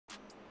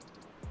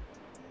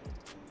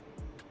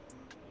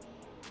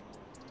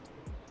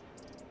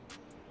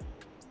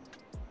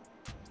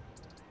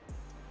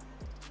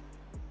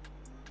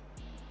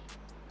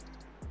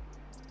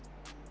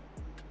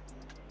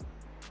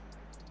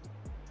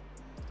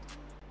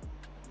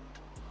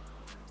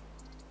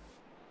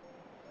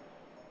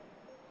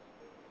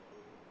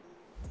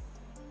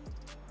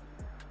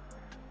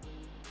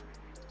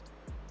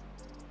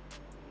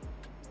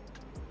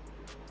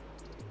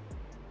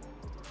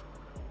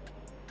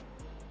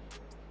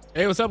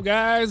Hey, what's up,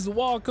 guys?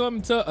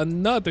 Welcome to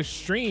another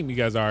stream. You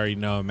guys already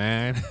know,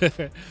 man.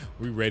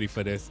 We ready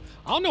for this.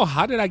 I don't know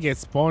how did I get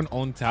spawned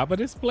on top of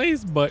this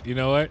place, but you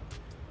know what?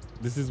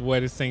 This is where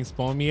this thing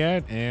spawned me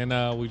at, and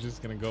we're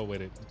just gonna go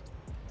with it.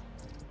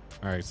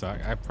 All right, so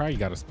I probably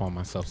gotta spawn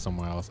myself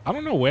somewhere else. I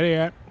don't know where they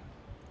at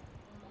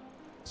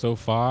so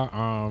far.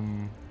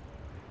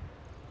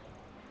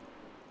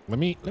 Let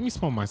me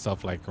spawn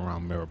myself like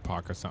around Mirror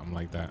Park or something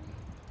like that.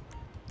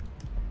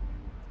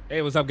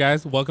 Hey, what's up,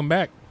 guys? Welcome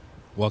back.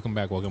 Welcome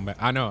back. Welcome back.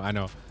 I know.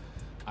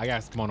 I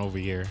got spawned over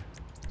here.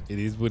 It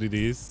is what it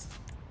is.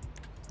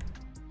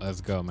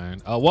 Let's go,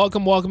 man.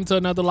 Welcome to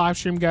another live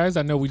stream, guys.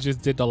 I know we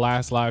just did the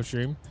last live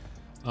stream.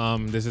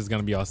 This is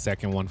gonna be our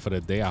second one for the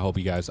day. I hope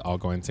you guys are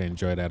going to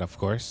enjoy that, of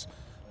course.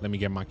 Let me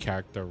get my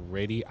character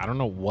ready. I don't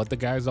know what the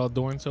guys are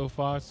doing so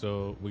far,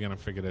 so we're gonna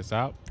figure this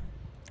out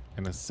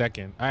in a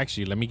second.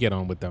 Actually, let me get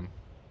on with them.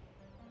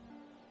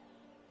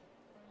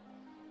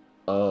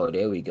 Oh,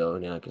 there we go.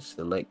 Now I can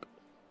select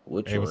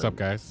which one. Hey, what's up,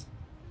 guys?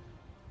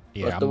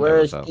 Yeah, what's the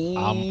worst?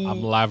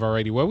 I'm live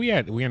already. Where we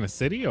at? We in the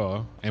city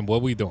or and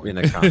what we doing? In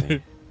the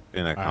county.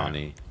 In the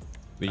county. Right.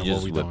 We And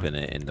just what we whipping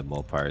it in the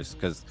Mopars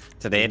because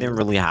today I didn't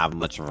really have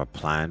much of a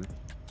plan.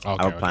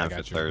 Okay, I would plan for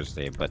got you.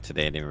 Thursday, but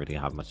today I didn't really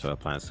have much of a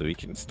plan. So we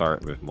can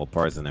start with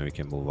Mopars and then we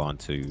can move on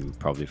to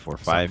probably 4 or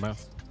 5.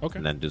 Okay.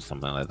 And then do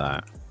something like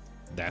that.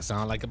 That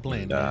sounds like a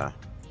plan. And, Man.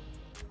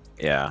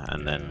 yeah,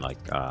 and then like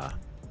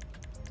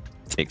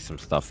take some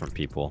stuff from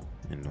people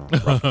and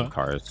rough some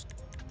cars.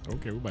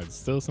 Okay, we about to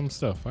steal some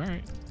stuff. All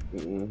right.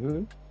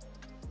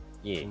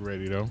 Yeah. I'm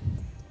ready though.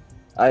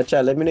 All right,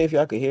 chat. Let me know if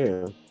y'all can hear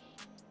him.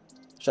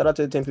 Shout out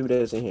to the 10 people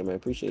that's in here, man.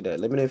 Appreciate that.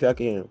 Let me know if y'all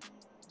can hear him.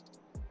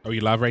 Oh, you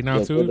live right now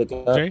Yeah, too,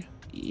 Jay?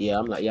 Yeah,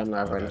 I'm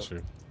live right now.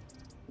 True.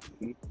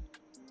 10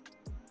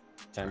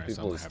 Alright, so people I'm is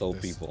gonna still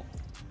have this. people.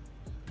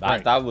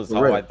 Right. That was For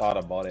how real. I thought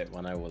about it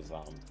when I was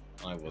a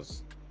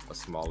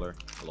smaller,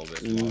 a little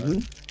bit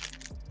smaller.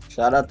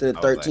 Shout out to the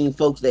I was 13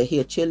 folks that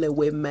here chilling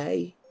with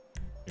me.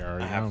 You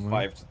already I have know,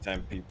 man. 5 to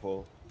 10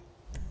 people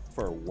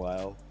for a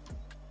while.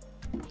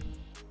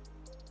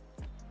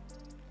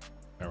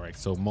 All right,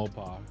 so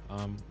Mopar.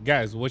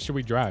 Guys, what should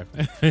we drive?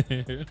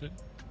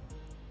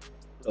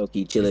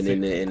 Okay, chilling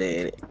in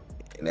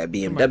that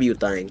BMW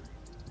thing.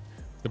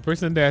 The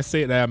person that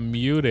said that I'm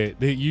muted.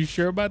 You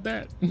sure about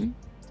that?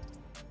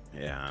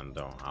 Yeah, I don't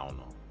know. I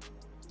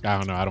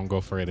don't know. I don't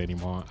go for it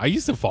anymore. I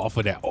used to fall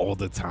for that all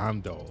the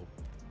time, though.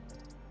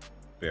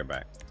 Be right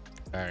back.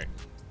 All right.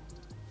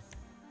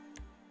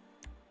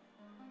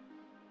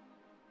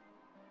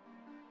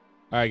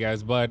 All right,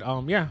 guys. But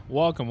yeah,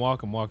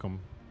 welcome.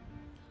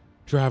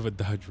 Drive a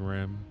Dodge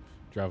Ram,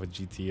 drive a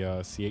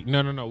GTR C8.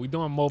 No. We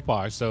doing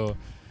Mopar, so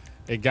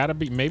it gotta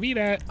be maybe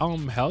that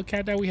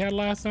Hellcat that we had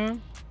last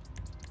time.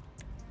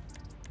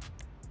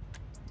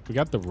 We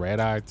got the red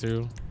eye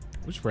too.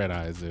 Which red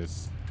eye is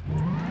this?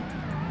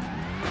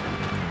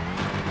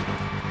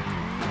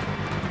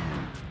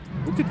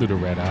 We could do the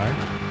red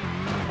eye.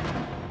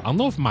 I don't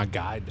know if my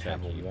guide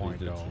have a warrant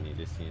though.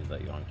 This seems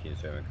like you're on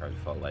kids driving cars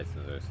without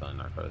license or selling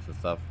narcotics and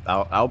stuff.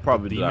 I'll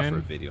probably do that for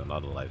a video,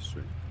 not a live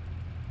stream.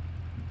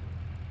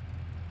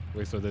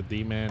 Wait, so the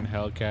D-Man,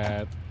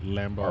 Hellcat,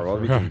 Lambo. Or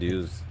what we can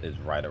do is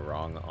right or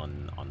wrong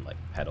on like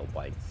pedal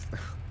bikes.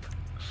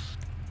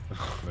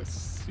 Let's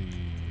see.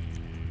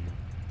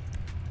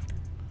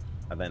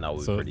 I think that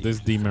would So be pretty this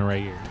interesting. Demon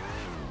right here.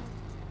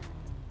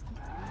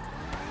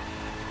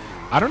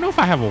 I don't know if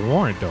I have a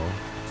warrant though.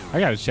 I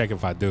gotta check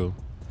if I do.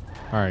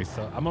 All right,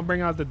 so I'm gonna bring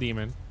out the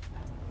Demon.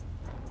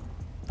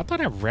 I thought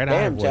that red eye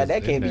Damn, was chat. That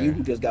in can't be there. you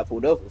who just got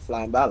pulled over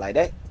flying by like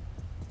that.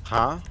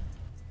 Huh?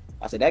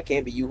 I said that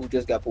can't be you who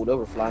just got pulled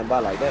over flying by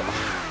like that.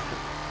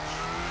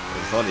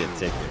 It's only a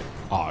ticket.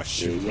 Oh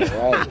shoot!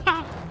 Yeah, right.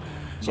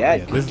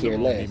 Chad Yeah, could this is the care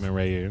wrong less. Demon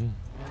right here.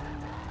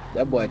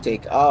 That boy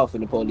take off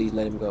and the police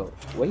let him go.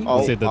 Where he You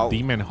going? said the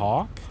Demon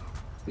Hawk?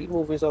 He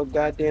moving so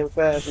goddamn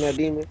fast in that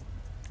demon.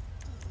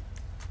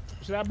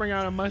 Should I bring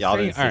out a Mustang? Y'all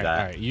didn't see all right, that.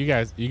 all right. You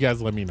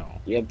guys, let me know.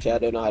 Yep,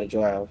 Chad don't know how to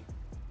drive.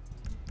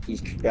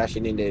 He's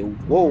crashing into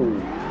whoa.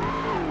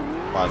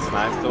 What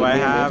snipes do I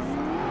have?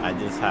 I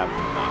just have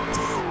nuts.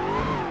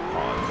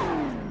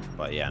 Pause.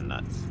 But yeah,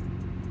 nuts.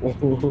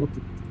 All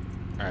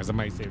right,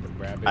 somebody save the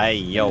grab it. Hey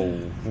yo,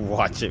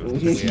 watch it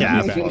with this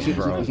Yeah, gas one,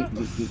 bro.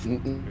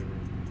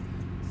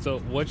 So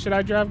what should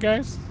I drive,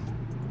 guys?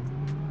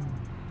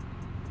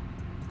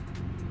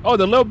 Oh,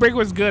 the little break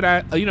was good.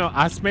 I actually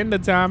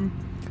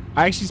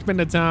spend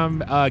the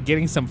time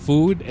getting some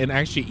food and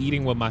actually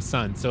eating with my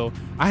son. So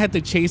I had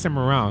to chase him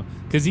around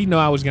because he knew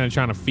I was gonna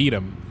try to feed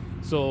him.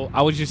 So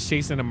I was just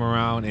chasing him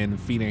around and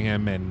feeding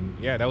him, and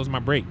yeah, that was my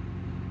break.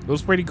 It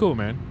was pretty cool,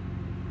 man.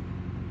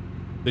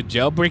 The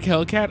jailbreak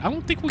Hellcat, I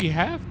don't think we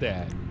have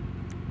that.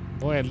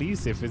 Or at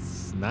least if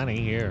it's not in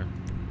here.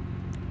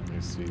 Let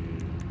me see.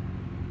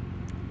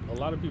 A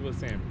lot of people are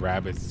saying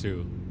Brabus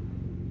too.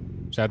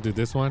 Should I do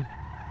this one?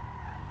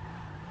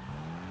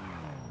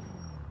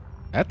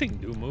 That thing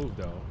do move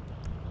though.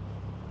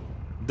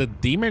 The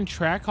Demon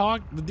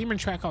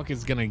Trackhawk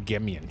is gonna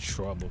get me in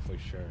trouble for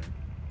sure.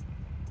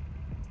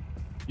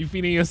 You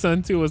feeding your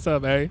son too? What's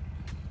up, eh?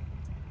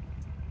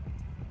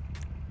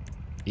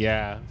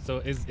 Yeah. So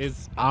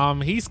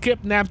he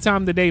skipped nap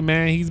time today,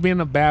 man. He's being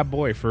a bad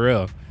boy for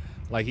real.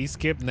 Like he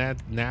skipped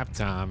nap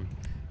time,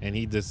 and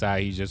he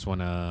decided he just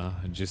wanna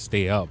just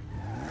stay up.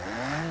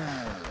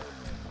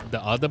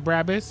 The other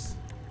Brabus?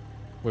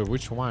 Wait,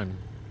 which one?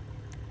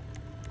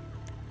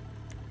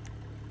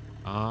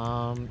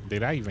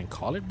 Did I even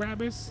call it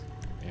Brabus?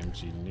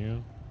 AMG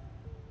new.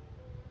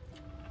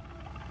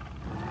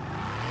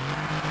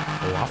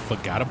 Oh, I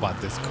forgot about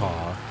this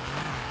car.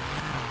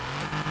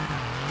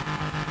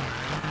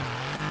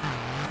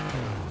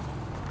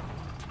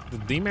 The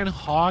Demon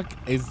Hawk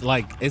is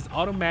like, it's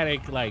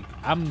automatic. Like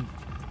I'm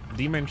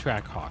Demon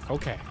Track Hawk.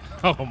 Okay.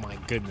 Oh my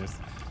goodness.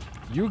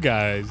 You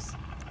guys.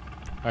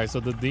 All right. So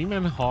the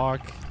Demon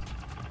Hawk,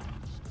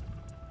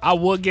 I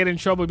will get in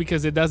trouble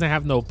because it doesn't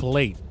have no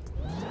plate.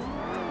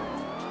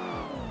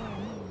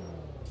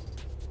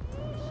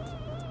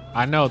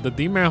 I know the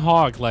Demon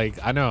Hawk, like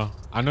I know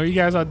you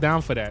guys are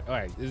down for that. All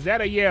right, is that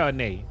a yeah or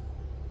nay?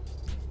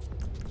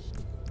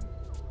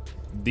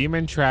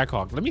 Demon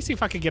Trackhawk. Let me see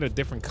if I can get a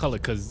different color,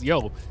 cause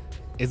yo,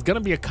 it's gonna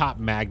be a cop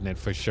magnet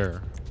for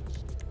sure.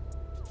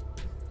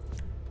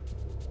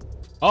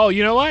 Oh,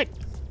 you know what?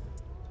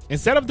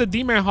 Instead of the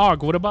Demon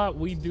Hawk, what about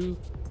we do?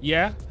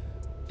 Yeah,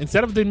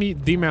 instead of the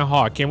Demon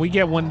Hawk, can we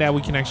get one that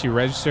we can actually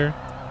register?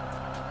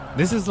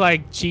 This is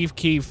like Chief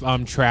Keef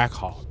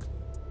Trackhawk.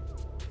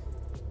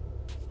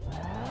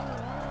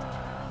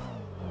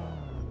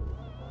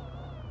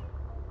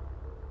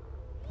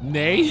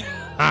 Nay.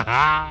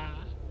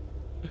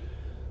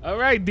 All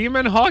right,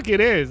 Demon Hawk it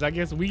is. I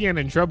guess we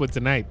getting in trouble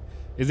tonight.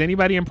 Is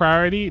anybody in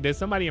priority? There's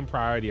somebody in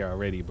priority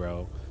already,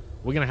 bro.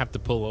 We're gonna have to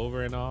pull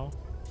over and all.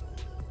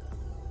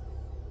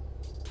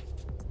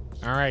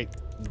 All right,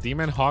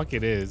 Demon Hawk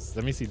it is.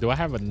 Let me see. Do I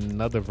have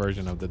another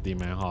version of the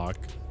Demon Hawk?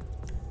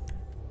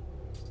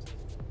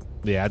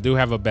 Yeah, I do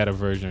have a better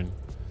version.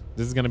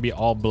 This is gonna be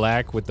all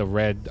black with the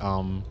red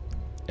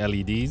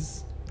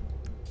LEDs.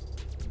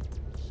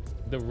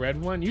 The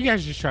red one? You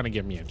guys just trying to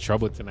get me in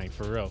trouble tonight,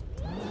 for real.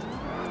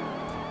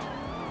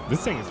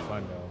 This thing is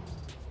fun,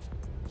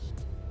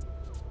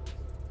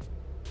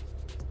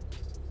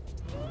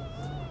 though.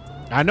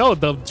 I know,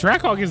 the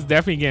Trackhawk is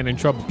definitely getting in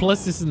trouble.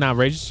 Plus, this is not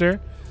registered.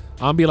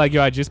 I'll be like,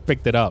 yo, I just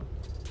picked it up.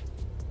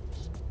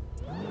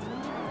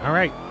 All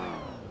right.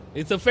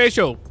 It's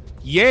official.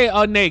 Yay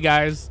or nay,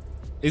 guys?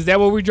 Is that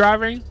what we're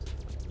driving?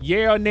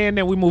 Yay or nay, and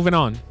then we're moving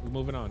on. We're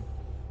moving on.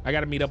 I got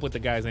to meet up with the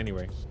guys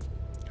anyway.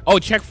 Oh,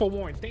 check for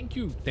warrant. Thank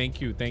you. Thank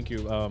you. Thank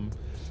you.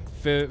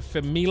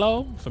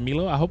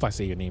 Familo? I hope I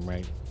say your name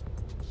right.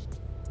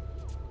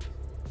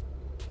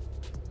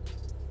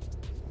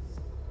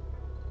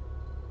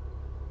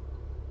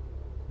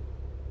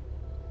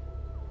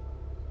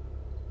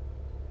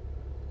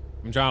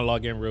 I'm trying to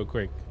log in real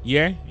quick.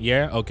 Yeah?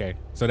 Yeah? Okay.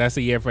 So that's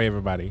a yeah for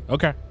everybody.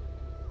 Okay.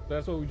 So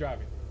that's what we're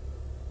driving.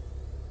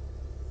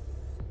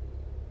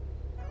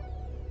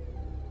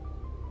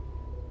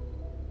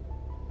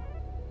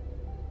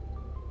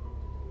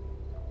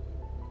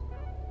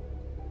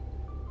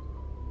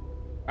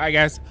 All right,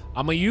 guys,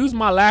 I'm gonna use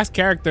my last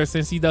character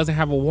since he doesn't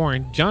have a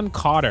warrant. John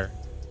Carter.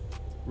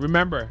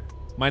 Remember,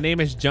 my name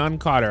is John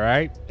Carter, all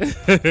right?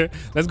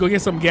 Let's go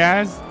get some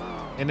gas,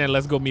 and then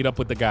let's go meet up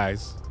with the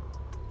guys.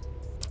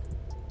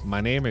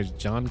 My name is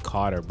John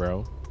Carter,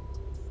 bro.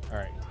 All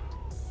right.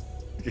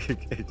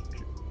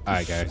 All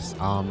right, guys.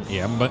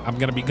 Yeah, I'm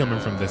gonna be coming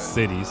from the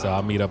city, so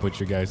I'll meet up with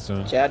you guys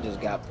soon. Chad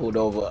just got pulled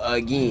over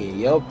again.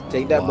 Yup,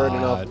 take that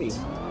burden off me.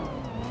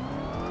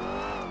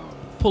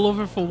 Pull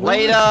over for what?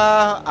 Later.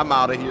 I'm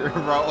out of here,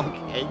 bro.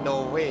 Ain't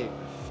no way.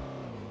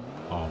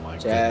 Oh my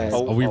Chad.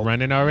 goodness. Are we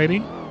running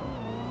already?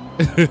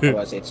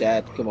 I said,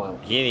 Chad, come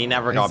on. He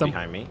never got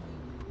behind me.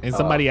 And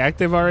somebody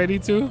active already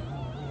too?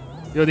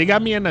 Yo, they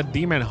got me in a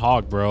Demon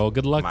Hawk, bro.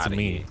 Good luck to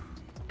me.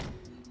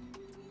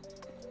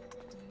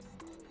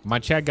 My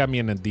chat got me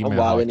in a Demon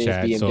Hawk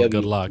chat, so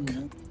good luck.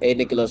 Hey,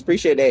 Nicholas,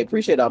 appreciate that.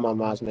 Appreciate all my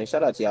moms, man.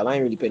 Shout out to y'all. I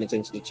ain't really paying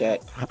attention to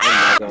chat.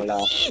 I'm not gonna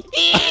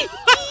lie.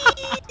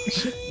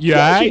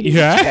 Yeah,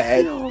 yeah.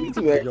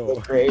 Yo.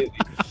 Crazy.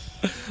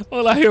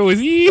 All I hear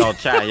was Yo,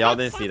 chat, y'all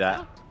didn't see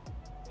that.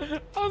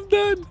 I'm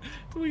done.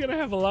 We're gonna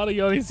have a lot of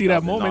y'all didn't see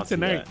that moment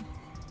tonight.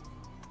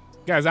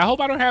 Guys, I hope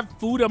I don't have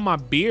food on my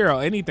beer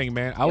or anything,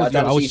 man. I was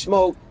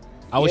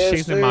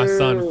chasing my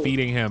son,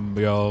 feeding him,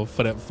 yo,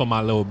 for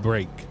my little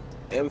break.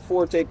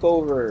 M4 take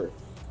over.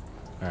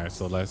 All right,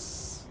 so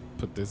let's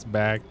put this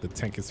back. The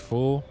tank is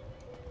full.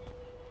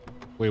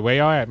 Wait, where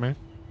y'all at, man?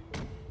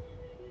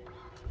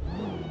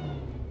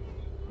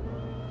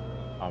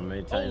 How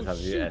many times have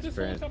you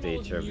experienced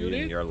deja vu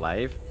in your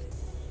life?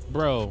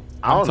 Bro,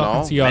 I'm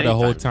talking to y'all the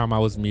whole time I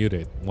was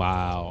muted.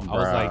 Wow. I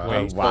was like,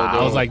 wait. Wow.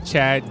 I was like,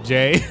 Chad,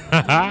 Jay.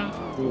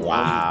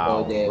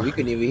 Wow. We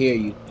couldn't even hear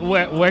you.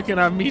 Where can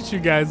I meet you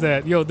guys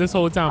at? Yo, this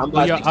whole time. I'm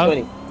about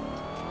 620.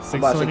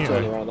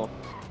 620 right now.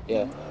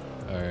 Yeah.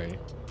 All right.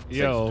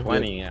 Yo.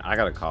 620. I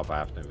got a cop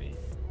after me.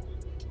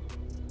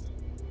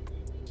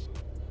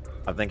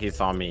 I think he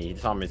saw me. He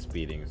saw me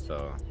speeding,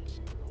 so.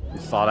 You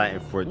saw that in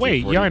 1440p?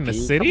 Wait, you're in the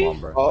city? Come on,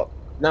 bro. Oh,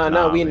 no,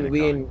 Nah, we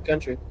in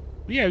country.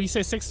 Yeah, you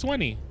said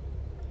 620.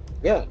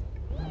 Yeah.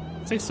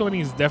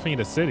 620 is definitely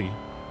the city.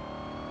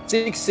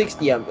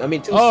 660. I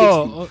mean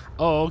 260.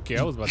 Oh, okay.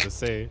 I was about to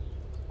say.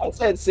 I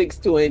said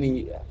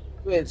 620.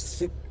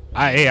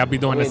 Hey, I'll be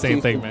doing the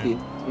same thing, man.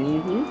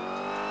 Mm-hmm.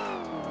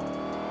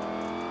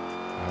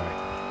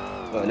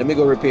 All right. Let me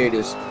go repair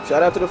this.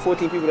 Shout out to the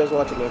 14 people that's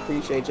watching, man.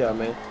 Appreciate y'all,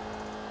 man.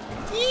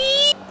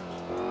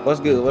 What's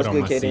good? What's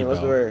good, Kaden?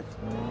 What's the word?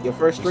 Your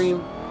first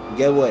stream?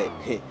 Get what?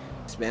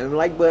 Spam the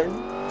like button.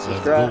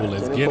 Subscribe. Turn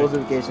the post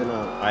notification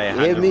on. I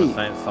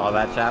 100% saw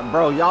that chat,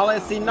 bro. Y'all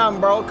ain't see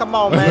nothing, bro. Come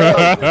on, man.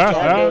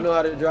 I don't know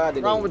how to drive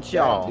today. What's wrong with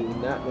y'all?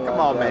 Come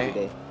on, man.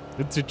 right.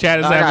 The chat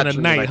is having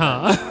a night,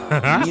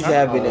 huh? He's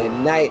having a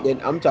night.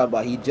 Then I'm talking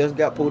about he just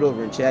got pulled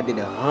over and Chad did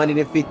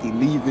 150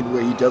 leaving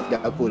where he just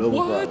got pulled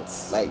over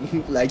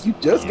from. Like you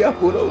just got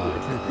pulled over.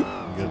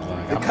 Good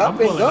luck. The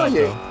cop ain't gone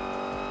yet.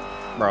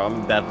 Bro,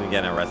 I'm definitely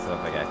getting arrested if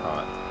I get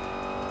caught.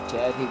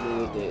 Chad hit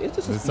me with the. It's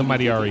just There's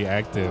somebody already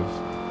active.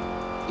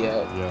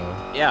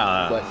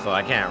 Yeah, so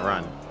I can't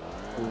run.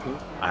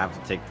 I have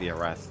to take the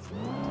arrest.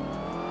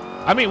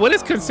 I mean, what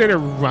is considered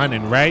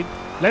running, right?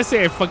 Let's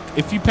say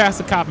if you pass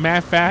a cop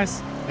mad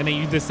fast and then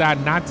you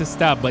decide not to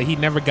stop, but he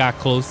never got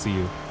close to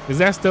you, is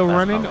that still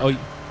running? Oh,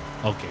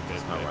 okay,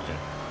 good.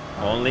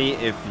 Only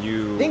if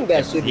you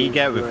if he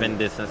get within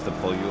distance to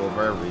pull you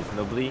over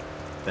reasonably,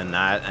 then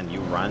that and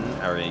you run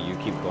or you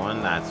keep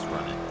going, that's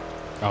running.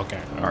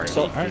 Okay. Or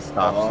So if he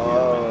stops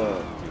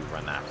you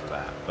run after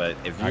that. But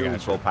if you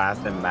go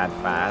past him mad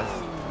fast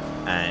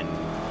and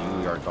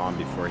you are gone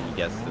before he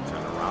gets to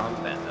turn around,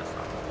 then that's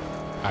not.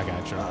 I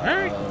got you. All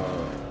right.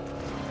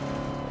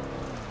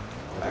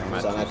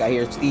 Sound like I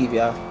hear Steve,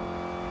 y'all.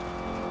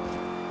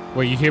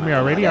 Wait, you hear me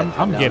already?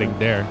 I'm getting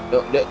there.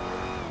 No,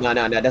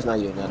 that's not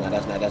you. No,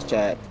 that's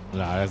Chad. No,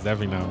 that's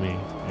definitely not me.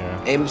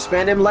 Yeah. And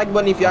spam them like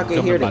button if y'all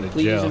can hear them, to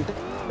please. jail. And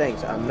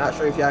thanks. I'm not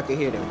sure if y'all can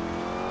hear them.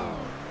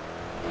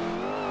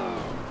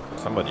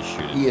 Somebody's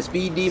shooting. He a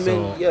speed demon.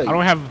 So, Yeah. I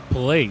don't have a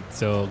plate,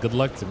 so good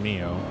luck to me,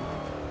 yo.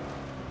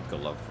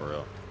 Good luck for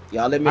real.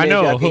 Y'all let me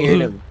know if y'all can hear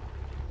them.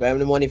 Spam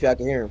them one if y'all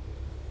can hear them.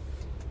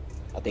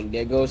 I think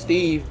there goes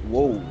Steve.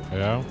 Whoa.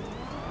 Yeah.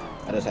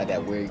 I just had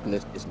that weird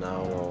glitch just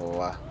now.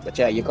 But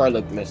yeah, your car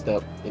looked messed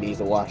up. It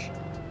needs a wash.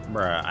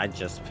 Bruh, I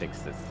just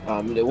fixed this.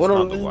 Let me move.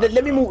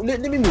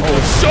 Let me move.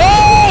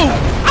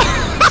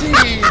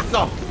 Jesus.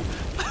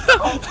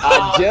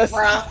 I just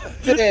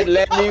said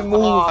let me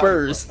move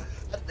first.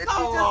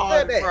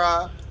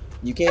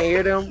 You can't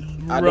hear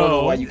them? I don't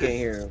know why you can't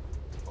hear them.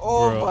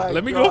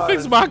 Let me go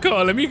fix my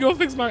car.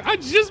 I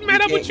just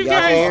met up with you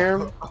guys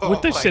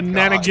with the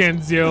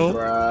shenanigans, yo.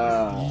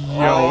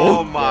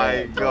 Oh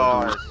my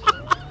gosh.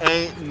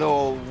 Ain't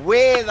no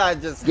way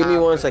that just Give me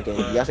 1 second.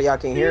 Y'all say y'all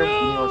can't hear him?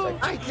 Give me 1 second.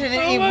 I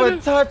didn't even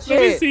touch it. Let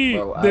me see.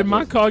 Did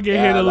my car get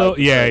hit a little?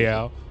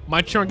 Yeah.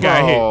 My trunk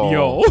got hit,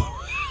 yo.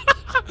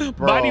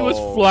 Body was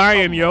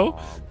flying, yo.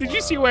 Did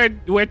you see where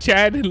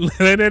Chad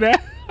landed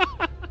at?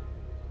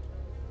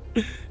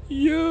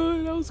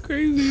 Yo, that was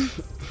crazy.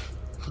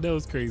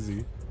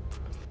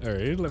 All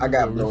right, I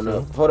got blown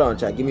up. Hold on,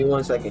 Chad. Give me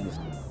 1 second.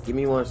 Give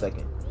me 1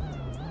 second.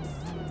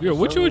 Yo,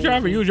 what you were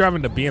driving? You were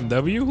driving the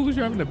BMW? Who was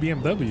driving the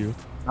BMW?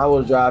 I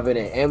was driving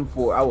an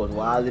M4. I was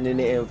wilding in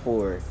the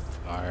M4.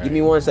 All right. Give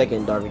me 1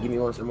 second, Darvin. Give me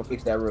 1 second. I'm gonna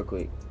fix that real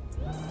quick.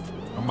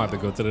 I'm about to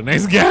go to the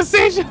next gas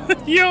station.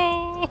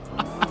 Yo.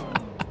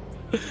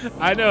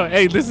 I know.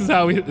 Hey, this is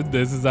how we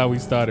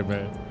started,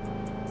 man.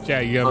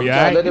 Chat, you gonna be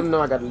alright? Let them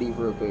know I gotta leave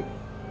real quick.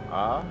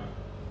 I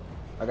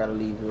gotta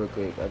leave real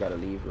quick.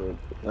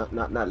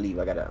 Not leave.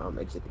 I gotta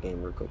exit the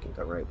game real quick and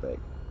come right back.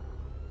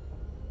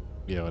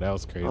 Yo, that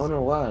was crazy. I don't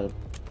know why.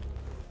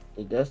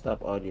 The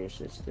desktop audio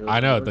shit still. I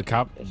know the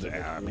cop.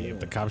 I mean,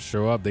 if the cops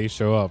show up, they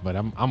show up. But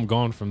I'm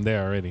gone from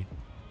there already.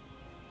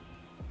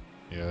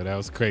 Yo, that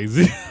was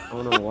crazy. I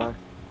don't know why.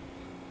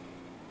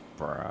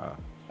 Bruh.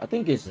 I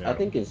think it's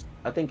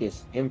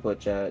input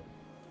chat.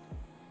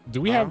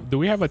 Do we have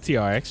a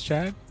TRX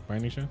chat by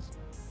any chance?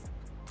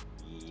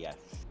 Yes.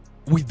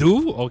 We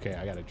do? Okay,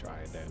 I gotta try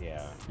it then.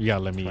 Yeah. You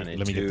gotta let me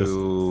get this.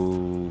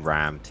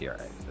 RAM TRX. I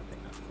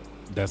think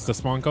that's the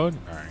spawn code.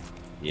 All right.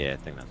 Yeah, I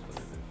think that's what it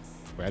is.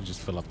 I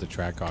just fill up the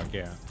track card.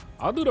 Yeah.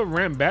 I'll do the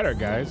RAM better,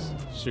 guys.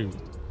 Shoot.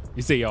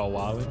 You say y'all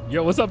wildin'.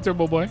 Yo, what's up,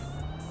 Turbo Boy?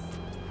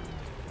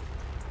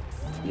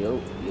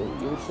 Yo,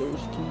 sir.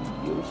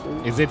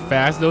 Is it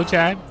fast though,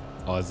 Chad?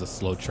 Oh, it's a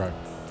slow truck.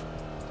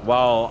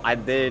 Well, I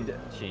did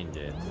change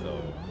it,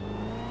 so.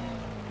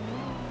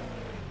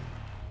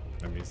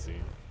 Let me see.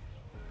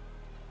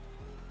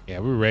 Yeah,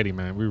 we're ready,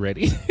 man. We're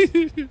ready.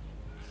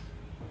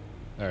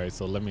 All right,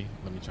 so let me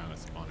try to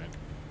spawn it.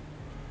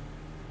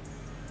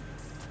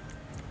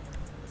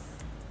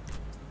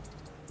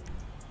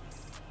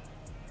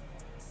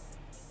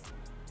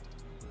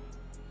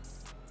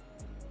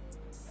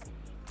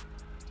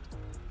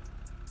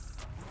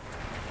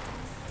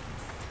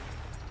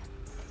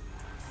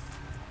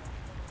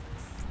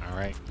 All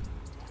right,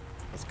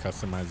 let's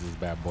customize this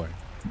bad boy.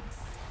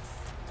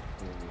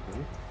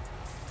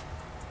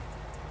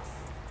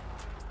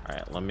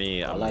 Let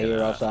me. All I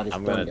hear outside is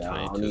thunder.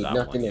 I don't need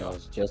nothing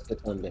else, just the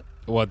thunder.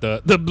 What,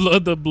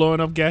 the blowing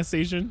up gas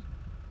station?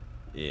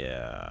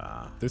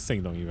 Yeah. This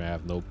thing don't even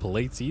have no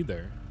plates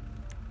either.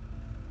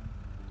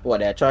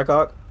 What, that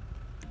Tricart?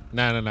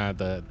 Nah,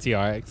 the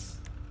TRX.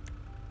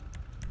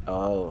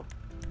 Oh.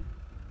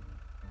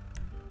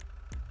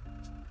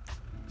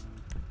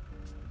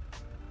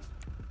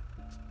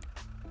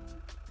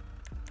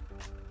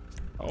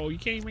 Oh, you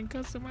can't even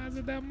customize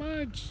it that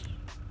much.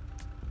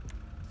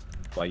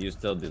 Why you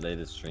still delay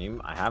the stream?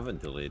 I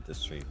haven't delayed the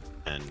stream.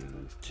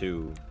 And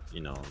 2,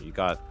 you know, you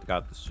got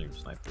the stream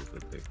snipers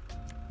with it.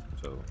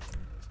 So.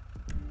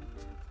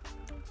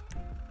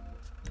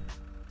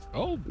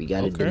 Oh, we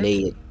gotta delay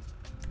it.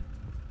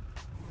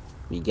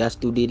 We got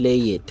to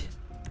delay it.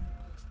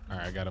 All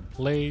right, I got a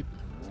plate.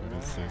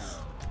 What is this?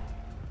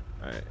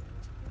 All right.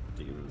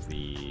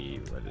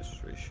 DMV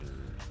registration.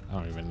 I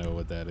don't even know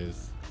what that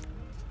is.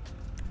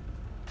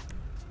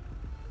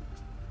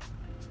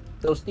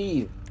 So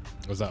Steve,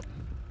 what's up?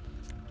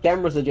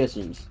 Camera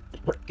suggestions,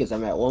 because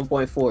I'm at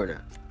 1.4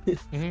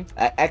 now.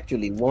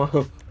 Actually,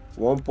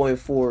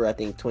 1.4. I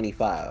think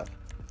 25.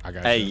 I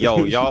got. Hey,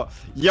 yo,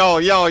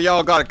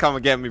 y'all gotta come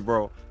and get me,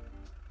 bro.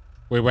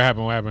 Wait, what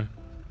happened? What happened?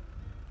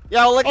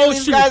 Yo, look at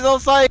these guys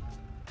on site.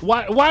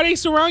 Why they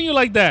surround you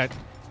like that?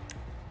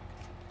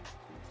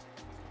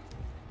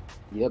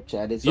 Yep,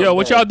 Chad. It's yo,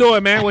 what y'all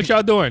doing, man? What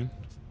y'all doing?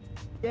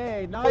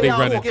 Yeah, now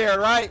y'all scared,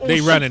 right?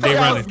 They running. They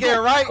running.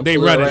 Scared, right? They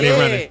running. They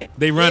running.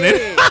 They running.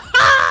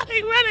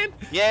 They running.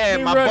 Yeah,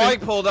 they my running.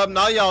 bike pulled up.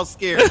 Now y'all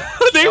scared.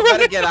 They y'all running.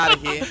 better get out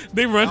of here.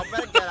 They run. Y'all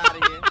better get out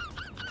of here.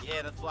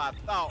 Yeah, that's what I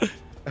thought.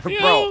 Yo,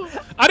 bro,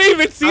 I didn't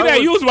even see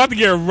that. You was about to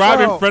get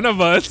robbed in front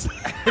of us.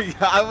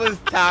 I was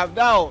tapped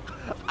out.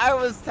 I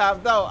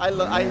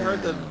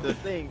heard the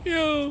thing.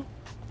 Yo.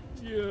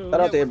 Shout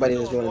out to everybody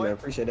that's joining, man.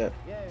 Appreciate that.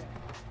 Yeah.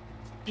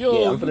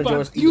 Yo,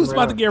 you was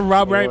about to get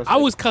robbed, right? I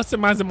was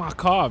customizing my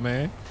car,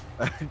 man.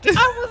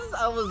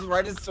 I was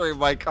registering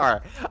my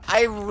car.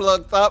 I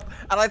looked up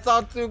and I saw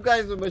 2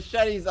 guys with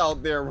machetes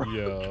out there.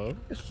 Bro.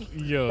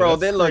 Yo, bro,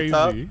 they looked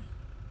up.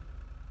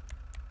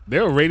 They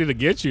were ready to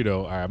get you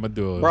though. All right, I'm gonna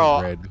do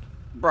a red.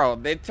 Bro,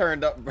 they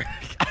turned up.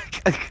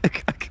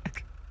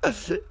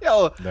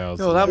 yo,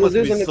 that must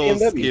be so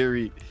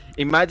scary.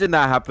 Imagine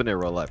that happened in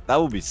real life. That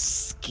would be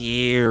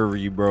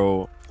scary,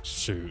 bro.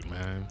 Shoot,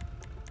 man.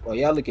 Well,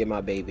 y'all look at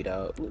my baby,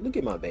 dog. Look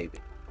at my baby.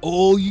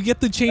 Oh, you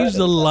get to change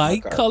the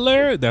light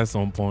color? That's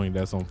on point.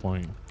 That's on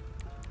point.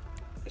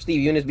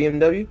 Steve, you in this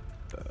BMW?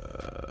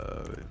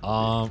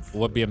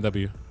 What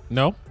BMW?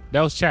 No,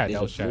 that was Chad.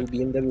 That was Chad.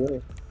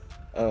 BMW.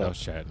 That was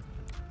Chad.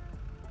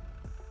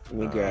 Let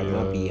me grab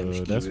my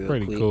BMW. That's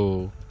pretty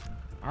cool.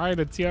 All right,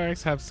 the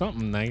TRX have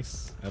something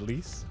nice at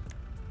least.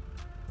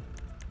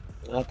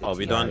 Oh,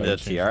 we done the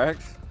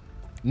TRX?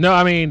 No,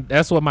 I mean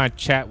that's what my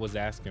chat was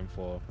asking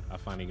for. I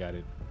finally got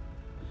it.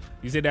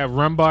 You said that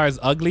run bar is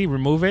ugly.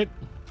 Remove it.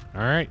 All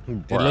right.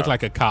 It looked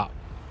like a cop.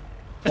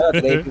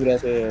 Thank you.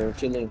 That's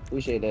chilling.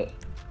 Appreciate that.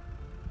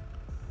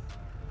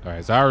 All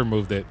right, so I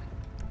removed it.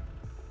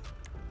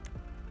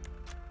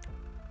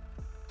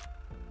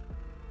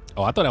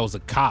 Oh, I thought that was a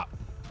cop.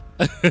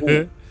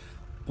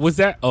 Was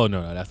that? Oh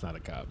no, that's not a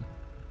cop.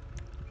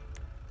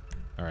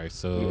 All right,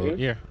 so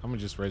yeah, I'm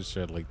gonna just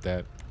register it like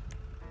that.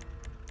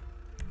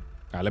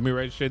 All right, let me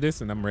register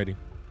this and I'm ready.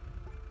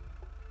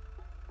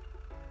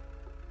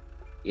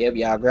 Yep,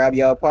 y'all grab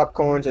y'all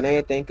popcorns and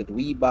everything, cause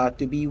we about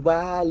to be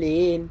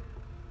wildin'.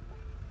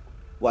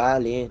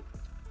 Wildin'.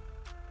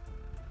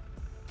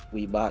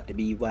 We about to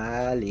be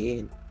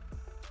wildin'.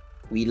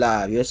 We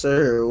live, yes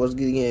sir. What's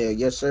good? Yeah,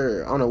 yes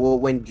sir. I don't know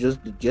what when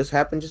just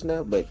happened just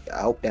now, but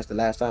I hope that's the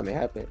last time it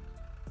happened.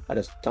 I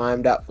just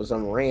timed out for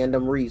some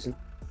random reason.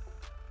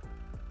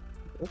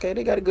 Okay,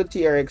 they got a good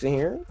TRX in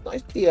here.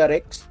 Nice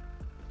TRX.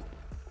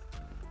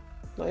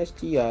 Nice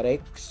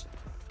TRX.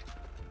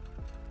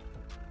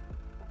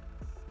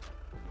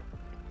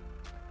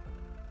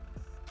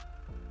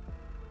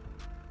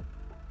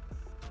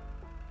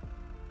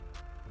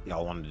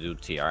 Y'all want to do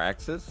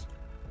TRXs?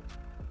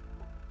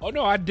 Oh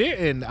no, I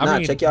didn't. I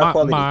mean, check y'all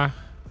quality.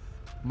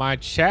 My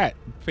chat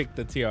picked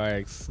the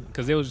TRX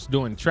because they was just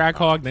doing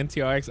Trackhawk, then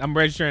TRX. I'm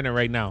registering it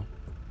right now.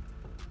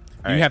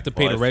 You have to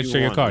pay to register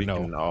your car.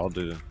 No,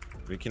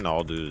 we can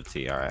all do the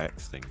TRX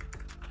thing.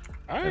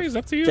 All right, it's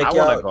up to you. I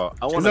want to go.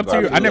 It's up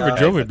to you. I never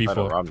drove it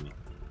before.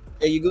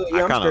 Yeah, you go.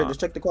 Yeah, I'm scared. Just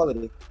check the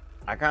quality.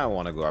 I kind of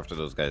want to go after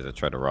those guys that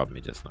tried to rob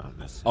me just now.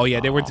 Oh yeah,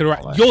 they were to the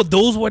right. Yo,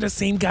 those were the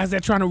same guys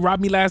that trying to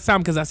rob me last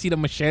time because I see the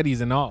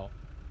machetes and all.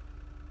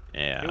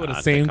 Yeah, they were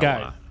the same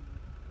guys.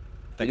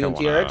 You doing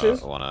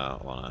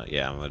TRXs?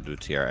 Yeah, I'm gonna do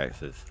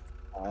TRXs.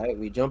 All right,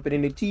 we jumping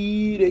into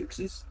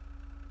TRXs.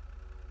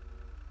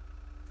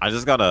 I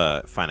just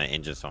gotta find an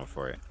engine song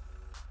for it.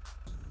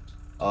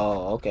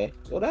 Oh, okay.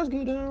 Well, that's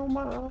good.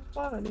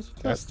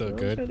 That's still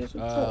good.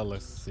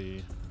 Let's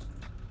see.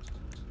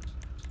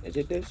 Is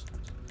it this?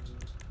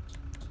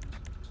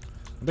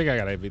 I think I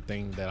got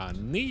everything that I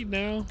need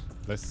now.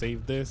 Let's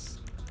save this.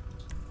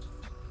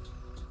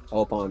 I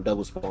hope I'm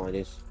double spawn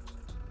this.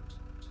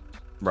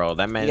 Bro,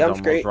 that man's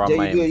almost robbed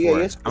my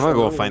M4. I'm gonna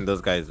go find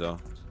those guys though.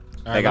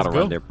 They gotta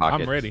run their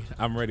pockets. I'm ready.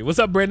 I'm ready. What's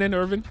up, Brendan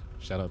Irvin?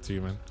 Shout out to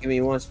you, man. Give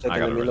me 1 second.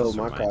 Let me load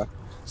my car.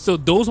 So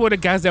those were the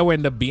guys that were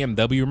in the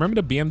BMW.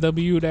 Remember the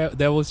BMW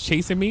that was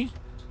chasing me?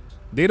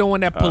 They the one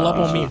that pull up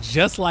on me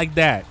just like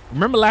that.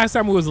 Remember last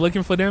time we was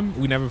looking for them?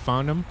 We never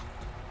found them.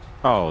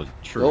 Oh,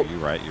 true. Nope. You're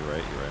right.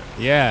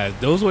 Yeah,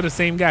 those were the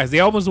same guys. They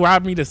almost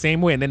robbed me the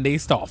same way, and then they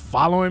start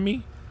following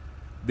me.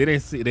 They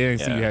didn't see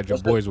you had your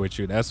boys with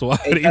you. That's why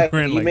they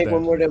ran like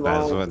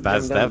that.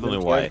 That's definitely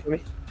why.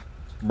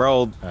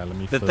 Bro,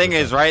 the thing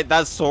is, right?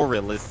 That's so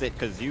realistic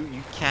because you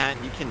can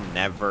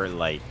never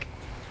like.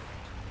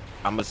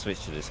 I'm gonna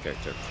switch to this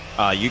character.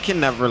 You can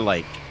never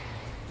like,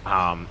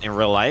 in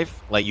real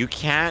life, like you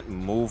can't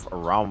move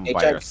around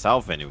by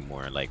yourself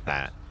anymore like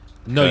that.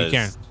 No, you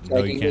can't.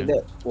 No, you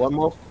can't. One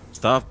more.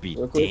 Stuff be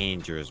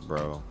dangerous,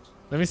 bro.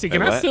 Let me see.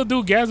 Can I still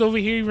do gas over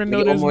here even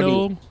though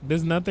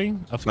there's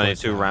nothing?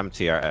 22 Ram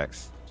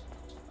TRX.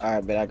 All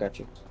right, bet I got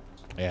you.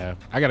 Yeah,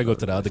 I gotta go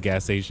to the other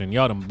gas station.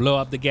 Y'all done blow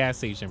up the gas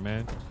station,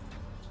 man.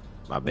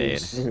 My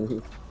bad.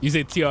 You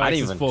said TRX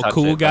is for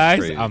cool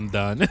guys? I'm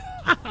done.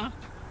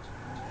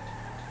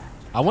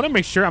 I want to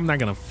make sure I'm not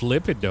gonna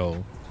flip it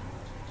though.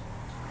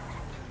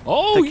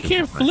 Oh, you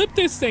can't flip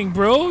this thing,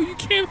 bro. You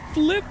can't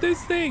flip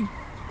this thing.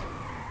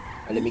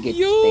 Right, let me get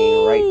this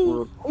thing right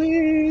real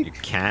quick. You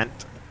can't.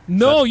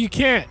 No, you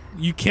can't.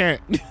 You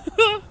can't.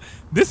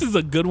 This is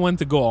a good one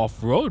to go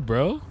off-road,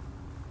 bro.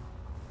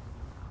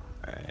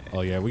 Right.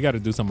 Oh, yeah. We got to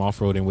do some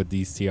off-roading with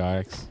these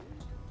TRX.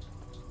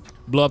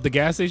 Blow up the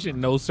gas station?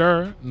 No,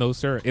 sir. No,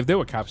 sir. If there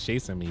were cops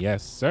chasing me,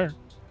 yes, sir.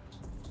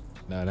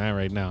 No, not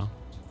right now.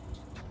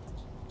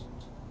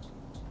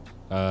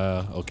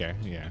 Okay.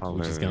 Yeah.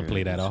 We're just going to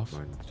play that off.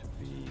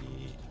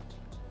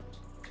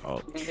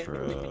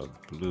 Ultra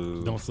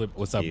blue. Don't slip.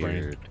 What's up,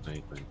 Brandon?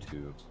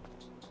 2022.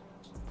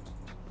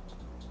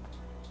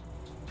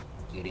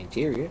 Good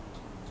interior.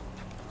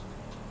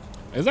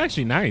 It's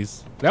actually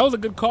nice. That was a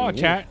good call,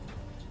 chat.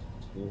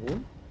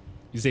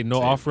 You say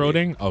no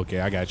off-roading?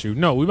 Okay, I got you.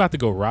 No, we about to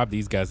go rob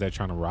these guys that are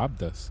trying to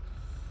rob us.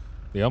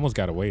 They almost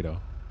got away though.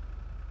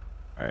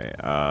 All right.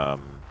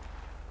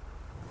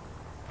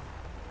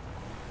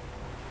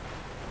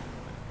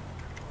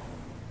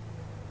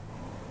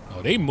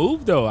 Oh, they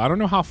move though. I don't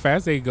know how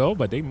fast they go,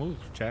 but they move,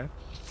 chat.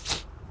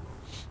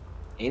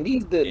 And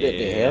these the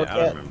Hellcat. I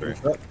don't remember.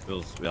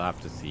 We'll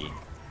have to see.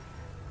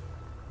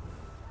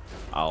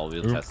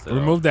 We'll test it.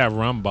 Remove that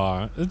rum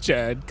bar,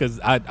 Chad, because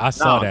I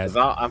saw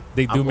that.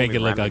 They do make it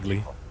look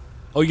ugly.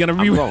 Oh, you're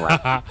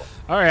gonna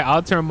All right,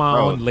 I'll turn my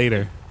on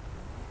later.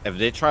 If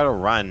they try to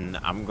run,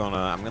 I'm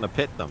gonna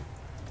pit them.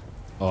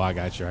 Oh, I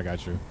got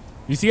you.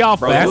 You see how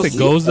fast it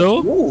goes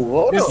though?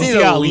 Ooh, you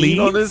see how lean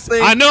on this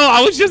thing? I know.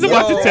 I was just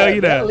about to tell you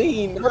that. That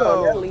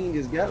lean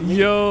just got me.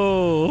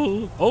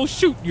 Yo. Oh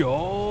shoot,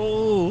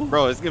 yo.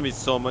 Bro, it's gonna be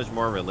so much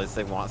more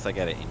realistic once I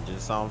get an engine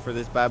sound for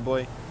this bad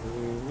boy.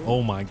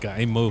 Oh my god,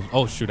 it moved.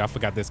 Oh shoot, I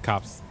forgot there's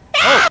cops.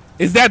 Oh,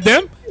 is that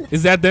them?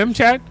 Is that them,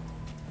 Chad?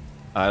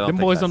 I don't them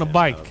boys on a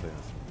bike.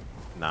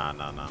 Nah.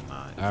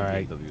 All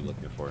right. BMW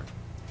looking for.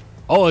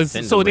 Oh,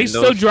 so they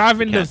still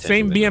driving the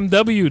same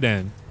BMW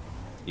then?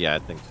 Yeah, I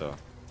think so.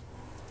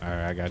 All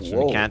right, I got you.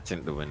 We can't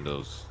tint the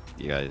windows,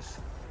 you guys.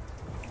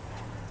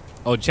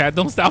 Oh, Chad,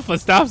 don't stop for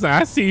stop sign.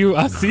 I see you.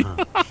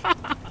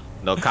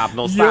 No cop,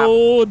 no stop.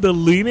 Yo, the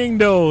leaning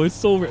though, it's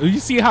so. You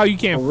see how you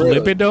can't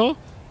flip it though?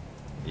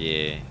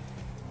 Yeah,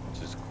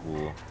 which is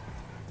cool.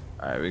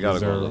 All right, we gotta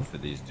go look for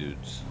these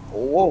dudes.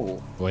 Whoa.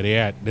 Where they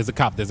at? There's a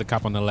cop. There's a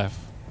cop on the left.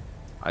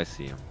 I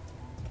see him.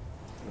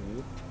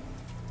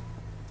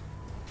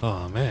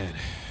 Oh man,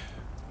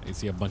 you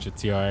see a bunch of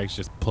TRX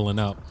just pulling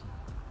up.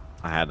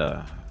 I had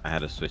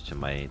to switch to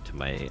my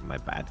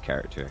bad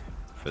character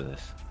for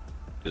this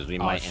because we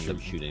might end up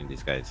shooting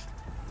these guys.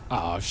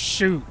 Oh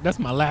shoot, that's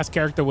my last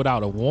character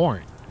without a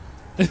warrant.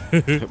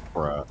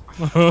 Bruh.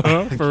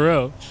 For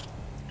real.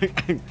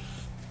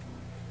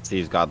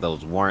 Steve's got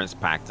those warrants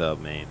packed up,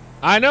 man.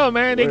 I know,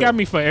 man. They got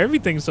me for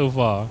everything so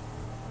far.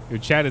 Your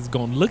chat is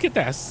going. Look at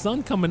that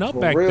sun coming up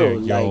back there,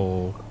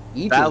 yo.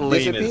 That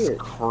lane is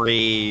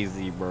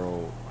crazy,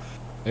 bro.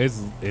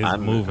 It's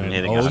moving.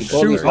 Oh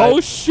shoot! Oh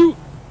shoot!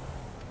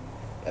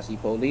 I see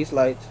police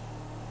lights.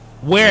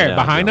 Where?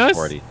 Behind us?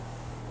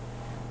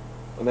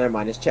 Oh, never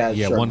mind. It's Chad's.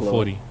 Yeah,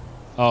 140.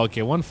 Oh,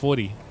 okay,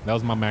 140. That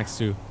was my max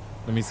too.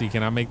 Let me see.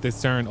 Can I make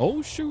this turn?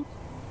 Oh shoot!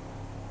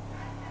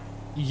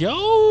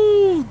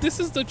 Yo, this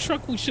is the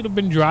truck we should have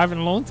been driving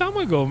a long time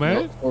ago,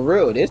 man. No, for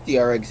real, this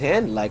DRX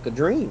handled like a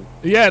dream.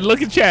 Yeah,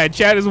 look at Chad.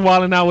 Chad is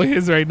wilding out with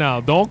his right now.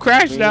 Don't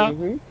crash now.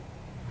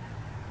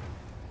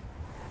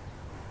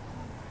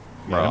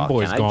 Bro, that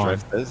boy's can gone. I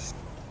drift this?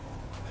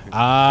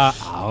 I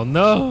don't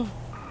know.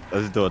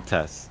 Let's do a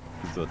test.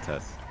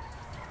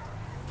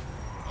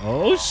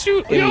 Oh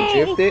shoot! Can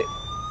you drift it?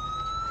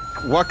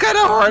 What kind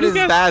of hard is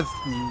that?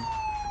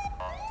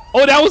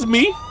 Oh, that was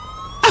me.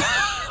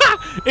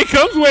 It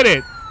comes with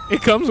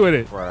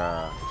it.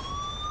 Bruh.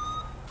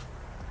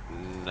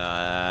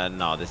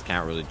 No, this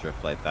can't really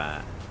drift like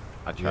that.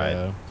 I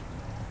tried.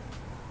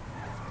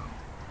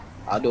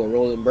 I I'll do a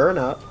rolling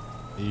burnout.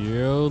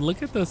 Yo,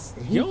 look at this.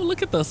 Yo,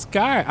 look at the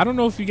sky. I don't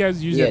know if you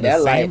guys use it that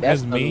the same light,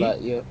 as me.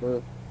 Yeah,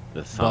 bro.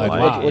 The But sunlight.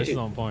 wow, it's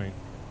on point.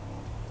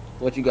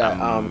 What you got?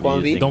 I'm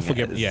Conv? using Don't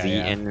forget- yeah,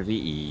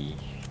 ZNVE.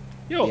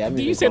 Yo, Yeah, I'm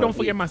do you using say don't Conv.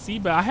 forget my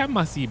seatbelt? I have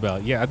my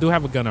seatbelt. Yeah, I do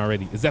have a gun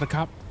already. Is that a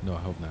cop? No, I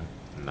hope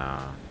not. Nah.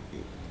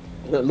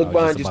 Look Oh,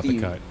 behind just you, about to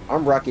Steve. cut.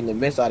 I'm rocking the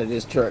mess out of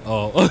this truck.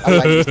 Oh, I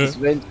like this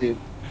suspension. this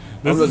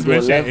I'm just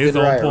going suspension left is and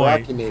on right,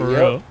 point. rocking it. For Yep.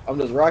 real. I'm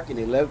just rocking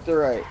it left to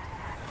right.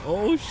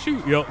 Oh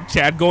shoot, yo,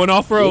 Chad going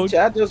off road.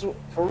 Chat just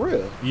for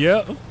real.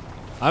 Yep.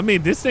 I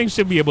mean, this thing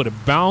should be able to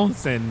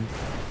bounce and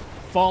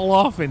fall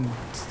off and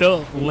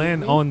still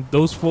land on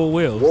those four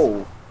wheels.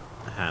 Whoa.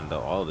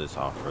 Handle all this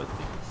off-road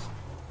things.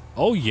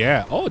 Oh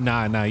yeah. Oh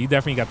nah. You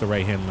definitely got the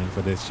right handling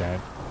for this,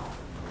 Chad.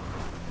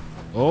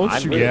 Oh I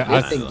shoot, really yeah.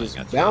 This I- thing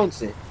just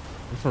bouncing.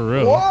 For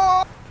real.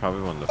 Whoa.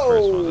 Probably one of the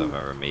first ones I've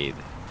ever made.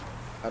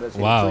 I just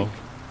hit a Wow. tree.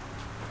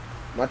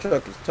 My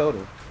truck is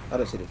total. I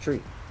just hit a tree.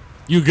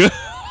 You good?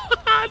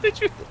 Did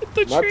you hit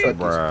the My tree? truck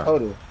Bruh. is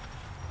total.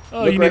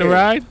 Oh, Look you right need a here.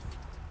 ride?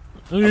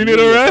 Oh, you I'm need a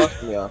getting ride? across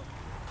from y'all.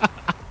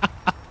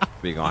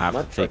 We're gonna have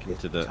My to take truck him is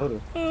to the.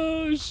 total.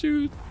 Oh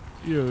shoot.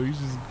 Yo, you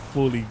just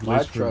fully My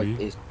glitched for truck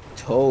me. is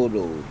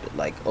totaled,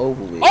 like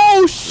over with.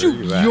 Oh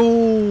shoot, you at?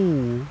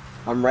 yo.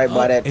 I'm right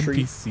by that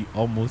tree. NPC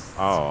almost.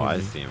 Oh, I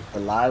hit me. see him. The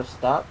live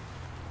stop.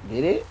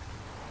 Did it?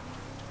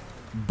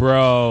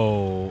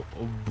 Bro.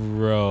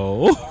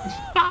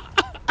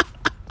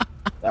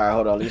 All right,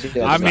 hold on. Let me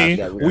see. I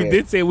mean, we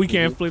did say we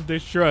can't flip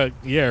this truck.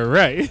 Yeah,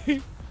 right.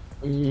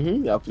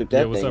 Y'all flip Yeah,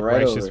 that what's thing up,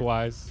 right Righteous over.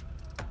 Wise?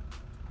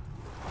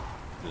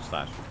 Just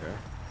last repair.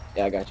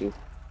 Yeah, I got you.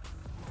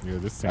 Yeah,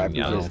 this I thing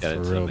Yeah, I Yeah, just got for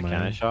it to the real, mechanic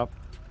man. shop.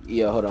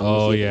 Yeah, hold on.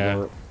 Oh, Let me see if yeah. it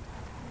work.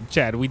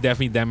 Chad, we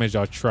definitely damaged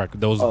our truck.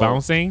 Those Oh.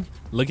 bouncing.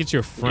 Look at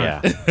your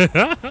front.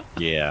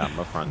 Yeah,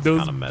 my front's Those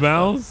kind of messed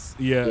bounce.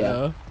 Yeah.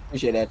 Yeah.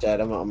 Appreciate that,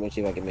 Chad. I'm gonna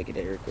see if I can make it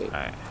there real quick. up.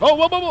 Alright. Oh,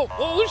 whoa.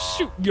 Oh,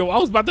 shoot. Yo, I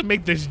was about to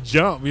make this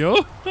jump, yo.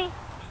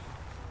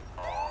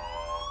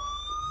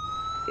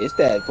 It's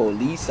that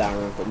police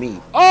siren for me.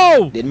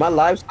 Oh, Did my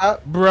live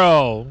stop?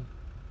 bro,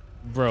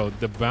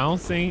 the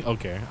bouncing.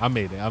 Okay, I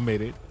made it.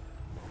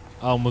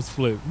 I almost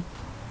flipped.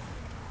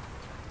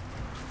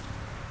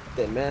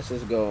 That mess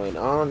is going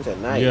on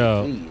tonight.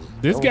 Yo, Please.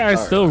 this Don't guy's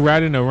start. still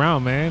riding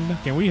around, man.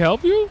 Can we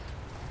help you?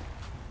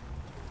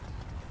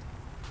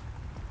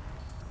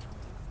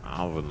 I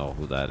don't even know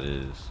who that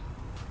is.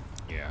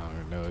 Yeah, I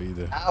don't know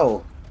either.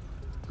 Ow.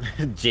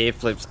 Jay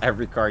flips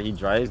every car he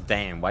drives.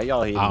 Damn, why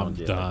y'all hating I'm on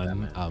Jay like that, done.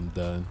 man? I'm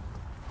done.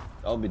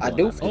 I'll be I doing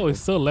do that, man. Oh, it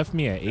still left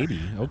me at 80.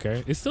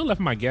 Okay, it still left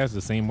my gas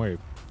the same way.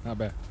 Not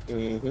bad.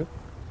 Mm-hmm.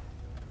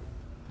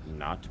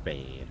 Not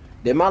bad.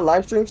 Did my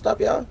live stream stop,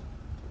 y'all?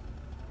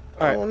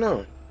 I Alright. don't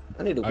know.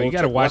 I need to Oh, go you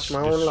gotta check, watch my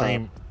the own live.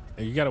 stream.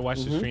 You gotta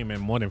watch the stream in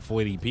more than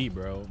 480p,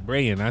 bro.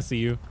 Brayan, I see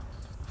you.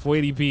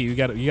 480p.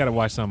 You gotta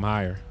watch something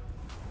higher.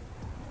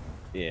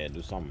 Yeah,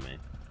 do something, man.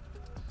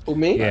 Who,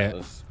 me? Yeah.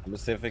 Alright,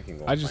 let's see if we can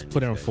go. I just find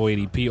put it on these guys.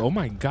 480p. Oh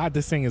my god,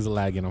 this thing is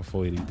lagging on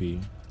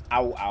 480p.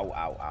 Ow, ow,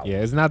 ow, ow.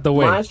 Yeah, it's not the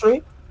way. My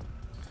stream?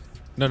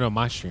 No,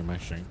 my stream.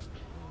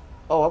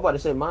 Oh, I'm about to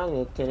say mine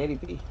is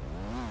 1080p.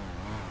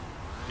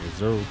 Yes,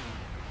 sir.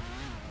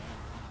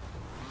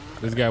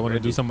 This guy want to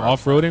do some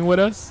off-roading with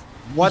us?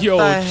 What Yo,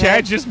 the heck?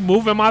 Chad just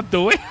moved him out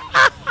the way.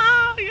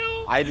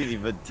 Yo, I didn't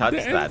even touch the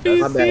that. NPC,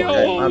 My bad,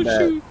 oh, my bad.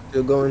 shoot.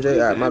 Still going, Jay?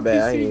 All right, my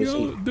bad. I NPC, didn't yo,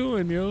 even see.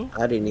 doing, yo.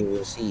 I didn't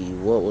even see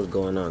what was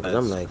going on because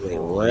I'm like, wait,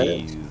 what?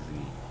 Crazy.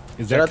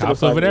 Is Shout out that to the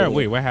cops over there? 5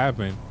 Wait, what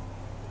happened?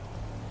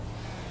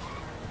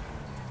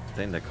 I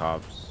think the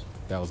cops.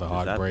 That was a Is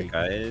hard that break. the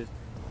guys?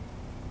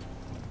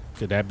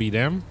 Could that be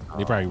them?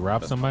 They probably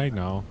robbed that's somebody.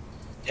 No,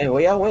 Hey,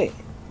 where y'all went?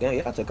 Damn,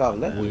 y'all took off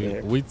left with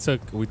there.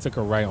 we took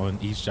a right on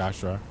East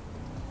Joshua.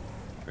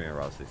 We're in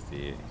Route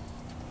 68.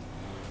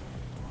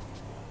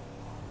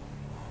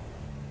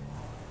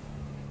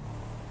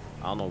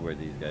 I don't know where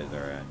these guys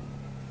are at.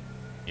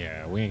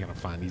 Yeah, we ain't gonna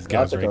find these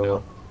Y'all guys took right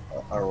now.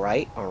 a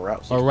right on Route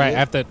 68. All right,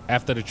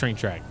 after the train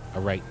track.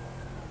 All right,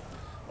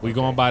 we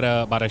going by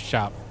the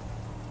shop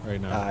right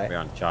now. All right. We're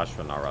on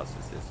Joshua, not Route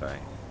 66. Sorry.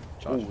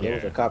 Ooh, Joshua. there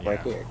was a cop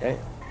right there. Damn.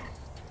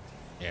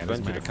 Yeah, Going there's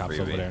to mad the cops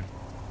freeway. over there.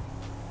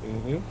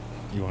 Mm-hmm.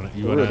 You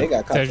Ooh, wanna they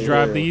got cops test over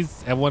drive there.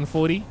 these at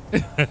 140?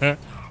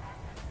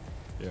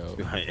 Yo.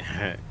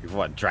 You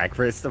what, drag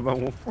race them at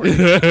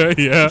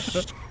 140? Yeah.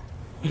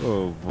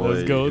 Oh boy.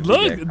 Let's go. if we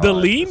Look, get the caught,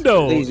 lean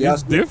though Please, y'all is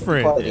speak for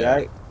different. quality, Yeah. all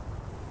right?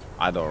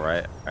 I know,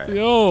 right? All right.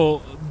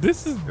 Yo,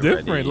 this is You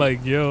different. ready?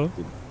 Like, yo.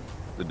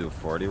 We do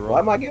 40 roll. Why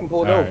am I getting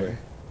pulled All over? right.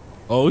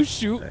 Oh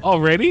shoot!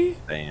 Already?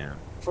 Damn.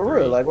 For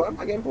real, like, why am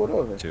I getting pulled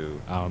over?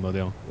 2, I don't know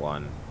them.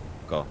 1,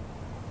 go.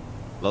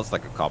 Looks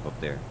like a cop up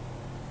there.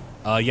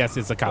 Yes,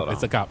 it's a cop. Hold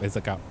It's a cop. It's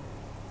a cop.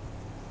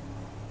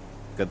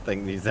 Good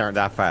thing these aren't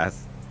that fast.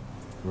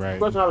 Right.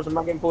 Question, officer, am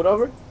I getting pulled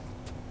over?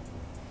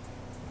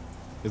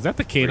 Is that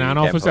the Where you K9 get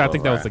officer? I pulled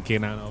think that over was the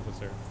at? K9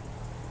 officer.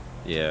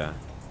 Yeah.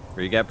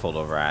 Where you get pulled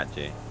over at,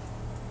 Jay?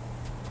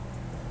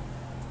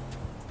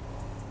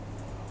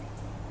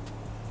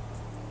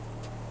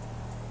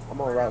 I'm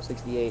on Route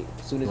 68.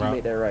 As soon as you Route-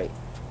 make that right.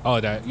 Oh,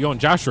 that you on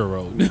Joshua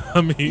Road?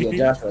 I mean,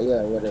 yeah, Joshua,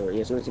 yeah, whatever.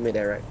 Yeah, as soon as you made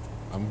that right.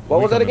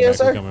 What was that again,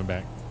 sir? Coming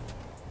back.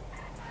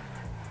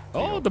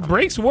 Oh, the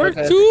brakes work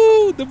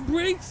too. The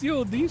brakes,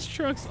 yo, these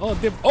trucks. Oh,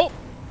 they. Oh.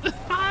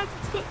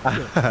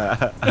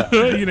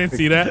 You didn't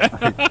see that?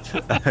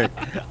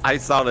 I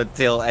saw the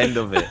tail end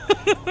of it.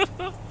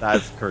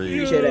 That's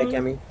crazy. Appreciate that,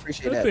 Cammy.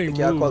 Appreciate that.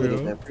 Y'all quality,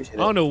 man. Appreciate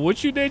that. I don't know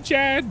what you did,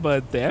 Chad,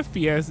 but the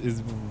FPS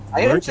is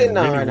working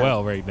really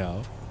well right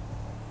now.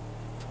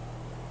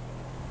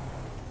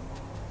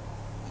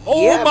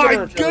 Oh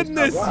my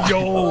goodness,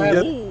 yo!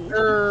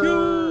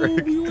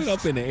 You went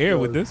up in the air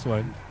with this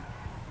one.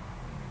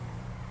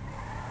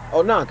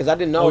 Oh no, because I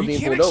didn't know it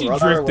being pulled over. I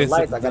drift this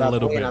I got a out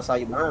little the way bit. and I saw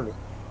you behind me.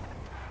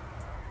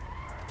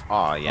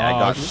 Oh yeah, I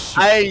got you.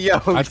 Hey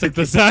yo, I took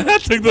the sign. I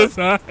took the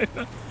sign.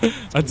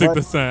 I took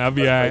the sign. I'll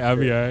be alright. I'll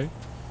be alright.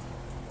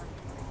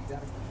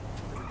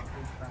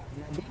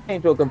 He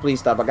came to a complete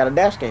stop. I got a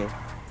dash cam.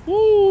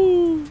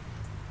 Woo!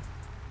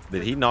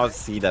 Did he not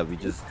see that we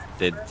just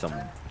did some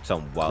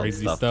wild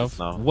crazy stuff?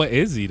 What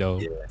is he though?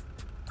 Yeah.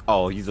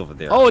 Oh, he's over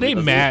there. Oh, they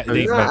mad.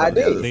 They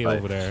They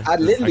over there. I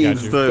literally came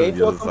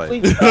to a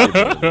complete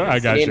stop. I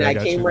got you. And I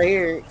came right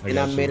here and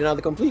I made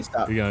another complete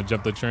stop. You gonna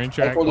jump the train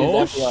track?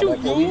 Oh shoot!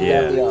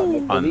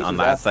 Yeah. On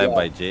that side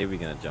by Jay, we're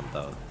gonna jump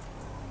out.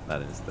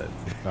 That instead.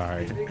 All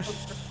right.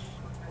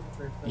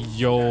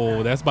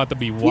 Yo, that's about to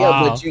be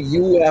wild. Yeah, but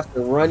you have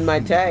to run my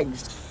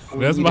tags.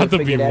 That's about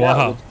to be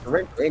wild.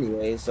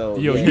 Anyway, so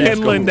yo, you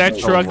handling that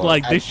truck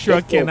like this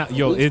truck cannot.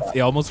 Yo,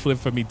 it almost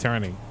flipped for me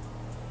turning.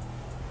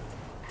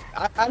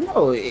 I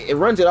know it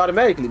runs it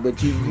automatically,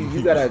 but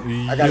you gotta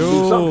I gotta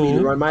do something for you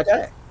to run my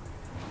tag.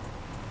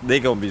 They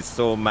gonna be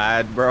so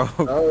mad, bro.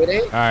 Oh, it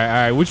ain't. All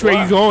right. Which way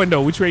you going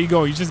though? Which way you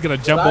going? You just gonna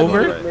jump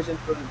over?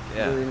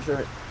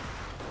 Yeah.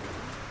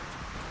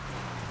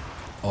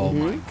 Oh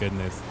my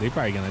goodness, they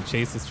probably gonna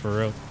chase us for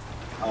real.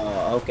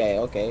 Oh, okay.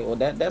 Well,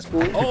 that's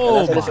cool.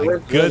 Oh my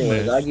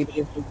goodness. I'll give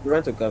you the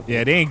rental company.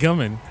 Yeah, they ain't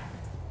coming.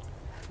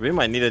 We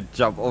might need to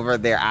jump over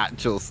their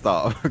actual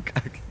stop.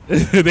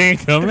 They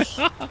ain't coming.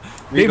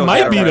 They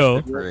might be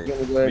though.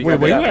 Wait,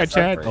 where you at,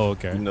 Chad? Oh,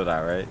 okay. You know that,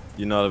 right?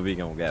 You know that we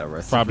gonna get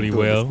arrested. Probably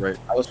will. Right?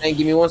 I was saying,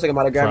 give me 1 second. I'm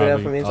about to grab it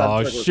out from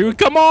inside. Oh shoot!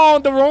 Come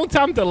on, the wrong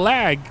time to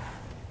lag.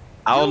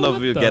 I don't know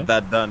if we'll get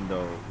that done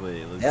though.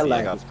 Wait, let's see. That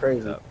lag is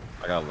crazy. I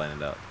gotta line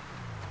it up.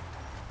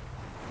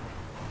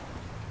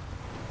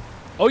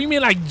 Oh, you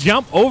mean like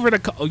jump over the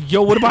car?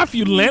 Yo, what about if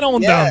you land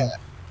on them?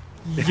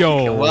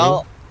 Yo.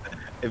 Well,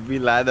 if we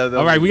land on them.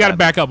 All right, we gotta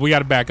back up. We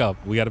gotta back up.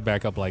 We gotta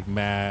back up like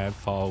mad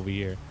fall over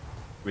here.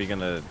 I'm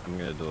gonna do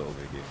it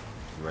over here,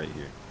 right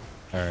here.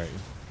 All right.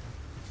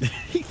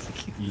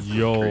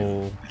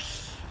 Yo,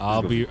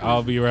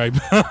 I'll be right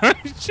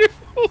behind you.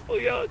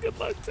 Yo, good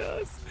luck to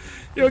us.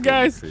 Yo,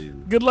 guys,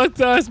 good luck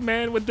to us,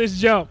 man, with this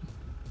jump.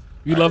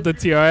 You love the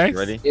TRX?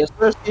 Ready? Yes,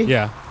 sir.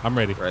 Yeah, I'm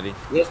ready. Ready?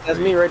 Yes, that's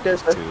me right there,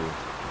 sir. 2,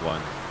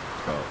 1,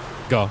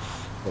 go.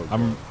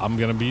 I'm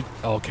gonna be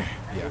okay.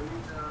 Yeah.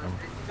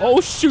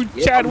 Oh shoot,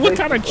 Chad! What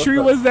kind of tree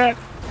was that?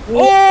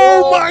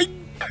 Oh my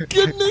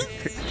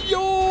goodness,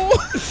 yo!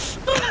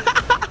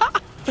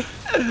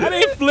 I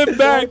didn't flip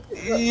back,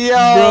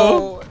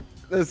 yo. Bro.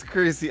 That's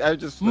crazy. I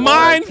just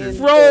mine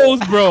froze,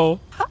 bro.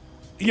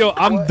 Yo,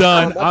 I'm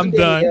done. I'm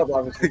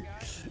done.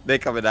 They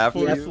coming after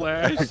you.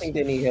 Flash. I think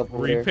they need help.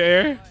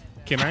 Repair.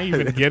 Can I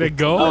even get it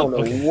going? I don't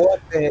know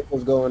what the heck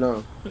was going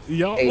on.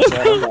 Yo, hey,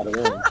 Chad, I'm about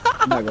to run.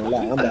 I'm not gonna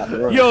lie. I'm about to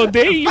run. Yo,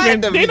 they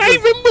not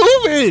even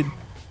moving.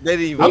 They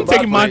didn't even I'm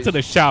taking mine to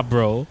the shop,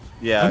 bro.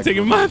 Yeah, I'm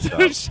taking mine to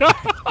the shop.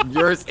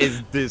 Yours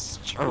is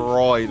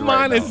destroyed.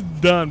 Mine right is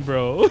now. done,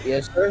 bro.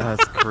 Yes, sir.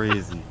 That's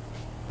crazy.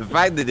 The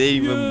fact that they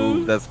even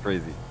moved, that's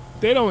crazy.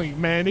 They don't,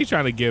 man. They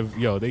trying to give,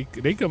 yo. They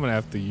coming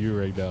after you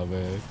right now,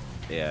 man.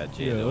 Yeah,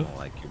 Jay don't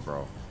like you,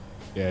 bro.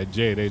 Yeah,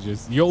 Jay, they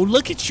just, yo,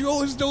 look at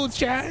yours though,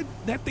 Chad.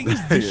 That thing is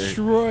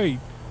destroyed.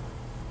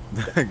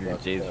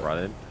 Jay's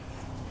running.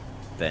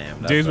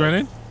 Damn. Jay's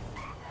running?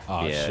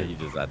 Oh, yeah, shit. he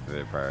just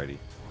activated priority.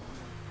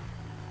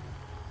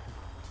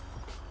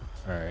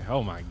 All right.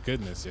 Oh my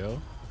goodness, yo.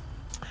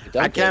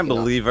 I can't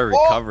believe I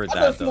recovered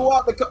that though.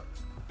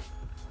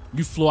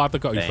 You flew out the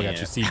car. You forgot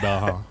your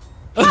seatbelt,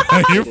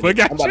 huh? You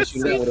forgot your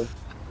seatbelt.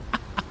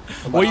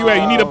 Where you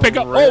at? You need to pick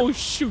up. Oh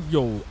shoot,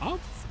 yo.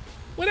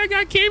 Where that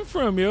guy came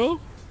from,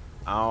 yo?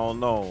 I don't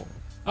know.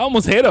 I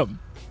almost hit him.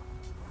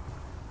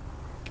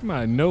 Come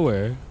out of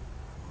nowhere.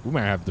 We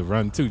might have to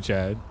run too,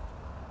 Chad.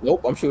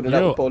 Nope, I'm shooting at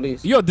the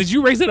police. Yo, did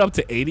you raise it up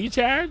to 80,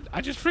 Chad? I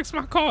just fixed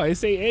my car. It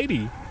say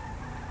 80.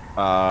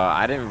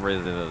 I didn't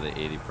raise it up to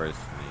 80 personally.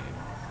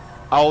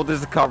 Oh,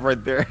 there's a car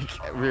right there.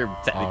 We're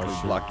technically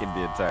blocking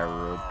the entire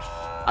road.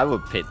 I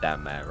would pit that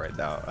man right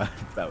now.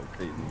 That would be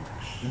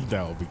crazy.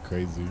 That would be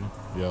crazy.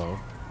 Yo.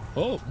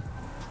 Oh.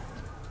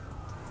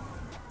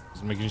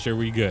 Just making sure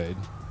we good.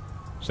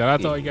 Shout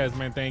out to all you guys,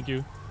 man. Thank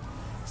you.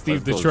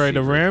 Steve destroyed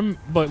the rim,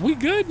 but we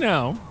good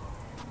now.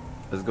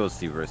 Let's go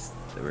see where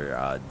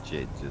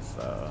Jay just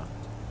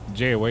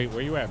Jay, where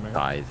you at, man?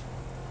 Died.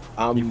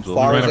 I'm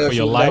running for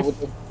your life.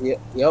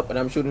 Yep, and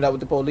I'm shooting out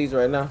with the police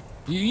right now.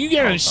 You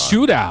get a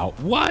shootout?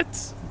 What?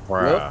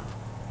 Bruh.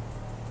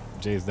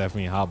 Jay's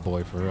definitely a hot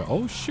boy for real.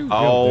 Oh shoot!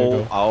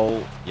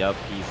 Yep,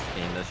 he's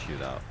in the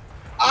shootout.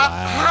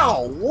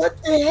 How?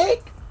 What the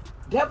heck?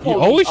 That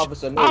police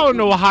officer. I don't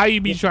know how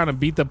you be trying to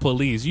beat the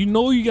police. You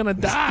know you're gonna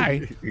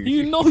die.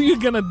 You know you're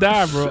gonna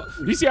die, bro.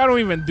 You see, I don't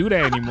even do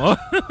that anymore.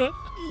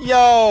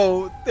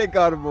 Yo, they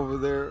got him over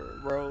there,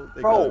 bro.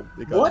 They got him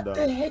what down.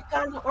 the heck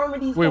kind of armor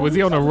these? Wait, was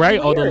he on the right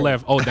or the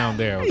left? Oh, down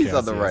there. Okay, he's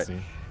on the right.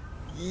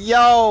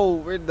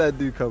 Yo, where did that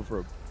dude come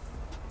from?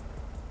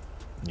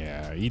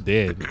 Yeah, he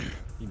did.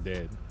 He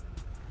did.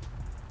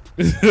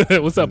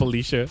 What's up,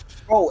 Alicia?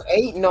 Bro,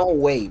 ain't no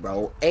way,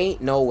 bro.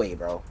 Ain't no way,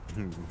 bro.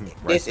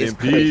 This is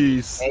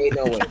peace. Crazy. Ain't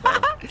no way, bro.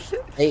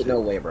 Ain't no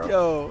way, bro.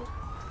 Yo.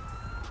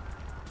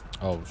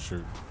 Oh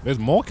shoot. There's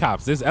more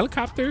cops. There's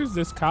helicopters.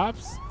 There's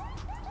cops.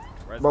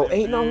 Bro,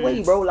 ain't no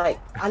way, bro. Like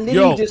I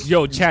literally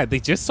yo, Chad.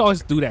 They just saw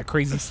us do that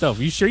crazy stuff.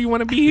 You sure you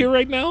want to be here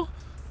right now?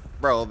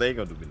 Bro, they ain't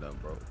gonna do me nothing,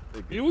 bro.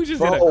 We just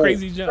did a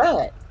crazy jump.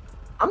 Brad,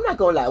 I'm not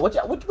gonna lie. What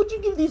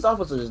you give these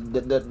officers?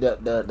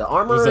 The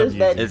armor is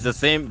that? It's the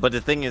same, but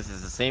the thing is,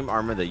 it's the same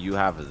armor that you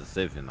have as a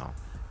civ, you know.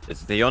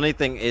 It's the only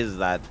thing is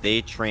that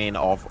they train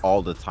off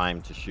all the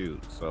time to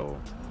shoot. So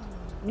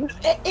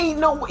ain't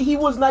no. He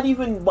was not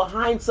even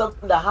behind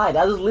something to hide.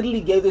 I just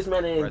literally gave this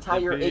man an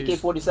entire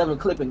AK-47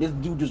 clip, and this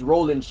dude just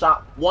rolled and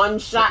shot one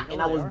shot,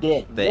 and I was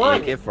dead. The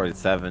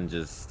AK-47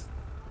 just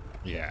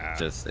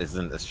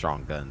isn't a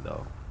strong gun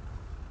though.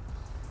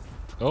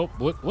 Oh,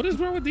 what is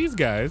wrong with these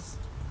guys?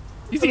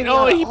 You see, he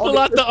pull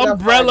out the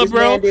umbrella,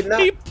 bro.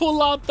 He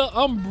pull out the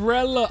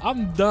umbrella.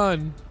 I'm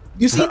done.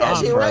 You see that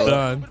shit, right?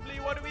 Done.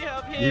 What do we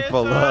have here? He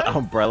pulled out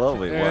umbrella.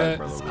 Wait,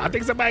 what umbrella? I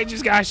think somebody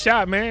just got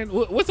shot, man.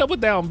 What's up with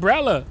that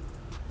umbrella?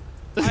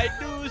 I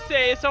do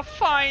say it's a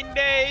fine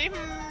day.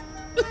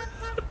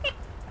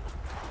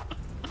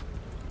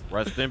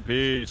 Rest in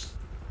peace.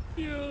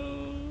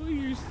 Yo,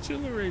 you're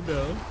chilling right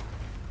now.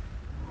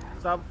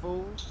 What's up,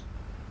 fools?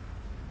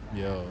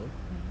 Yo,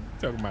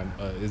 talking about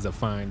it's a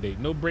fine day.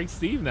 No break,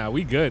 Steve. Now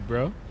we good,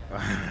 bro.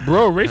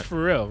 Bro, rich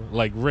for real.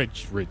 Like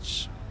rich.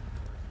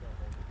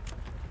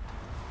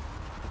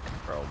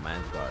 Bro,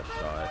 man's got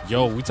shot.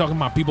 Yo, we talking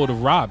about people to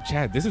rob.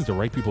 Chad, this is the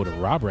right people to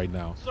rob right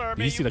now. Sir,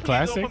 do you see the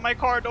classic? Open my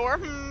car door.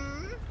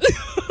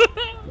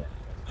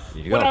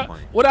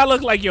 What I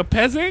look like, your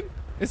peasant?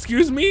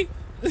 Excuse me?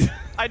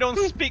 I don't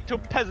speak to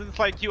peasants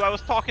like you. I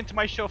was talking to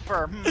my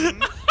chauffeur.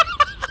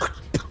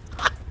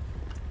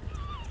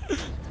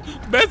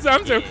 Best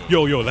answer.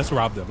 Yo, let's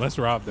rob them. Let's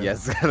rob them.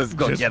 Yes, let's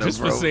go get them, just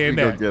bro. For saying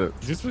that.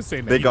 Just for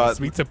saying that. They got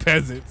speak to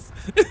peasants.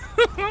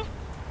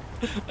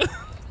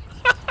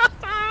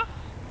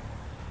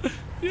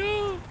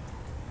 Yo.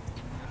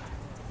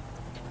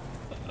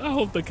 I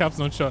hope the cops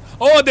don't show.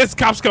 Oh, there's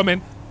cops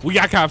coming. We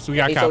got cops. We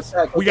got cops.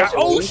 We got.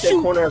 Oh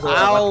shoot!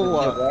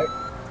 Ow!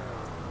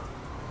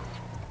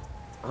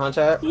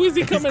 Who is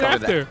he coming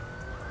after?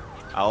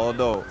 I don't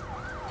know.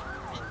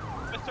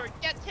 Sir,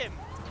 get him.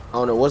 I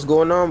don't know what's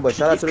going on, but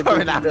shout out to the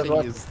people after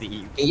you,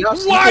 Steve.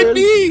 Why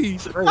me? I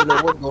don't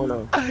know what's going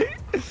on.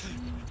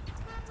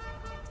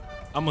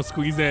 I'm gonna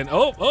squeeze in.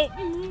 Oh.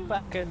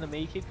 Back in the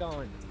me. Keep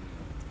going.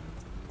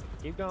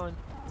 Keep going.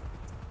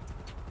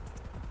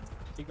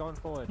 Keep going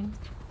forward.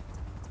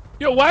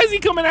 Yo, why is he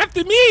coming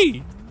after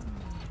me?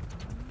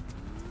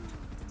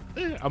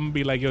 I'm gonna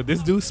be like, yo,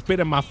 this dude spit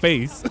in my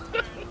face.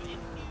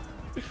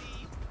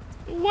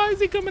 Why is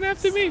he coming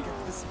after me?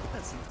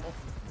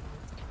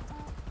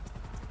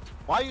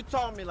 Why are you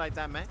talking me like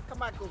that, man? Come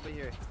back over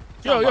here.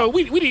 Yo,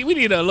 we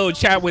need a little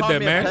chat with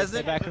them, man.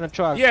 Get back in the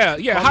truck.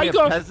 Yeah. How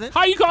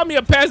you call me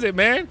a peasant,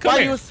 man? Come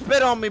here. Why you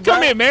spit on me, bro?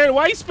 Come here, man.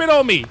 Why you spit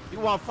on me? You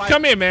want fight?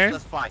 Come here, man.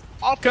 Let's fight.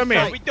 Officer, come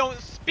here. We don't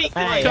speak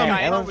Hey, like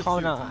everyone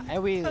calm down.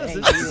 Yo,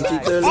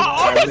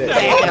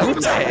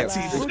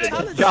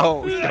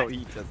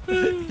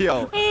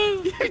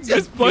 he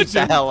just punched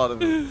the hell out of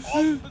me.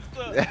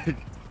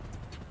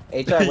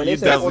 Hey, Chad, when they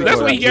say that's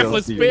what you get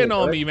for spitting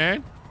on me,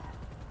 man.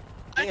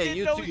 I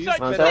didn't know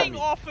such thing,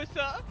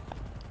 officer.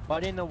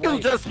 But in the way. You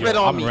just spit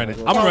on me.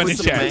 I'm running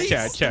Chad.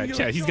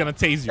 He's gonna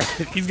tase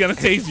you. He's gonna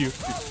tase you.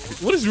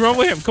 What is wrong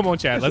with him? Come on,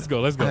 Chad. Let's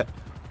go.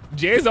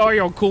 Jay's already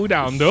on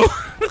cooldown, though.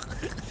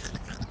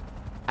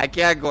 I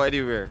can't go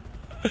anywhere.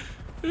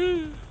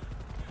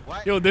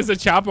 What? Yo, there's a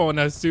chopper on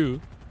us,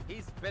 too.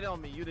 He spit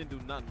on me. You didn't do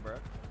nothing, bro.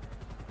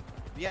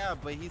 Yeah,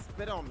 but he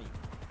spit on me.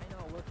 I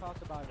know. We'll talk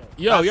about it.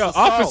 Yo,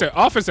 officer.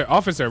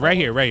 Right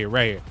here.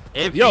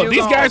 Yo,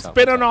 these guys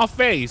spit on our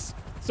face.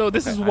 So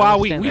this is why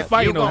we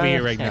fighting over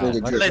here right now.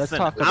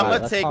 Listen, I'm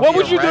gonna take. What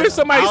would you do if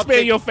somebody spit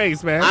in your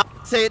face, man? I'll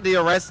take the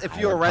arrest if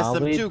you arrest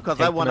them too, because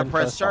I want to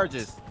press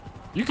charges.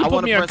 You can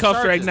put me in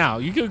cuffs right now.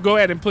 You can go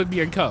ahead and put me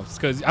in cuffs,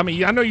 because I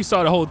mean I know you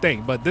saw the whole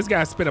thing, but this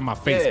guy spit in my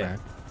face, man.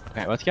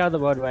 Okay, let's get out of the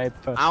roadway.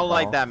 I don't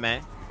like that,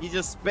 man. He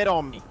just spit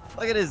on me.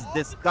 Look at his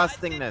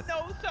disgustingness.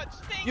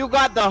 You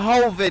got the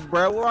COVID,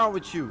 bro. What's wrong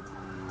with you?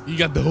 You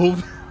got the whole.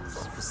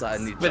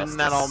 Spitting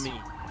that on me.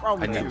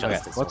 I need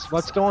justice.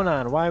 What's going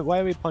on? Why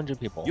are we punching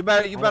people? You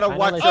better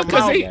watch your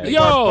mouth.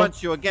 Yo,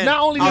 not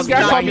only this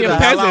guy called me a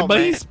peasant, but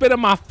he spit in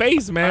my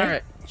face, man. All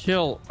right,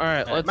 chill. All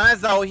right, let's.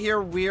 Man's out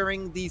here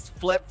wearing these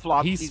flip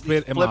flops. He these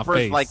spit in my flippers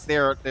face. like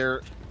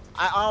they're.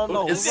 I don't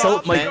know. It's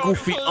so my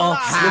goofy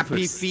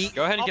happy feet.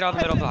 Go ahead and get out the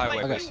middle of the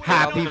highway. Okay.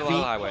 Happy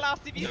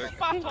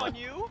feet. on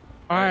you.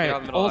 All right,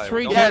 all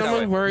three Yes,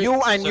 gentlemen were. you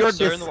and your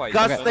Sir, in the white.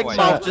 disgusting Okay.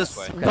 mouth Sir, just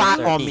this way. spat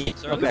Sir, on me.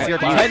 Sir, Because you're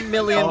this way. 10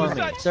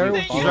 million. Sir, will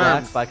you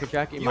relax, biker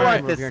jacket? You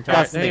are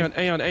disgusting.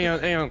 Hang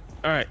on.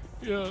 All right,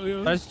 Yeah.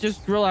 let's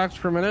just relax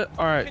for a minute.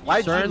 All right,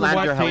 Why'd sir you in the land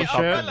white your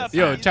helicopter? t-shirt.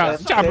 Yo,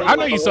 Chopper, I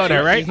know you saw that,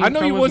 right? I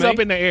know you was up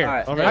in the air.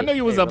 Alright, okay. I know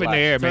you was up in the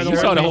air, man. You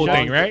Sir, saw the sir, whole sir.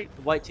 thing, right?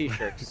 White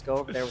t-shirt. Just go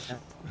over there with him.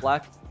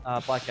 Black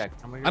jacket.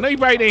 Come over here. I know you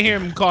probably didn't hear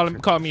him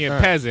call me a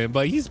Alright. peasant,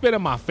 but he spit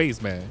in my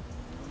face, man. You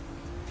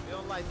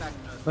don't like that kind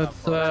of Let's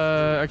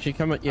stuff, actually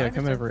come. Yeah,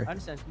 come over I here.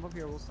 understand. Come over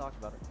here. We'll talk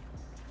about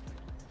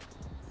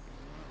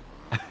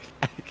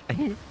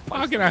it.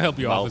 How can I help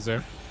you, No.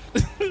 officer?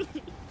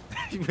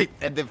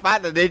 And the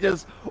fact that they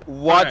just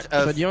watch Alright,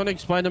 us but you want to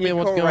explain to me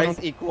what's equal going rights,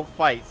 on? equal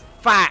fights.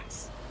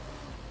 Facts.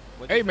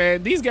 Hey,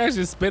 man, these guys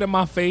just spit in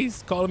my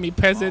face, calling me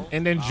peasant,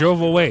 and then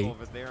drove away.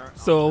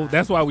 So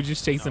that's why we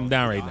just chase him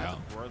down right now.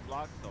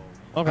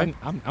 Okay.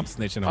 I'm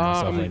snitching on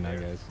myself right now,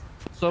 guys.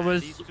 So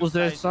was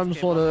there some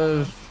sort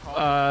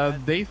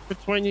of beef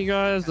between you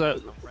guys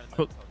that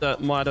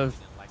might have?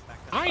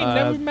 I ain't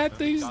never met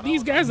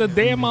these guys a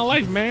day in my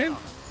life, man.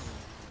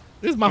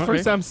 This is my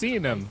first time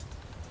seeing them.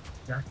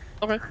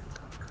 Okay.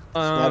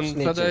 Stop So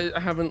snitching. they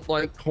haven't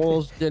like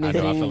caused I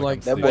anything feel like like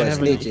I'm That boy they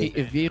haven't snitching. hit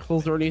your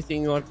vehicles or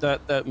anything like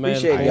that may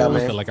Appreciate have y'all, I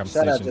man. feel like I'm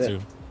Shout out to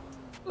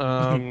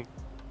snitching too.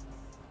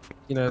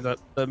 you know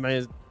that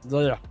may.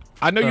 Yeah.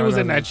 I know you No, was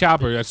no, in no. that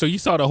chopper, so you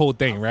saw the whole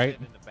thing, right?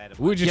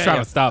 We were just Yeah, trying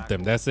yeah. to stop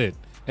them. That's it.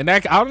 And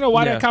that I don't know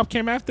why Yeah. that cop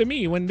came after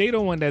me when they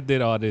the one that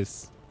did all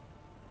this.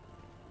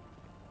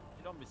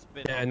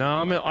 Yeah, no,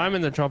 I'm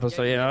in the chopper,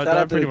 so yeah, Shout I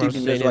out to the pretty much people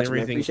seen that's watching,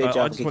 man. everything. Appreciate But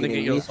y'all I just for want to get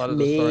kicking your with side of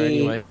the story me.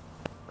 anyway.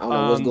 I don't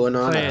know what's going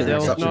on. So I yeah, think there there's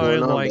was something no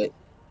going on, like, but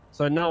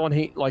so no one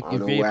hit like I your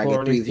don't know where I vehicle get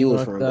or 3 anything viewers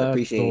like from, but that,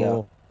 appreciate y'all.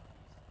 or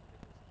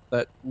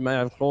that may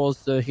have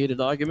caused a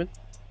heated argument.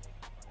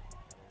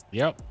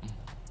 Yep.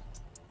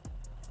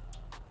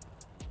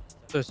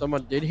 So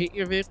someone did hit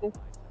your vehicle?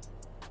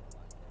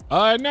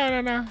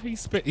 No. He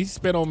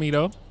spit on me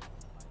though.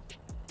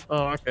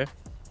 Oh, okay.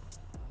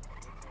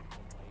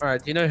 All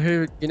right.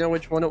 Do you know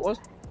which one it was?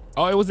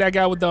 Oh, it was that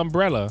guy with the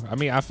umbrella. I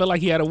mean, I feel like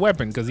he had a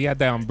weapon because he had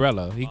that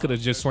umbrella. He could have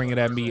just swung it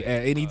at me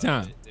at any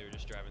time. They were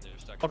just driving. They were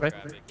stuck Okay. in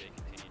traffic. They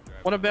continued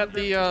driving. What about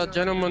the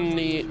gentleman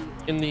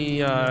in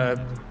the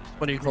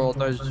what do you call it?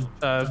 Those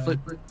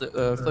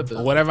flippers?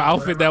 Whatever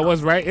outfit that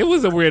was, right? It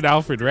was a weird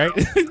outfit, right?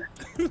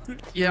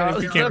 Yeah,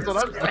 If you can't- that's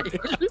what I'm saying.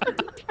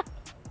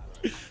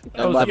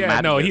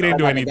 Yeah, no, he didn't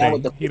do Like the guy anything.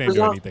 with the He didn't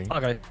do flippers on? anything.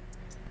 Okay.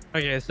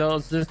 Okay, so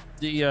it's just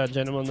the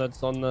gentleman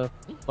that's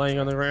laying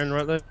on the ground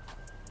right there.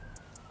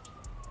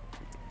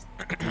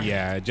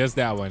 Yeah, just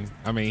that one.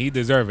 I mean, he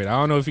deserved it. I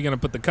don't know if you're gonna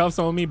put the cuffs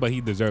on me, but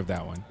he deserved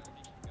that one.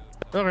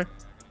 Okay.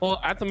 Well,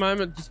 at the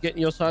moment, just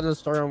getting your side of the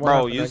story on what Bro,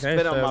 happened, you okay?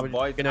 spit on So my we're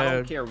boys. I gonna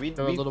don't care. We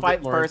do a little fight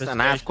bit more first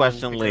and ask investigation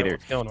questions and figure out later.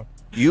 what's going on.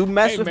 You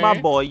mess Hey, with man.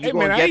 my boy, you Hey,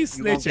 gonna man, I get. ain't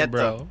You gonna snitching, get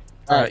bro.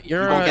 Alright,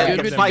 you're gonna get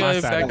good the to fight go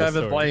side back of the over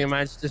story. by your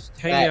mates. Just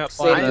hang out Facts.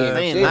 by I the ain't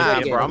saying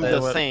that, Say bro. I'm that.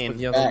 just saying. with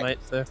the other Facts.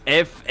 mates there.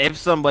 If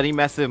somebody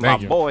messes with my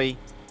Thank you. boy,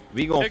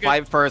 we gonna Okay.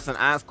 fight first and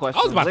ask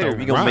questions about to later.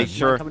 We gonna run. make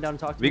sure. Coming down and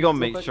talk to We me gonna real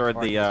make quick, sure or I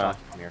can the, just talk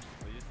to you from here?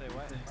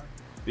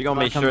 We gonna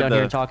make Come sure down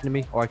here and the. talking to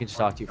me, or I can just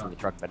talk to you from the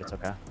truck bed. It's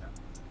okay.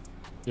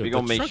 Yo, We the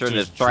gonna make truck sure the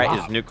just threat is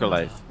dropped.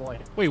 neutralized.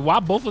 Wait, why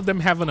both of them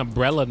have an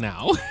umbrella now?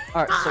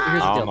 All right. So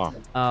here's I the don't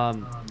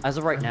deal. As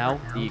of right now,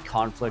 the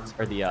conflicts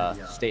or the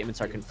statements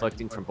are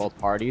conflicting from both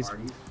parties.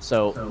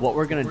 So what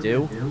we're gonna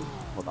do?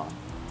 Hold on.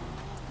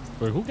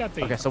 Wait, who got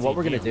the? Okay, so what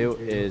we're gonna do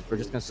is we're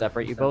just gonna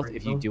separate you both.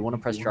 If you do want to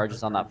press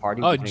charges on that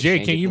party, Oh, we can Jay,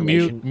 exchange can you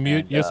information mute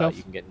and, yourself?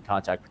 You can get in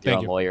contact with Thank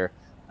your you. lawyer.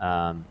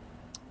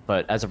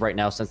 But as of right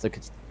now, since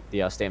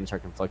the statements are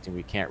conflicting,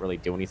 we can't really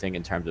do anything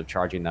in terms of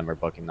charging them or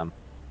booking them.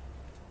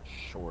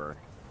 Sure.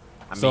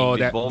 I So mean, we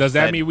that both does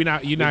that said- mean you're we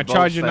not both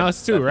charging said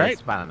us too, that they right?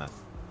 spat on us.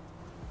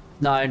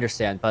 No, I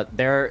understand, but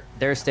their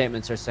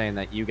statements are saying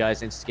that you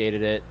guys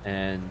instigated it,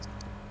 and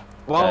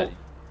Well,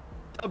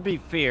 to be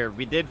fair,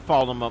 we did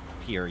follow them up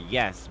here,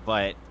 yes,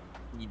 but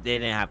they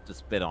didn't have to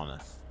spit on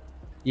us.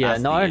 yeah,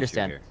 That's no, the I issue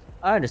understand. here.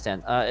 I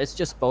understand. It's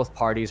just both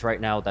parties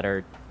right now that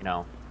are,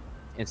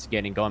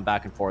 instigating, going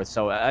back and forth.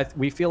 So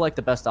we feel like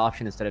the best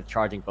option instead of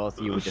charging both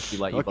of you would just be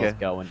let you Okay. both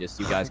go and just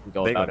you guys can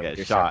go They about gonna it with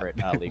get your shot. separate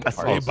legal That's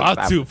They parties. all.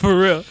 about to, for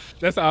real.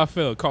 That's how I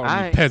feel. Calling me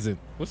Alright. peasant.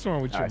 What's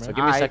wrong with you, All right, so man?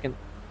 give me a Aight. second.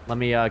 Let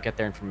me get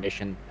their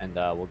information and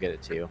we'll get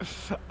it to you.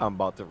 I'm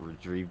about to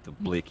retrieve the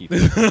blicky.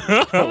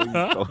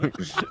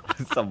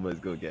 Someone's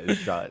gonna get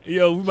shot.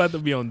 Yo, we about to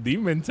be on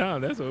demon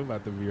time. That's what we're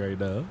about to be right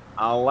now.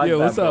 I don't like Yo,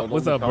 that, what's bro. up? Don't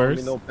What's be up, calling me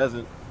Burst? No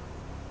peasant.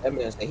 That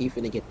man said he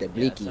finna get the Yeah,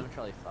 blicky. 7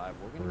 Charlie 5.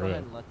 We're gonna go Right.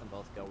 ahead and let them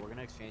both go. We're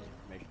gonna exchange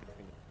information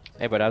between the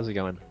Hey, bud, how's it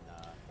going?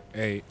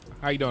 Hey,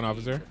 how you doing,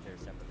 officer?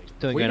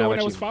 Doing Were you good. the How one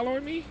that about was you?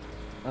 following me?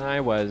 I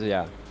was,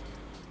 yeah.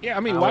 Yeah, I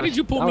mean, I why was- did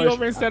you pull I me was-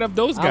 over instead of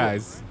those I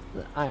guys?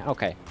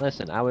 Okay,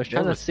 listen, I was They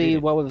trying were to see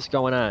speeding. what was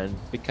going on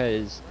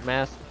because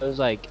Mass it was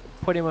like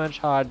pretty much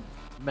hard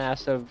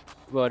massive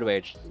road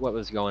rage. What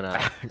was going on?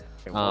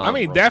 I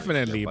mean,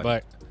 definitely,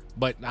 but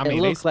I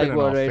mean, they spit in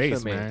our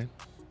face, man.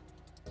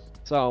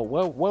 So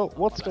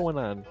what's going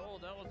on?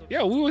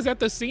 Yeah, we was at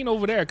the scene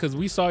over there because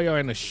we saw y'all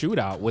in a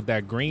shootout with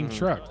that green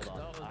truck,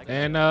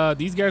 and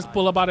these guys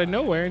pull up out of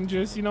nowhere and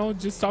just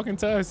just talking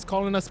to us,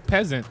 calling us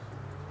peasant,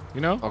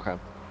 Okay.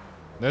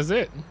 That's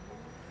it,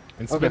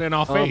 and spit in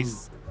our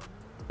face.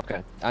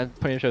 Okay, I'm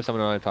pretty sure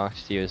someone already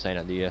talked to you saying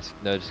that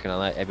they're just gonna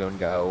let everyone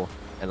go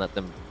and let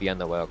them be on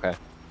the way. Okay.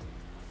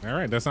 All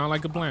right, that sounds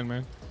like a plan,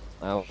 man.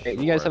 Hey,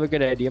 you guys have a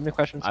good idea. Do you have any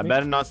questions? I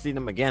better not see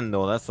them again,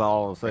 though. That's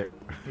all I'll say.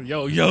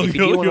 Yo. If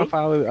you do want to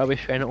file a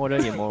restraining order,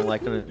 you're more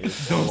likely to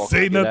Don't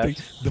say nothing.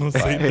 Don't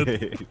say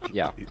nothing.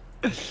 Yeah.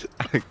 If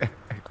you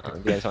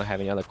guys don't have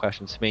any other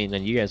questions for me,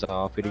 then you guys are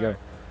all free to go.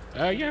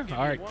 Yeah.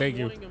 All right. Thank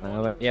you.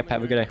 Yep.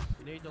 Have a good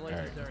day. All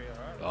right.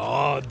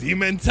 Oh,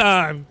 demon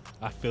time.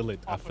 I feel it.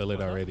 I feel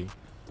it already.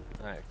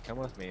 All right, come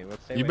with me.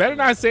 You better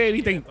not say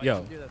anything,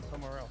 yo.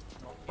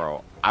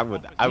 Bro, I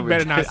would. You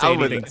better not say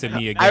anything to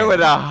me again. I would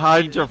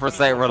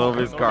 100% run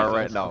over his car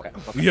right now.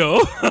 Okay. Yo.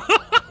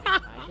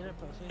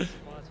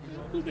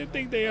 Who they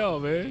think they are,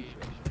 man?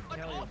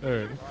 All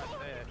right.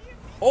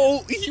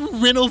 Oh, you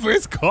ran over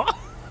his car?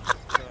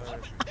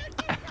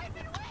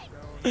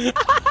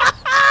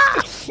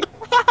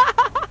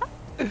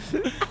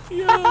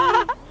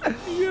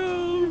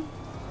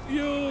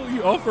 Yo,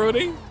 you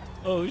off-roading?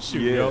 Oh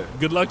shoot, yo.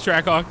 Good luck,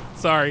 Trackhawk.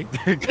 Sorry.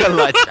 Good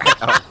luck,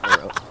 Trackhawk.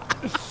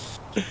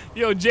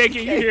 Yo, Jake,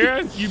 can you hear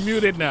us? You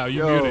muted now.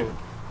 You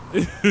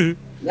muted.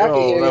 Y'all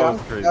can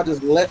hear y'all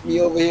just left me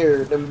over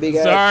here. Them big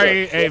ass.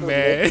 Sorry, hey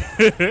man.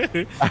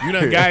 You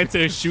done got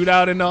into a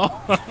shootout and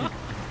all.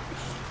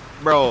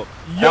 Bro,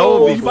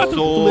 yo, that would be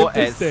so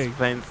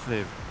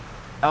expensive.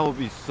 That would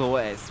be so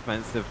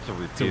expensive to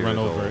repair. To run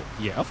over it.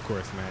 Yeah, of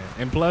course, man.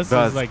 And plus,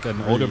 it's like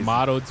an older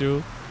model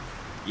too.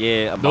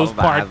 Yeah, those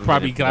parts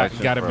probably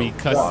gotta be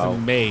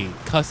custom made.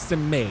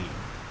 Custom made.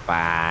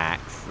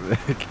 Facts.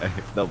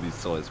 That'll be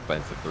so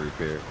expensive to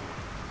repair.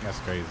 That's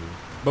crazy.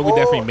 But we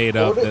definitely made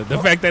up the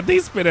fact that they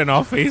spit in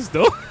our face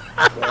though.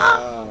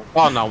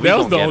 Oh no, that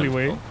was the only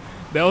way.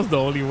 That was the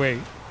only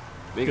way.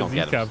 We gonna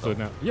get them.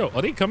 Now. Yo,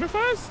 are they coming for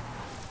us?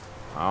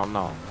 I don't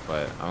know,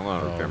 but I'm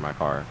gonna repair my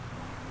car.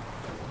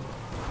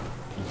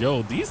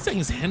 Yo, these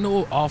things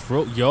handle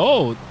off-road.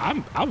 Yo,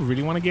 I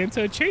really want to get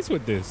into a chase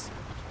with this.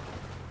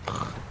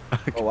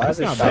 Oh, why is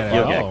it not bad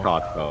You'll at get all.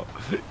 caught though.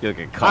 You'll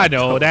get caught. I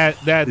know that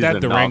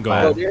Durango.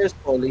 Oh, there's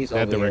police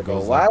over here,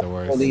 bro. Why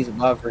are police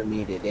buffering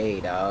me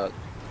today, dog?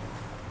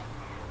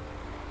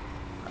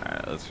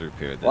 Alright, let's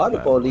repair this. Why the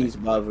police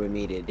buffering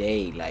me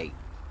today? Like,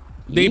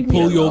 they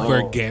pull you over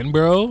again,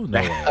 bro?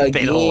 No way. Again,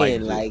 They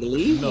don't like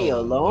leave me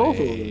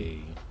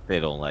alone. They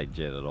don't like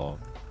Jet at all.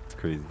 It's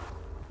crazy.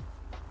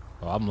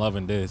 Oh, I'm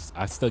loving this.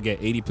 I still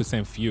get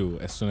 80% fuel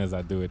as soon as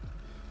I do it.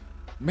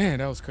 Man,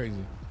 that was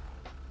crazy.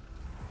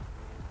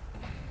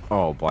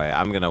 Oh boy,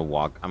 I'm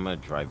gonna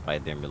drive by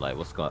there and be like,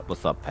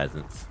 what's up,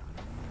 peasants?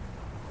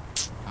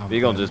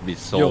 We're gonna just be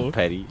so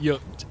petty. Yo,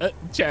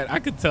 Chad, I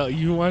could tell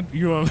you want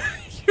you want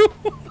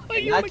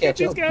to get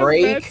these guys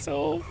bad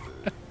so.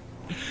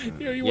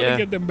 Yo, you want to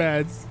get them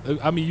bads.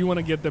 I mean, you want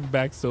to get them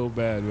back so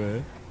bad,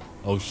 man.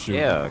 Oh shoot.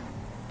 Yeah.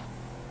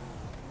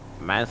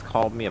 Man's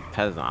called me a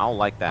peasant. I don't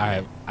like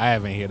that. I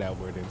haven't heard that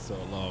word in so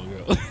long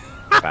ago.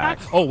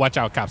 Facts. Oh, watch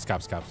out, cops.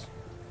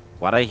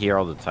 What I hear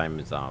all the time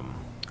is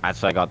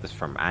actually I got this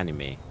from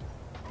anime.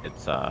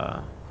 It's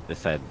they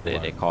said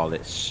they call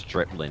it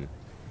stripling.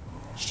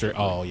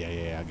 Oh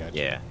yeah, I got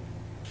you. Yeah.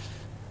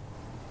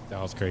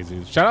 That was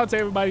crazy. Shout out to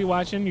everybody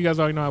watching. You guys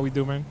already know how we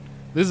do, man.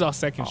 This is our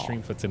second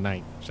stream for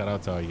tonight. Shout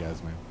out to all you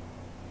guys, man.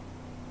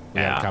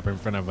 We got a cop in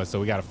front of us, so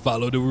we gotta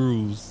follow the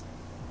rules.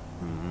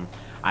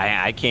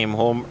 I came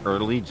home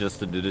early just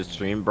to do this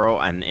stream, bro,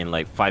 and in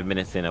like 5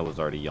 minutes in, I was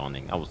already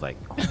yawning. I was like,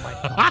 oh my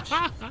gosh.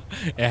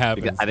 It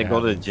happens. Because I didn't go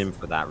to the gym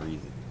for that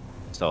reason.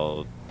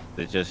 So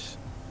it just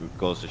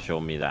goes to show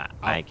me that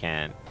I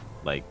can't,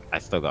 like, I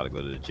still got to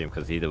go to the gym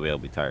because either way I'll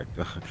be tired.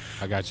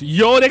 I got you.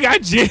 Yo, they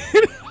got Jay.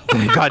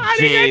 They got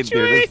Jay,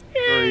 dude. That's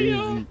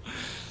crazy.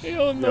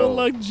 Yo, no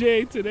luck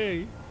Jay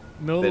today.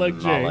 No luck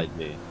Jay. Like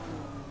Jay.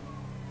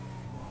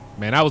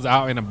 Man, I was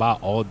out and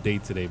about all day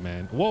today,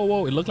 man.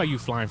 Whoa, it looked like you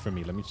flying for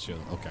me. Let me chill.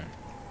 Okay.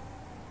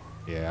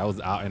 Yeah, I was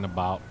out and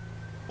about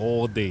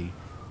all day.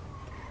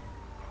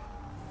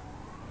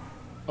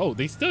 Oh,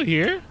 they still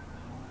here?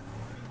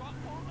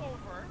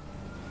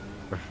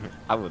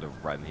 I would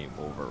have run him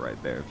over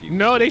right there if you.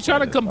 No, they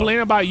trying to complain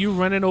about you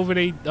running over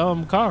their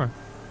car.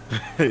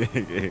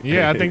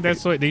 Yeah, I think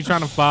that's what they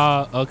trying to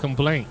file a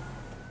complaint.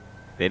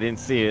 They didn't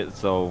see it,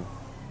 so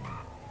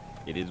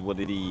it is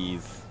what it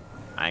is.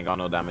 I ain't got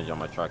no damage on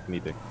my truck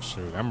neither.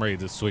 Sure, I'm ready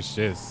to switch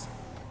this.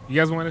 You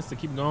guys want us to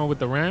keep going with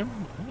the Ram?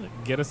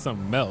 Get us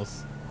something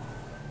else.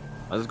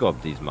 Let's go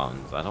up these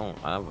mountains. I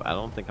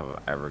don't think I've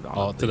ever gone.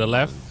 Oh, up to the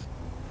left? mountains.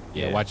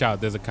 Yeah, watch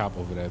out. There's a cop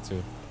over there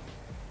too.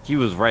 He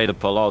was ready to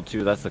pull out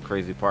too. That's the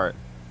crazy part.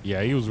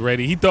 Yeah, he was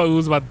ready. He thought he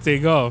was about to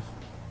take off.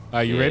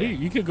 Are you ready?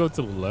 You could go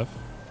to the left.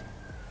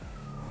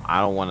 I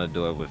don't want to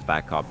do it with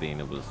that cop being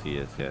able to see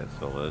us yet.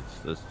 So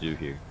let's do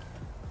here.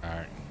 All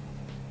right.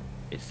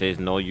 It says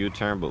no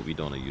U-turn, but we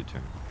don't a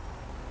U-turn.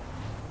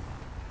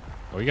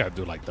 Oh, you gotta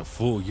do like the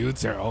full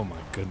U-turn. Oh my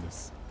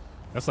goodness,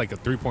 that's like a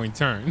 3-point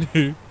turn.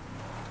 Yeah.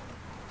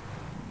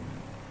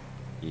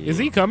 Is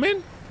he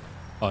coming?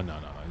 Oh no,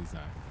 he's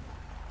not.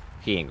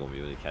 He ain't gonna be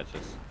able to catch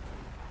us.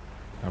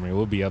 I mean,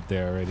 we'll be up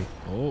there already.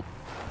 Oh,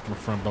 the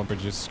front bumper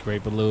just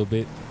scrape a little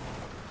bit.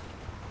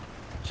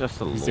 Just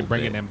a little bit. He said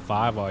bring an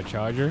M5 or a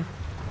Charger.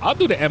 I'll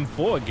do the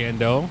M4 again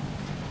though.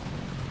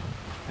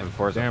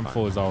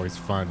 M4 is always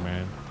fun,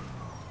 man.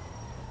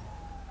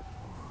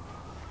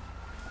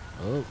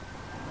 Oh.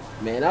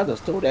 Man, I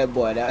just told that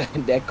boy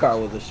that car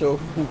was a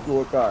showroom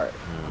floor car.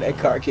 That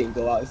car can't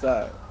go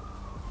outside.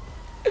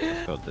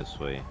 Go this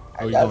way.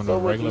 Oh, you going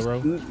on regular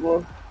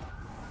road?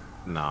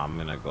 Nah, I'm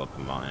gonna go up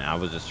the mountain. I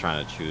was just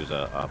trying to choose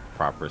a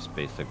proper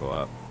space to go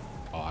up.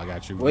 Oh, I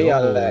got you. Where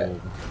y'all at?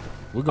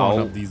 We're going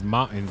up these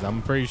mountains.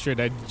 I'm pretty sure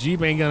that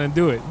Jeep ain't gonna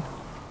do it.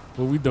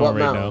 What we doing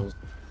right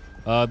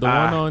now? The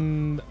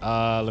one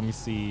on let me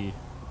see.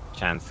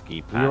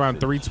 Chansky Passage. We're around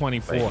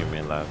 324. Right,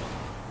 human left.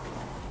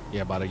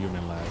 Yeah, about a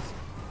human last.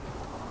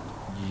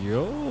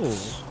 Yo.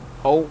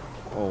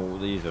 Oh,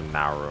 these are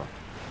narrow.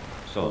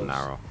 So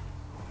narrow.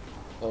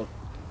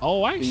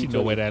 Oh, I actually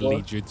know where that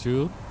leads you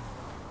to.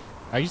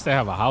 I used to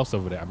have a house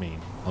over there. I mean,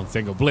 on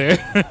single player.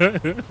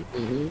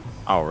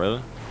 Oh,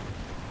 really?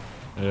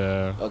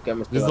 Yeah. Okay,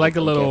 there's like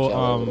a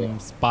little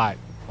spot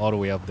all the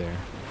way up there.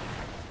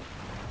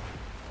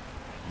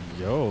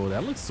 Yo,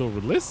 that looks so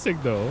realistic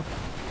though.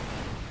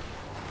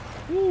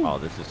 Ooh. Oh,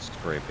 this is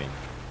scraping.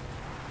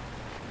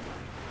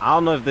 I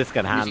don't know if this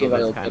can handle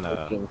this kind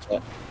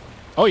of.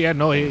 Oh yeah,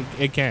 no, it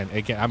can.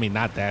 It can. I mean,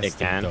 not that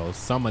steep though.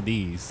 Some of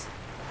these.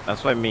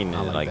 That's what I mean.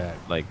 I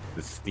Like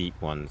the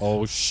steep ones.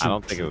 Oh shoot! I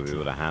don't think it would be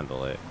able to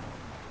handle it.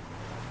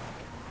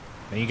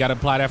 Then you gotta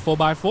apply that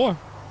 4x4.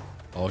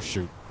 Oh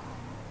shoot!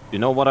 You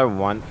know what I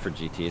want for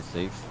GTA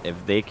 6?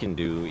 If they can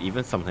do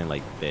even something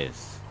like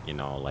this, you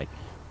know, like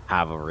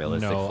have a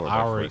realistic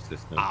 4x4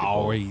 system. I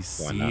already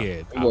see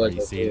it. I already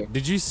see it.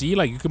 Did you see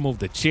like you can move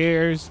the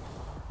chairs?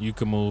 You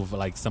can move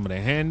like some of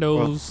the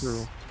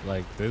handles.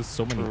 Like there's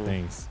so many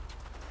things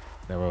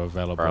that were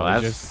available.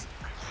 Bro,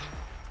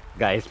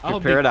 guys,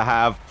 prepare to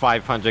have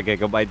 500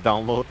 gigabyte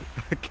download.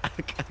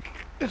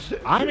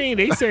 I mean,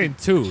 they saying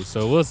 2,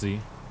 so we'll see.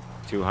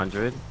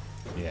 200?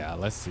 Yeah,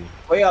 let's see.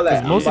 Where y'all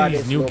at? Most of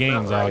these new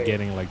games are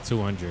getting like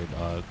 200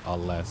 or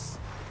less.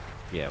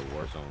 Yeah,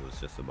 Warzone was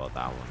just about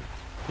that one.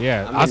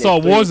 Yeah, I saw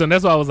Warzone.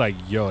 That's why I was like,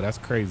 yo, that's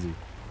crazy.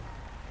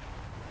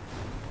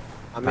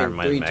 I'm in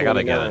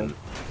 329.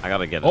 I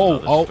gotta get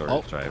another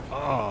storage drive.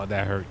 Oh,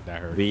 that hurt.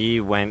 That hurt. We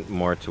went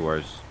more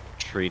towards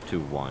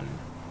 321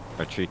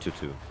 or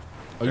 322.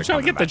 Are you trying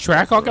to get the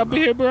Trackhawk up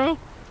here, bro?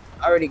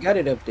 I already got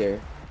it up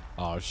there.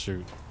 Oh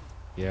shoot.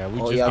 Yeah, we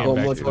just came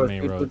back to the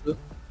main road.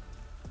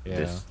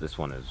 Yeah. This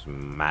one is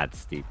mad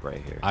steep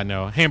right here. I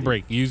know.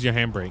 Handbrake. Use your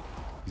handbrake.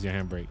 Use your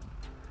handbrake.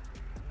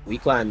 We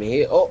climbing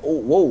here.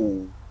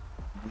 Whoa.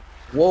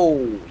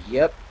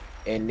 Yep.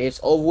 And it's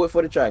over with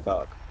for the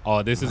Trackhawk.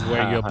 Oh, this is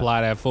where you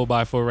apply that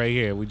 4x4 right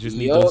here. We just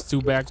need those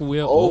 2 back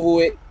wheels.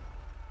 Over it.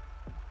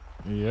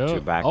 Yeah.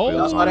 2 back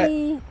wheels.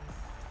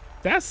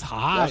 That's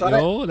hot,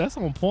 yo. That's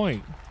on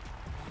point.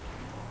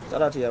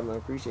 Shout out to y'all, man.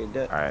 Appreciate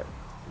that. All right.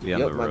 We on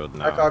the road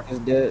now. Trackhawk is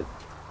dead.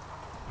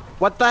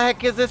 What the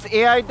heck is this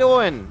AI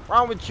doing? What's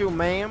wrong with you,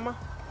 ma'am?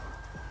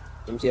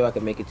 Let me see if I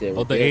can make it to.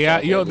 Oh, the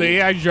AI, the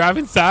AI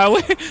driving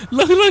sideways.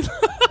 look.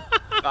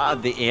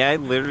 The AI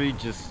literally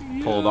just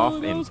pulled off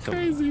that into. was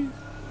crazy.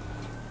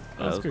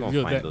 Let's go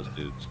find those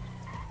dudes.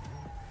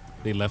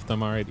 They left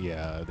them already.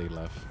 Yeah, they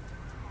left.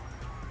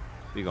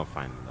 We gonna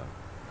find them though.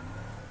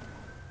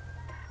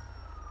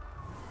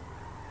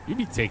 You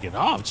be taking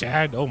off,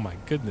 Chad. Oh my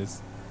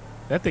goodness,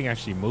 that thing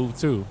actually moved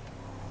too.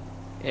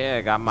 Yeah,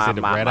 I got my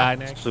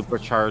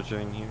supercharger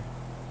in here.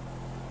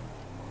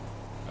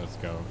 Let's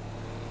go.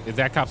 Is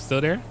that cop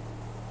still there?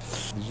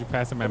 Did you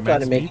pass him at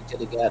max speed? Trying to make it to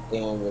the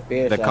goddamn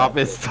repair shop. The cop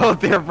is still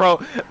there, bro.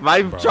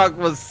 My truck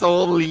was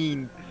so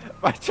lean.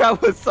 My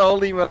truck was so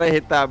lean when I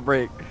hit that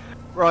brake.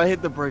 Bro, I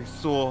hit the brake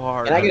so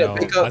hard. Can I get a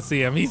pickup? I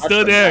see him. He's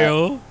still there,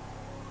 yo.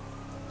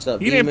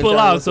 He didn't pull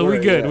out, so we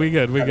good. We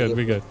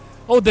good.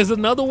 Oh, there's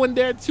another one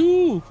there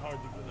too.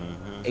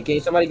 Hey, can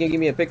somebody give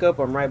me a pickup?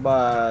 I'm right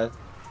by.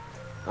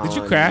 Did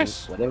you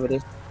crash? Whatever it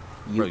is.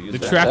 The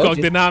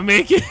Trackhawk did not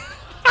make it.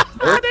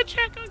 The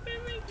Trackhawk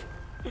didn't make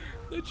it.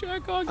 The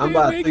Trackhawk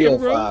didn't make it,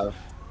 bro.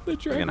 The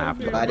Trackhawk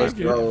didn't by this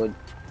road.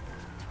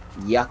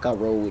 Yaka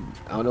Road.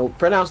 I don't know.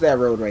 Pronounce that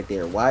road right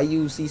there.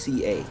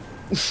 YUCCA.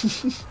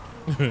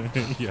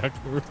 Yaka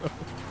Road.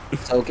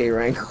 It's okay,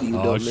 Ranko. You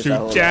don't miss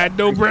shoot, Chad.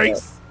 No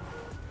brakes.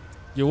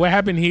 Yo, what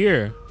happened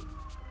here?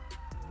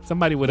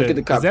 Somebody with is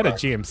that a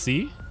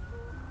GMC?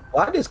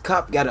 Why this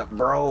cop got a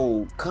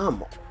bro?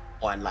 Come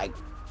on, like.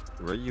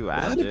 Where you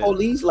at? Why the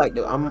police like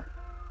the Oh,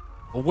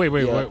 wait,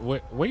 where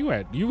you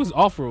at? You was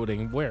off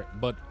roading where?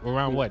 But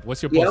around what?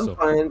 What's your postal?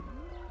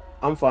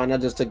 I'm fine. I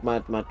just took my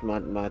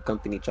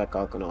company truck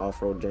out on an off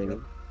road journey.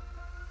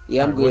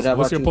 Yeah, I'm good. How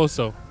What's about your you?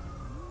 postal?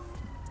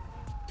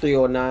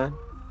 309.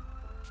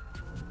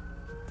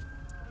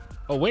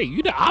 Oh wait,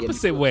 you the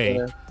opposite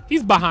way.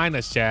 He's behind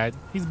us, Chad.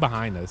 He's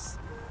behind us.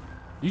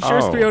 You sure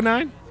it's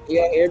 309?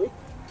 Yeah, hear me?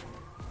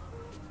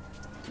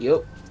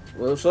 Yep.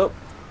 What's up?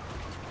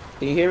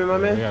 Can you hear me, my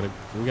man?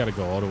 We gotta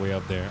go all the way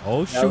up there.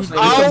 Oh shoot!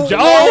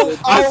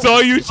 I saw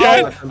you,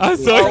 Chad. I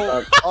saw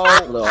you.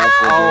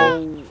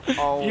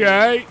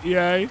 Yeah.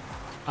 Yeah.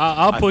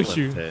 I'll push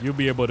you. it. You'll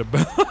be able to.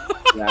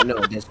 Yeah, I know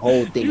this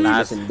whole thing. You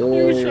Listen, was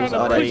doors, trying to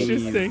all that push shit.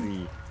 this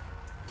thing.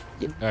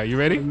 All right, you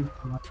ready?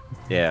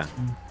 Yeah.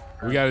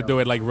 We gotta do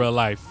it like real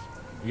life.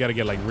 We gotta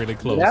get like really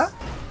close. Yeah?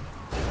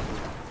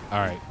 All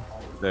right.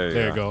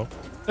 There you go.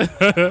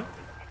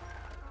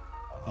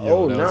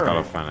 Oh no!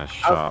 Gotta find a I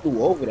shop.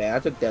 flew over there. I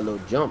took that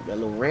little jump, that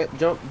little ramp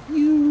jump,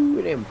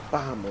 and then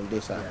bomb on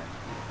this side.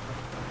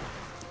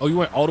 Oh, you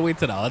went all the way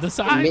to the other In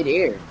side?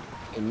 midair.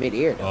 In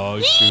midair. Though. Oh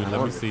shoot!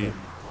 Let me see.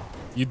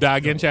 You die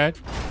again, Chad?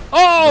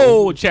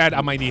 Oh, Chad,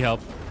 I might need help.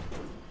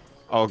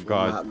 Oh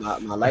god. My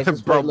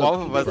license Bro, plate, look,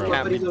 both of us bro,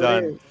 can't be over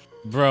done. there.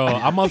 Bro,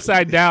 I'm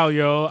upside down,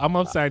 yo. I'm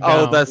upside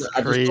down. Oh, that's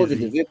I just told you the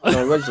crazy. vehicle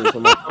on register for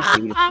my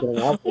company. We just put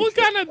it on What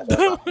kind of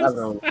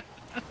dumb?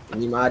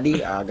 Need my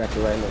ID? I got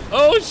you right now.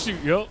 Oh shoot!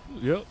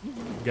 Yep.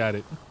 Got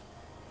it.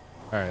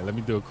 All right, let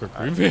me do a quick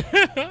review.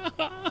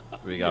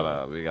 We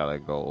gotta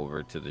go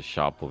over to the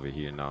shop over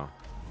here now.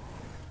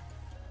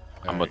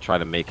 I'm gonna right. try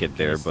to make it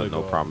there, still but no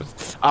go up.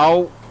 promise.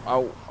 Ow!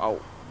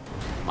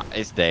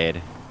 It's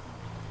dead.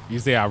 You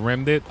say I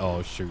rimmed it?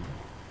 Oh shoot!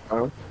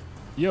 Huh?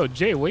 Yo,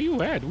 Jay, where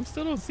you at? We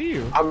still don't see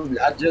you.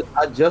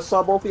 I just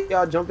saw both of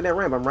y'all jumping that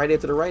ramp. I'm right there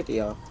to the right of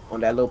y'all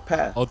on that little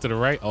path. Oh, to the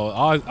right. Oh,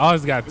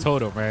 ours got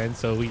total, man.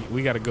 So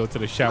we gotta go to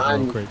the shop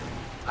real quick.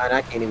 And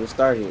I can't even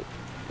start it.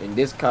 And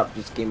this cop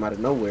just came out of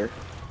nowhere.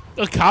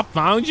 The cop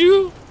found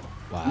you?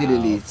 Wow.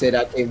 Literally said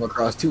I came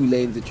across 2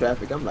 lanes of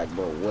traffic. I'm like,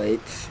 bro, what?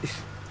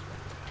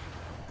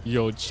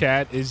 Yo,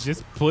 chat is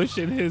just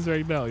pushing his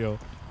right now, yo.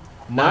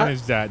 Nah. Mine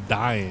is that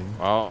dying.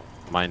 Well,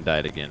 mine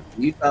died again.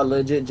 You thought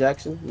legit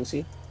Jackson? You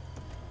see?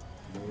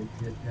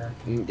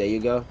 There you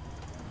go.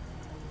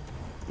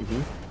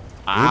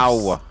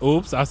 Ow!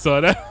 Oops, I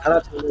saw that. Shout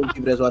out to the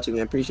people that's watching,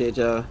 man. Appreciate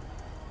y'all.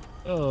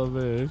 Oh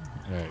man.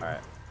 All right. Alright.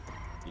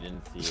 You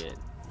didn't see it.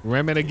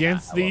 Ram it again, I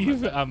love Steve.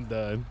 that. I'm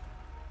done.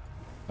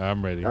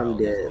 I'm ready. I'm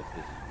dead. This is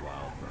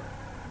wild,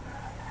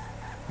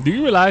 bro. Do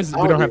you realize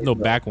we don't have no even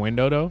know. back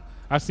window though?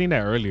 I've seen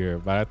that earlier,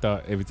 but I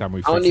thought every time we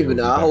I don't fix it, even it would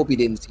know. be I back. hope he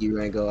didn't see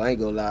Rango. I ain't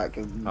gonna lie.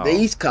 Cause Oh,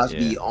 these cops be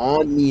yeah.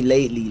 on me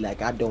lately.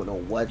 Like, I don't know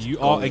what's You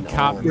are a going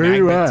cop on. Where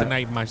you magnet at?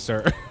 tonight, my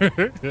sir.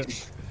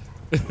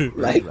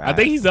 Like, I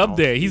think he's up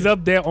there. He's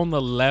up there on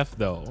the left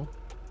though.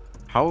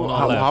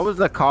 How is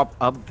the cop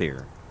up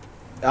there?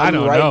 I'm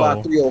don't right know.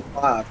 by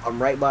 305.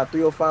 I'm right by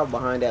 305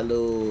 behind that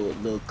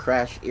little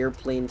crash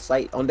airplane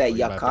site on that Oh,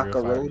 you by Yakaka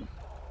 305. Road.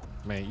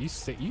 Man, you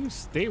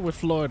stay with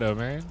Florida,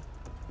 man.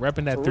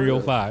 Repping that For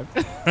real. 305.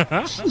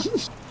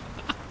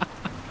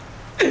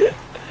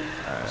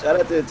 Shout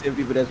out to the 10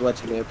 people that's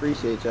watching, man.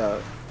 Appreciate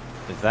y'all.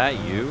 Is that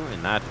you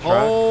in that truck?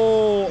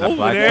 Oh, That over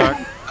black there.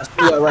 truck? I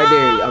see y'all right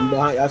there. I'm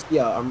behind. I see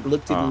y'all. I'm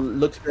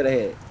look straight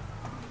ahead.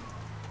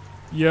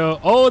 Yo,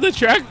 oh, the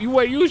track. You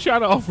was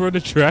trying to offer the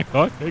track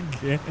on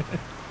again.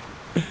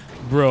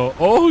 Bro,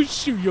 oh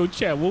shoot, yo,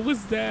 chat, what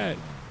was that?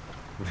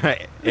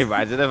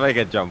 Imagine if I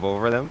could jump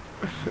over them.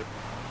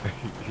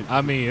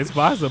 I mean, it's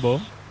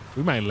possible.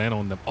 We might land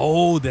on them.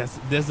 Oh,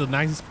 there's a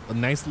nice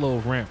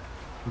little ramp.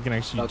 We can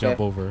actually Okay. jump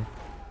over.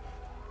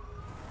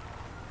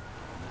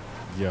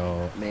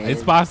 Yo, Man,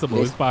 it's possible.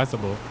 this- It's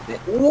possible.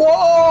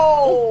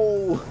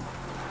 Whoa!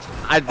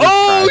 I just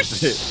Oh,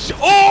 crashed it.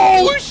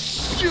 oh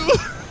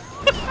shoot!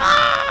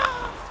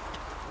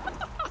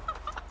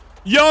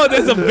 Yo,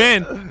 there's a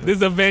vent.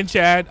 There's a vent,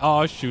 Chad.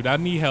 Oh shoot, I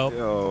need help.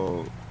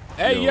 Yo.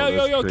 Hey, yo,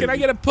 that's can I crazy.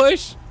 get a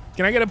push?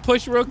 Can I get a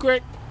push real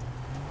quick?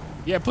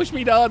 Yeah, push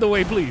me the other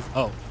way, please.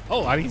 Oh,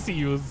 I didn't see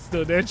you was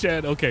still there,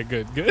 Chad. Okay,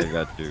 good. I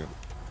got you.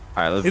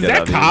 All right, let's Is get that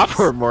out of here cops?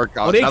 for more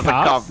cops. Oh, they that's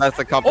cops? a cop. That's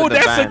a cop Oh, in the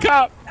that's van. a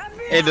cop.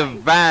 In the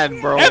van,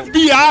 bro.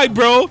 FBI,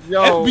 bro.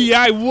 Yo.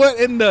 FBI, what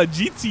in the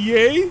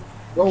GTA?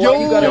 Bro, why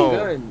Yo. you got a Yo.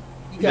 gun?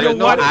 You got There's a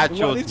no what- gun.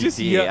 actual what is just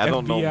GTA. your I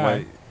don't know FBI?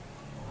 what.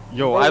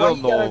 Yo, Bro, I why don't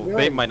you got a know. gun?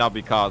 They might not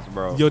be cops,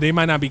 bro. Yo, they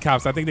might not be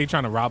cops. I think they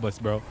trying to rob us,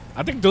 bro.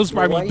 I think those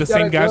Bro, why probably you the got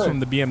same a guys gun? from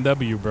the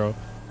BMW, bro. All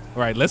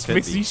right, let's Could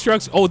fix be. these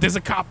trucks. Oh, there's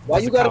a cop. Why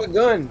There's you got cop. a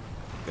gun?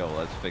 Yo,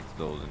 let's fix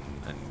those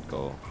and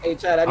go. Hey,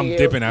 Chad, I I'm need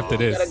dipping help.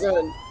 after You this. got a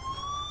gun.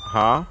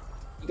 Huh?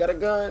 You got a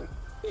gun.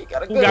 You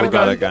got a Who gun. got a Who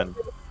got gun? a gun?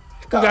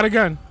 Who got a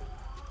gun?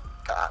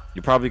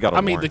 You probably got a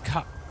I mean, the warrant.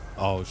 cop.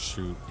 Oh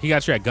shoot, he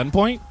got you at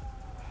gunpoint.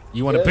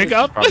 You want to Yes. pick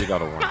up? Probably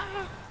got a warrant.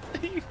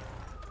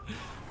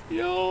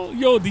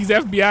 Yo, these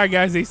FBI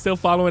guys, they still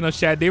following us,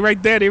 Chad. They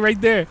right there. They right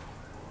there.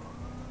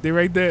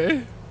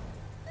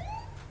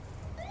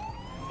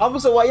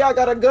 Officer, why y'all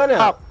got a gun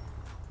out?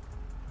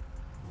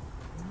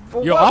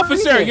 For Yo, what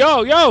officer,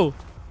 reason?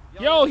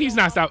 yo, he's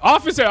not stopping.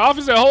 Officer,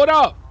 hold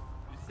up.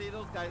 You see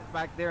those guys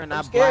back there in I'm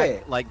that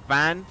scared. black like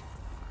van?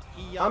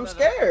 I'm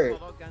scared.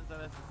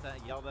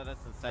 yelled at us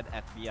and said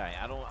FBI.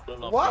 I don't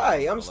know.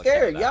 Why? I'm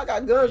scared. Y'all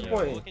got guns We'll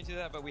pointing. look into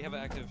that, but we have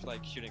an active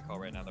like shooting call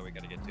right now that we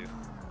gotta get to.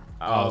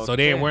 Oh, so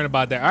they ain't worrying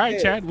about that. All right,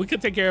 Chad, we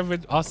could take care of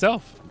it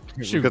ourselves.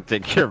 We could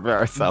take care of it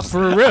ourselves.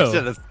 For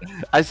real.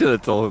 I should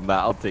have told him that.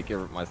 I'll take care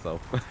of it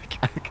myself.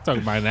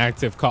 Talking about an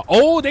active call.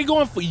 Oh, they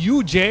going for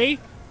you, Jay.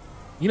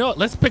 You know what?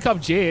 Let's pick up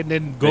Jay and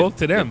then go up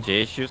to them. Did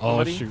Jay shoot Oh,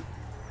 somebody? shoot.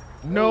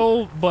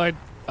 No, but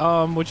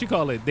what you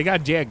call it? They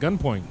got Jay at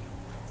gunpoint.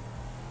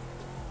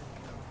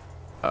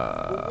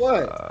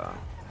 What?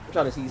 I'm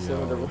trying to see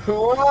some of the.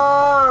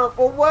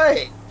 For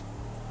what?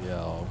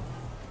 Yo.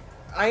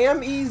 I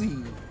am easy.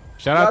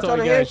 Shout out to Y'all all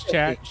you tryna guys, handshake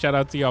chat. Shout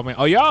out to y'all, man.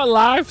 Oh, y'all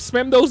live?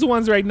 Spam those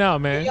ones right now,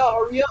 Can man.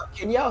 y'all hurry up?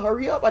 Can y'all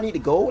hurry up? I need to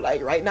go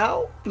like right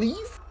now,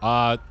 please.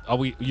 Are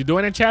you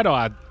doing it, chat,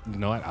 or you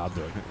know what? I'll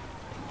do it.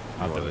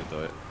 I'll do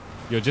it.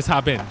 Yo, just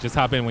hop in. Just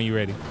hop in when you're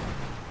ready.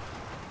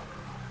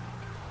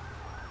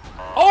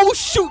 Oh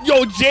shoot,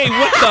 yo, Jay,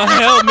 what the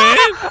hell, man?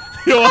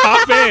 Yo,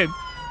 hop in.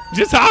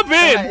 Just hop in.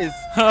 That is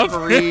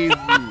crazy.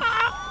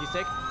 You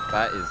sick?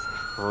 That is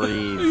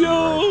crazy. Yo,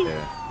 right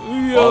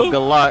there. yo. Oh, good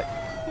luck.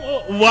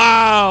 Oh,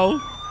 wow.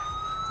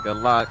 Good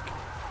luck.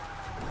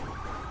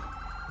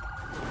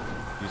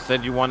 You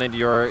said you wanted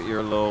your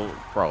little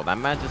bro. That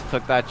man just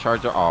took that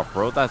charger off,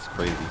 bro. That's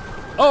crazy.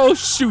 Oh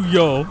shoot,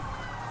 yo.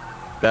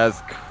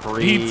 That's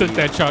crazy. He took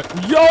that charge.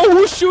 Yo,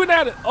 who's shooting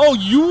at it? Oh,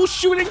 you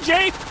shooting,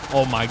 Jay?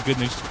 Oh my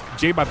goodness,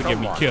 Jay about to get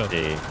me killed.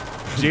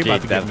 Jay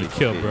about to get me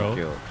killed, bro.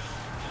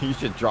 You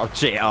should drop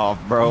Jay off,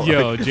 bro.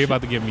 Yo, Jay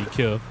about to get me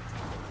killed.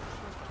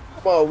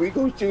 Come on, we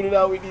gonna shoot it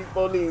out with these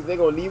police. They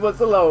gonna leave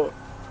us alone.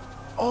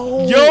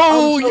 Oh,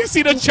 yo, you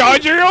see the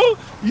charger, yo?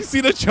 You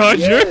see the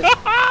charger?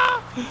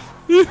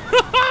 Yes.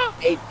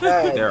 Hey,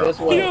 Chad, They're guess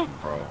what? Yo.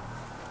 bro.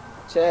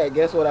 Chad,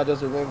 guess what I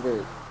just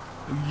remembered?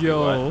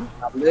 Yo.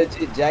 A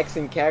legit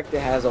Jackson character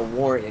has a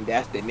warrant, and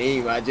that's the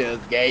name I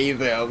just gave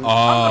him.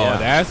 Oh, Yeah.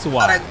 that's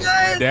why.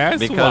 That's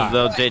Because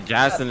why. Jay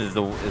Jackson is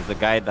the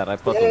guy that I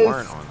put the Yes.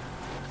 warrant on.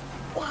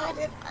 Why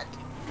did I?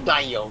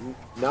 Damn.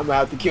 Now I'm gonna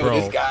have to kill Bro.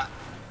 this guy.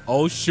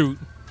 Oh shoot.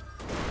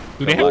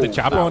 Do they have the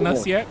chopper on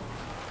us yet?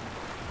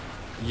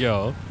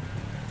 Yo.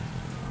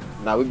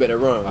 Nah, we better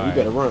run. All We right,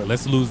 better run.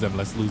 Let's lose them.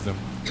 Let's lose them.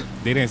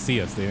 They didn't see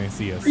us. They didn't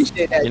see us.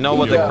 Appreciate that. You know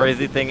what the Yeah.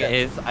 crazy thing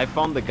is? I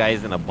found the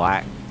guys in a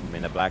black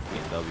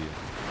BMW.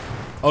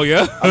 Oh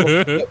yeah.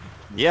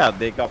 Yeah,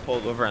 they got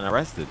pulled over and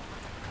arrested.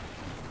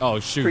 Oh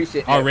shoot.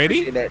 Appreciate that.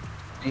 Already? Appreciate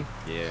that.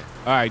 Yeah.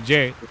 All right,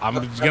 Jay. I'm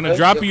just gonna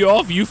drop you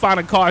off. You find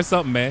a car or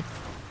something, man.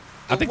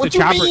 I think What the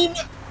you chopper. mean?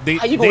 They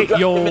How you gonna drop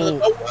them in the yo.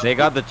 nowhere? They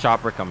got the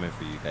chopper coming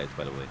for you guys,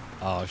 by the way.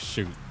 Oh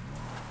shoot.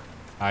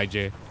 All right,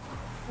 Jay.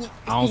 I You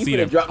don't see finna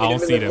them. drop me I don't in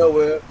the see them.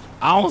 nowhere.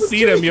 I don't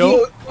see them,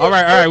 yo. All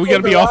right. We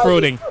gotta be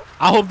off-roading.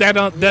 I hope that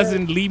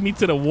doesn't lead me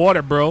to the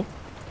water, bro.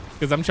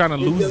 Because I'm trying to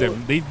lose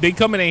them. They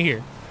coming in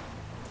here.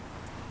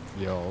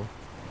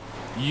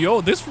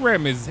 Yo, this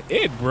ram is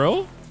it,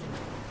 bro.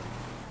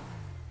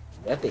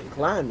 That thing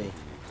climbing.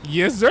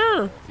 Yes,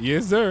 sir.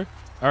 Yes, sir.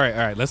 All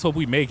right. Let's hope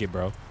we make it,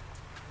 bro.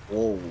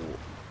 Whoa.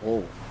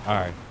 All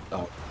right.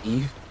 Oh,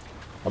 Eve.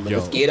 I'm Yo.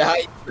 gonna scared of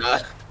height.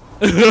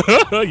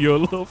 Nah. You're a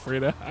little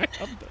afraid of height.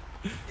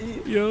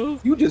 Yo.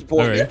 You just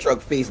pulled All right. that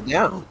truck face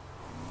down.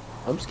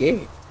 I'm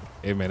scared.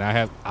 Hey man,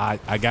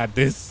 I got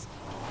this.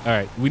 All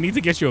right, we need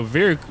to get you a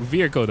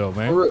vehicle though,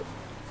 man.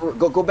 For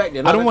real, go back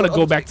there. I don't want to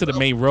go back to the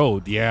main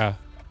road. Yeah.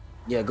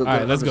 Yeah, go. All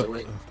right, let's other go.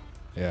 way.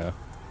 Yeah.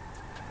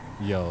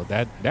 Yo,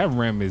 that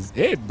rim is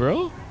it,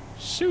 bro.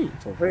 Shoot.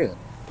 For real.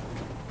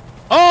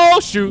 Oh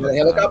shoot. The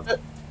helicopter?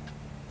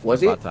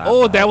 Was it?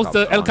 Oh, that was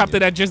the helicopter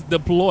that just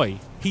deployed.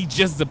 He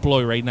just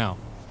deployed right now.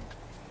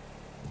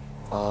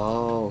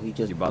 Oh, he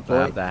just. You about to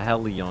have the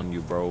heli on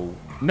you, bro.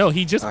 No,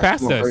 he just All right,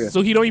 passed come on, hurry us, up.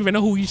 so he don't even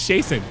know who he's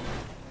chasing,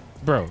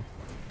 bro. All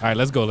right,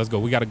 let's go.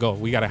 We gotta go.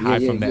 We gotta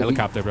hide from the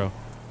helicopter, bro.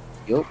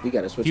 Yup, we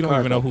gotta switch. He don't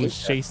cars even know like who this.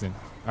 he's chasing.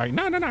 All right,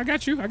 no, I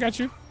got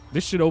you.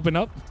 This should open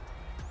up.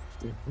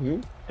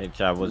 Hey,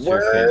 Chad, what's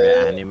your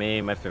favorite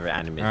anime? My favorite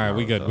anime. All right,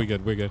 we good. Naruto.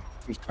 We good.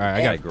 All right,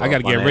 I gotta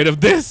on get it. rid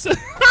of this.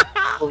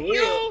 For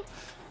real.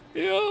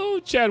 Yo,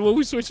 Chad, what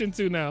we switching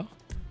to now?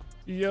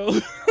 Yo.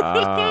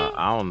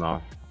 I don't know.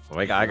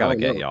 I gotta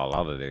get y'all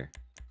out of there.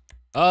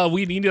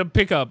 We need to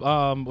pick up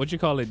what you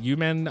call it?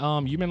 Human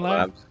lab?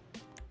 Labs.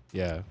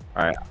 Yeah.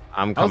 All right,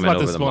 I'm I was coming about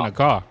over to the spawn a mob.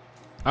 car.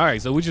 All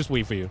right, so we just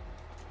wait for you.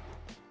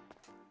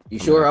 You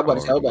sure? I'm about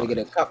to say I'm about to get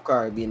a cop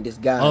car and be in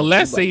disguise.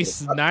 Unless I'm they about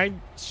to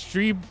get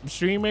a cop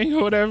streaming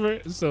or whatever.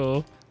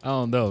 So I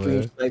don't know, stream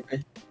man.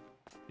 sniping.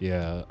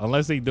 Yeah.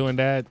 Unless they doing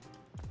that,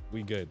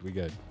 we good.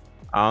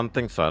 I don't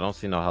think so. I don't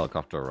see no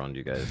helicopter around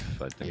you guys.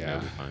 So I think Yeah.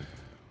 we'll be fine.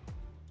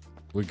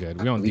 We're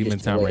good. We on We Demon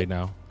just Town wait. right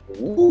now.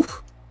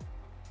 Oof.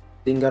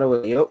 Didn't got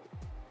away. Yup.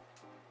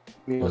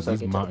 Give me Yo, one these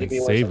second, mountains give me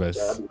one save second, us.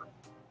 I'll be-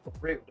 For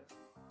real.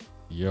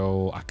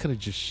 Yo, I could have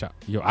just shot.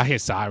 Yo, I hear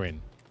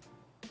siren.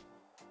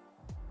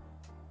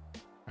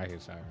 I hear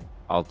siren.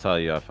 I'll tell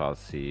you if I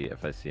see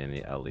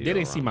any LE. They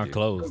didn't see around my you.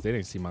 clothes. They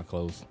didn't see my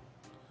clothes.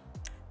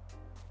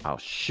 Oh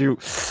shoot,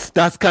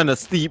 that's kind of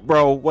steep,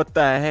 bro. What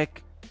the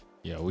heck?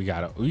 Yeah, we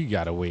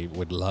gotta wait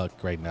with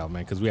luck right now,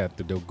 man, because we have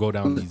to go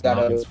down these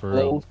mountains for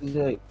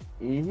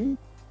real.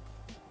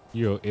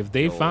 Yo, if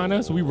they find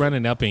us, we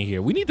running up in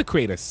here. We need to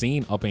create a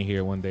scene up in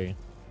here one day.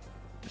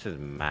 This is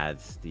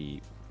mad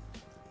steep.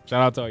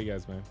 Shout out to all you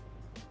guys, man.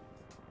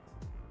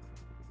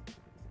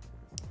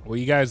 Well,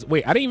 you guys,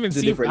 wait, I didn't even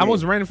see. I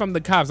was running from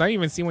the cops. I didn't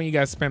even see when you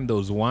guys spammed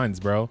those ones,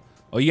 bro.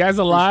 Oh, you guys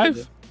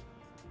alive?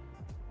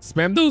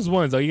 Spam those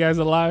ones. Are you guys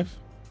alive?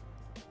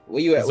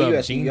 Where you at? Where you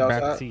at? Gene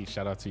Baptiste.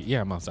 Shout out to you.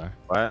 Yeah, I'm outside.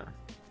 What?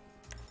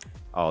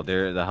 Oh,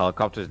 the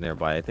helicopter's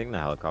nearby. I think the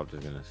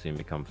helicopter's gonna see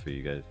me come for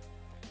you guys.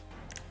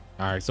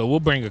 All right, so we'll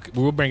bring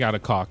out a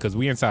car because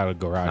we inside a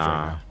garage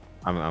right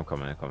now. I'm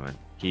coming.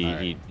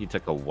 He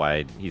took a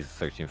wide. He's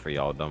searching for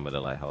y'all down by the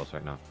lighthouse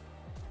right now.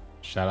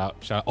 Shout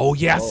out. Oh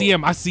yeah, I see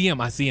him.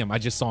 I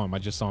just saw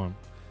him.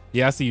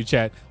 Yeah, I see you,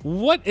 chat.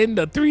 What in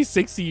the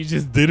 360 you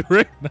just did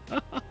right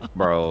now?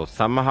 Bro,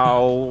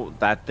 somehow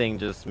that thing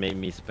just made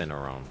me spin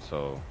around.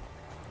 So.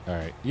 All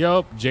right.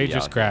 Yup. Jay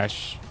just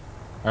crashed.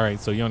 All right,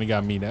 so you only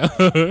got me now.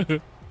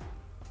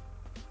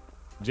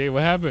 Jay,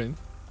 what happened?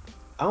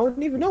 I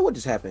don't even know what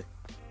just happened.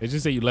 It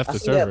just said you left the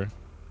server.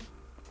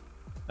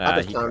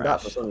 I just timed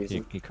out for some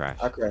reason. He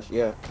crashed. I crashed,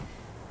 yeah.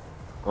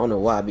 I don't know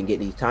why I've been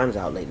getting these times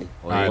out lately.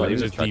 All right, let me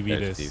just DV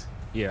this.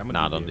 Yeah, I'm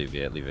gonna don't DV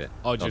it. Leave it.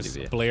 Oh, just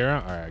play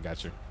around? All right, I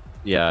got you.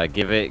 Yeah,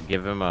 give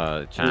him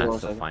a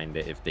chance to find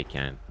it if they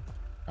can.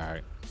 All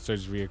right,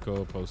 search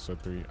vehicle, poster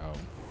 3. Oh,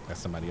 that's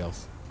somebody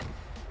else.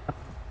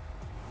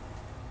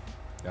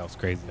 That was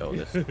crazy. Yo,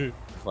 this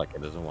it's like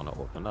it doesn't want to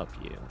open up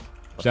here.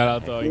 Shout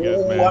out to all you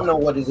guys, man. I know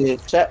what it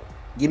is. Chat.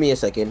 Give me a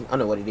second. I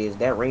know what it is.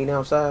 That rain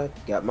outside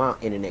got my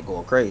internet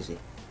going crazy.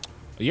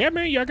 Yeah,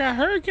 man, y'all got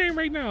hurricane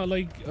right now.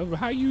 Like,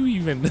 how you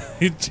even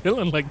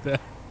chilling like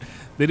that?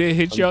 Did it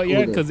hit y'all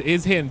yet? Because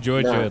it's hitting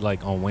Georgia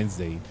like on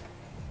Wednesday.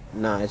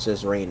 Nah, it's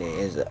just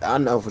raining. I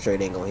know for sure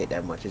it ain't gonna hit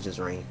that much. It's just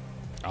rain.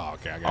 Oh,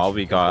 okay. I got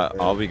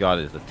all we got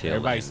is the tail.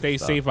 Everybody stay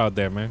safe out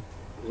there, man.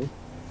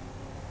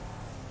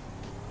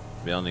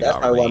 We only That's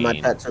got probably rain. why my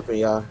chat's tripping,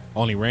 y'all.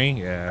 Only rain?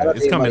 Yeah,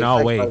 it's coming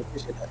our way.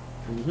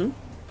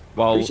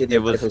 Well,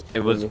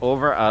 it was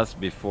over us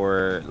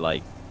before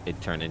like it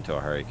turned into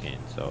a hurricane.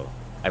 So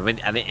I mean,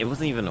 it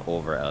wasn't even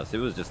over us. It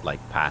was just like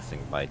passing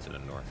by to the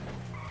north.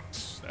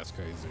 That's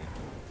crazy.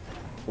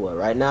 Well,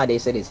 right now they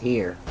said it's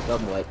here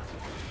somewhat.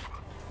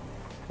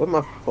 Where's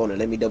my phone?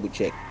 Let me double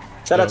check.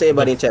 Shout out to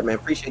everybody in chat, man.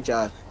 Appreciate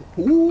y'all.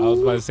 I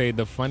was about to say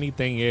the funny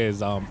thing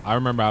is, I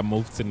remember I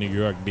moved to New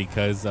York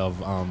because of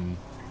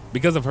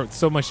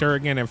so much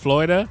hurricane in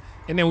Florida,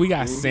 and then we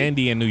got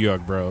Sandy in New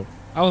York, bro.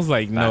 I was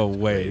like, no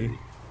way. Crazy.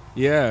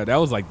 Yeah, that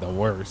was like the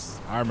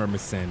worst. I remember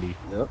Sandy.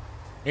 Yep.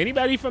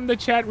 Anybody from the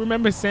chat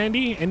remember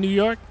Sandy in New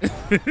York?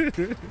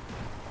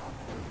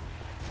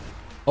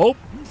 Oh,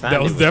 Sandy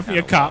that was definitely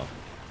a cop.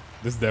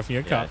 This is definitely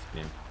a cop.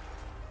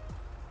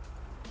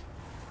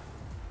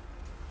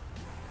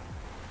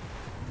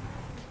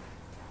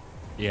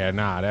 Yeah,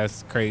 nah,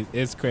 that's crazy.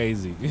 It's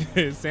crazy.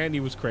 Sandy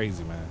was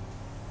crazy, man.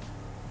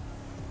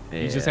 Yeah.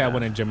 You just had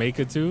one in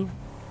Jamaica too.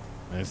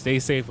 Man, stay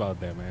safe out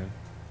there, man.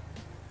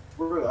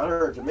 For real, I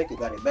heard Jamaica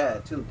got it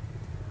bad too.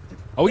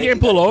 Oh, we getting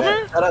pulled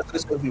over? Shout out to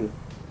this review.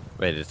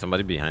 Wait, is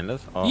somebody behind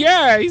us? Oh.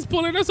 Yeah, he's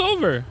pulling us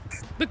over.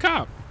 The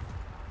cop.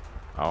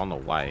 I don't know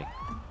why,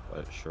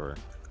 but sure.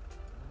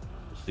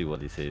 We'll see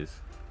what he says.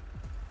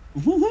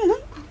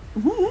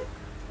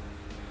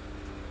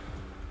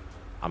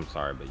 I'm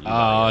sorry, but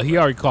you. He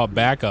already called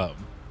backup.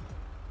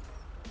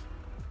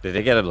 Did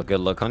they get a good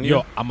look on you?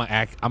 Yo, I'm gonna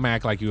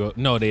act like you.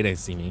 No, they didn't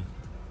see me.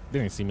 They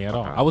didn't see me at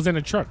all. I was in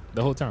the truck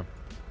the whole time.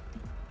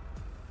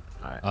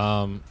 All right.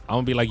 I'm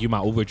gonna be like you,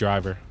 my Uber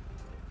driver.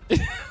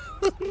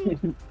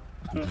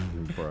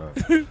 Bro.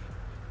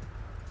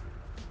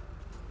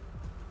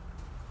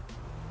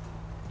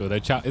 So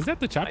that is that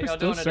the chopper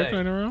still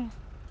circling around?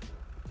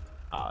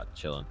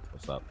 Chilling.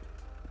 What's up?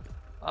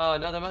 Oh,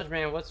 nothing much,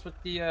 man. What's with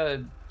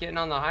the getting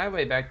on the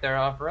highway back there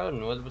off road,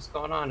 and what's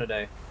going on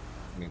today?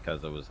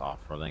 Because it was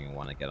off-roading and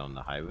want to get on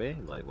the highway?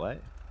 Like what?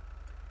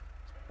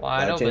 Well,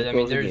 I know, but I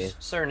mean, there's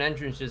certain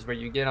entrances where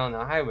you get on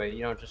the highway.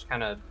 You don't just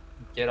kind of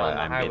get on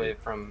the highway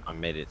from. I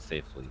made it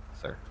safely,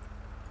 sir.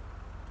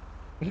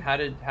 How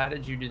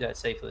did you do that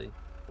safely?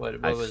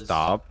 What I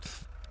stopped,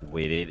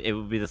 waited. It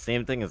would be the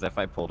same thing as if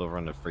I pulled over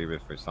on the freeway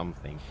for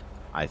something.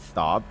 I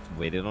stopped,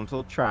 waited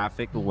until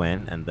traffic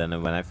went, and then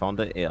when I found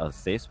a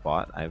safe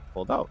spot, I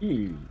pulled out.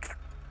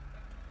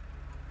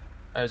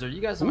 Alright, so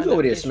you guys who's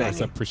over there smacking?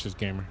 That's a precious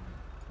gamer.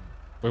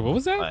 Wait, what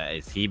was that?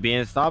 Is he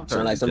being stopped?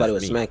 Sound like somebody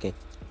was smacking.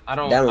 I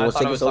thought I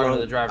was talking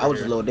to the driver. I was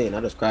just loaded in. I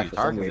just cracked for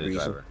some weird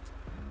reason.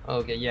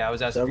 Okay, yeah, I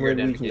was asking for your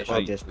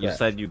identification. You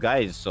said you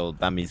guys, so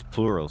that means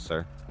plural,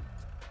 sir.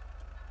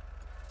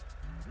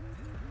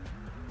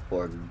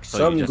 For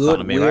some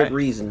good weird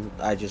reason,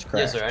 I just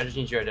crashed. Yes, sir. I just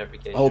need your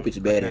identification. I hope it's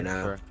better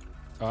now.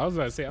 Oh, I was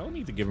about to say I don't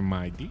need to give him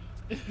my ID.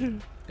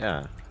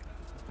 Yeah.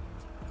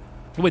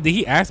 Wait, did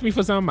he ask me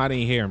for something? I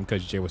didn't hear him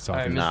because Jay was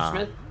talking. Mr.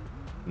 Smith?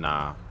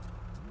 Nah.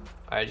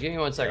 All right, give me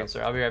 1 second,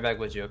 sir. I'll be right back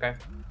with you, okay?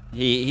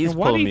 He's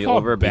pulling me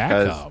over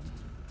because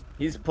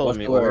He's pulling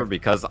me over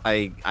because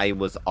I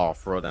was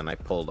off road and I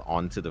pulled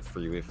onto the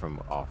freeway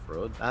from off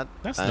road.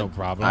 That's no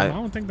problem. I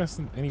don't think that's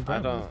any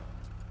problem.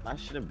 That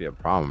shouldn't be a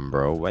problem,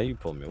 bro. Why you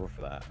pull me over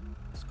for that?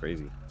 It's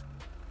crazy.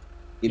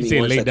 You say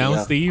lay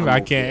down, Steve? I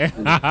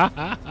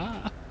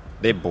can't.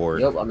 They bored.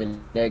 Yep, I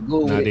mean they're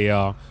good. Nah, they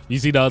are. You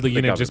see the other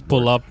unit just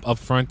pull up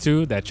front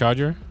too? That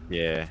Charger?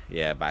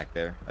 Yeah, back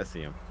there. I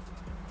see him.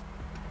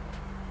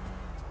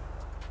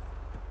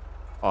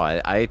 Oh,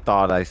 I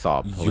thought I saw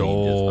a plane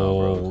just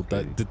now, bro.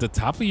 The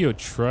top of your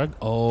truck.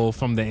 Oh,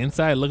 from the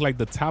inside, it looked like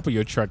the top of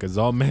your truck is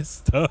all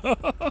messed up.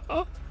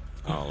 Oh,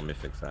 let me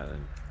fix that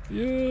then.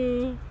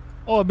 Yeah.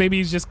 Or maybe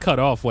he's just cut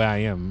off where I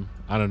am.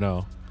 I don't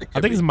know.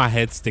 I think it's my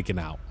head sticking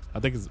out. I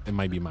think it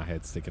might be my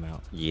head sticking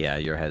out. Yeah,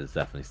 your head is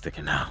definitely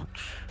sticking out.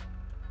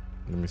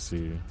 Let me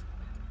see.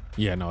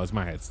 Yeah, no, it's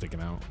my head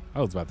sticking out. I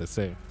was about to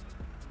say.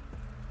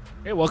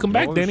 Hey, welcome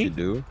back, Denny.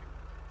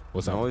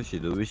 What's up? What we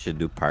should do? We should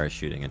do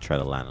parachuting and try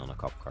to land on a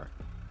cop car.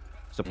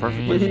 It's a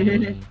perfect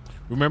place.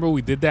 Remember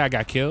we did that? I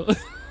got killed.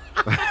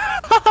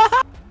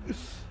 I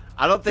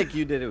don't think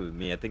you did it with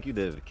me. I think you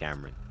did it with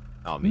Cameron.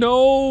 Oh, me.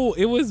 No,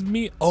 it was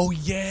me. Oh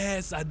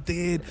yes, I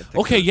did.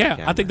 Okay,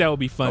 yeah, I think that would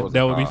be fun.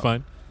 That would be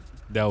fun.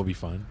 That would be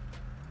fun.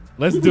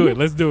 Let's do it.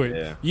 Let's do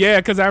it. Yeah,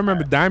 because I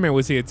remember Diamond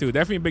was here too.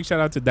 Definitely a big shout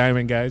out to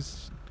Diamond,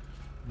 guys.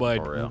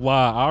 But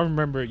wow, I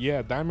remember.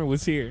 Yeah, Diamond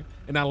was here,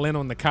 and I landed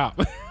on the cop.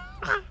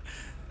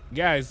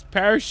 Guys,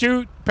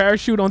 parachute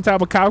on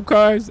top of cop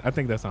cars. I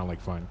think that sounds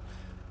like fun.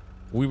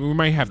 We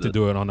might have to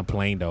do it on a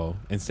plane though,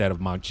 instead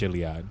of Mount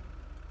Chiliad,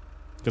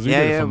 because we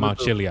did it from Mount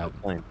Chiliad.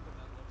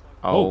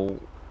 Oh,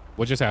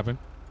 what just happened?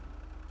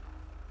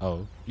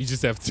 Oh, you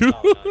just have two.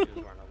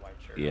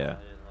 Yeah.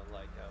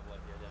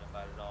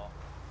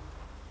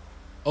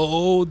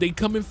 Oh, they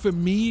coming for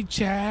me,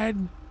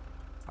 Chad.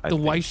 The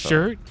white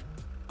shirt.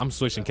 I'm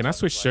switching. Can I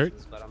switch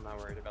shirts? But I'm not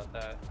worried about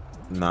that.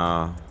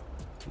 Nah,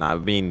 I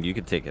mean you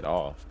could take it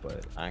off,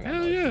 but I ain't got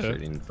no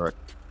shirt in the truck.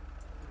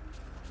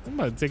 I'm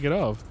about to take it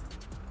off.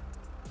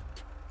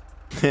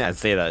 I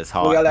say that it's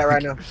hot. We got that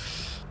right now.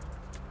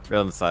 We're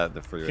on the side of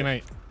the freeway. Can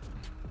I?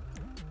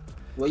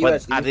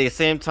 But at the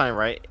same time,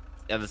 right?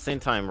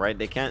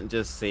 They can't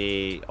just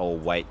say, "Oh,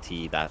 white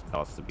tee, that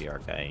has to be our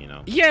guy," you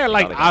know? Yeah,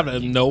 like out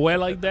of nowhere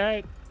like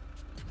that.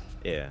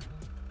 Yeah.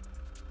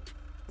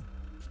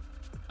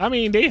 I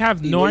mean, they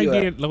have no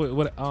idea.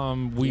 What?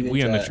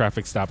 We in the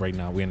traffic stop right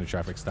now. We in the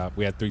traffic stop.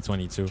 We at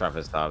 322.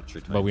 Traffic stop.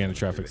 322. But we in the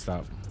traffic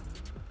stop.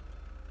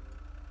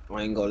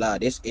 I ain't gonna lie,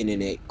 this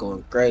internet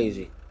going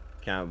crazy.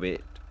 Can't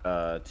wait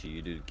till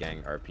you do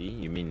gang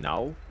RP. You mean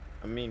now?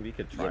 I mean, we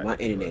could try. Yeah, my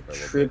internet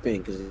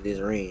tripping because of this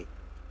rain.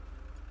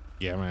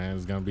 Yeah, man,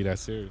 it's gonna be that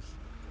serious.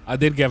 I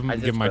did give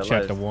my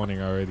chat the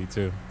warning already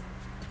too.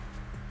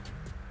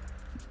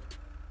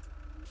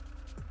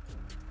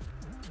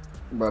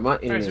 Bro, my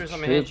internet tripping.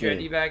 I'm gonna hit your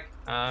ID back.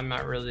 I'm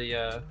not really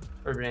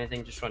urban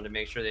anything. Just wanted to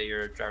make sure that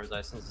your driver's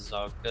license is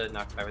all good,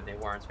 not covered with any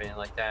warrants or anything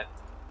like that.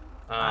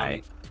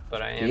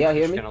 But I am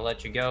just gonna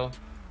let you go.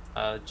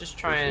 Just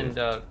try and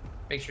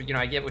make sure,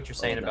 I get what you're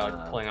saying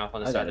about pulling off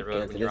on the side of the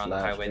road when you're on the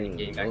highway and then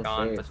getting back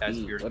on, but that's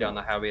if you're down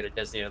the highway at a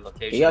designated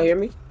location. Y'all hear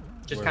me?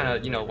 Just kind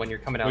of, when you're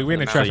coming out. We're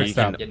in a traffic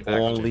stop. You can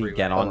only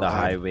get on the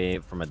highway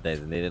from a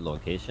designated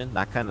location.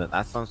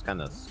 That sounds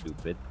kind of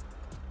stupid.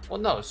 Well,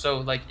 no. So,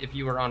 like, if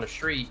you were on a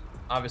street,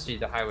 obviously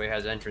the highway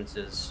has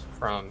entrances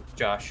from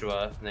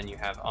Joshua, and then you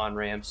have on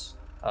ramps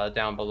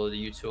down below the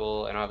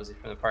U-Tool, and obviously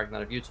from the parking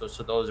lot of U-Tool.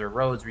 So those are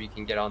roads where you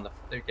can get on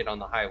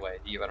the highway.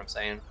 Do you get what I'm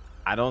saying?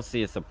 I don't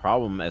see it's a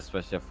problem,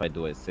 especially if I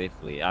do it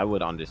safely. I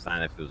would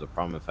understand if it was a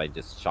problem if I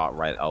just shot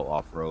right out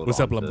off road. What's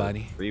up,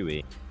 Lombardi?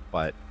 Freeway.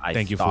 But I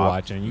thank you for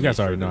watching. You guys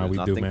already know how we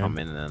do, man.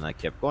 Coming and I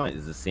kept going.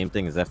 It's the same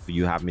thing as if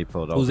you have me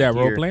pulled over. Who's that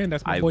role playing?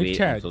 That's my boy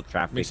Chad.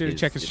 Make sure to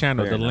check his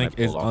channel. The link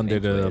is under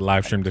the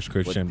live stream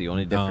description. The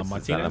only difference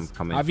is that I'm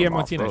coming from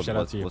off-road. Shout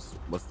out to you.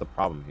 What's the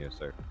problem here,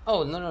 sir?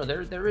 Oh no,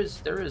 there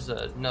is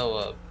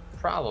no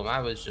problem. I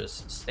was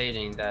just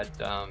stating that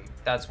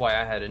that's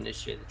why I had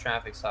initiated the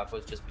traffic stop,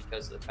 was just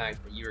because of the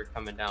fact that you were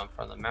coming down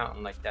from the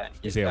mountain like that.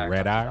 You see a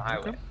red eye? The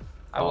highway. Okay.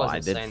 I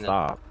wasn't saying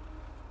that.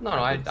 No,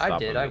 I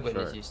did. I witnessed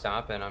witnessed you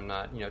stop, and I'm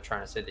not,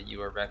 trying to say that you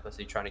were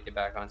recklessly trying to get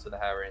back onto the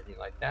highway or anything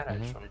like that. I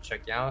just want to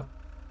check you out.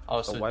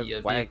 Also, why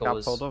I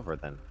got pulled over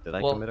then? Did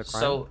I commit a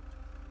crime?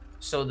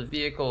 So the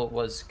vehicle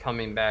was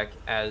coming back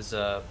as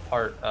a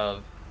part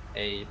of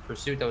a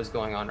pursuit that was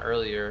going on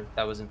earlier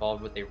that was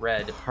involved with a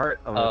red. Part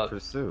of a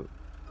pursuit?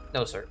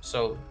 No, sir.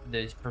 So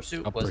the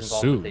pursuit was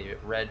involved with a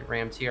red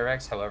Ram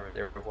TRX. However,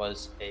 there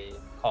was a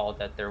call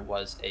that there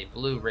was a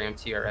blue Ram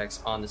TRX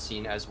on the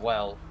scene as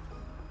well.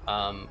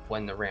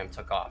 When the Ram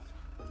took off.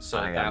 So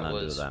that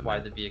was why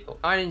the vehicle...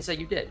 I didn't say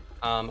you did.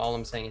 All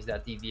I'm saying is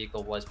that the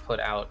vehicle was put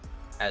out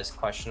as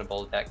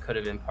questionable. That could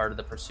have been part of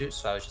the pursuit,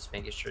 so I was just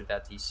making sure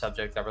that the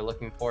subject that we're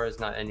looking for is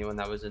not anyone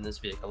that was in this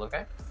vehicle,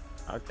 okay?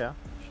 Okay,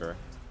 sure.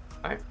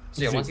 Alright,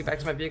 so yeah, once you get back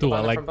to my vehicle... Do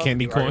I like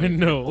candy corn?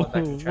 No.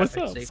 What's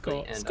up,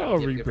 Skull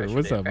Reaper?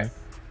 What's up, man?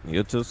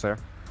 You too, sir.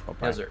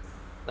 Yes, sir.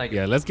 Thank you.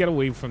 Yeah, let's get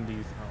away from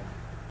these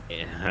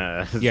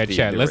Yeah,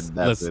 chat. Let's.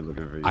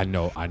 I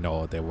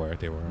know they were.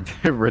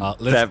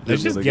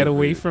 Let's just get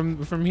away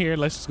from here.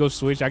 Let's just go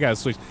switch. I gotta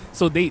switch.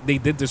 So they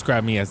did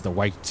describe me as the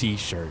white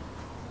T-shirt.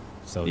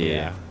 So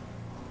yeah.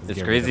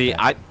 It's crazy.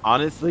 I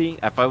honestly,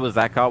 if I was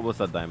that cop,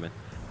 what's up, Diamond?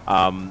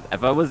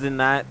 If I was in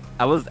that,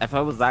 if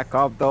I was that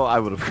cop though, I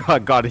would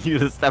have gotten you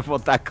to step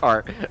on that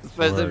car,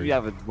 especially if you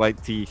have a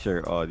white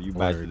T-shirt on. You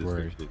match the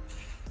description.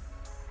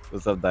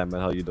 What's up,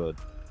 Diamond? How you doing?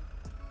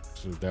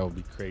 That would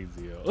be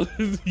crazy, yo.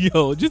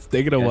 Yo, just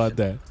thinking about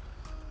that.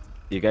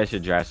 You guys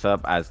should dress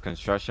up as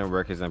construction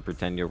workers and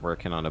pretend you're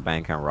working on a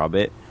bank and rob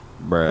it,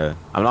 bruh.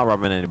 I'm not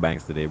robbing any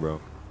banks today, bro.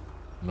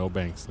 No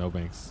banks, no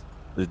banks.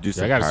 Let's do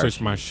some. I gotta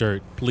switch my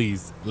shirt,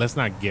 please. Let's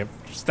not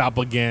stop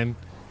again.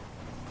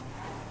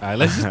 All right,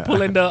 let's just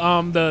pull in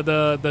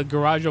the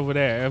garage over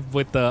there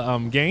with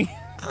the gang.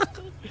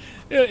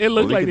 it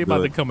looked like they're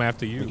about to come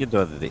after you. We can do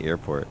it at the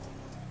airport.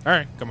 All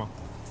right, come on.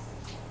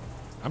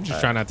 I'm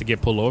just trying not to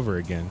get pulled over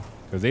again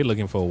because they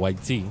looking for a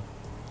white tee.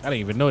 I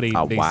didn't even know they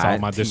saw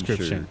my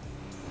description.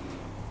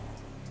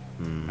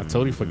 I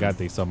totally forgot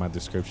they saw my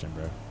description,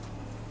 bro.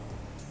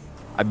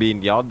 I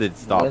mean, y'all did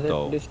stop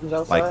though.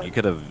 Like you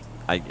could have,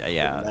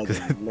 yeah,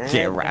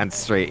 Jet ran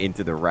straight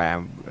into the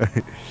ram.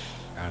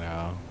 I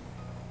know.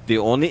 The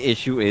only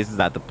issue is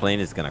that the plane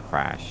is gonna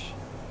crash.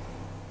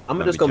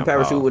 I'm just gonna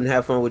parachute and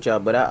have fun with y'all,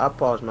 but I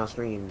paused my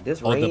stream.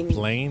 This rain. The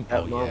plane?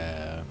 Oh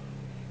yeah.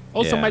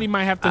 Oh, somebody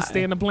might have to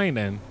stay in the plane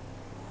then.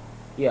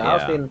 Yeah, I'll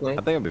stay in the plane.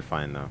 I think I'll be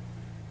fine though.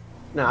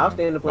 No, I'll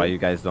stay in the plane. Why you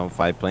guys don't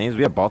fly planes?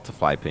 We're about to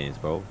fly planes,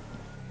 bro.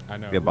 I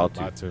know. We're about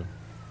to.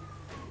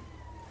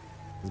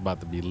 It's about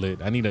to be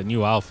lit. I need a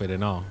new outfit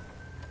and all.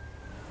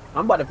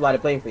 I'm about to fly the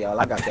plane for y'all.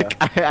 I got y'all.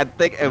 I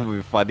think it would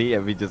be funny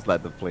if we just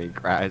let the plane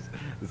crash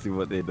and see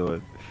what they're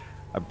doing.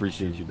 I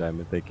appreciate you,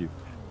 Diamond. Thank you.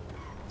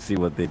 See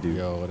what they do.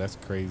 Yo, that's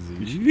crazy.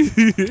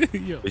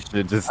 Yo. We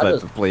should just let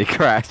the plane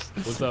crash.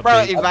 What's up,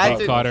 bro?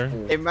 Carter?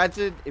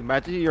 Imagine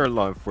you're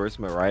law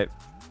enforcement, right?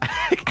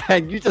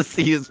 And you just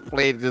see his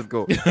plane just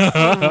go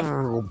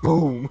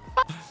boom.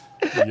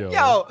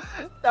 Yo,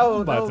 that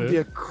would be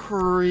a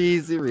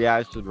crazy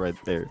reaction right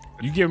there.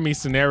 You give me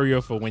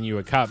scenario for when you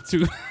a cop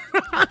too.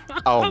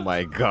 Oh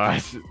my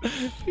gosh.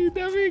 You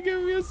definitely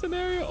give me a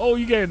scenario. Oh,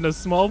 you getting a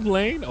small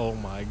plane? Oh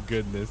my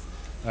goodness.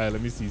 All right,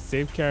 let me see.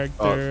 Save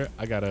character.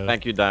 I gotta.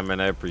 Thank you,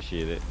 Diamond. I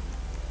appreciate it.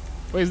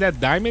 Wait, is that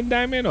Diamond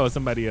or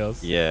somebody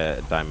else? Yeah,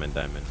 Diamond.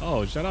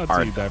 Oh, shout out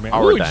to you, Diamond.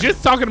 We were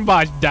just talking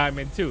about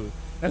Diamond too.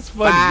 That's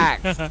funny.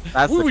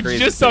 That's we were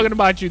just talking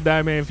about you,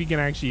 Diamond. If he can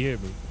actually hear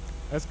me,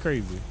 that's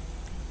crazy.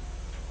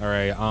 All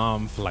right,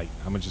 Flight.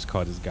 I'm gonna just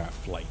call this guy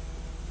Flight.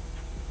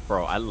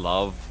 Bro, I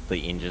love the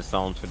engine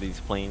sounds for these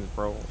planes,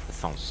 bro. It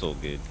sounds so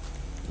good.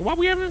 Why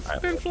we haven't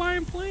been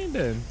flying plane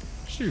then?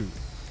 Shoot.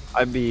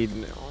 I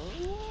mean,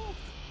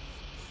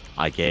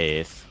 I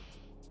guess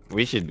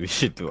we should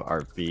do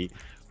RP.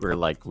 We're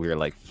like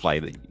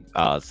flight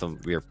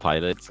we're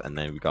pilots and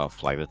then we got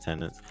flight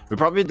attendants. We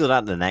probably do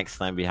that the next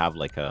time we have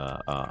like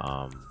a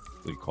what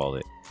do you call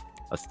it?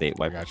 A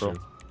statewide patrol.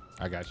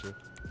 I got you.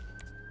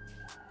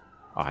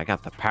 Oh, I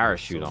got the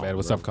parachute on.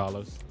 What's up,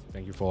 Carlos?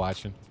 Thank you for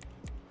watching.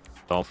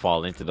 Don't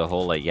fall into the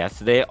hole like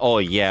yesterday. Oh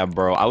yeah,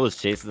 bro. I was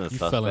chasing the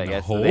suspect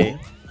yesterday.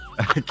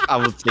 I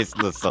was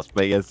chasing the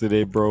suspect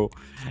yesterday, bro.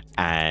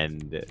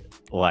 And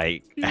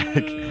like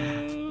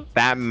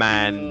that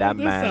man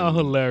sounds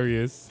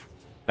hilarious.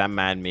 That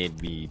man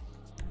made me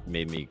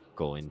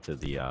go into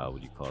the what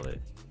do you call it?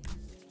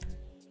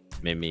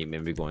 Made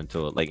me go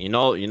into it. Like you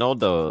know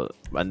the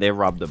when they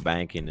robbed the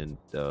bank and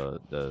the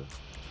what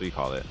do you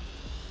call it?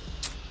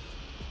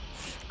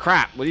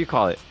 Crap, what do you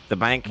call it? The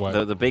bank,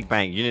 the big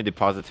bank, Unit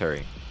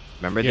Depository.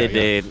 Remember they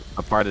did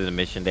a part of the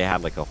mission. They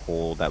had like a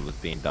hole that was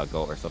being dug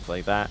out or something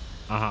like that.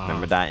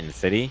 Remember that in the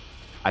city?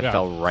 I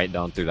fell right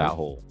down through that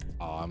hole.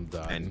 Oh, I'm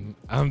done. And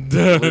I'm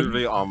done.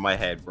 Literally on my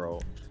head,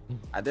 bro.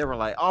 And they were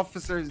like,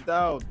 "Officers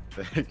down."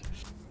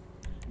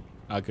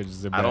 I could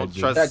just imagine. I don't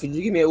trust. Dad, could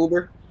you give me an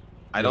Uber?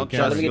 I don't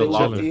trust you a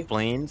lot with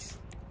planes.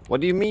 What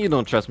do you mean you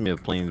don't trust me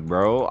with planes,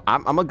 bro?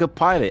 I'm a good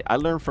pilot. I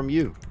learned from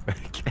you.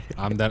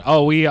 I'm done.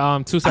 Oh, we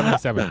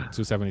 277.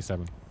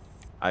 277.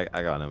 I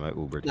got him at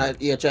Uber.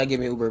 Yeah, try to give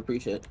me an Uber.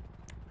 Appreciate it.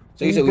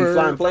 So you said we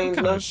flying planes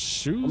now?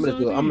 I'm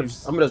gonna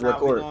just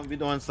record. We're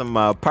doing some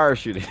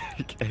parachuting.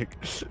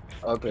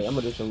 Okay, I'm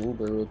gonna do some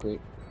Uber real quick.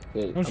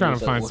 I'm trying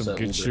to find some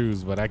good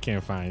shoes, but I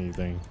can't find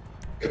anything.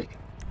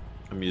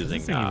 I'm using.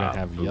 Does this thing even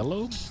have boots.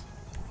 yellow?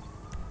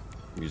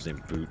 I'm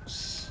using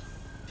boots.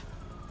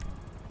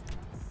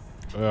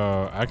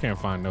 I can't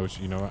find no.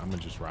 You know what? I'm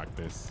gonna just rock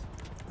this.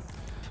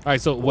 All right.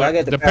 So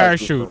what? The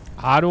parachute.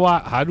 How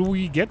do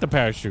we get the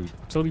parachute?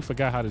 Totally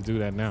forgot how to do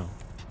that now.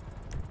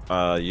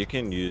 You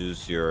can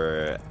use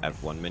your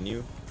F1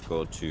 menu.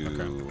 Go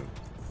to.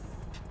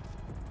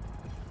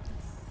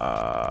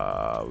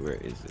 Where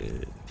is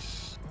it?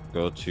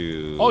 Go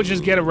to. Oh,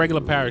 just get a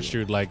regular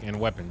parachute, like in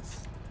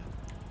weapons.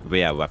 But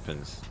yeah,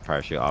 weapons,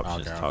 parachute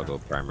options, toggle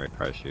primary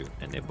parachute,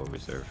 enable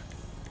reserve.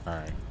 All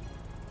right.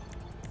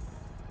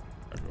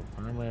 Toggle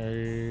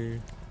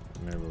primary,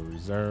 enable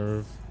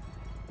reserve.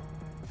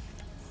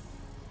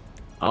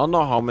 I don't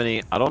know how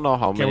many.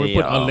 Can we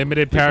put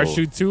unlimited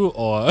parachute too,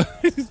 or?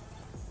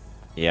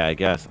 Yeah, I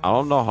guess. I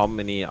don't know how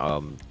many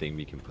thing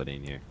we can put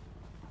in here.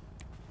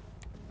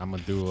 I'm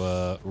gonna do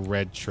a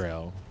red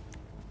trail.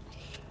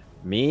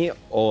 Me?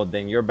 Oh,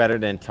 then you're better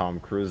than Tom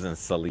Cruise and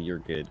Sully. You're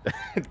good.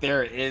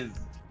 There is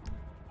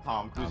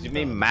Tom Cruise. You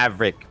mean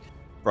Maverick,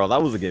 bro?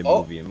 That was a good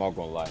movie. I'm not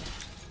gonna lie.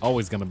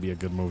 Always gonna be a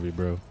good movie,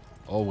 bro.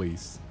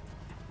 Always.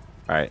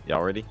 All right,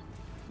 y'all ready?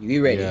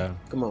 You ready? Yeah.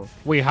 Come on.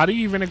 Wait, how do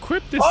you even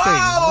equip this thing?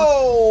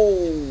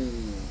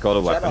 Go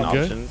to weapon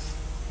options.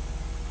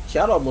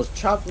 Shot almost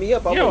chopped me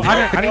up. Yo,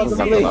 I didn't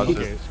see it. Okay.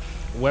 Okay.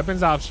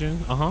 Weapons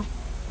option.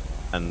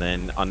 And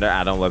then under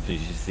add-on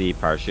weapons, you see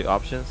parachute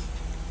options.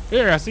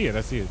 Yeah, I see it.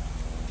 I see it.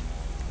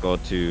 Go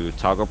to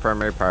toggle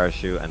primary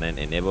parachute and then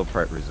enable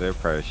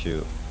reserve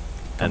parachute.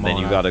 And then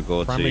you gotta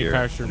go to your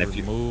parachute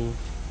remove.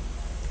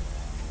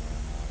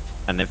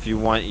 And if you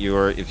want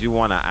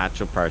an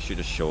actual parachute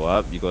to show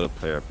up, you go to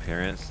player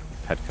appearance,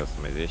 pet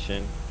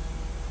customization.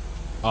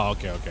 Oh,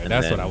 okay.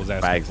 That's what I was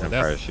asking. Bags and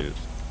parachutes.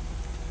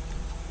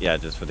 Yeah,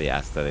 just for the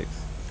aesthetics.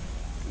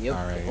 Yep.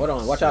 All right, Hold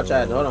on. Watch out,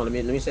 Chad. Hold on.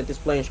 Let me set this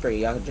plane straight.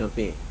 Y'all can jump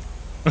in.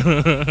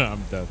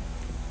 I'm done.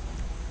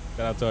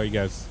 Shout out to all you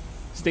guys.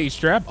 Stay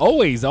strapped.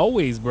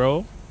 Always,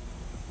 bro.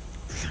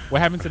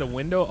 What happened to the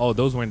window? Oh,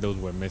 those windows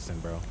were missing,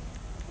 bro.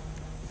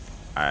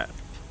 All right.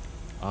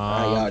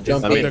 Y'all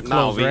jump in.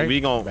 No, we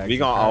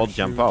gonna all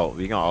jump out.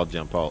 We gonna all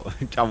jump out.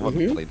 I want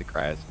to play the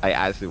crash. I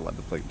actually want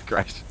to play the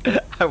crash.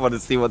 I want to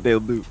see what they'll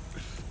do.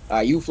 All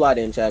right, you fly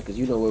then, Chad, because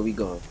you know where we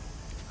going.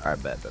 All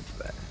right, bet.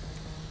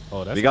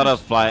 Oh, that's we gotta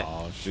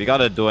fly. We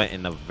gotta do it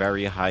in a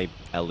very high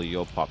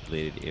LEO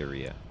populated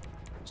area,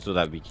 so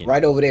that we can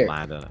right over there,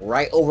 land on it.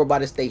 right over by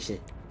the station.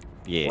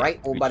 Yeah,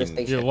 right over by the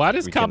station. Yeah, why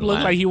does cop look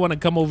like he want to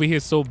come over here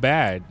so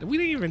bad? We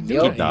didn't even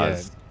do it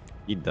yet.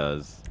 He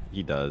does.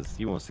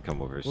 He wants to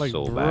come over like,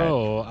 so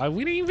bro, bad.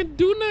 We didn't even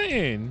do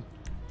nothing.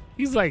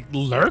 He's like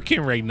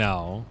lurking right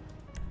now.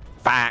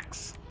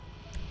 Facts.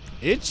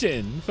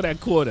 Itching for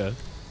that quarter.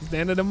 It's the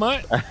end of the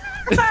month.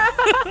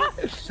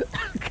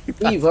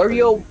 Eve,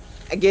 hurry up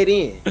and get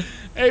in.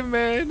 Hey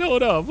man,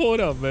 hold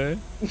up,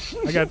 man.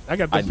 I got the I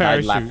parachute.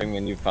 died laughing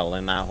when you fell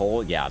in that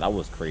hole. Yeah, that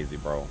was crazy,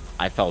 bro.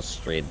 I fell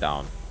straight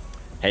down.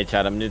 Hey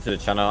Chad, I'm new to the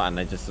channel and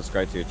I just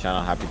subscribed to your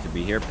channel. Happy to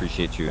be here.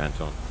 Appreciate you,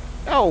 Anton.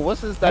 Oh, what's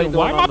this guy doing?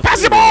 Why am I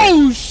passing?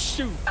 Oh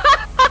shoot!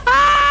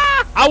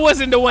 I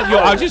wasn't the one. Yo,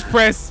 I just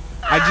pressed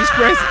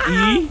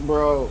E,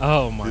 bro.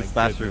 Oh my god.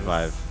 That's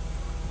revive.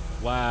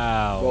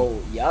 Wow.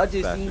 Bro, y'all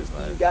just seen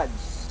Steve got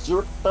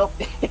jerked up.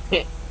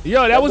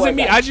 Yo, that wasn't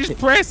me. I just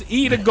pressed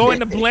E to go in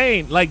the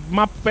plane. Like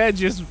my pad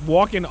just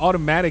walking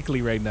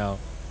automatically right now.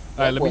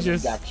 All right, let me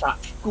just.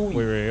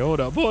 Wait, hold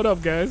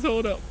up, guys,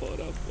 hold up. Wait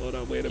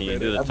a minute. Can you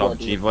do the top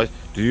G voice?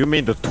 Do you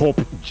mean the top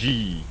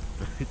G?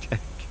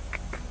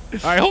 All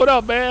right, hold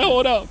up, man.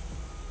 Hold up.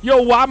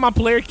 Yo, why my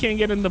player can't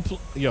get in the...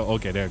 Yo,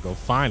 okay, there you go.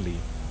 Finally.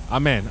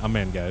 I'm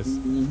in, guys.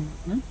 I'm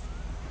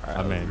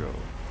in.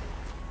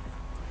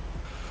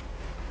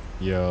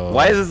 Yo.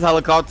 Why is this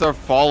helicopter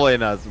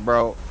following us,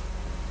 bro?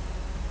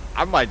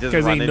 I might just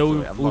run into it.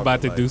 Because he knew we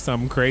about to do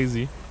something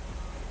crazy.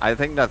 I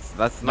think that's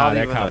not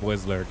even... that cop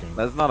was lurking.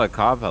 That's not a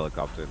cop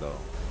helicopter, though.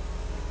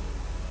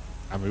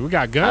 I mean, we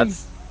got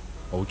guns.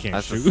 We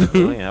can't shoot. That's a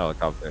civilian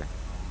helicopter.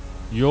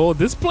 Yo,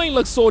 this plane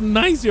looks so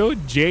nice, yo.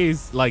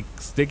 Jay's like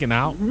sticking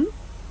out.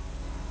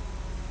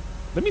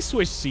 Let me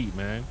switch seat,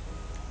 man.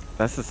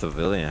 That's a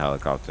civilian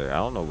helicopter. I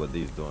don't know what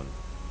these doing.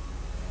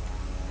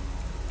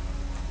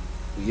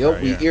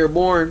 Yep, we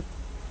airborne.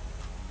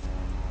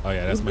 Oh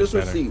yeah, that's much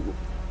better. Seat?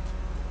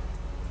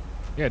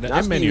 Yeah, the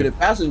M menu. You in the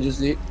passenger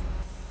seat.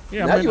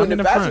 Yeah, now you in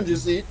the passenger front.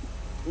 seat.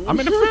 I'm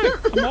in the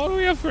front. I'm all the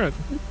way up front.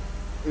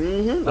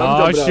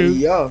 Oh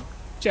shoot!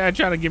 Chad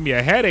trying to give me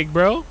a headache,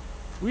 bro.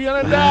 We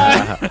gonna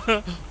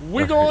die.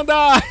 We gonna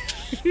die.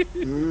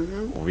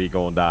 We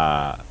gonna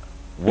die.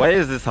 Why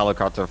is this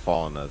helicopter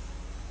following us?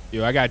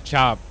 Yo, I got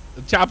chop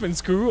and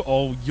screw.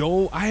 Oh,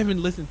 yo, I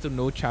haven't listened to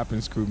no chop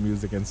and screw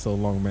music in so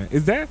long, man.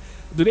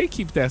 Do they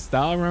keep that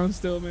style around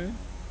still, man?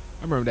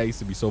 I remember that used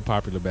to be so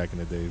popular back in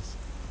the days.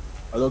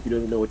 I don't know if you don't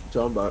even know what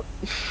you're talking about.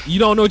 You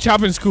don't know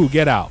chop and screw?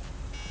 Get out,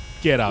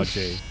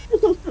 Jay.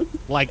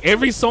 Like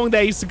every song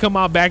that used to come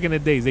out back in the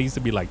days, they used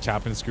to be like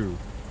chop and screw,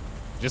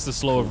 just a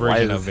slower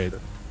version of it.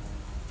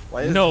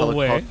 Why is no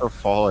helicopter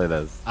following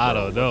us? I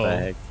don't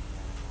know.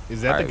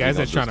 Is that the guys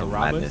that's trying to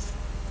rob us?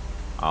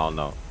 I don't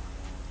know.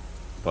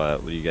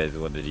 But what do you guys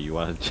want to do? You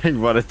want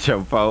to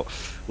jump out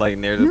like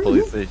near the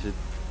police station?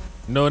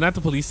 No, not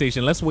the police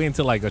station. Let's wait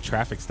until like a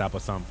traffic stop or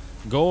something.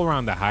 Go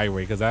around the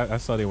highway because I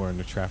saw they were in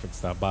the traffic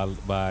stop by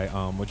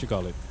what you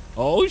call it?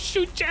 Oh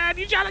shoot, Chad,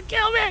 you trying to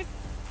kill me?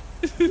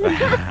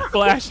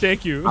 Flash,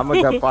 thank you. I'm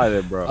gonna get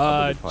fired,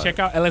 bro. Check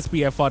out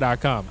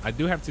lsbfr.com. I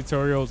do have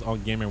tutorials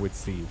on gaming with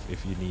Steve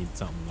if you need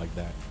something like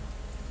that.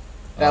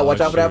 Yeah,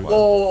 watch out for that.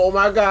 Oh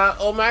my god.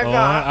 Oh my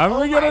god.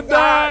 I'm gonna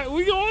die.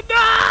 We gonna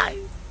die.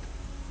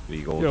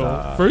 We gonna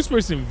die. First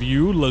person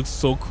view looks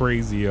so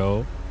crazy,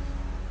 yo.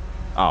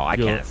 Oh, I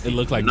can't see. It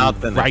looks like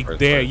nothing right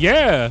there.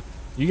 Yeah.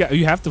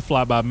 You have to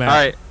fly by map. All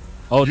right.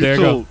 Oh, there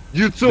you go.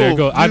 You too. There you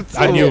go.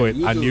 I knew it.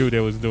 You I too. knew they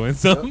was doing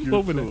something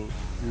over there. You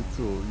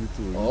too.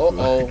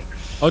 Oh.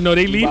 Oh no,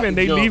 they leaving.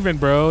 They leaving,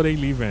 bro. They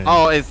leaving.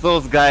 Oh, it's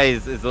those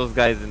guys. It's those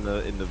guys in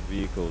the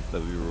vehicles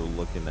that we were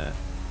looking at.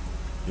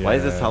 Yeah. Why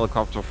is this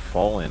helicopter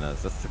following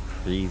us? That's the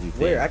crazy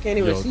thing. Where? I can't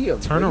even see him.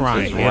 Turn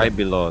around. It's right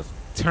below us.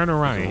 Turn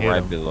around. It's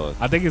right below us.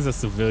 I think it's a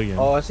civilian.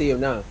 Oh, I see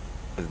him now.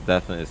 It's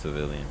definitely a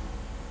civilian.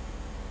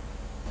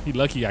 He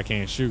lucky I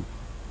can't shoot.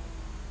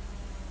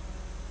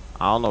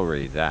 I don't know where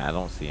he's at. I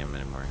don't see him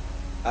anymore.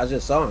 I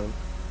just saw him.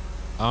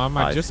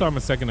 I just saw him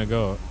a second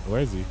ago.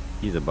 Where is he?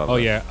 He's above us. us. Oh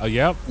yeah. Oh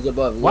yep. He's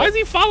above. Why is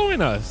he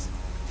following us?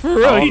 For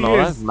real, I don't he know.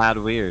 is. That's mad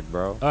weird,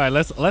 bro. All right,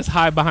 let's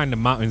hide behind the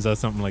mountains or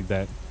something like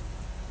that.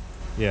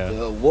 Yeah.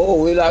 Yo,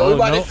 whoa, we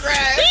about to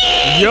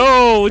crash.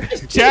 Yo,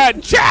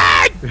 Chad.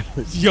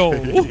 Yo.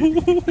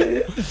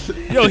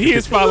 Yo, he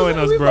is following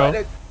us,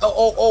 bro.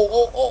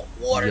 Oh,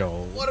 water.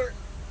 Yo. Water.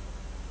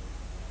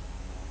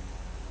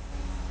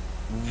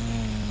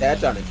 Dad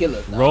trying to kill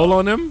us. Roll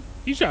on him.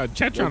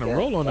 Chad trying to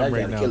roll on him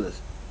right now. Kill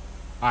us.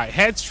 All right,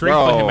 head straight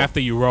for him after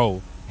you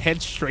roll.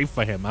 Head straight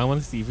for him. I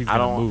want to see if he's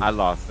gonna move. I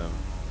lost him.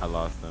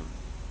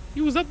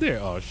 He was up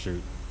there. Oh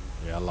shoot.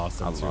 Yeah, I lost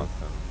him too.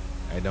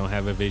 I don't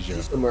have a visual.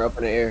 He's somewhere up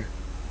in the air.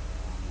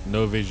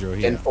 No visual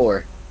here.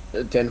 10-4.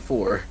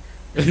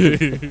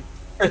 10-4.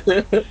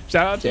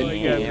 Shout out to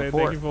you guys, man.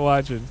 Thank you for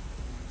watching.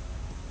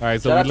 All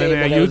right, so Shout we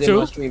landing at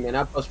YouTube. Stream, man.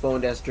 I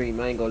postponed that stream.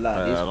 I ain't gonna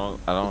lie. I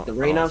don't. The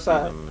rain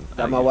outside.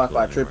 Got my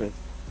Wi-Fi tripping.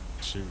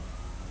 Shoot.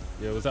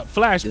 Yo, what's up,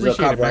 Flash? There's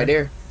a cop right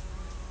there.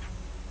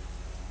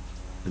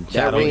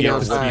 That rain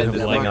outside.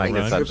 Like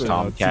it's a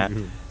Tomcat.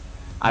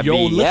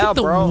 Yo, look at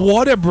the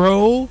water,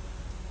 bro.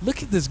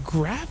 Look at this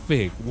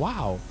graphic.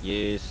 Wow.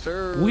 Yes,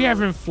 sir. We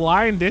haven't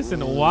flying this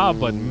in a while,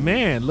 but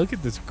man, look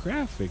at this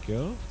graphic,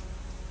 yo.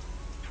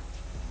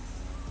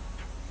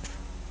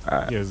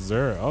 Yes,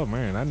 sir. Oh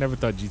man, I never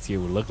thought GTA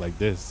would look like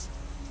this.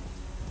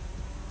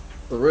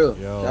 For real.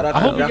 Yo, I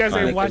hope you guys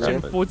ain't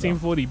watching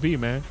 1440p,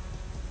 man.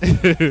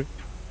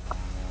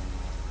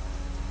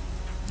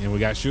 And we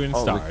got shooting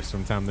stars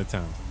from time to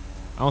time.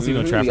 I don't see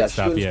no traffic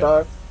stop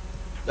yet.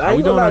 Are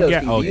we doing our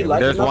get? Oh, okay.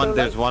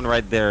 There's one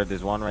right there.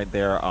 There's one right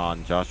there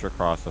on Joshua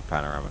Cross of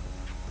Panorama.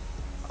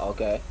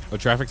 Okay. A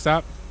traffic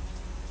stop?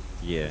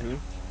 Yeah.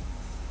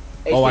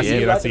 Oh, I see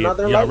it. I see it.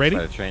 Y'all ready?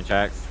 Train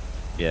tracks.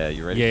 Yeah,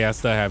 you ready? Yeah, I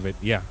still have it.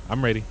 Yeah,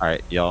 I'm ready. All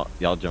right,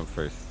 y'all jump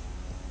first.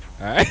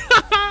 All right.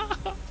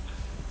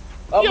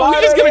 Yo,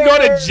 we just gonna go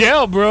to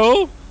jail,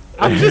 bro.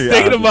 I'm just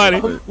thinking about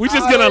it. We're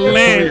just gonna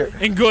land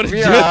and go to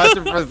jail. We are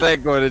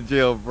 100% going to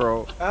jail,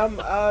 bro. I'm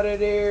out of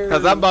there.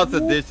 Cause I'm about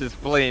to ditch this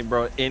plane,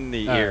 bro, in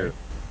the air.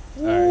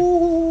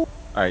 All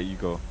right, you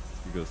go.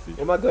 You go, Steve.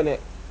 Where am I going at?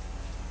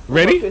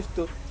 Ready?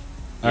 All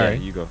right,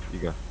 you go. You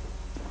go.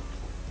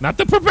 Not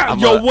the propeller.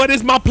 Yo, what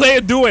is my player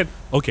doing?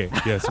 Okay,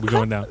 yes, we're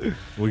going down.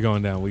 We're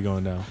going down. We're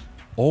going down.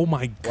 Oh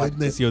my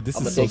goodness, yo, this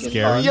is so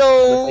scary.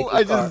 Yo,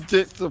 I just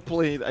ditched the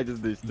plane. I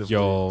just ditched the plane.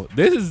 Yo,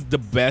 this is the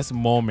best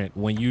moment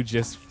when you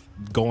just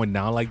going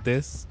down like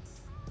this.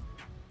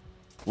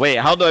 Wait,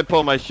 how do I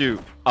pull my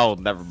chute? Oh,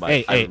 never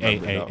mind.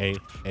 Hey.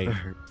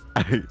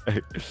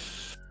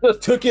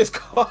 Took his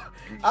car.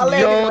 I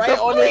landed right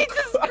on his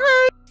car.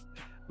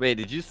 Wait,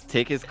 did you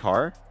take his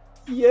car?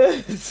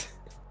 Yes.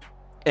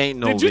 Ain't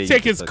no way. Did you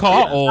take his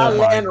car? Oh I my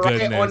landed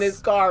goodness. right on his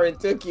car and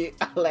took it.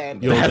 I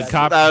landed. Yo,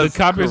 the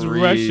cop is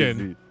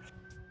rushing.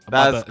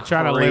 That's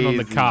trying to land on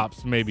the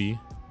cops, maybe.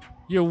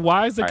 Yo,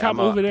 why is the cop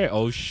over there?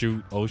 Oh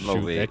shoot! Oh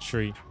shoot! That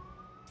tree.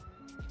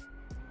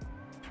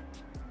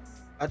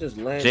 I just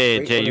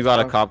landed. Jay, you got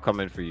a cop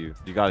coming for you.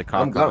 You got a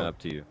cop coming up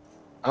to you.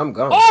 I'm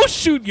gone. Oh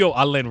shoot! Yo,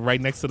 I landed right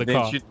next to the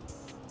car.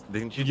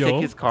 Didn't you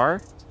take his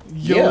car?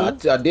 Yo. Yeah,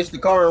 I ditched the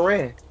car and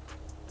ran.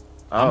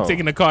 I'm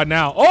taking the car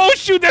now. Oh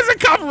shoot! There's a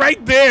cop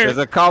right there. There's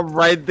a cop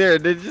right there.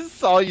 They just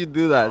saw you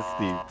do that,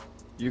 Steve.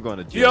 You're going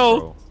to jail,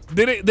 bro.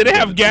 Did it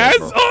have gas?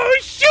 Jail, oh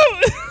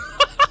shoot!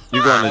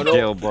 You're going to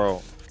jail,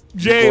 bro.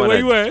 Jay, where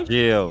you at?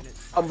 Jail.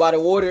 I'm by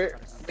the water,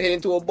 heading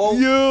to a boat.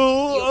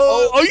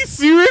 Yo, are you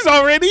serious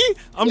already?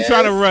 I'm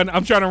trying to run.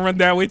 I'm trying to run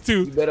that way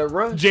too. You better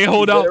run. Jay,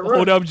 hold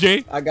up,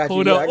 Jay. I got you.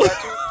 Hold up. I got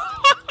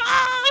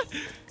you.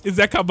 Is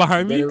that cop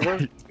behind me?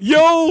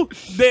 Yo,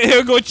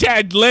 here go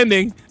Chad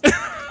landing.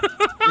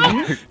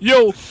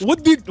 Yo,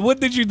 what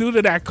did you do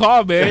to that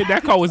car, man?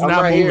 That car was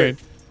not moving.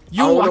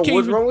 Yo, I can't.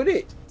 What's wrong with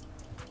it?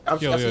 I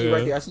see you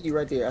right there. I see you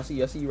right there. I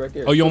see you right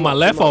there. Oh, you on my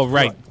left or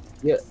right?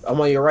 Yeah, I'm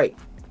on your right.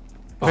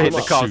 Wait,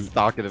 the cop's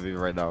talking to me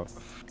right now.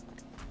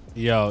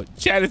 Yo,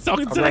 Chad is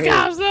talking to the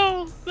cops.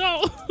 No.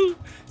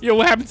 Yo,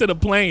 what happened to the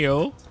plane,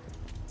 yo? All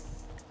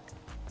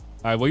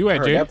right, where you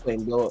at, Jay? That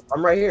plane blow up.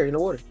 I'm right here in the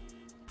water.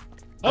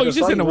 Oh, you're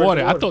just in the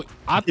water.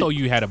 I thought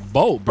you had a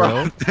boat,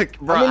 bro.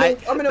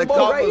 I'm in a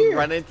boat right here.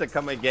 Running to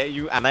come and get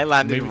you, and I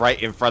landed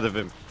right in front of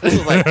him. This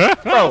was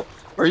like, bro,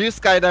 are you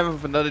skydiving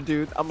with another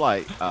dude? I'm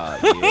like,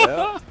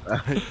 yeah.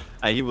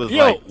 And he was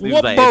like,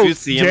 if you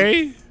see him,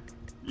 Jay?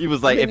 He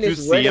was like, if you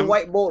see him,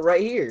 white boat right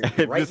here. If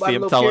you see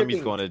him, tell him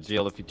he's going to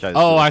jail if he tries.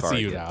 Oh, I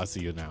see you now. I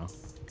see you now.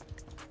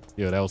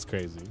 Yo, that was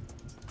crazy.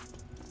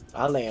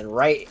 I land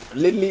right,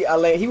 literally. I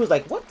land. He was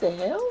like, "What the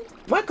hell?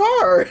 My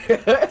car!"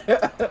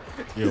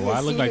 Yo, I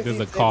look like there's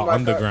a car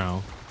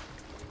underground.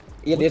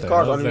 Yeah, there's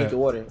cars underneath the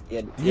water.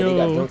 Yeah, they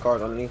got junk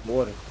cars underneath the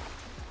water.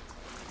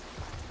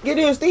 Get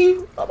in,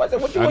 Steve. I'm about to say,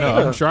 what you I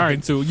know. I'm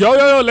trying to.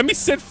 Yo, let me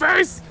sit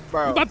first.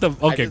 Bro, you about to?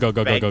 Okay, go.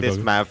 This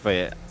man for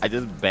it. I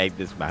just begged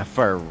this man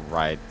for a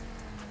ride.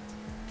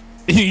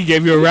 He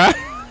gave you a ride.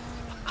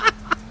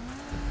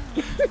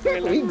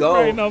 We go.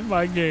 Right off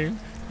my game.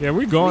 Yeah,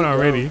 we're going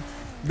already.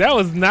 That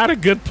was not a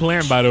good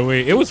plan, by the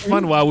way. It was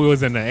fun while we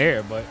was in the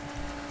air, but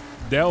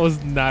that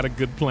was not a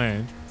good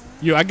plan.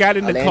 Yo, I got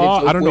in the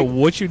car. I don't know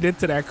what you did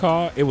to that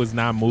car. It was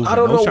not moving. I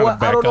don't know what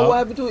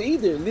happened to it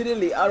either.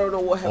 Literally, I don't know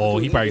what happened. Oh,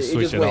 he probably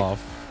switched it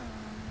off.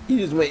 He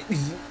just went,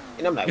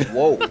 and I'm like,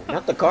 whoa,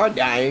 not the car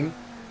dying.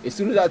 As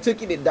soon as I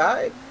took it, it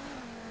died.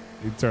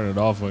 He turned it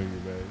off on you,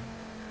 man.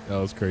 That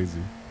was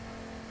crazy.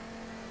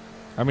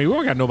 I mean, we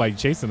don't got nobody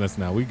chasing us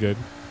now. We good.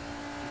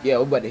 Yeah,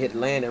 we're about to hit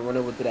land and run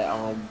over to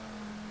that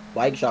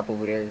bike shop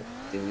over there.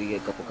 Then we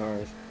get a couple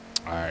cars.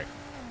 All right.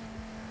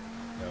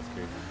 That was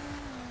crazy.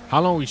 How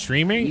long are we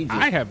streaming?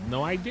 I have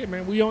no idea,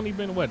 man. We only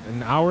been, what,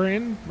 an hour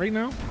in right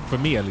now? For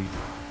me, at least.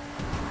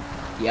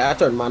 Yeah, I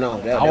turned mine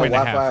off. That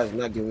Wi-Fi is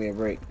not giving me a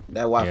break.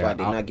 That Wi-Fi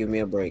did not give me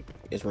a break.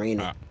 It's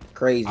raining.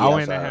 Crazy hour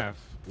outside. and a half.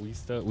 We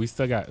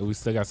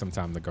still got some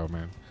time to go,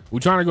 man. We're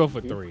trying to go for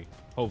 3.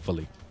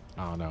 Hopefully.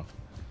 I don't know.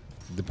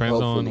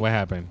 Depends on what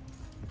happened.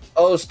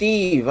 Oh,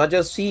 Steve, I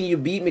just seen you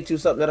beat me to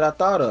something that I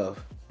thought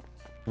of.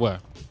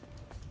 What?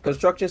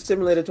 Construction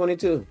Simulator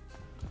 22.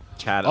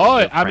 Chad,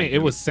 I mean, it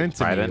was sent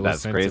to me.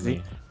 That's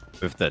crazy.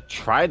 With the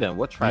Trident,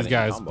 what Trident? These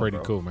guys pretty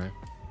cool, man.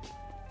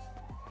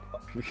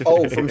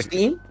 Oh, from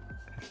Steam?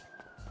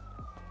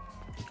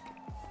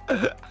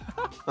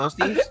 Huh,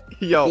 Steve?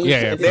 Yo,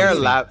 yeah, they're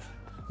laughing.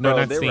 No,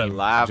 not they Steam. were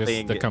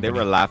laughing. The they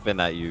were laughing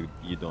at you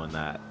doing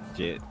that.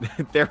 Shit.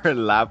 They were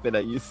laughing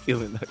at you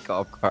stealing the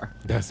cop car.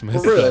 That's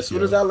messed For real, up, as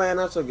soon as I land,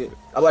 I took it.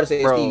 I'm about to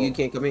say, Steve, you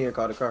can't come in here and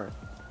call the car.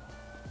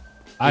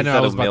 I know I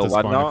was about to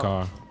spawn the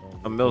car.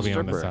 A mill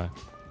stripper.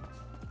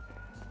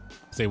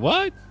 Say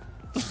what?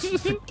 So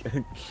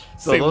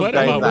Say those what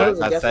guys about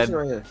that said,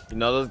 you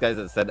know those guys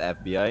that said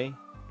FBI?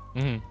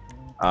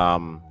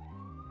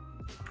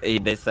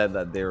 They said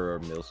that they were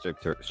a mill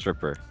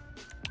stripper.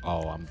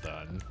 Oh, I'm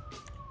done.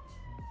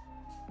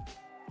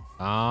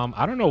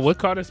 I don't know what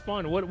car to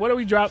spawn. What do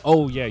we drop?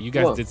 Oh yeah, you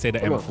guys did say the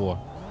M4.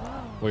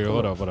 Wait,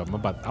 hold up. I'm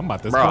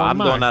about to. Bro, I'm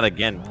doing that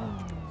again.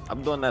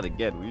 I'm doing that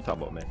again. What are you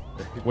talking about, man?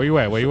 Where you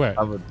at?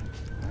 I'm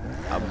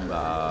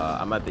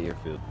at the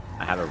airfield.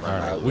 I had a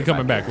run. All right, we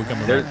coming back.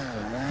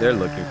 They're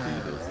looking for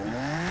you, though.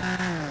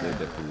 They're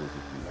definitely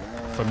looking for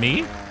you. For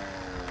me?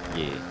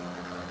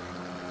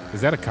 Yeah. Is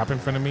that a cop in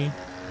front of me?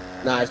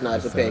 Nah, it's not.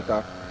 It's a paid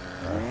car.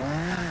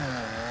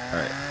 All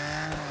right.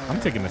 I'm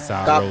taking the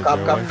side road.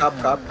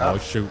 Cop. Oh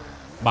shoot!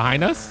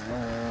 Behind us?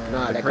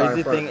 Nah, the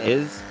crazy thing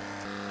is,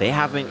 they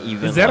haven't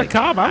even. Is that a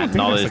cop? I don't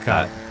think it's a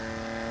cop.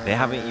 They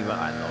haven't even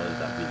acknowledged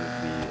that we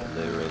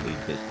literally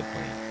ditched the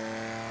plane.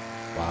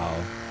 Wow.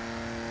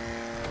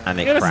 And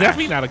it that's crashed.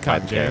 definitely not a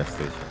cop, Jay.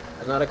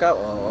 It's not a cop?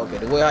 Oh, okay.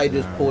 The way how you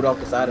just pulled off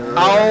the side of the road.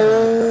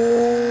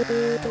 Oh!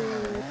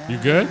 You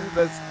good?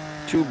 That's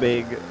too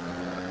big.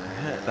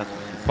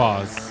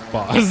 Pause.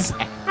 Pause.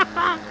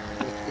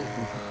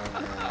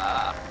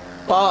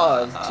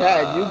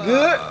 Chad, you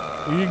good?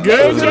 You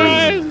good,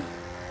 Chad?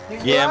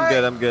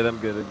 Yeah, I'm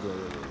good.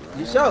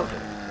 You sure?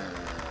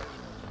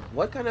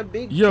 What kind of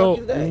big Yo, truck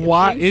is that?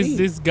 why is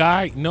this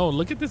guy? No,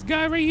 look at this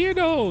guy right here,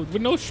 though, with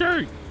no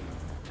shirt.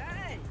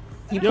 Hey.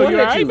 Yo, you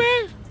alright,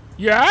 man?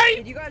 You alright?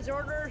 Did you guys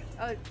order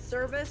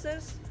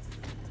services?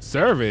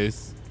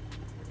 Service?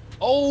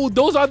 Oh,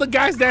 those are the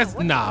guys that's...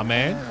 Nah,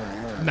 man.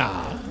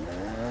 Nah.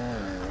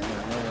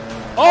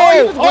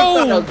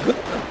 Oh!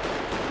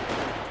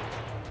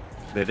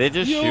 Did they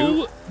just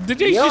shoot? Did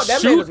they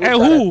just shoot at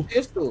who?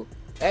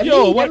 At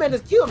Yo, me. what? That man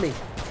just killed me.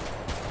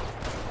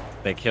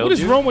 They killed you? What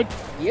is wrong with...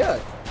 Yeah,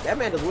 that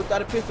man just whipped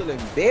out a pistol and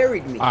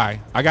buried me. All right,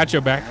 I got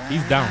your back.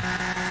 He's down.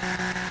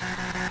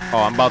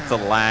 Oh, I'm about to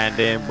land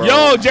in, bro.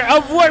 Yo,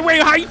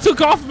 wait, how you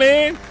took off,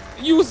 man?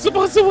 You was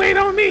supposed to wait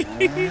on me. All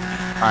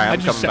right,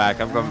 I'm coming back.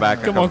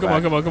 Come on.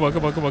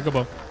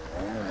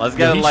 Let's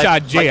get he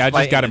shot Jay. I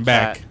just got him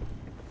back.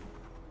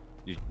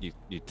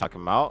 You took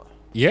him out?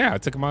 Yeah, I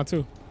took him out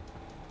too.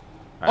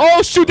 Right.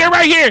 Oh shoot, they're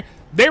right here.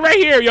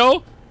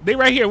 Yo. They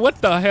right here.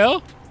 What the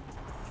hell?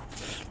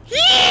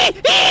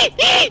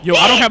 Yo,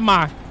 I don't have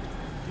mine.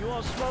 You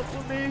want to smoke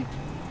with me?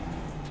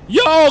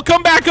 Yo,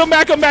 come back.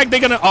 They're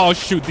gonna... Oh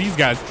shoot, these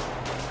guys.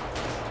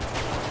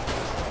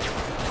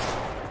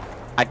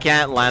 I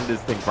can't land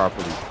this thing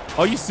properly.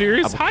 Are you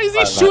serious? How is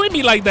he shooting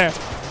me like that?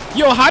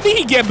 Yo, how did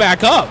he get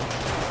back up?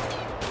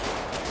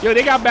 Yo,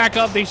 they got back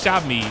up. They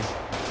shot me.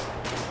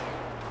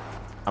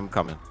 I'm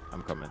coming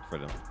for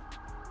them.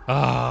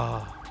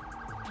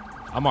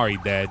 I'm already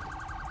dead.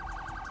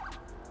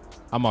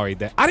 I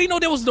didn't know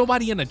there was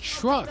nobody in the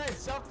truck.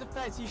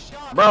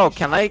 Bro,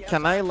 can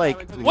I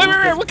like... Wait.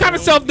 What kind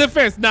of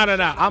self-defense? No. The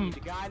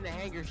guy in the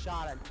hangar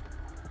shot him.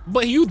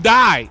 But you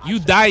died.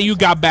 You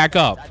got back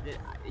up.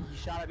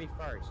 shot at me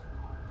first.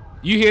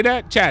 You hear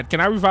that, Chad? Can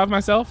I revive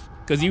myself?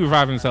 Cause he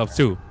revived himself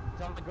too.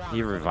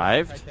 He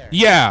revived? Right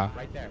Yeah.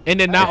 Right there. And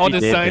then now all of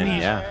a sudden he.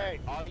 Yeah. Hey,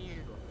 all you.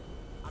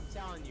 I'm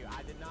telling you,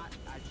 I did not.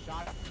 I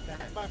shot them.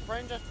 My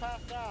friend just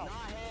passed out.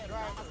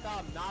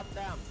 Not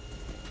them.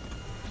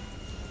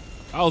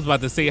 I was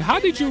about to say, how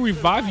did you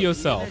revive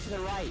yourself? To the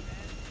right.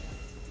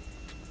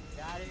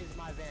 That is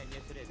my van.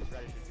 Yes, it is. It's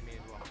registered to me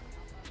as well.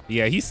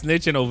 Yeah, he's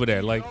snitching over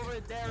there. Like, Over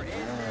there, in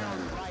there on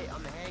the right,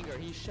 on the hangar.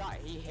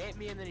 He hit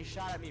me and then he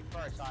shot at me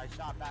first, so I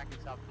shot back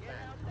in self-defense.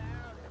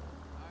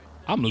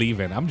 I'm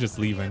leaving. I'm just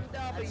leaving.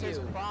 That's his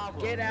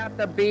problem. Get out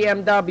the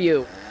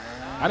BMW.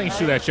 I didn't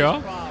shoot at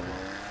y'all.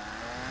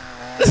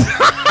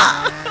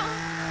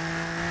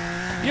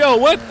 Yo,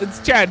 what? It's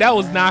Chad, that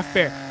was not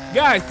fair.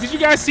 Guys, did you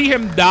guys see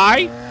him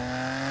die?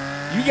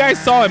 You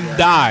guys saw him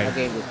die. That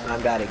game was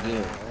timed out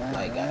again.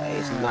 Like,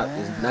 it's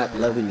not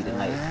loving me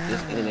tonight.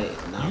 This internet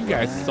is not. You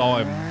guys saw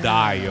him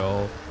die,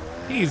 yo.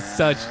 He's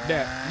such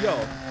that. Yo.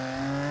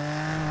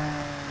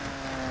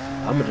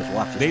 I'm gonna just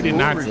watch this. They did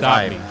not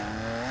stop me.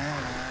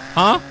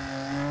 Huh?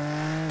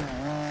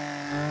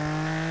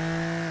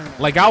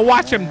 Like, I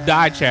watch him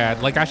die,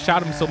 Chad. Like, I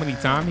shot him so many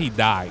times, he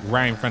died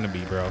right in front of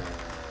me, bro.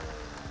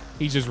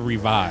 He just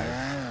revived.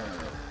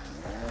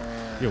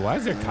 Yo, why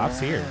is there cops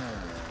here?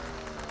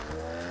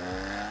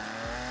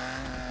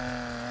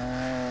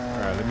 All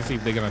right, let me see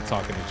if they're gonna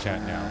talk in the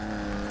chat now.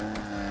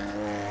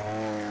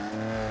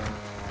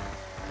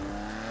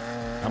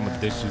 I'm gonna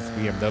dish this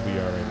BMW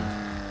already.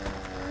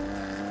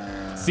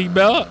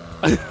 Seatbelt?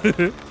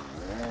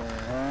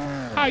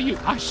 How you?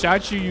 I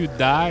shot you, you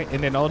die,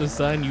 and then all of a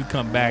sudden you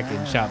come back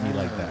and shot me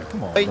like that.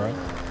 Come on, bro.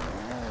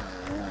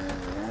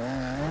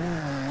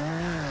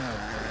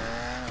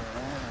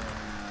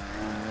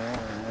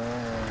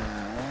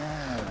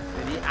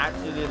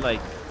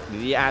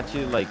 Did he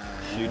actually like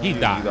shoot He you?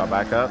 died. You got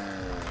back up?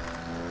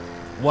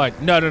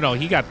 What? No.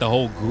 He got the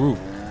whole group.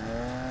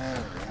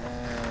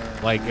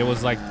 Like, it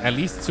was like at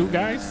least 2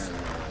 guys.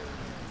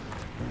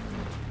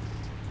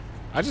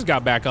 I just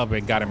got back up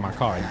and got in my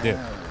car and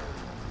dipped.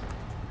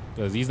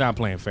 Because he's not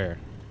playing fair.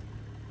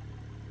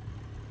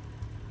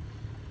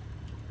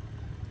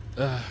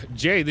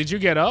 Jay, did you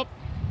get up?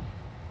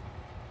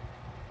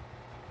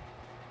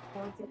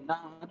 Nah,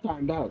 I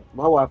timed out.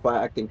 My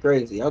Wi-Fi acting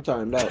crazy. I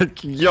timed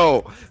out.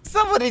 Yo,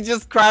 somebody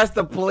just crashed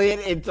the plane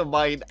into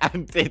mine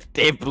and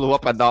they blew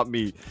up and not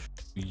me.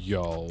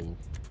 Yo.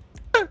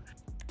 My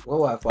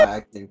Wi-Fi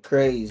acting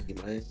crazy,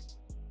 man.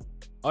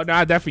 Oh, no,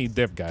 I definitely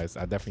dipped, guys.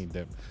 I definitely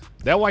dipped.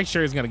 That white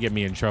shirt is going to get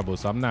me in trouble,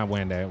 so I'm not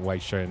wearing that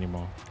white shirt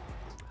anymore.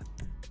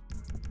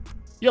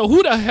 Yo,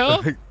 who the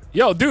hell?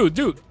 Yo,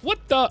 dude.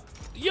 What the?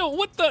 Yo,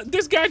 what the?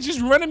 This guy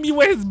just running me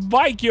with his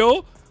bike,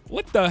 yo.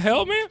 What the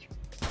hell, man?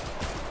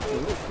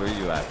 Where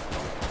you at?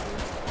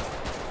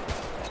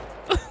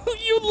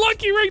 You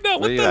lucky right now.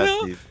 What Where the you at,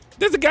 hell? Steve?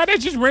 There's a guy that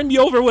just ran me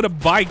over with a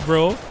bike,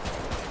 bro.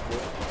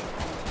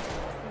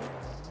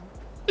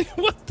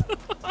 What the?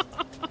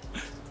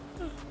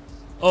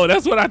 Oh,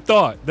 that's what I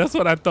thought.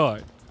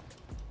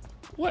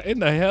 What in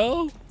the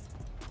hell?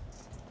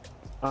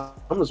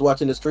 I'm just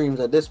watching the streams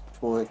at this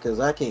point because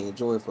I can't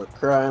join for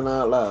crying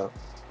out loud.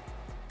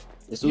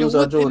 As soon as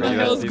I join, what the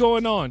hell's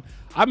going on?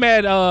 I'm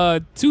at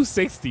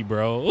 260,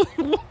 bro.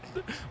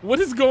 What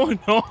is going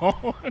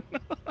on?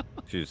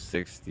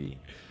 260.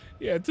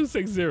 Yeah,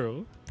 260.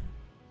 Oh,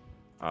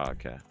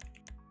 okay.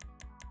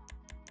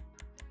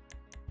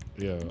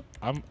 Yeah,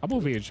 I'm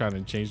over here trying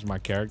to change my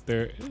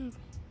character.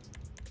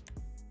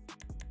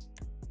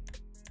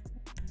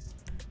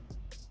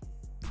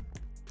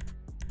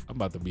 I'm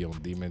about to be on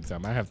demon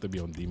time. I have to be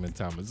on demon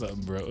time or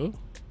something, bro.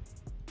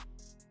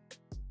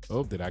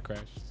 Oh, did I crash?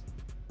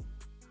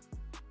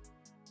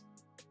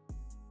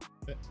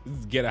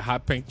 Get a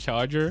hot pink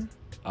charger.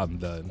 I'm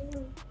done.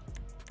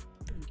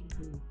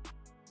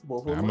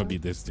 I'm gonna be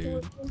this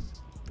dude.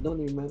 Don't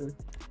even matter.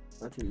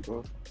 Actually,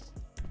 bro.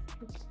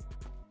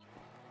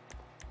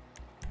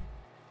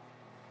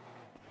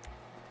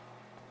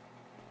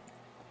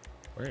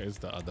 Where is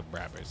the other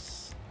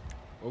Brabus?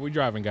 Where we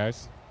driving,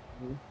 guys?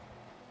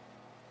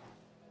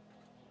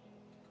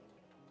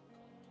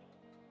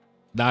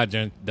 Nah,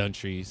 done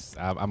trees.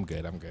 I'm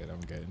good.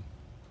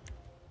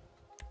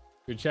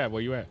 Good chat.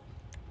 Where you at?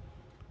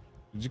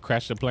 Did you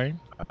crash the plane?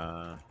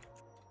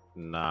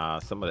 Nah.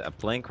 A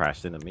plane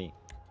crashed into me.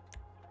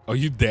 Are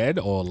you dead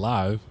or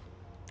alive?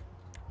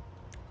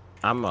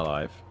 I'm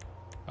alive.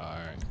 All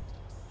right.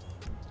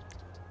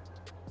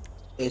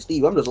 Hey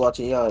Steve, I'm just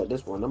watching y'all at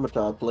this one. I'm gonna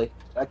try to play.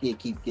 I can't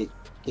keep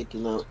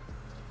kicking out.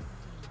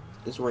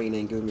 This rain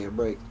ain't giving me a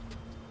break.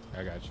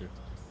 I got you.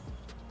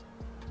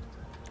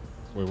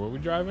 Wait, where we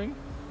driving?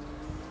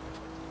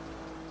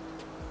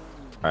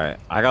 All right,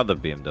 I got the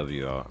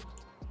BMW out.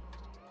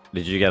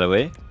 Did you get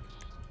away?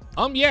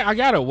 Yeah, I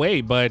got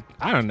away, but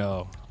I don't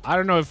know. I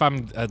don't know if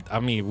I'm. I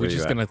mean, we're Where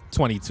just you gonna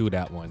 22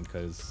 that one,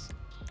 cause.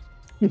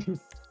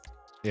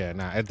 Yeah,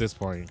 nah. At this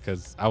point,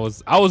 cause I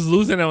was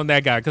losing on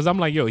that guy, cause I'm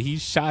like, yo, he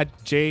shot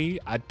Jay.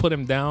 I put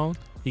him down.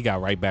 He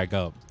got right back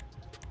up.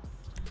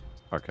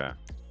 Okay.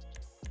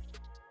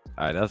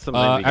 All right, that's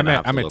something we're gonna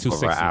have to look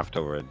 260 over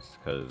afterwards,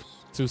 because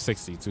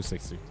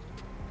 260.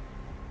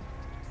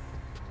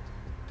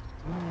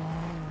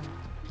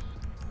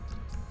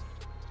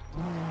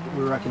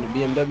 We're rocking the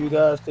BMW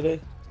guys today.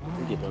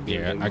 Get my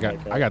Yeah,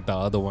 BMW I got the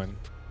other one.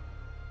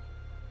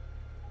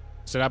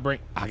 Should I bring?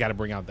 I gotta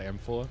bring out the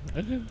M4.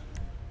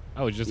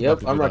 I was just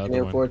Yep, about to I'm do rocking the the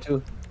other M4 one.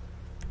 too.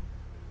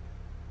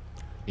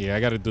 Yeah,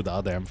 I gotta do the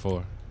other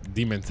M4.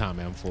 Demon Time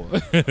M4.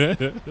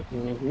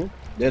 Mm-hmm.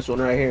 This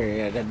one right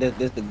here, yeah,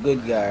 that's the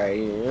good guy right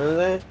here. You know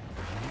what I'm saying?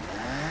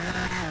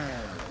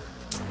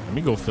 Let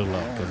me go fill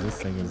up because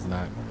this thing is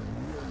not.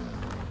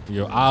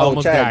 Yo, I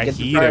almost Chad, got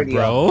heated,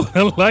 bro.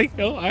 Like,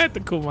 yo, I had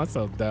to cool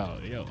myself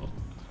down, yo.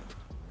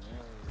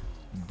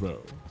 Bro.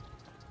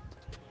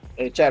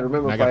 Hey, Chad,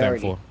 remember I got that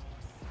priority. M4.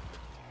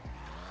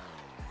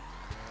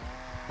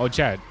 Oh,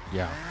 Chad,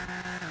 yeah.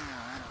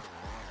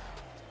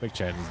 I think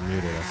Chad is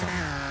muted or something.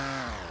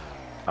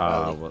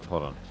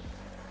 Hold on.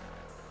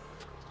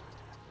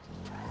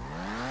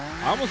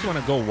 I almost want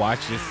to go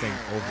watch this thing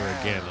over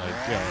again. Like,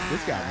 yo,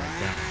 this guy went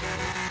down, bro.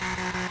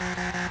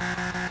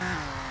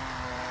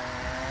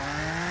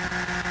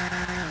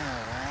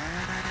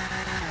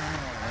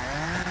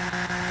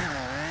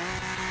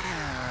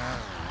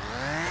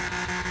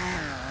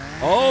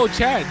 Oh,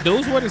 Chad,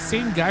 those were the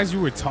same guys you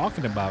were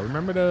talking about.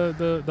 Remember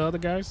the other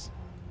guys?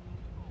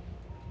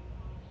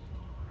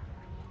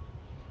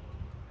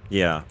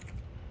 Yeah.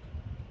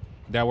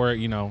 That were,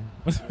 you know.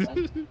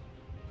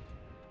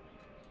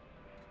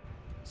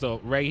 So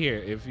right here,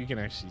 if you can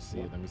actually see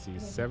it, let me see.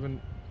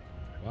 7.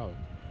 Wow.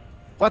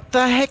 What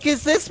the heck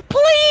is this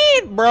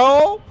plane,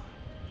 bro?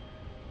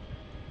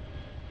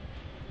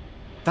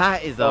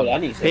 That is a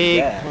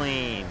big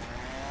plane.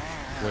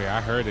 Wait,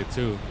 I heard it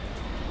too.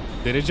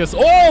 Did it just?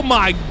 Oh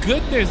my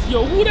goodness,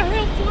 yo, who the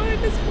hell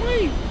flying this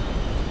plane?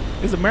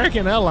 It's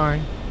American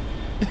Airline.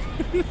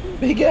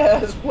 Big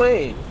ass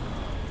plane.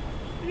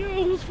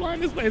 Yo, who's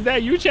flying this plane? Is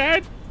that you,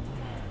 Chad?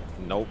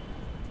 Nope.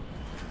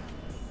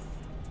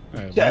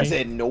 Right, Chad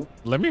said nope.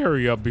 Let me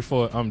hurry up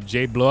before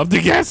Jay blow up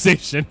the gas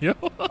station, yo.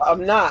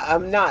 I'm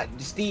not.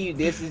 Steve,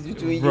 this is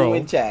between you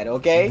and Chad,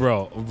 okay?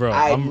 Bro.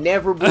 I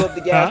never blew up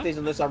the gas station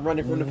unless I'm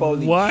running from the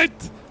police. What?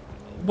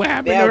 What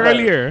happened Never.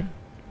 earlier?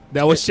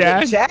 That was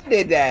Chad? Chad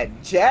did that.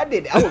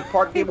 I was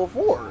parked there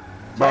before.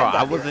 Bro,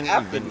 I didn't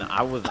even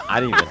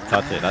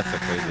touch it. That's the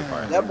crazy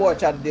part. That boy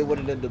tried to do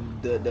one of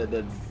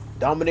the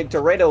Dominic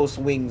Toretto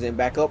swings and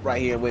back up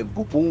right here and went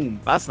boom boom.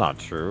 That's not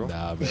true.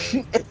 Nah,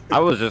 man. I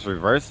was just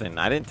reversing.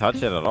 I didn't touch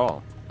it at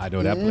all. I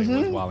know that plane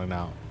was wilding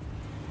out.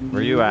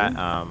 Where you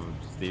at,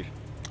 Steve?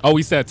 Oh,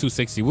 we said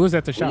 260. We was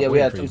at the shop. Yeah, we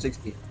had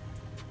 260.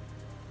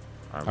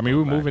 I mean,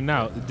 we're moving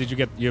now. Did you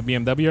get your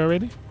BMW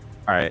already?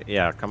 All right,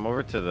 yeah. Come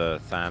over to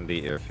the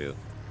Sandy airfield.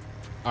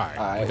 All right.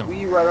 All right,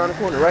 we right around the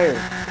corner, right here.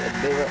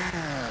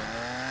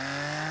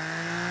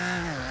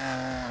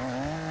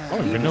 I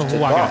don't even know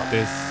who I got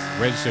this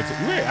registered to.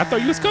 Wait, I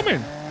thought you was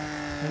coming.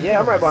 Yeah,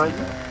 I'm right behind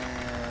you.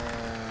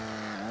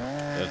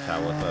 Yo,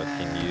 Chad, what's up?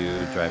 Can you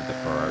drive the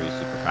Ferrari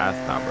super fast?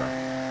 Nah,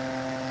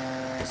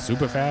 bro.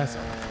 Super fast?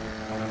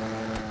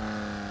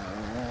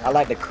 I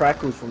like the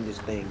crackles from this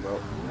thing, bro.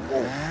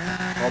 Whoa.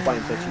 I hope I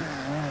didn't touch you.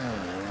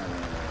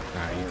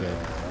 Nah, you good.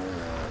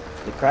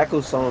 The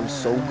crackles sound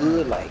so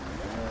good, like,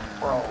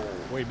 bro.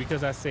 Wait,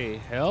 because I say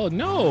hell?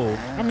 No.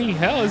 I mean,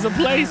 hell is a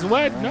place.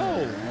 What?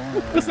 No.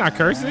 That's not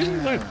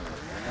cursing. What?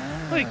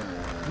 Like,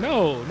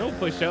 no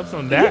push-ups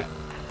on that.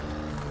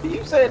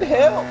 You said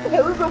hell?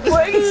 Hell is a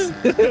place?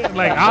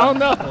 Like, I don't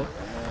know.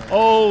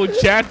 Oh,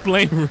 chat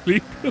playing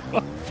really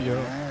off,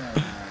 yo.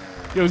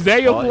 Yo, is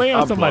that your play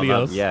on somebody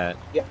else? Yeah.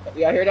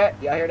 Y'all hear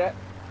that? Y'all hear that?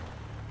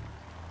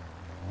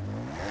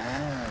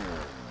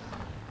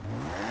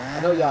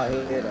 I know y'all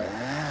hear that.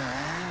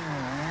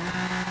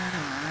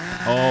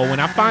 Oh, when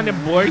I find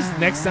them boys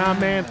next time,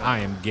 man, I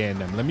am getting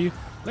them. Let me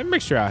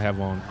make sure I have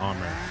on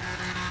armor.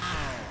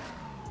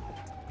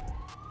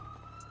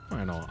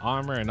 I know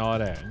armor and all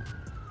that.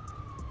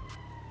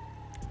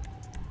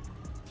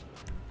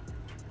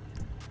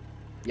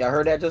 Y'all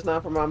heard that just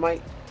now from my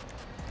mic?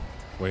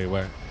 Wait,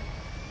 what?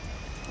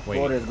 Wait.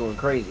 Florida's going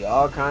crazy.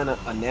 All kind of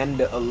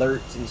Ananda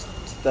alerts and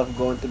stuff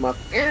going through my.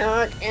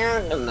 Nah,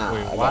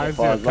 wait, why is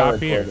there a cop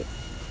here?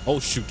 Oh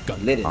shoot,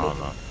 gun. Lit it. I don't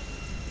know.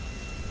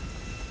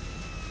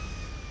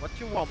 What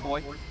you want,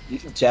 boy? You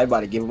can chat about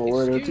to give him a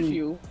word or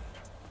two.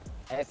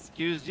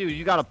 Excuse you.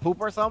 You got a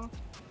poop or something?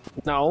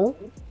 No.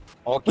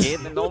 Okay,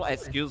 then don't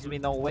excuse me.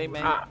 No way,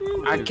 man.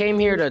 I came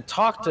here to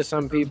talk to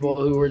some people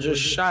who were just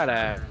shot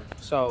at.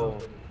 So.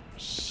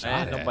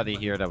 Nobody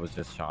here that was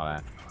just shot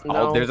at.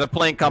 No. Oh, there's a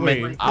plane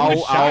coming. Wait,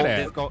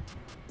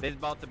 There's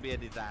about to be a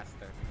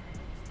disaster.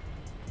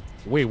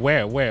 Wait,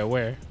 where?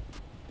 Plane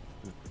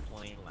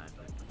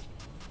landed.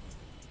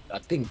 I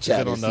think Is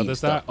chat it on the other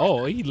side?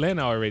 Oh, he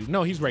landed already.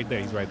 No, he's right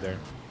there. He's right there.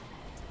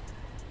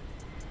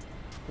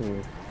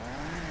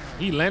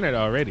 He landed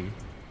already.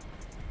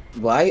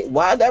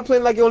 Why that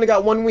plane like you only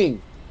got one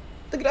wing?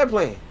 Look at that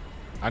plane.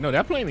 I know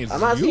that plane is I'm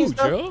not seeing huge,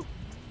 stuff. yo.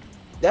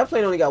 That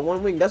plane only got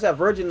one wing. That's that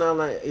Virgin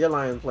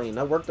airline plane.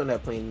 I worked on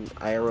that plane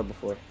IRL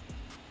before.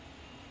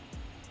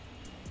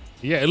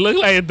 Yeah, it looked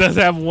like it does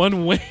have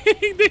one wing.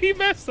 Did he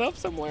mess up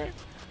somewhere?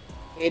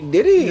 It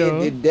did he?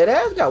 It dead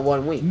ass got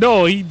one wing.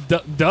 No, he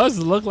does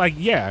look like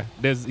he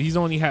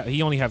only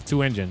have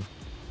 2 engine.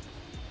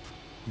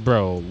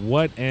 Bro,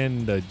 what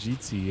in the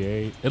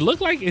GTA? It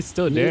looked like it's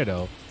still there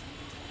though.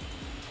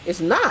 It's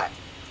not.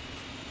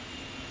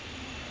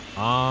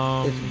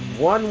 It's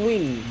one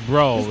wing.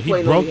 Bro,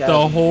 he broke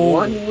the whole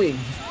one wing.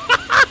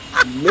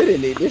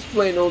 Literally, this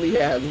plane only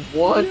has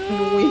one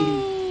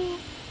wing.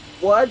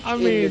 What? I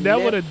mean, that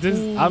would have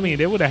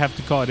they would have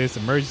to call this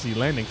emergency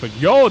landing for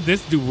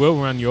this dude will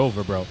run you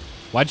over, bro.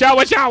 Watch out,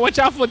 watch out, watch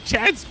out for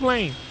Chad's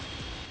plane.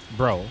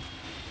 Bro.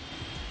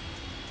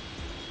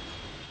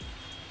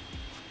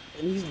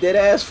 And he's dead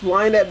ass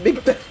flying that big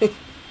thing.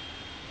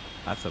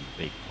 That's a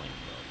big plane,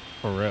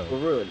 bro. For real. For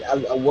real.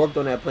 I worked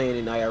on that plane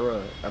in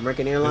IRA.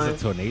 American Airlines.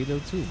 It's a tornado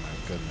too,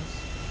 my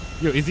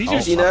goodness. Yo, is he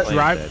just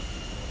driving?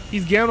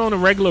 He's getting on a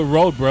regular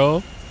road,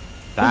 bro.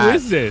 That's who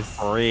is this?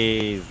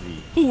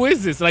 Crazy. Who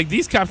is this? Like,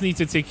 these cops need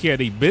to take care of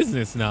their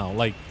business now.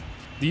 Like,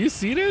 do you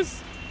see this?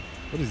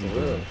 What is he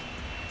doing?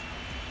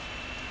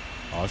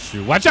 Oh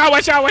shoot! Watch out!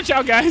 Watch out! Watch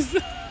out, guys!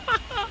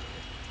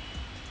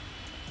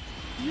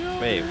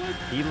 Wait,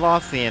 he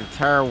lost the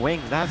entire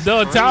wing. That's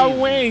the crazy. entire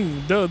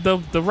wing.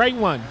 The right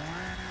one.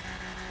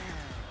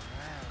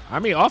 I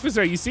mean,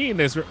 officer, you seeing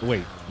this?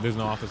 Wait, there's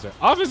no officer.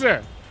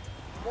 Officer.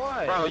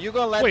 What? Bro, you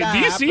gonna let Wait, that do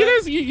you happen? see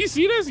this? You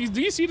see this?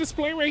 Do you see this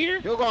plane right here?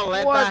 You're gonna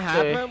let that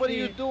happen? What are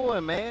you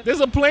doing, man?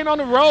 There's a plane on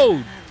the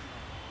road.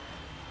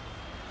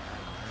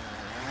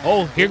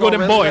 Oh, here go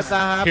them boys.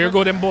 Here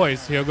go them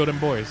boys. Here go them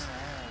boys.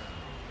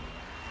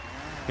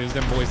 Here's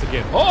them boys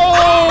again.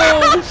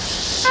 Oh,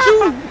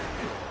 shoot.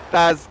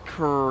 That's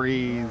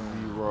crazy,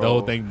 bro. The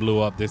whole thing blew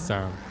up this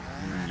time.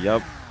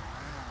 Yep.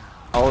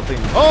 Whole thing.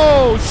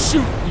 Oh,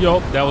 shoot. Yo,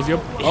 that was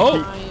your...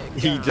 Oh.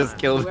 He just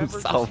killed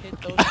himself.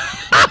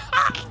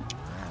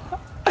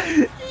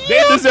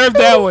 They deserved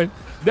that one.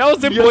 That was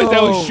the boys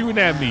that was shooting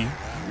at me.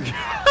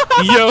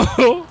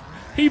 Yo,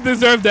 he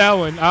deserved that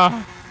one.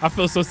 I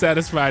feel so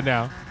satisfied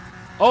now.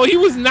 Oh, he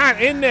was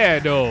not in there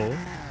though.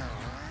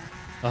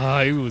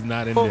 He was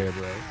not in there,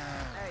 bro.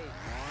 Hey,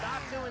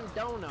 stop doing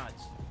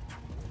donuts.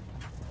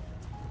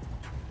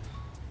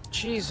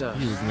 Jesus.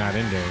 He was not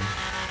in there.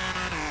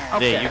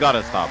 Okay. Yeah, you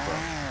gotta stop, bro.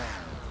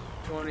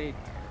 22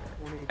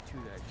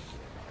 that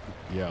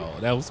Yo,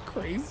 that was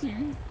crazy.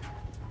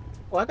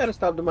 Well, I gotta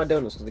stop doing my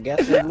donuts because the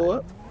gas tank blew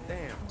up.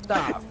 Damn.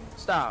 Stop.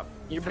 Stop.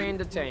 You're being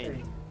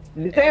detained.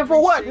 Detained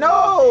for what?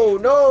 No.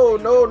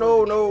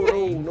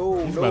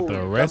 He's about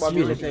to arrest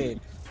you.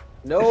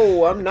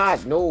 No, I'm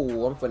not.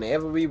 No, I'm finna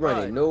ever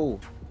rerun it. No.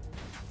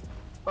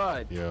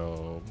 But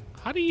yo,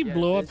 how do you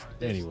blow up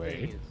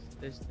anyway?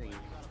 This thing.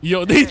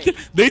 Yo, they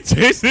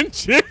chasing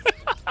shit.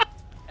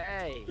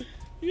 Hey.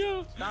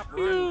 Yo, stop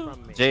running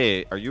from me.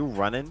 Jay, are you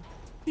running?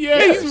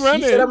 Yeah, he's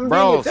running.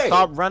 Bro,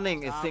 stop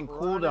running. It's in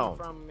cooldown.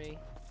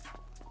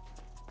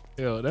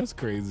 Yo, that's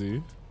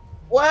crazy.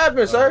 What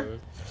happened, sir?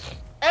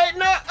 Hey,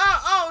 no.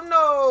 Oh,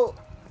 no.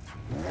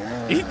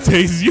 He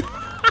tased you.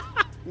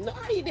 No,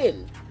 he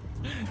didn't.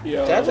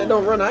 Yo. That's I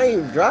don't run. I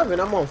ain't driving.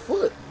 I'm on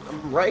foot.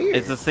 I'm right here.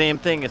 It's the same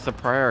thing. It's a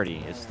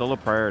priority. It's still a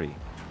priority.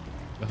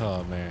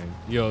 Oh, man.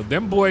 Yo,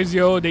 them boys,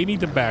 yo, they need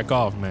to back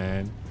off,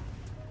 man.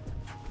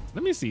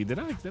 Let me see. Did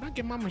I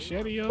get my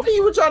machete, yo? What are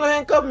you trying to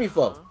handcuff me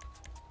for?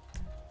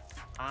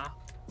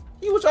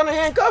 You were trying to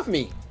handcuff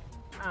me.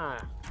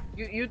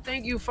 You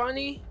think you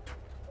funny?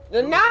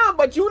 Nah,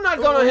 but you're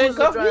not gonna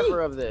handcuff me. Who's the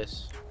driver of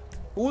this?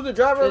 Who's the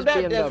driver of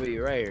that?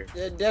 BMW right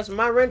here. That's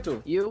my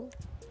rental. You?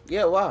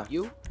 Yeah, why?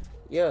 You?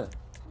 Yeah.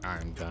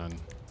 I'm done.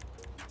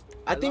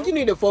 I think you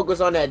need to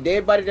focus on that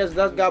dead body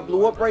that got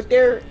blew up right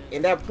there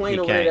and that plane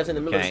over there that's in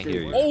the middle of the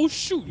street. Oh,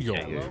 shoot, yo.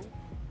 You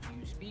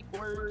speak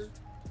words?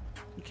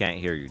 You can't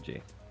hear you,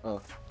 Jay. Oh.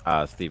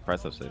 Steve,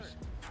 press upstairs.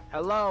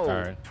 Hello. All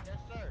right.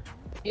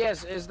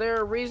 Yes, is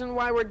there a reason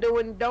why we're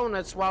doing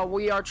donuts while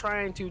we are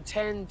trying to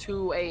tend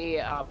to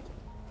a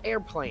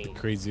airplane?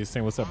 Craziest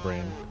thing. What's up,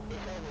 Brandon?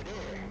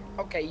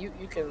 Okay, you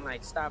can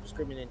like stop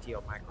screaming into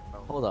your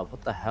microphone. Hold up,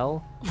 what the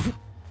hell?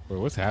 Wait,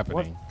 what's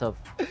happening?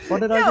 What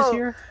did I just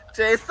hear?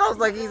 Jay, it sounds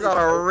like he's on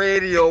a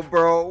radio,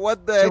 bro.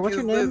 What the heck what's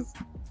is your name? this?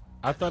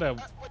 I thought I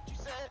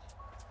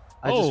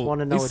just want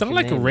to know. It what sounded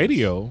your like a name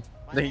radio.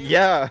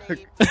 Yeah.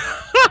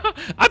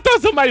 I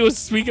thought somebody was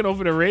speaking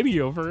over the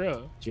radio for real.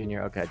 is.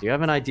 Junior, okay. Do you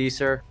have an ID,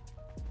 sir?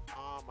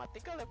 I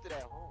think I left it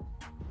at home.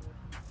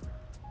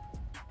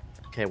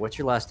 Okay, what's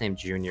your last name,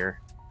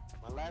 Junior?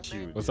 My last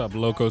name. What's up,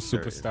 Loco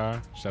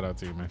Superstar? Shout out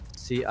to you, man.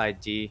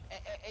 CID. Hey,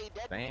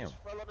 that Damn. just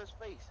fell on his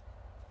face.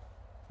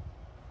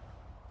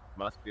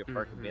 Must be a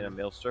perk of being a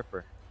male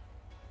stripper.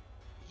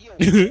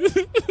 Okay,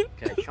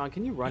 Sean,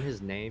 can you run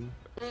his name?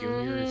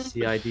 Junior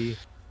CID.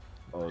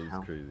 Oh, this is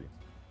crazy.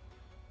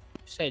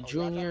 Said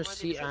Junior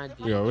CID.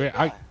 Yo, wait,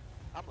 I'm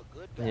a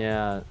good guy.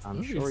 Yeah,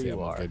 I'm sure I'm you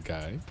a are. good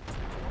guy.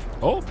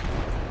 Oh,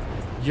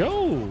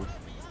 yo.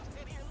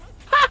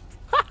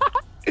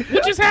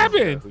 What just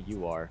happened? Who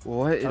you are?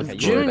 What is Okay,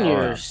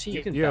 Junior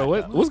you can Yo,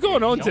 back up. what's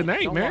going on Don't-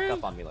 tonight, don't man? walk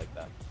up on me like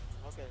that.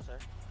 Okay, sir.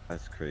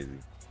 That's crazy.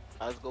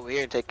 Let's go over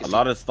here and take a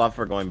lot of stuff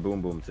are going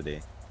boom boom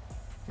today.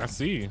 I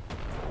see.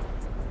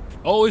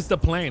 Oh, it's the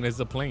plane. It's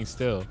the plane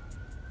still.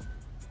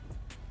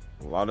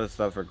 A lot of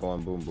stuff are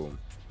going boom boom.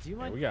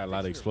 Yeah, we got a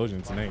lot of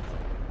explosions tonight.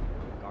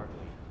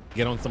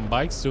 Get on some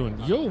bikes soon.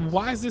 Yo,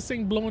 why is this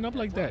thing blowing up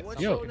like that?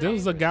 Yo, there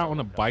was a guy on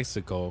a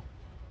bicycle.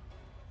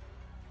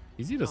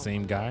 Is he the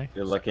same guy?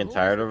 You're looking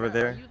tired over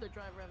there?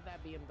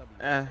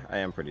 I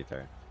am pretty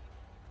tired.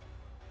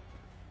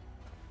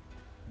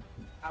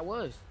 I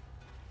was.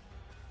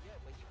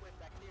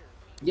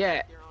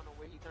 Yeah.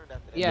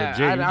 Yeah,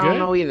 I don't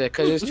know either,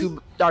 because it's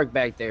too dark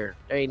back there.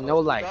 There ain't no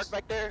lights. Dark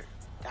back there?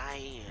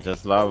 Damn.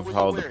 Just love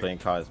how the plane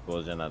caught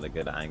explosion at a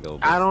good angle.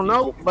 I don't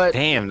know, but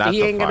damn, that's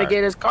he ain't going to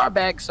get his car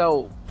back,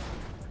 so.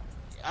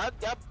 I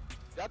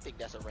think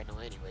that's a rental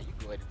anyway. You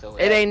can go ahead and throw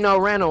It ain't no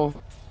rental,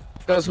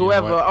 because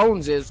whoever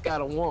owns it's got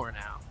a warrant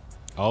out.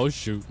 Oh,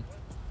 shoot.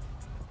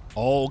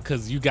 Oh,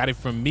 because you got it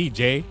from me,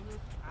 Jay.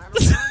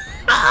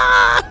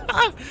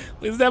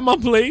 Is that my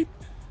plate?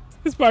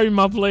 It's probably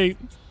my plate.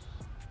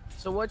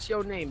 So what's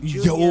your name?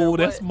 Yo,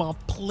 that's my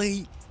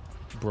plate.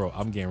 Bro,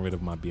 I'm getting rid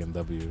of my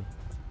BMW.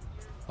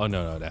 Oh,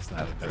 no, that's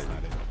not it. That's not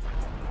it.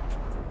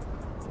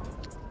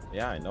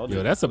 Yeah, I know.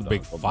 Yo, that's a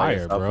big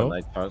fire, bro.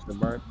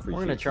 We're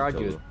going to charge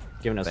you with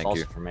giving us false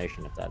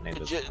information if that name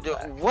is.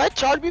 What?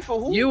 Charge me for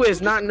who? You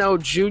is not no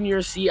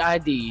junior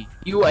CID.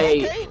 You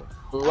a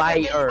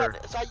liar.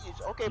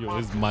 Yo,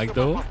 is Mike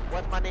though?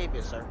 What my name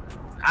is, sir?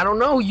 I don't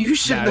know. You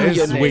should know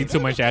your name. Way too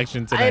much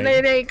action tonight. And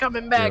it ain't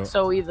coming back, Yo.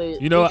 so either.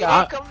 You know,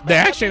 the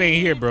action ain't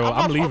here, bro.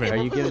 I'm leaving. Are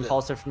you giving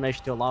false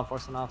information to a law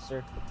enforcement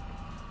officer?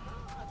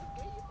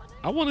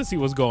 I want to see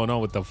what's going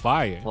on with the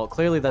fire. Well,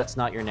 clearly that's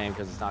not your name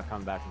because it's not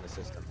coming back in the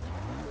system.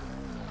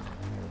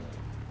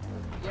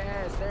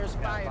 Yes, there's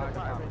fire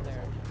department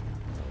there.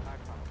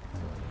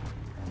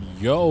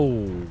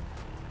 Yo.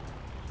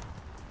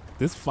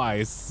 This fire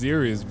is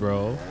serious,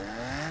 bro.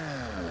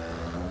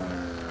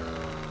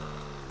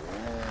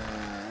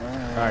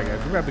 All right, guys,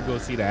 we're about to go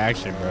see the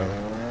action, bro.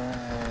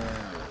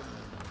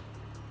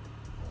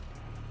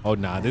 Oh,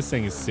 nah, this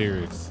thing is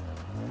serious.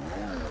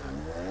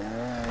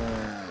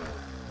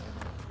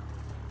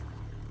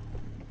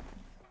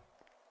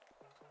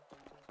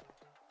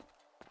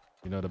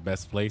 You know the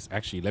best place?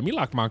 Actually, let me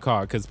lock my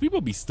car because people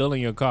be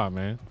stealing your car,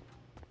 man.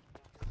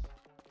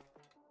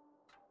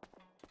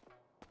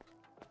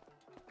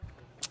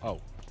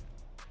 Oh.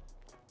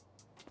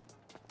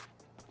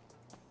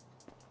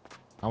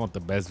 I want the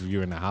best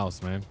view in the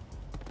house, man.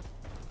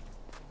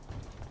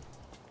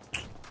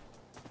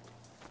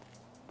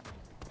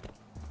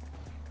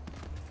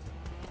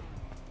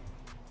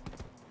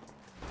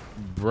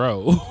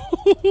 Bro.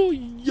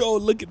 Yo,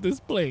 look at this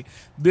plane.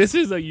 This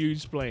is a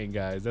huge plane,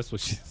 guys. That's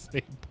what she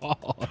said.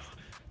 Pause.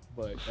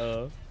 But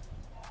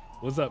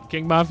what's up,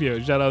 King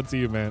Mafia? Shout out to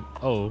you, man.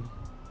 Oh.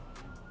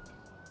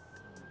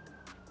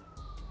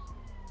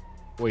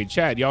 Wait,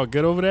 Chad, y'all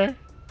good over there?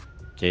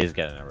 Jay's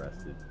getting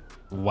arrested.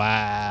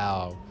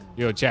 Wow.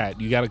 Yo, Chad,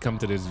 you gotta come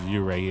to this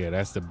view right here.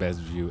 That's the best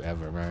view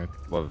ever, man.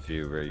 What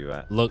view? Where you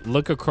at?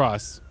 Look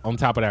across on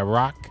top of that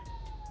rock.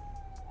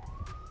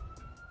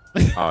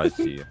 Oh, I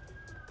see you.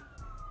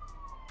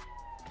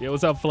 Yo,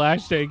 what's up,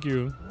 Flash? Thank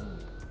you.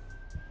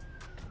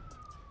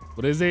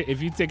 What is it? If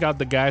you take out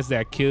the guys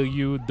that kill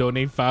you,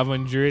 donate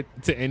 500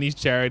 to any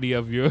charity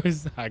of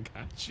yours. I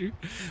got you.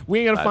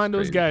 We ain't gonna find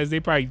those guys. They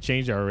probably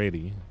changed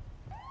already.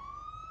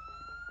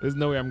 There's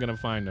no way I'm gonna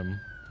find them.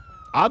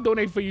 I'll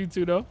donate for you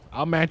too, though.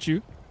 I'll match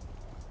you.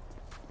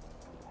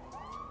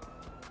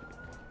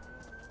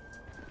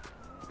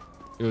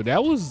 Dude,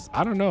 that was,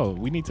 I don't know.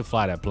 We need to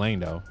fly that plane,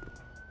 though.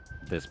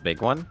 This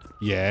big one?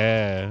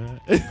 Yeah.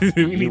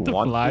 We need to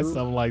fly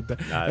something like that.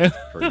 That's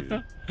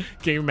crazy.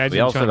 Can you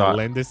imagine trying to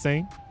land this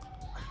thing?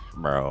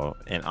 Bro,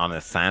 and on a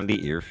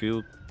sandy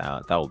airfield,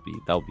 that would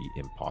be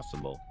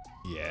impossible.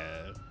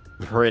 Yeah.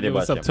 Pretty Yo,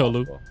 much what's up,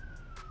 Tolu?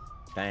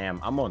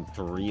 Damn, I'm on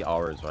 3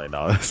 hours right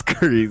now. That's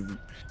crazy.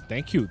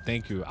 Thank you.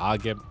 Thank you. I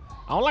don't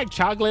like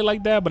chocolate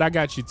like that, but I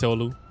got you,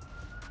 Tolu.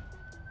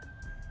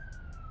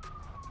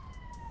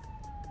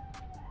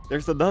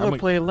 There's another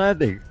plane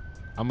landing.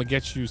 I'm gonna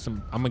get you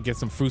some. I'm gonna get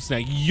some fruit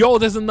snack. Yo,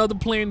 there's another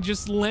plane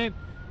just land.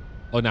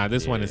 Oh, nah,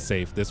 this one is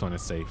safe. This one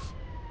is safe.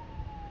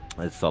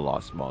 It's a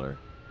lot smaller.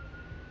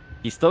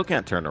 He still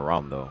can't turn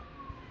around though.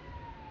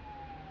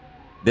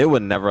 They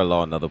would never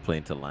allow another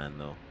plane to land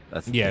though.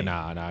 That's the thing.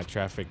 Nah.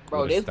 Traffic.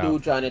 Bro, this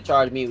dude trying to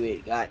charge me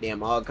with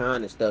goddamn all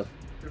kind of stuff.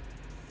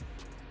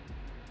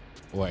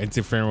 What,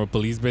 interfering with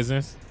police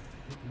business?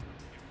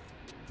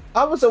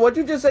 Officer, what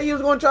you just say you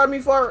was gonna charge me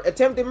for?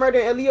 Attempted murder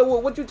in Leo?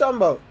 What you talking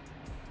about?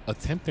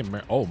 Attempted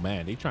murder? Oh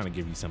man, they trying to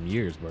give you some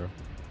years, bro.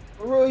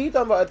 For real, he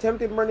talking about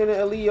attempted murder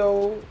in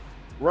Leo,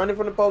 running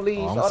from the police.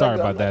 Oh, I'm sorry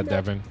about that,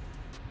 Devin.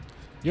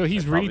 Yo,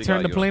 he's really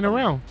turned the plane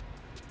around.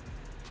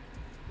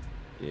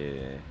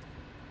 Yeah.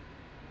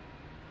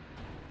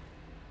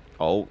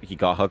 Oh, he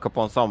got hooked up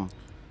on something.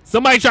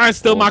 Somebody trying to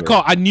steal my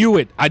car. I knew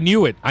it. I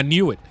knew it. I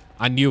knew it.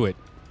 I knew it.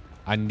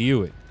 I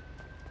knew it.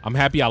 I'm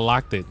happy I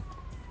locked it.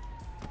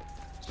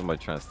 Somebody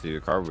trying to steal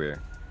your car.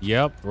 Where?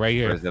 Yep, right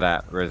here. Where's it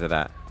at? Where's it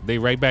at? They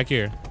right back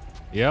here.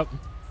 Yep.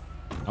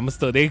 I'ma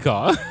steal their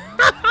car.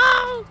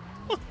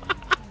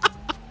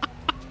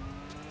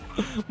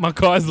 My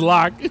car's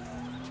locked.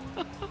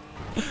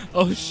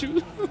 Oh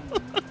shoot.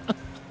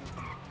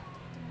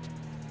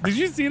 Did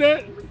you see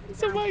that?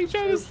 Somebody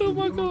trying to steal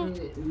my car.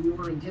 You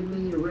want to give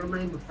me your real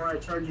name before I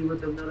charge you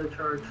with another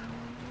charge?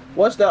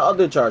 What's that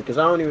other charge? Because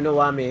I don't even know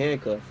why I'm in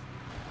handcuffs.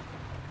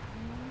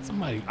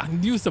 I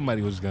knew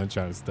somebody was gonna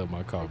try to steal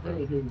my car,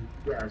 bro.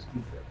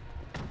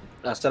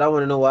 I said I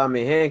want to know why I'm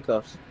in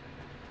handcuffs.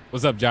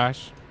 What's up,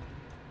 Josh?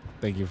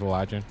 Thank you for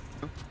watching.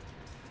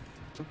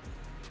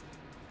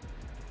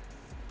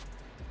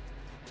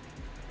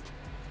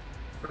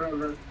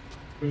 Can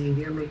you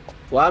hear me?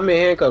 Well, I'm in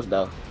handcuffs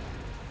though.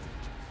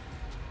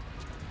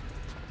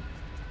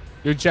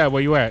 Your chat,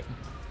 where you at?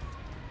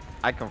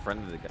 I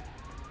confronted the guy.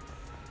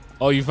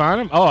 Oh, you found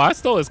him? Oh, I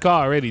stole his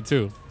car already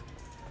too.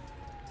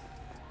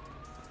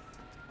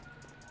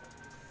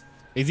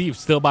 Is he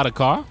still by the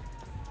car?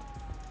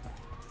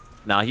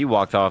 Nah, he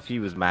walked off. He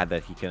was mad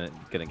that he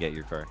couldn't get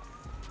your car.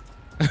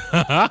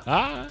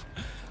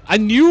 I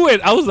knew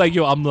it. I was like,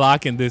 yo, I'm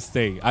locking this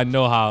thing. I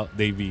know how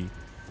they be.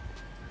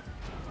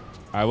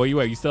 All right, where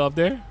you at? You still up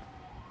there?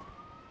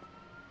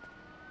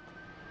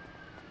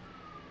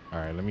 All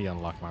right, let me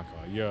unlock my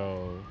car.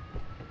 Yo,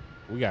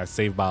 we got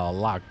saved by a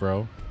lock,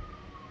 bro.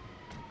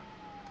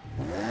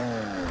 All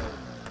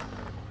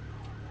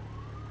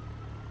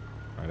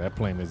right, that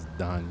plane is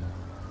done.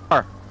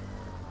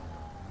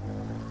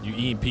 You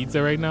eating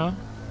pizza right now?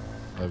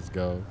 Let's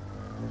go.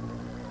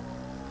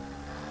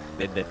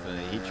 They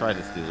definitely. He tried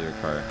to steal your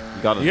car.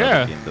 You got a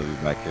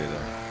BMW back here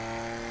though.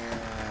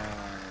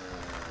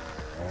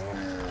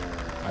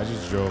 I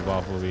just drove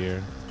off over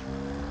here.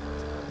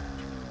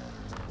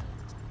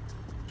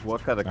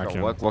 What kind of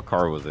car? What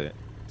car was it?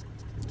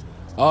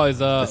 Oh, it's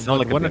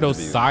like one of those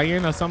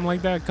Cyan or something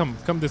like that. Come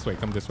this way.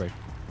 Come this way.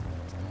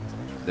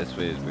 This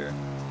way is where?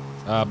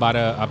 By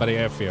the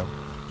airfield.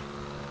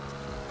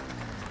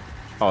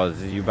 Oh,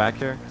 is it you back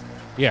here?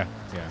 Yeah.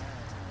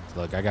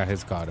 Look, I got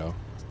his car though.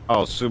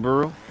 Oh,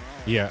 Subaru?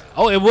 Yeah.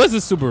 Oh, it was a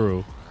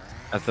Subaru.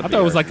 That's a I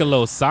thought it was like a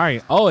little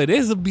Cyan. Oh, it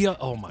is a BR.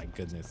 Oh my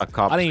goodness. A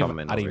cop's I didn't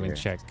coming even here.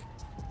 check.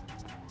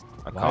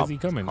 A Why cop, is he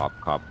coming?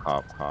 Cop.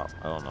 I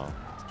don't know.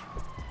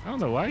 I don't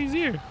know why he's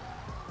here.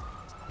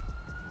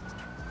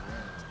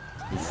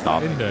 He's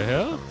stopping. In the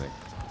hell?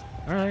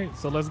 All right,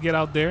 so let's get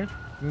out there.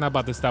 I'm not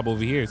about to stop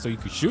over here so you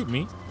could shoot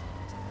me.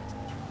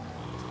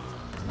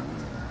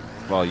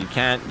 Well, you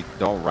can't. You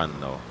don't run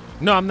though.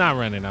 No, I'm not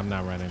running.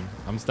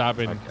 I'm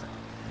stopping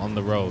on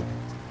the road.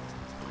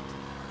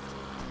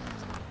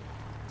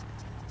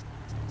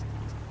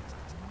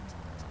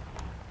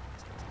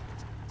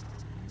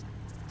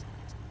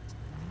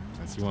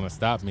 Unless you want to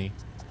stop me.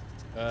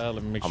 Let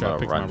me make sure I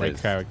pick my right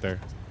character.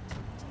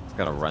 I'm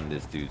gonna run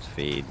this dude's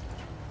fade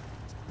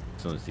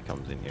as soon as he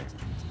comes in here.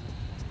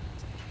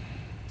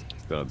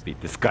 Gonna beat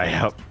this guy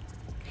up.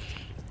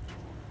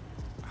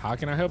 How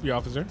can I help you,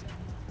 officer?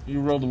 You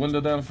roll the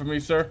window down for me,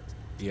 sir?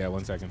 Yeah,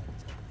 1 second.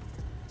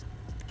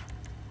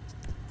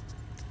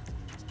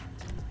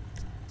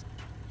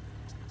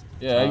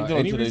 Yeah, how you doing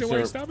any today, reason sir? why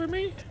you stopping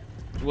me?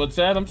 What's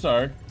that? I'm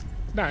sorry.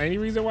 Nah, any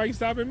reason why you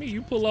stopping me?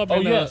 You pull up Oh,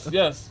 and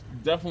yes.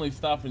 Definitely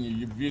stopping you.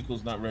 Your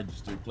vehicle's not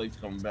registered. Plate's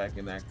coming back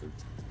inactive.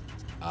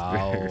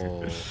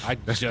 Oh, I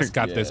just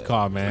got this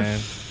car, man.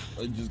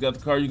 You just got the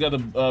car. You got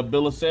a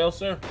bill of sale,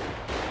 sir?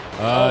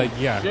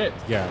 Yeah. Shit.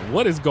 Yeah.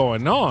 What is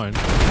going on?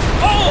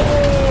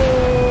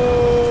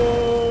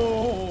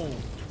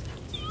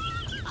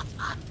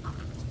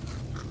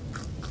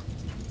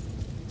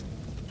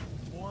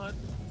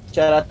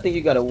 Chad, I think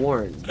you got a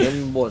warrant.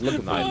 Them boys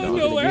looking for you.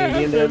 know what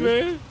happened,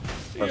 man.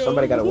 Or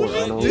somebody got a warrant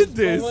on them. Did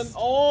this? What's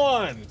going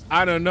on?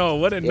 I don't know.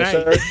 What a Yes,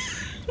 night. sir.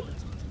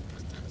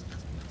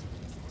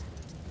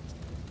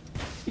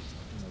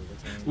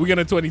 We're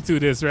gonna 22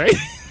 this, right?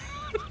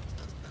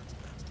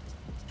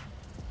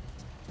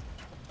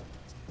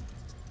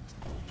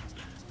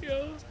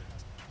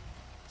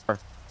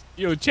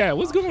 Yo, chat,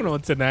 what's going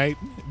on tonight?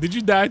 Did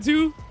you die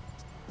too?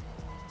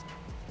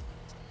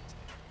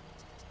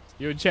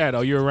 Yo, chat,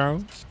 are you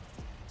around?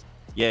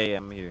 Yeah,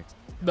 I'm here.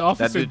 The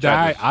officer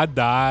died. I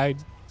died.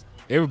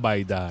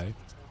 Everybody died.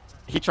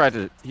 He tried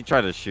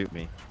to shoot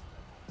me.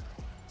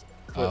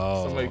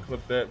 Oh. Somebody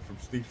clip that from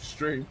Steve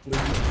Stream, please.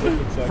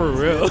 For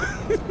real.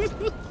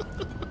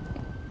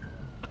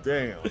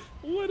 Damn.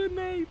 What a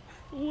night.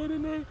 What a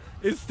night.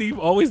 Is Steve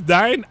always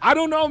dying? I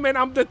don't know, man.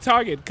 I'm the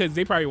target because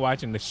they probably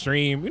watching the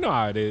stream. You know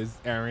how it is,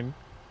 Aaron.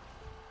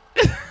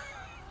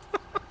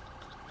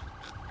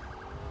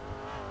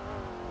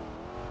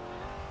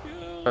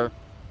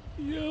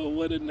 Yo,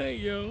 what a night,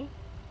 yo.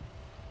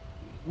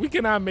 We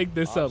cannot make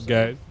this up,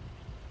 guys.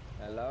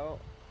 Hello?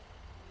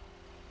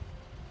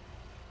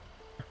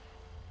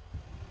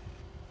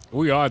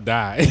 We all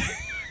died.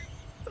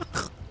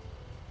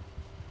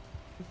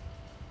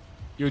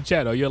 Yo,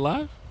 chat, are you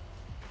alive?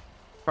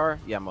 Car?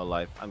 Yeah, I'm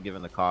alive. I'm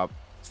giving the cop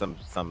some.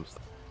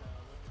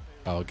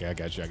 Oh, okay, I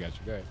got you. Go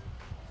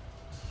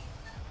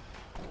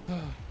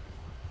ahead.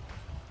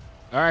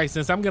 All right,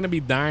 since I'm gonna be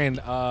dying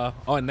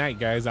all night,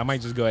 guys, I might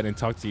just go ahead and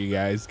talk to you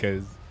guys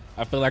because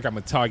I feel like I'm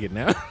a target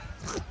now.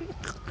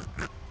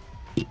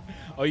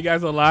 Oh, you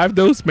guys alive?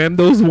 Those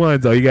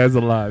ones. Oh, you guys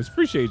alive?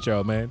 Appreciate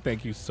y'all, man.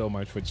 Thank you so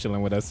much for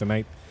chilling with us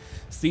tonight.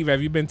 Steve,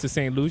 have you been to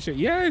St. Lucia?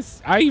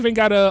 Yes, I even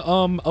got a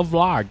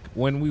vlog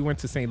when we went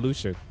to St.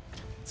 Lucia.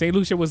 St.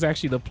 Lucia was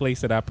actually the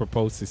place that I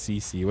proposed to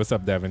CC. What's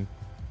up, Devin?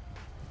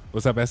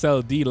 What's up,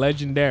 SLD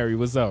Legendary?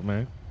 What's up,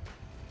 man?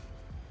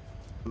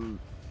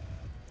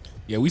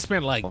 Yeah, we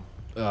spent like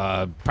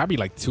probably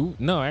like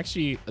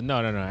actually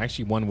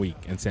 1 week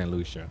in St.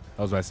 Lucia.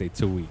 I was about to say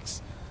 2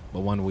 weeks,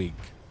 but 1 week.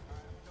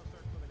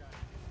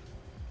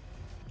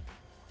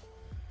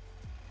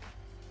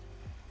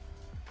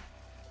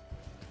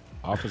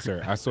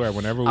 Officer, I swear,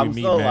 whenever we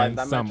meet, man,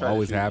 something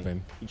always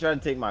happen. You trying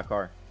to take my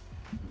car?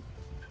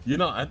 You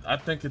know, I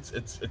think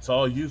it's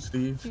all you,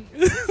 Steve.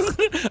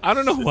 I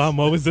don't know why I'm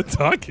always the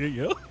target,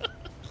 yo.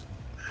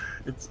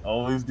 It's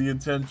always the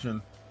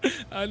intention.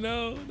 I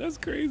know, that's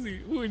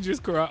crazy. We were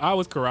just I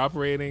was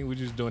cooperating. We were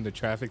just doing the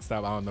traffic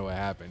stop. I don't know what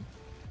happened.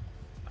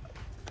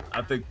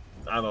 I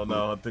don't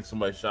know. I think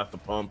somebody shot the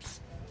pumps.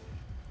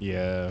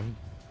 Yeah.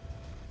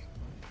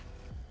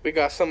 We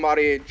got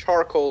somebody in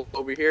charcoal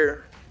over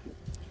here.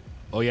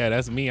 Oh yeah,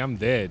 that's me. I'm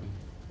dead.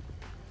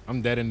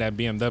 I'm dead in that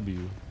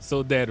BMW.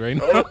 So dead right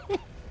now. Oh,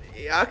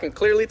 yeah, I can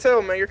clearly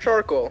tell, man. You're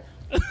charcoal.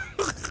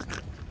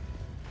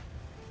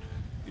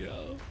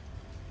 Yo.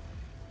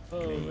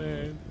 Oh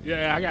man.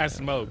 Yeah, I got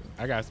smoke.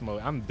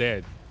 I'm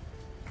dead.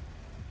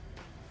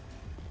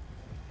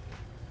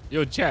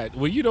 Yo, chat.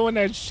 Were you the one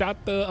that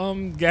shot the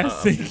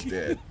gas tank? I'm just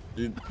dead.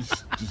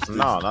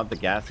 No, not the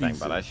gas tank,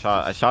 but I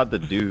shot the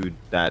dude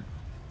that.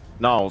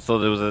 No, so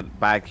there was a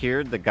back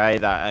here. The guy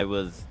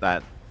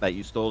that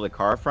you stole the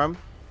car from.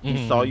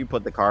 He saw you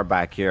put the car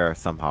back here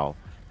somehow,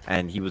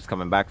 and he was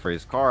coming back for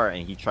his car,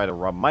 and he tried to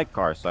rob my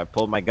car. So I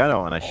pulled my gun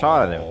out and I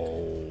shot at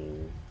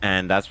him,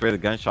 and that's where the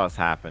gunshots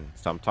happened.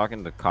 So I'm talking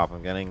to the cop.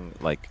 I'm getting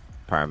like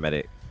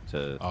paramedic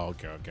to. Oh,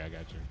 okay, I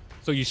got you.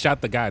 So you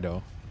shot the guy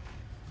though?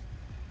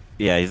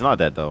 Yeah, he's not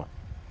dead though.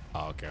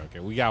 Oh, okay.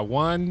 We got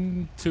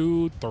 1,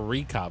 2,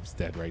 3 cops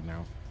dead right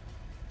now.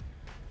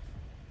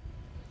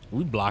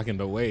 We blocking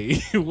the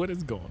way. What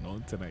is going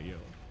on tonight, yo?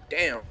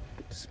 Damn,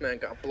 this man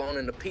got blown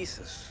into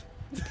pieces.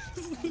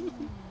 Yo,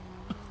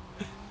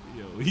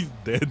 he's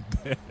dead.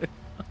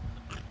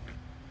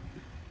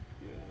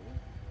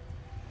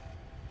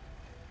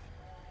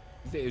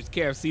 Is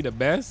KFC the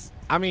best?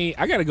 I mean,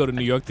 I gotta go to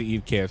New York to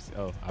eat KFC.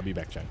 Oh, I'll be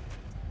back, chat.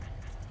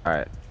 All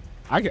right.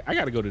 I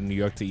gotta go to New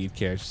York to eat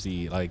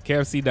KFC. Like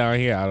KFC down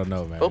here, I don't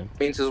know, man. Oh,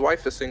 means his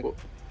wife is single.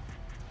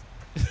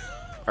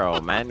 Oh,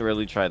 man,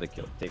 really tried to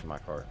take my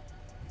car.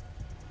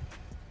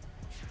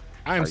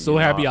 I am so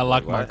happy I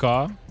locked my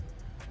car.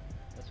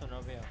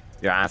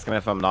 You're asking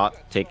if I'm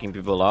not taking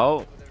people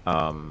out?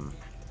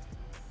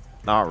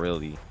 Not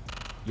really.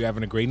 You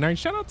having a great night?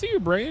 Shout out to you,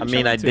 Brian. I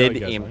mean, I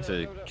did aim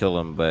to kill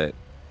him, but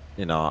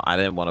you know, I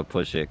didn't want to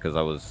push it because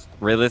I was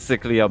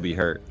realistically I'll be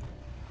hurt.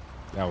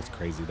 That was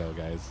crazy though,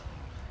 guys.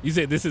 You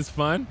said this is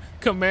fun?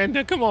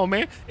 Commander, come on,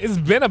 man. It's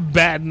been a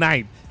bad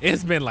night.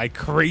 It's been like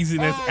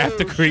craziness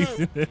after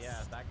craziness.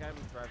 Yeah, that guy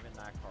was driving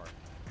that car.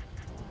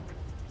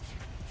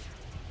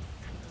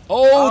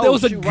 Oh, there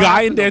was a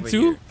guy in there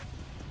too?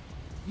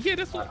 Yeah,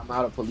 that's what I'm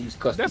out of police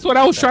custody. That's what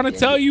I was trying to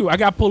tell you. I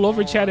got pulled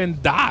over, chat,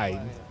 and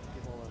died.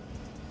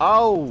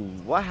 Oh,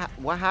 what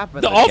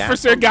happened? The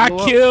officer got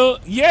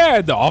killed.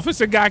 Yeah, the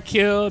officer got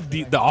killed.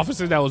 The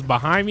officer that was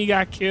behind me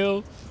got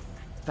killed.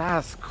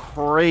 That's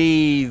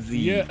crazy.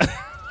 Yeah.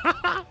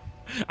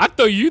 I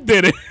thought you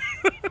did it.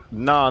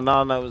 No,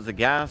 it was the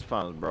gas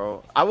pumps,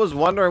 bro. I was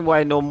wondering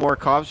why no more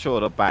cops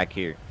showed up back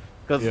here.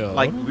 Because,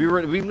 like,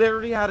 we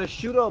literally had a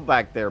shootout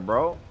back there,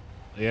 bro.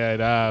 Yeah,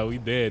 nah, we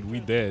did.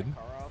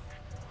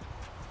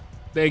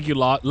 Thank you,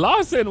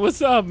 Lawson.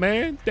 What's up,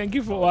 man? Thank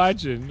you for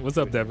watching. What's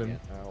up, Devin?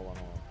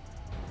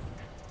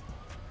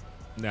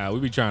 Nah, we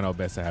be trying our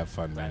best to have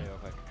fun, man.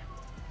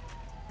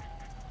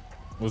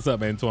 What's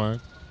up, Antoine?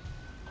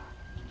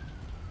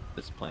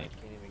 This plane.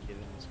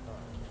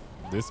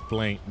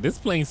 This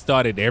plane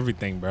started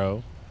everything,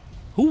 bro.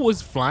 Who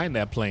was flying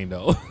that plane,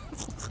 though?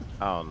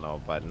 I don't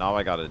know, but now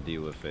I gotta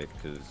deal with it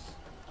because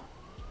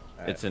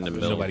it's in the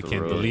middle nobody of the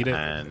can road, delete it.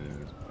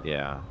 and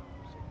yeah.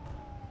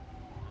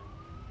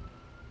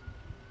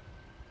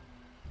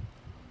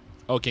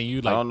 Oh, can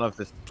you like? I don't know if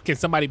this. Can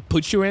somebody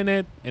put you in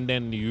it and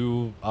then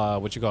you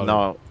what you call it?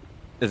 No,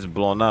 it's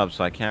blown up,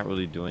 so I can't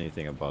really do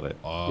anything about it.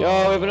 Yo, we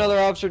have another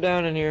officer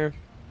down in here.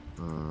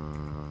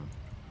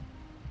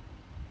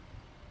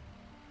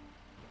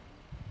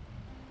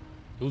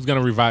 Who's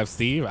gonna revive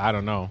Steve? I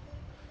don't know.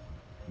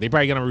 They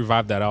probably gonna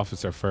revive that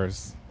officer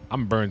first.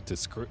 I'm burned to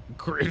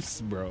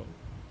crisp, bro.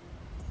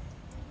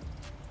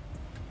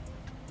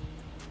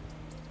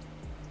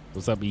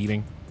 What's up,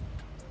 eating?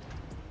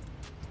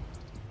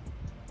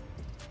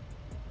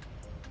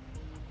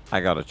 I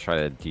gotta try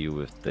to deal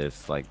with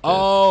this like this.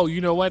 Oh, you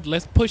know what?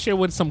 Let's push it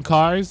with some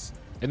cars,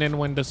 and then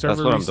when the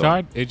server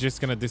restart, it's just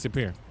gonna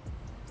disappear.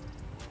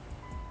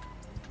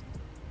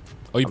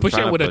 Oh, you push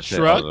it with a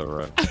truck?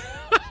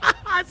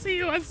 I see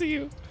you. I see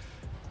you.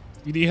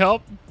 You need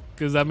help?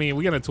 Because, I mean,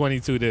 we're going to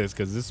 22 this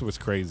because this was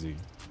crazy.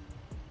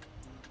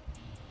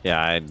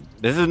 Yeah,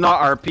 this is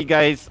not RP,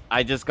 guys.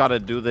 I just got to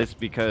do this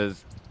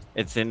because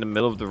it's in the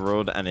middle of the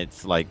road and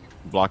it's like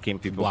blocking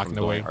people from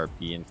doing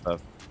RP and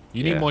stuff.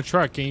 You need more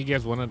truck. Can you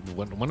guess one of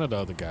the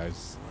other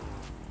guys?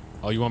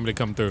 Oh, you want me to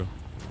come through?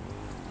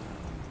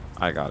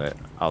 I got it.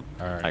 All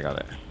right. I got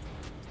it.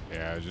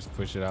 Yeah, just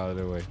push it out of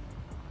the way.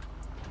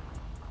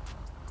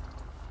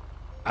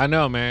 I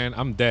know, man.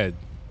 I'm dead.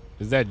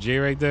 Is that Jay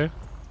right there?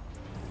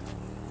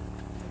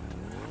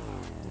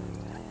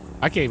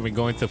 I can't even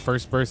go into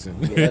first person.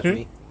 Yeah, that's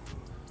me.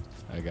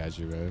 I got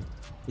you, man.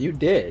 You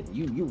did.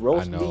 You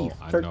roast beef,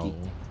 turkey.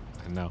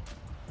 I know.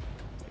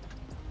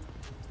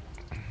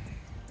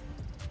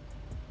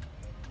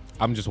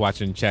 I'm just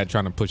watching Chad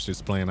trying to push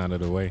this plane out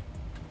of the way.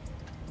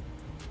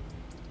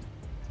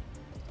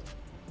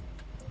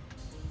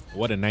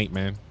 What a night,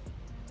 man.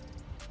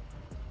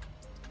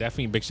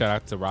 Definitely big shout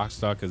out to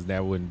Rockstar because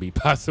that wouldn't be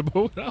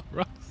possible without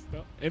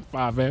Rockstar and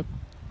fivem.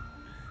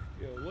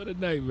 Yo, what a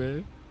night,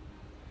 man.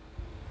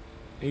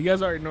 And you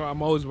guys already know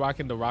I'm always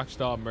rocking the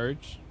Rockstar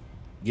merch.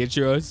 Get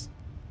yours.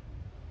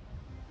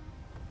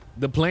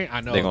 The plane,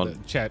 I know.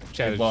 Chat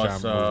hey, is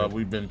boss,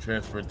 we've been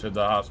transferred to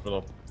the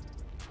hospital.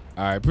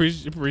 All right,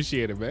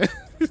 appreciate it, man.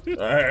 All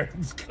right,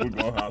 we're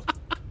going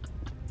hospital.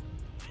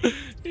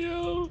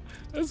 Yo,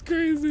 that's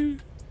crazy.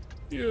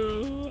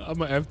 Yo, I'm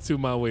gonna F2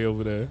 my way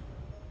over there.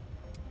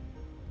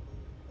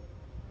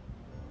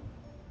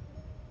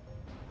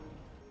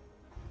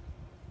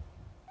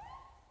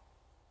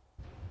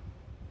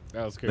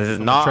 That was crazy. This is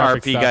not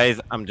RP, guys.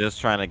 I'm just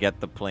trying to get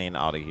the plane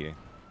out of here.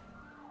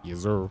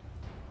 Yes, sir.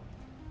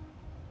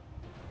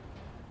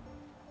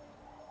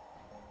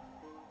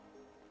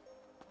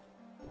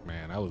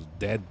 Man, I was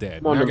dead.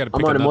 I'm on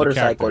the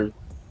motorcycle. Character.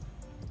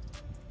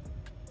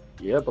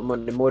 Yep, I'm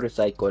on the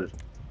motorcycle.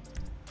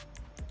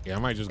 Yeah, I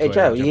might just go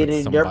ahead and jump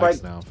into some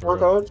bikes now.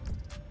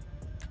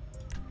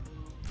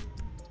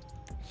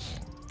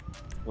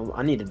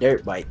 I need a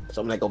dirt bike,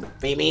 so I'm like, go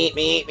beep.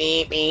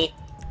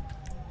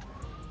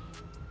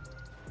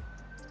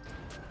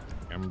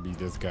 I'm gonna be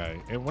this guy.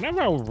 And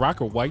whenever I rock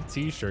a white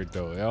t-shirt,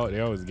 though,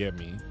 they always get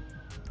me.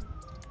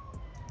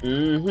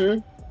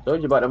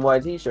 Told you about them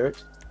white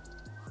t-shirts.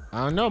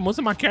 I don't know. Most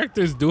of my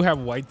characters do have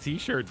white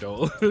t-shirt,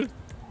 though.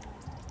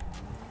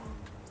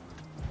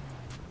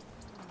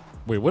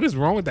 Wait, what is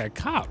wrong with that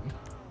cop?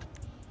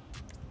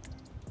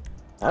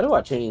 How do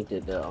I change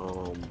it?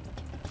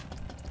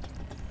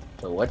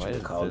 What you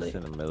call it?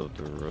 In the middle of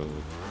the road.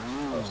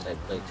 Oh, set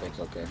plate text.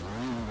 Okay.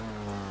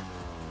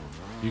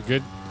 You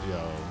good?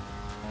 Yo.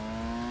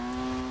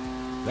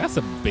 That's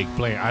a big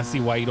plane. I see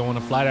why you don't want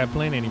to fly that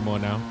plane anymore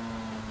now.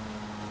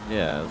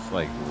 Yeah, it's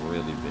like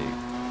really big.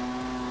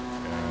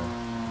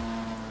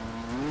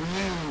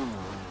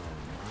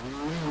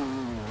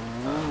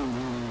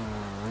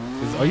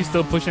 Are you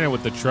still pushing it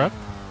with the truck?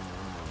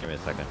 Give me a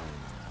second.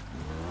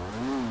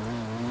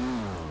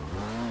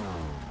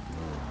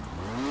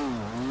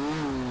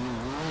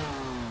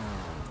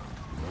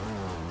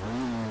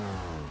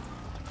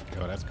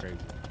 Yo, that's crazy.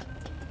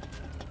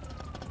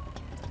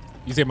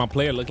 You say my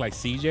player looked like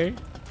CJ?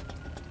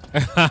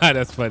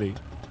 That's funny.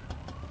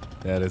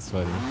 That is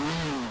funny.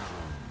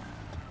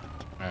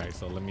 All right,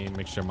 so let me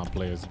make sure my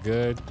player's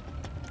good.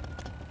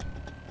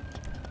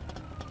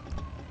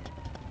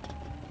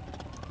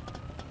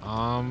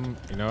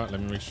 You know what?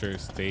 Let me make sure it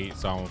stays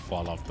so I won't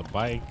fall off the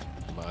bike.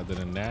 But other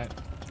than that,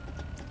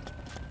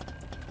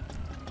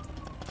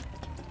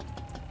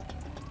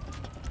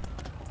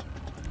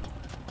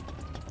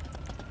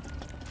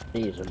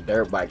 need some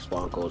dirt bike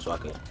spawn code so I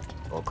can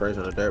go crazy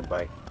on a dirt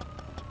bike.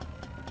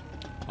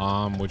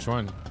 Which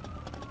one?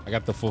 I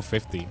got the full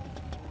 50.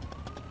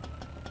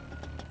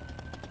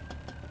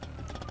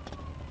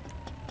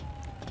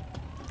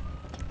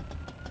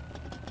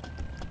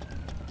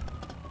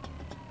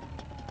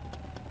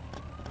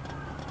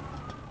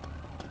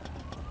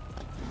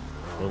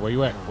 Where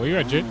you at? Where you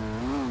at, Jid?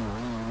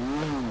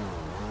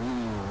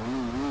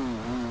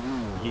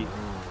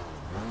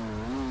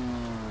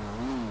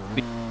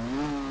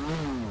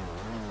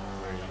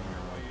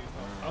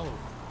 Oh,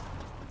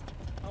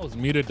 I was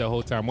muted the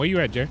whole time. Where you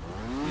at, Jay?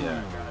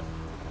 Yeah.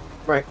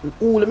 Right.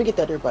 Ooh, let me get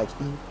that dirt bike,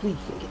 Steve. Please,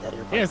 let me get that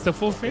dirt bike. Yeah, it's the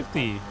full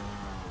 50.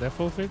 That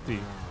full 50.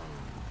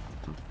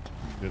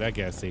 Dude, that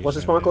gas station. What's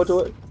the spawn code to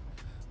it?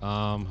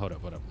 Hold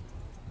up.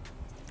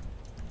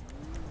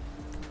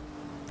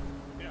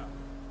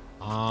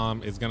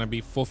 It's gonna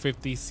be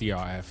 450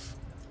 CRF.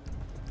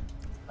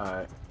 All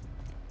right.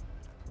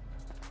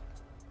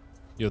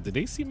 Yo, did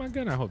they see my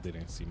gun? I hope they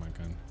didn't see my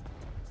gun.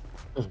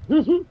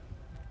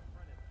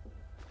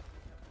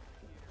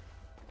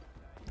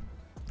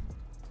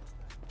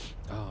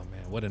 Oh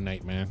man, what a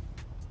night, man.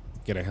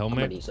 Get a helmet.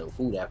 I'm gonna need some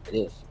food after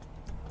this.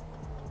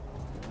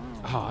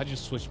 Oh, I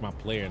just switched my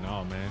player and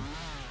all, man.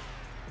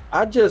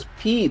 I just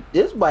peeped.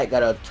 This bike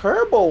got a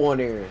turbo on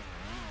there.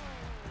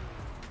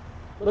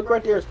 Look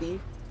right there,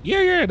 Steve.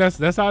 Yeah,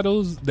 that's how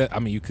those. I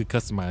mean, you could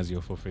customize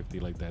your 450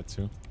 like that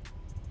too.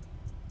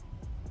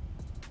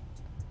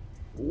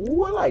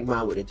 Ooh, I like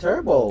mine with the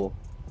turbo.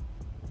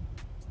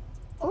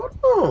 Hold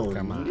on.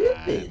 Come on. This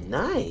is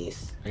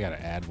nice. I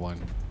gotta add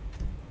one.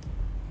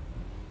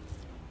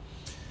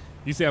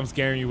 You say I'm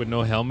scaring you with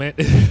no helmet?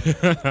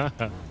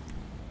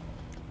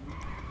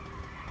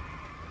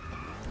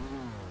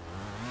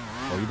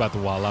 Oh, you about to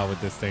wall out with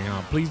this thing,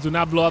 huh? Please do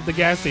not blow up the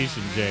gas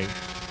station, Jay.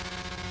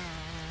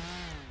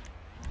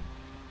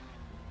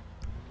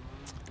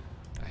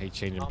 I hate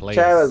changing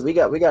places. Travis,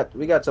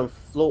 we got some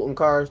floating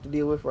cars to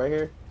deal with right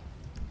here.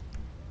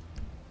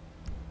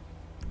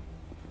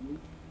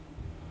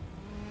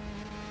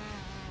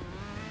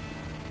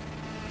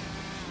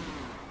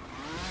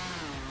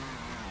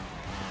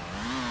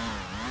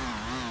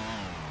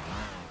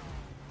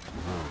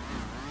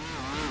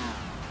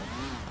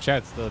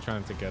 Chad's still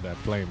trying to take out that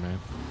plane, man.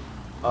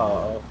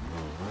 Oh,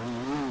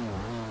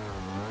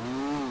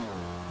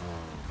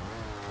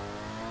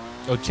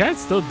 Chad's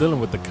still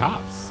dealing with the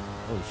cops.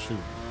 Oh, shoot.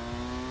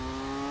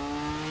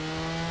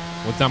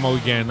 What time are we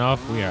getting off?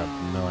 We have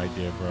no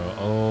idea, bro.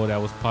 Oh, that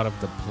was part of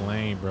the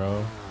plane,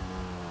 bro.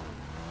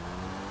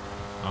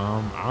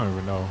 I don't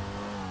even know.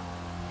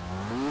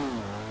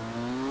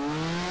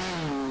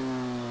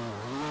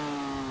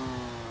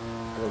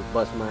 I just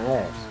bust my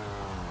ass.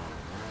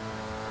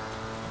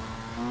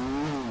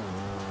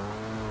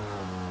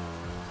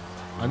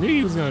 I knew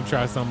he was gonna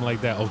try something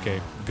like that. Okay,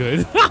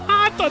 good.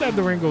 I thought that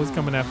Durango was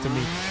coming after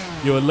me.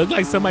 Yo, it looked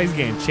like somebody's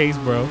getting chased,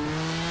 bro.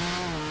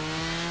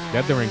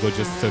 That Durango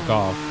just took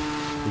off.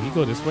 Did he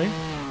go this way?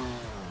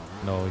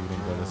 No, he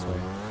didn't go this way.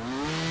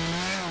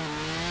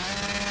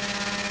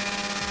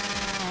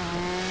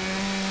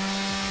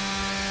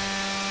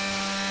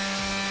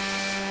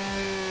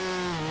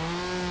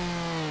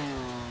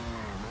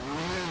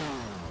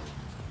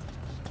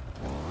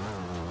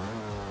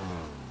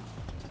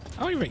 I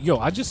don't even. Yo,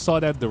 I just saw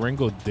that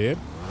Durango dip.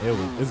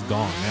 It's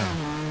gone now.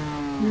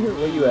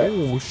 Where you at?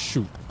 Oh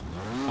shoot!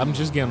 I'm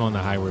just getting on the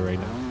highway right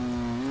now.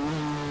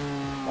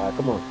 All right,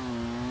 come on.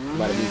 I'm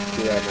about to be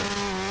right now.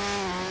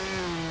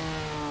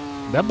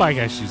 That bike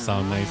actually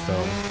sounds nice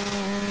though.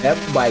 That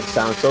bike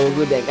sounds so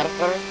good. That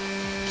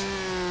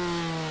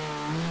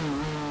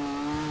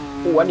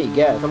oh, I need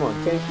gas. Come on,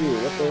 10 fuel.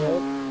 What the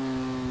hell?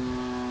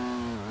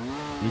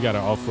 We gotta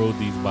off-road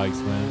these bikes,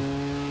 man.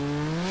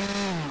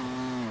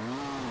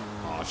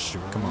 Oh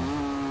shoot! Come on.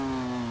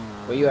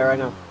 Where you at right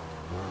now?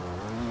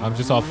 I'm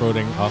just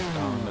off-roading off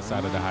on the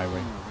side of the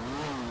highway.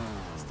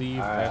 Steve,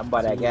 right, I'm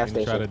by that gas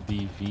station. Try to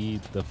DV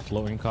the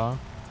floating car.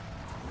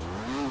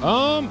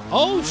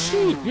 Oh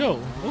shoot, yo.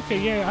 Okay,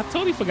 yeah, I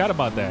totally forgot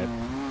about that.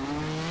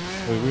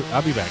 Wait,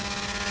 I'll be back.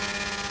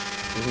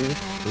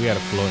 We got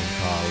a floating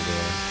car over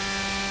there.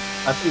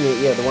 I see it.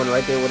 Yeah, the one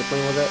right there where the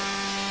plane was at.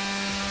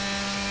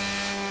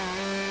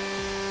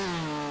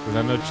 Because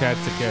I know Chad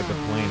took care of the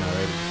plane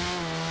already.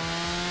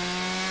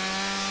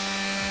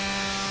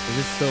 Is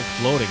it still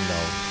floating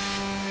though?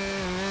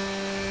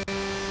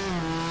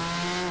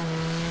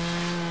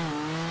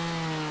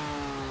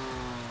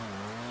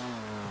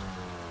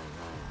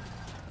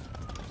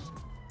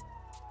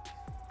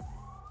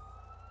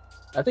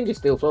 I think it's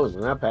still floating.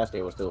 When I passed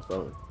it was still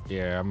floating.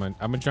 Yeah,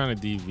 I'm trying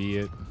to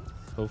DV it.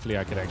 Hopefully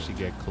I could actually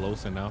get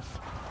close enough.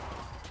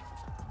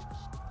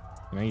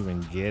 Can I even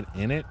get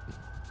in it?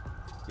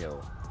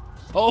 Yo.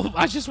 Oh,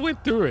 I just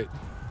went through it.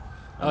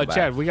 Oh, back.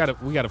 Chad, we got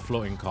a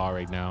floating car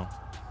right now.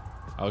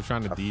 I was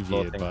trying to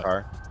DV it, but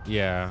car?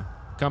 yeah.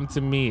 Come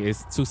to me.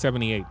 It's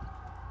 278.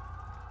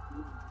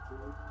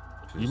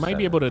 You might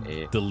be able to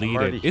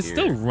delete it. It's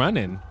still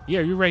running.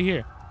 Yeah, you're right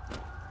here.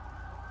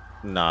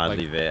 Nah, Like-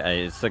 leave it.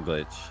 It's a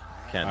glitch.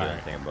 Can't do Alright.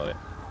 anything about it.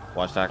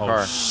 Watch that Oh,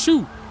 car.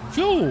 shoot.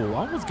 Yo, I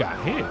almost got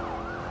hit.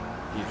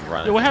 He's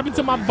running. Yo, what happened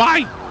to my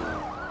bike?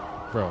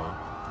 Bro.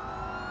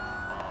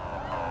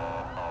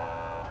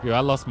 Yo, I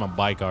lost my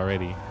bike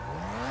already.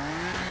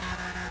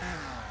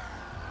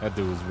 That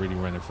dude was really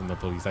running from the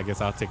police. I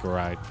guess I'll take a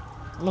ride.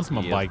 I lost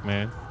my bike,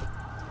 man.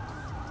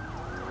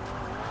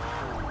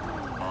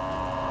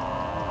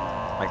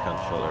 My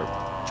controller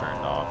turned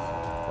off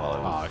while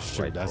it was Oh, shit.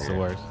 right That's there. the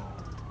worst.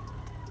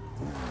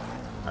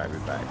 Alright, we're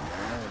back.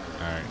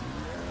 All right.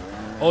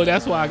 Oh,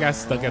 that's why I got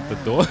stuck at the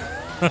door.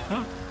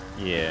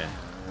 Yeah.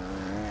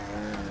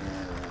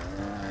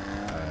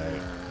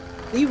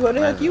 Steve, where the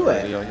heck you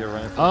at?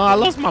 I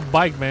lost my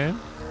bike, man.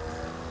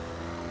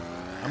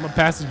 I'm a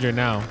passenger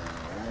now.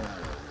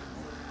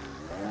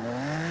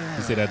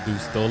 You say that dude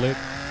stole it?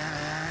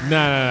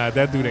 Nah.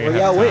 That dude ain't Where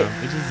have y'all time.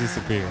 with? It just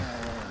disappeared.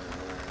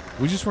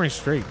 We just went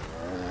straight.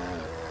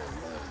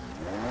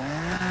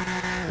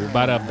 We're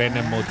about to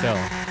abandon motel.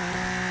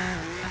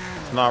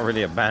 It's not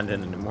really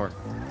abandoned anymore.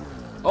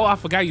 Oh, I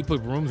forgot you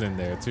put rooms in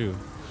there too.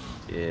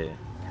 Yeah.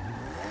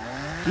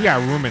 You got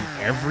room in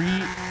every.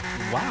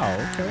 Wow.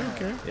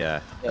 Okay.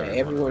 Yeah. Yeah,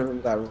 every one of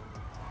them got room.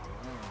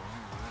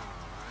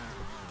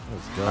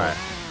 Let's go. All right.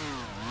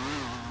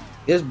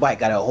 This bike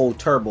got a whole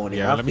turbo in it.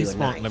 Yeah. I Let me feel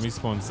spawn. nice. Let me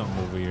spawn something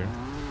over here.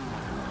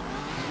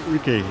 We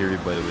can't hear you,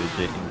 by the way,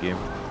 Jay, in game.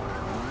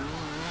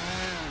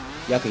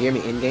 Y'all can hear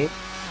me in game?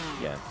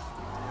 Yes.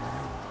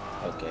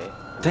 Okay.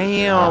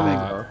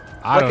 Damn.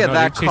 I don't Look know.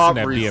 at that They're cop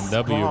chasing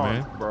that BMW, respawn,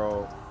 man.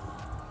 bro.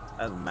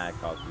 That's mad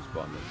cops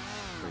responding.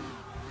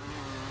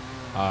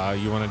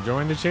 You want to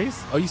join the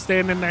chase? Oh, you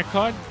staying in that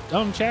car?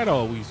 Chad,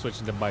 or are we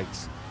switching to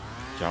bikes?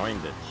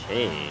 Join the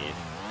chase.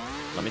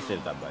 Let me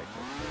save that bike.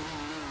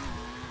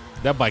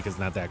 That bike is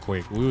not that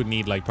quick. We would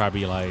need like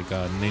probably like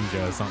a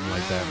Ninja or something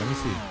like that. Let me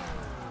see.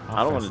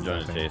 I don't want to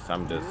join the chase.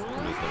 I'm just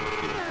gonna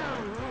see it.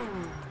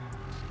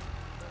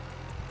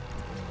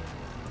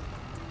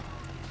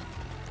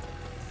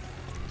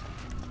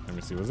 Let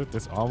me see. Was it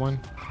this all one?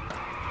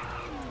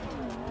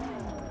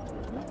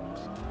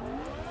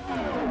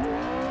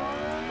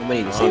 I'm gonna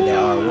need to save that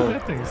R1.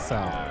 That thing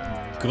sound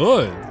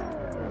good.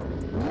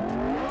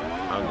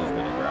 I'm just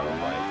gonna grab a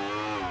bike.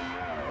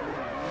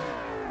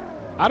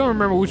 I don't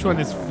remember which one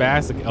is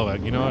fast. Oh,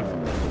 you know what?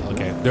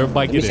 Okay, their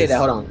bike Let me it say is. that.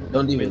 Hold on.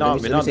 Don't do it. We're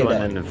not doing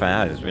anything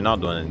fast. We're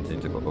not doing anything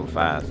to go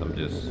fast. I'm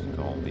just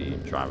gonna be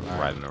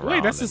riding around.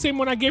 Wait, that's the same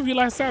one I gave you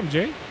last time,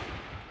 Jay.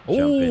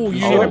 Oh,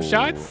 you hit up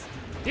shots?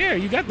 Yeah,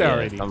 you got that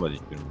already. Somebody's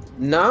shooting.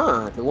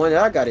 Nah, the one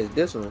that I got is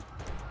this one.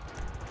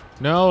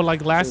 No,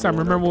 like last time.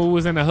 Remember when we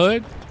was in the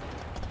hood?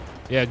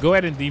 Yeah, go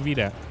ahead and DV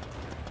that.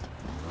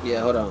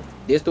 Yeah, hold on.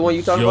 This the one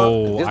you talking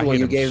about? This the one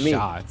you gave me.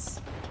 Shots.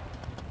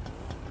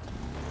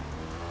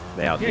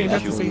 They out Yeah,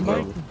 that's the same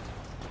bike.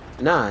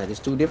 Nah, it's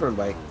two different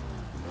bikes.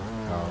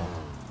 Oh.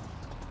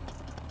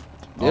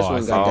 This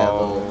one got that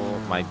little.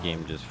 My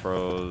game just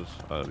froze.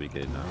 Oh, it'll be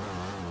good now.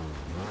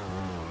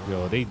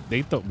 Yo, they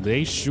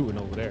shooting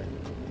over there.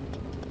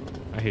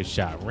 I hear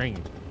shot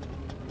ringing.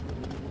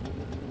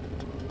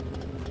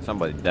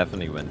 Somebody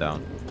definitely went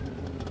down.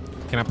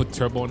 Can I put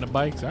turbo on the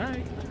bikes? All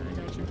right, I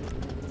got you.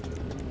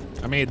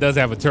 I mean, it does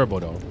have a turbo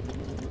though.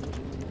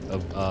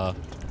 A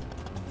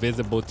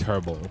visible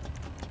turbo.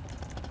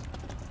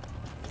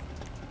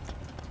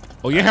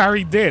 Oh yeah, I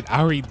already did. I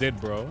already did,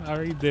 bro. I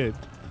already did.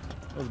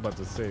 I was about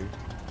to say.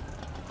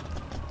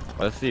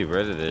 Let's see,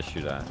 where did they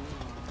shoot at?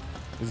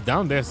 It's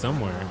down there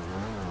somewhere.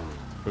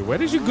 Wait, where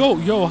did you go?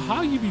 Yo,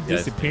 how you be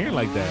disappearing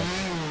like that?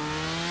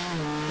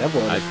 That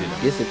boy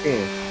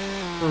disappearing.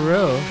 For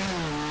real.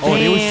 Oh,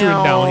 they were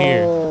shooting down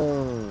here.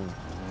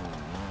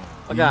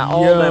 I got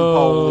all them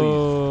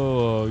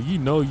police. You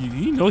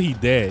know he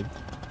dead.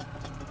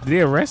 Did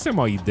they arrest him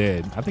or he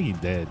dead? I think he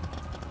dead.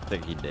 I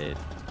think he did.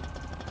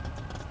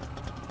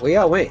 Where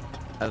y'all went?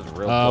 That's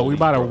real. We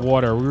bought a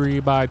water. We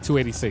were by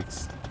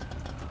 286.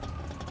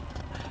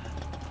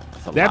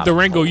 That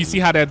Durango, you see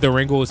how that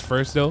Durango was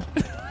first though?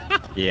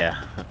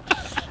 Yeah.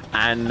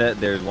 And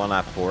there's one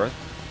at 4th.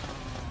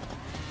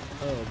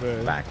 Oh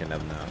man. Backing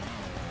up now.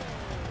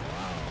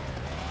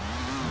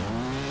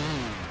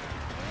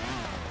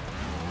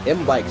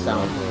 Them bikes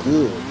sound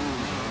good.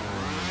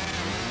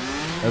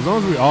 As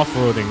long as we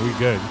off-roading, we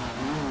good.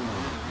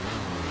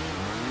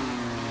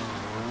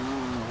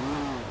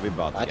 We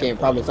about to I can't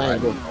promise I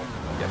ain't good.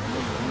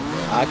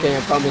 I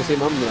can't promise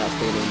him I'm not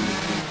staying on this.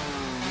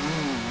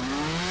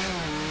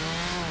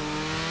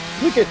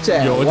 Look at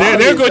Chad. Yo,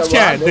 there go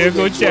Chad. There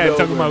go Chad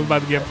talking about we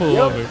about to get pulled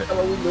over.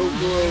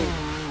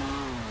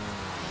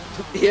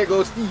 Here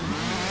goes Steve.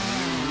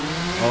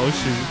 Oh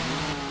shoot.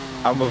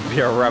 I'm gonna be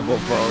a rebel,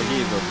 bro.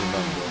 He doesn't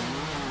know.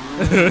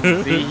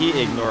 See,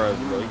 he ignored us,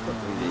 bro. He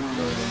completely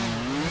ignored us.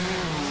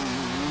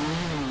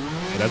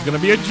 That's gonna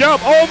be a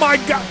jump. Oh my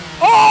god.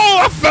 Oh,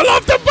 I fell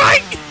off the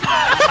bike.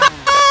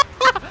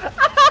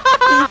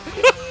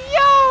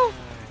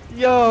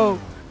 Yo.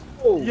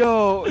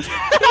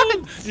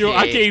 Yo,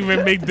 I can't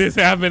even make this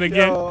happen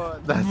again. Yo,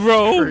 that's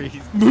bro.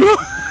 Crazy. Bro.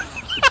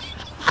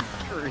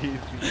 Crazy.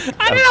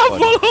 I did not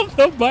fall off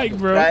the bike,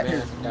 bro. That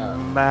is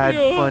mad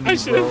funny,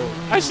 bro.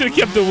 I should have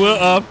kept the wheel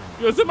up.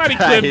 Yo, somebody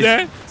clip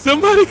that.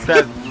 Somebody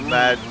clip. That's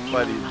mad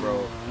funny,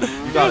 bro. You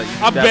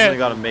definitely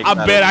gotta make I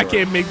that bet a I short.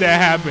 can't make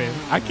that happen.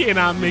 I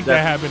cannot make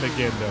that happen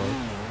again, though.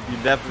 You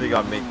definitely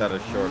gotta make that a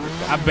short or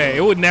something. I bet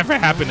it would never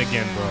happen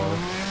again, bro.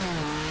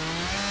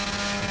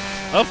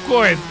 Of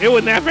course, it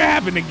would never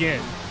happen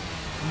again,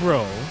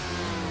 bro.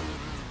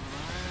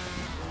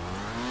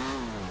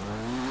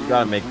 You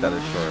gotta make that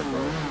a short,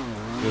 bro.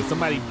 Yo,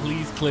 somebody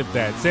please clip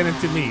that. Send it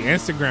to me,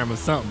 Instagram or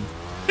something.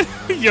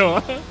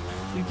 Yo,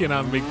 you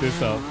cannot make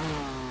this up.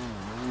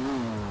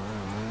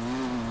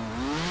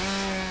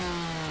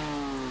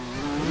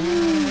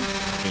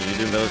 Can you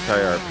do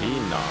military RP?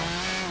 No.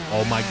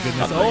 Oh my goodness.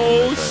 Not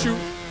Oh military. shoot.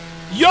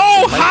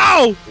 Yo,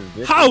 how?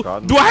 How?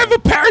 Do I have a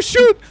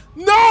parachute?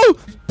 No!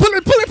 Pull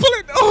it.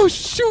 Oh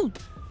shoot.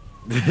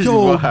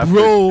 Yo,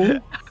 bro.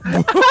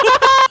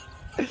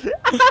 Bro,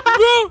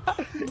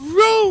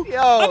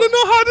 Yo, I don't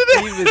know how to do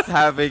Steve is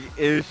having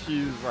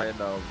issues right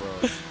now,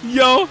 bro.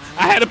 Yo,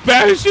 I had a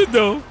parachute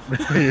though.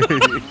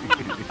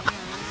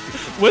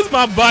 Where's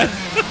my butt?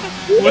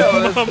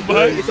 Where's my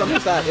butt? It's on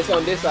this side. It's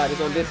on this side.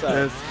 It's on this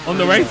side. On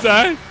the right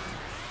side?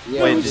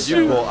 Yeah, wait, did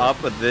you go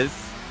up with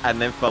this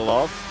and then fell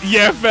off?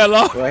 Yeah, it fell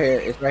off. Right here.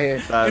 It's right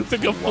here. It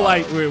took a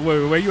flight. Wait,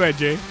 where you at,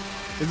 Jay?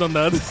 It's on the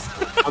other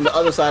side. On the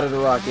other side of the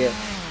rock, yeah.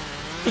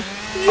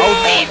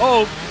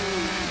 Oh.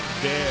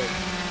 Dead.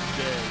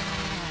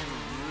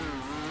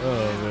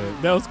 Oh,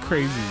 man. That was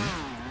crazy.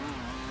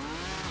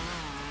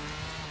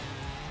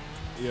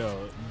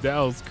 Yo, that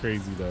was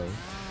crazy though.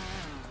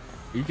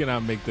 You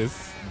cannot make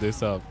this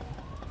up.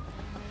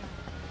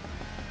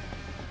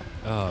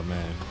 Oh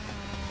man.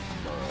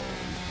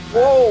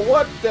 Whoa,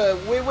 what the?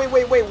 Wait.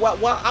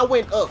 What? I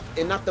went up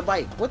and not the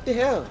bike. What the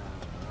hell?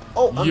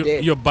 Oh, I'm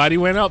dead. Your body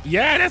went up?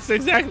 Yeah, that's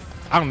exactly.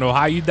 I don't know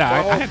how you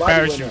died. I had body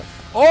went parachute. up.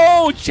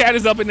 Oh, Chad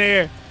is up in the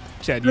air.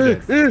 Chad, you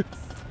dead.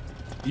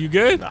 You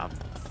good? Nah.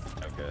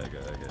 Okay.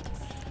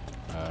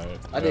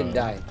 I didn't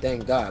die,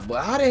 thank God.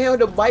 But how the hell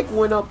the bike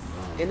went up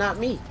and not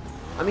me?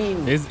 I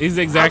mean, it's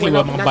exactly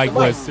what up, my bike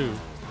was too.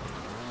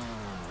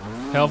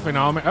 Health and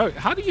armor. Oh,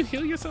 how do you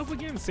heal yourself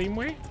again? Same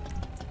way?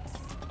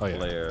 Oh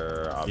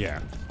yeah. Yeah.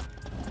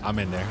 I'm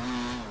in there.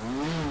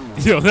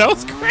 Yo, that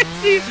was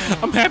crazy.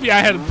 I'm happy I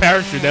had a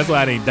parachute. That's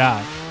why I didn't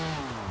die.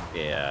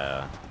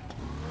 Yeah.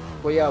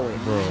 Where y'all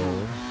went? Bro.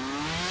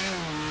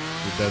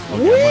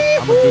 Okay,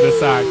 I'm gonna do the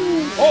side.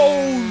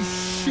 Oh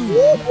shoot.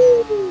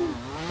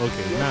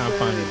 Okay, now I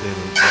finally did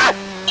it.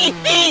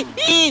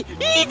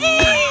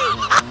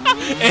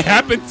 It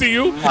happened to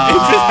you. It just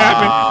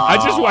happened. I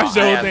just watched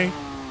the whole thing.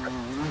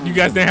 You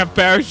guys didn't have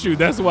parachute.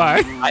 That's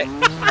why. I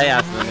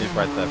accidentally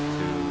pressed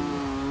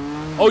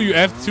F2. Oh, you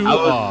F2?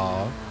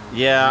 Aw.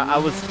 Yeah, I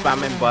was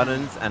spamming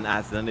buttons and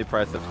accidentally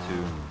pressed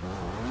F2.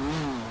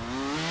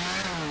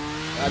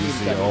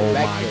 Oh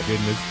my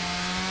goodness.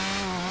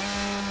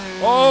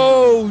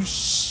 Oh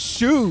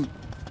shoot.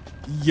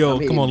 Yo,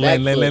 come on,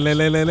 land.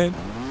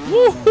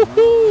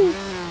 Woo-hoo-hoo.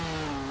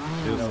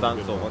 Two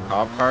stunts over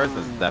cop cars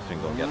is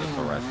definitely gonna get us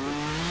arrested.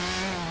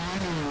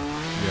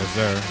 Yes,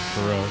 sir.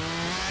 For real.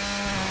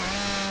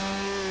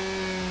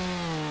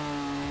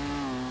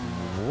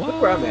 Look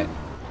where I'm at.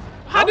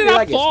 How did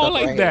I fall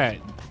like that?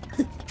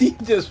 He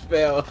just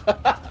fell.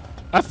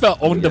 I fell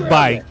on the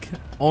bike.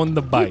 On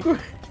the bike. Wait,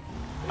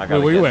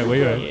 where you at?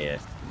 Yeah.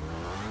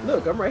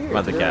 Look, I'm right here. I'm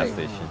at the gas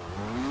station.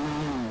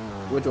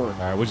 Which one? All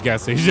right, which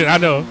gas station? I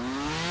know.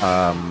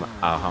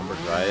 Humber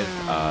Drive,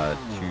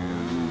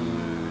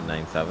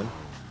 297.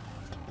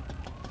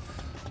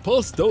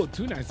 Postal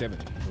 297.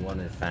 The one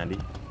is Sandy.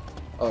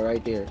 Oh,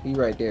 right there. He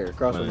right there.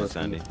 Across from us.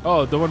 Sandy.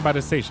 Oh, the one by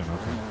the station.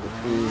 Okay.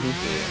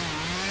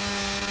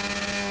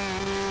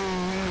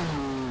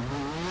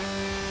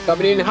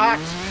 Coming in hot.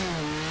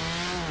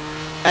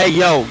 Hey,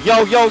 yo,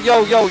 chill.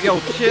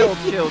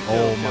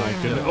 Oh my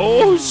goodness.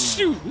 Oh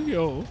shoot,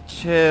 yo.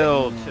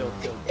 Chill.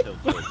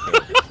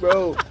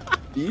 Bro,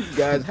 these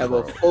guys have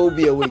a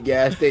phobia with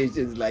gas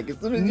stations. Like, as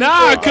soon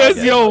as cause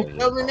that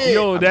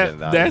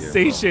here,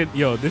 station,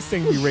 this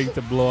thing be ready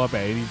to blow up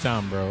at any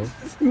time, bro.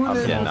 I'm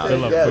getting out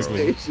fill of up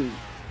here. quickly.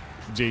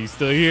 Jay, you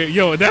still here?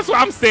 Yo, that's why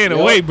I'm staying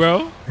away,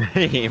 bro. I'm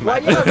staying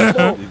away.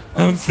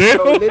 I'm staying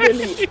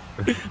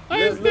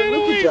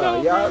away,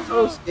 y'all. Y'all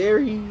so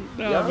scary.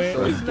 Nah, man,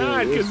 so it's scary.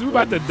 not, because we're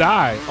about to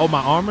die. Oh,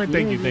 my armor?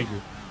 Thank you.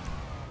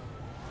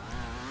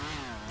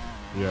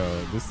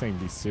 Yo, this thing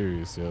be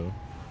serious, yo.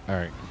 All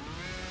right.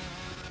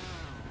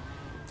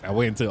 I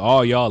wait until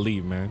all y'all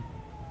leave, man.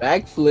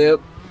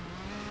 Backflip.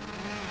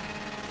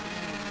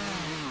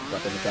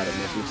 About to try to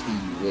mess with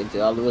Steve. Wait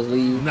until all of us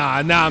leave.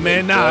 Nah,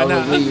 man, nah. All of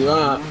us leave,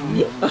 huh?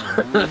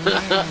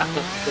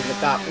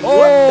 Oh,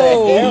 what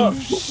the hell?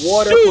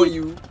 Water for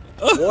you.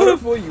 Water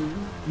for you.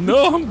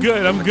 No, I'm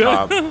good. There's a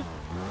cop.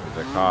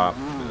 There's a cop. You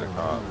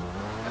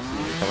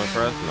coming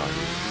for us? No,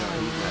 he's not.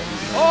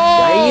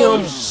 Oh,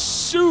 damn.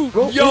 Shoot.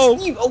 Bro, yo.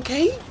 Steve,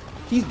 okay?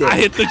 He's dead. I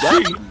hit the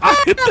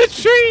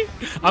tree.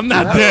 I'm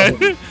not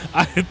dead.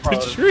 I hit the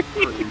tree.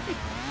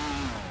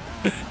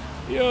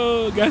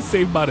 Yo, got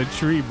saved by the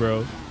tree,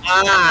 bro.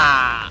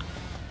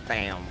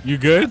 Damn. You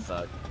good?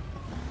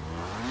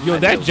 Yo,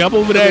 that jump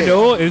over there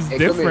though is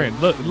different.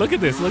 Look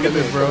at this. Look at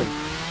this, bro.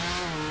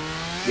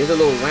 There's a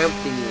little ramp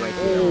thingy right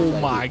there. Oh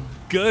my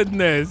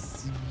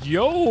goodness.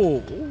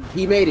 Yo.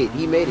 He made it.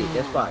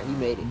 That's fine. He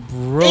made it.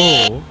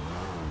 Bro.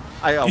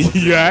 I almost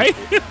right?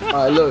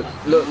 Look.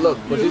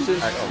 Positions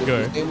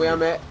the same way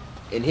I'm at.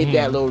 And hit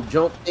that little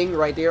jump thing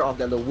right there off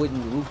that little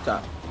wooden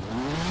rooftop.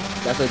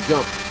 That's a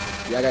jump.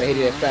 Y'all gotta hit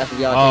it as fast as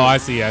y'all can. Oh, I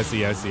see. Yeah, let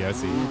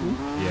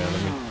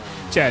me.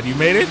 Chad, you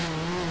made it?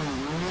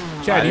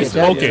 Chad, you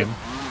smoking.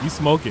 You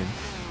smoking.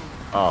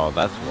 Oh,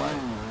 that's why.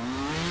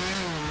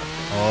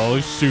 Oh,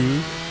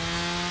 shoot.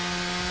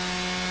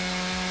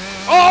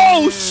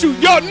 Oh, shoot.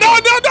 Yo, no.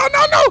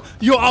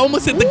 Yo, I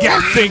almost hit the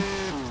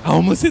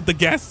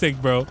gas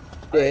tank. Bro.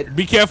 Dead.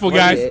 Be careful,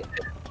 guys.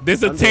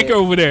 There's a tanker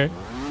over there.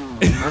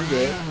 I'm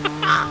dead.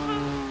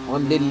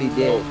 I'm literally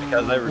dead.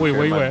 Because I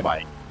repaired my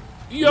bike.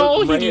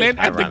 Yo, he landed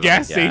at the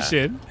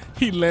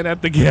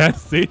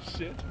gas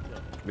station.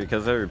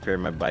 Because I repaired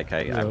my bike,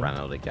 I ran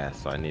out of gas,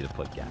 so I need to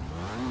put gas.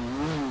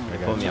 They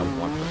put me at 1%.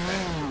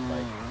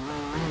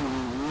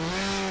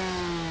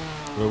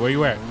 Where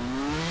you at?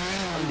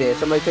 I'm dead.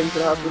 Somebody take me to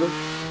the hospital.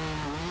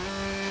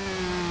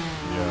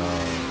 Yo,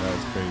 that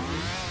was crazy.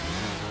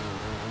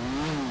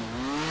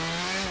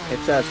 Hey,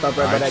 Chad, stop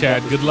right by that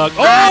Chad, gas good luck.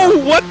 Oh,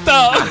 what the?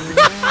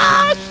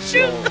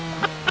 Shoot.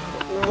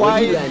 Why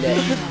you land that?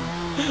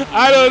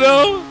 I don't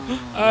know.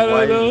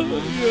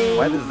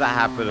 Why does that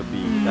happen to be?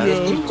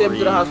 You take me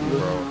to the hospital.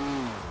 Bro.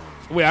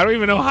 Wait, I don't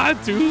even know how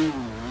to.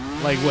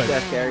 Like what? Teach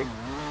ass carry.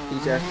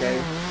 Teach ass carry.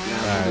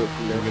 All right,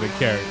 we're gonna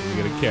carry.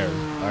 We're gonna carry.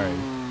 All right.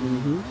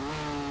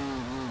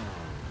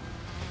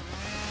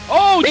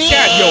 Oh,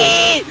 chat,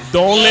 yo!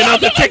 Don't let out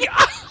the ticket.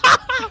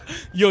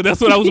 Yo, that's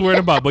what I was worried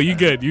about. But you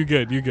good. You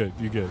good. You good.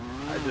 You good.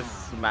 I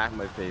just smacked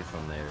my face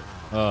on there.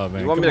 Oh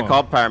man. You want me to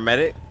call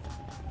paramedic?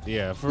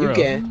 Yeah, for real. You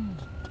can.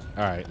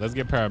 All right, let's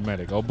get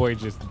paramedic. Oh boy,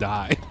 just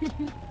died.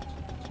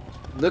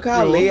 Look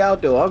how I lay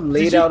out though. I'm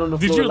laid out on the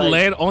floor. Did you like,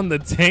 land on the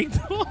tank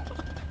though?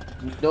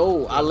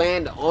 No, I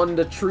land on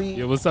the tree.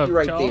 Yeah, what's up,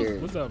 right Charles? there.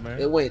 What's up,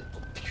 man? It went.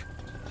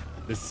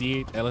 The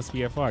C8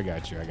 LSPFR. I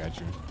got you. I got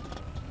you.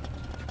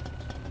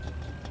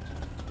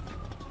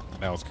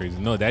 That was crazy.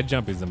 No, that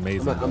jump is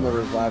amazing. I'm gonna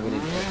revive it in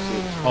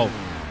F6. Oh.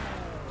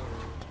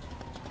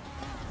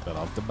 Fell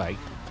off the bike.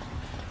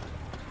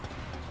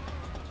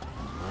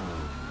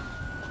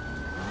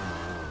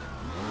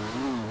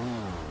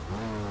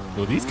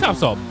 Yo, these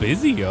cops are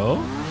busy,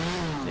 yo.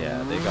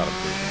 Yeah, they got a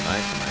pretty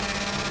nice night.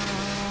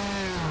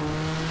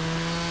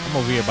 I'm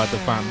over here about to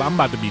find, but I'm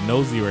about to be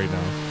nosy right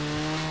now.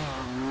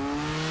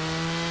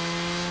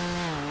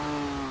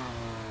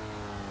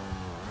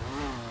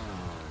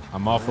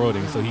 I'm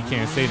off-roading, so he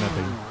can't say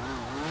nothing.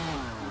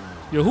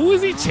 Yo, who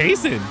is he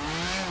chasing?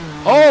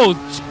 Oh,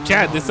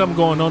 Chad, there's something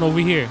going on over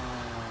here.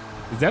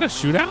 Is that a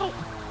shootout?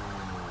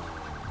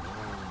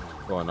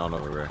 What's going on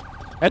over there?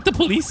 At the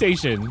police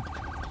station.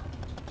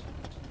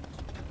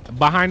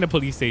 Behind the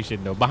police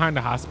station, though. Behind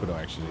the hospital,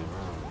 actually.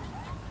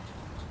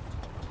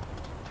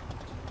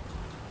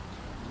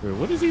 Wait,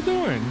 what is he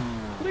doing?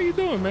 What are you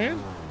doing,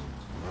 man?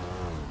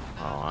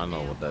 Oh, I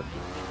know what that is.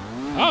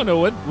 I don't know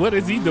what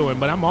is he doing,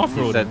 but I'm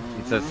off-roading.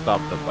 He said stop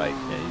the bike.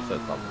 Yeah, he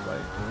said stop the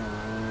bike.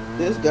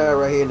 This guy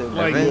right here in the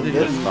If anything,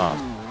 just stop.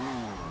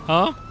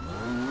 Huh?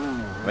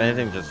 If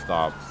anything, just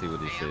stop. See what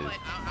he says.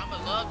 I'm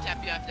gonna love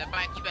tap you off that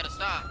bike. You better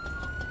stop.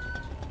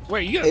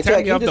 Wait, you gotta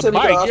tap me off the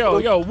bike.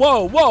 Yo,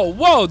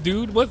 whoa,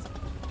 dude. What's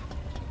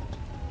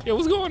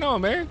going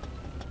on, man?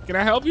 Can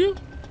I help you?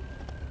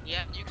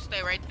 Yeah, you can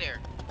stay right there.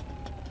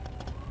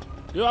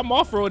 Yo, I'm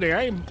off-roading.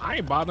 I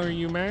ain't bothering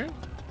you, man.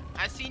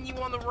 I seen you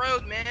on the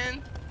road,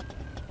 man.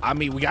 I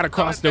mean, we gotta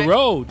cross the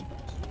road.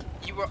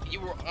 You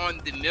were on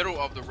the middle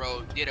of the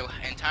road. Did an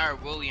entire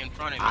wheelie in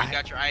front of me. You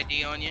got your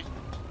ID on you?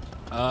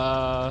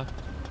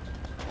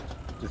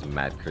 This is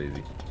mad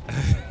crazy.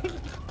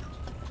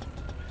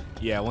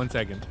 Yeah, 1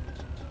 second.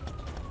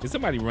 Did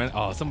somebody run?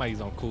 Oh,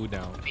 somebody's on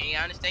cooldown. I mean,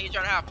 I understand you're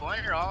trying to have fun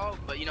and all,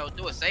 but you know,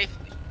 do it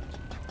safely.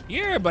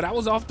 Yeah, but I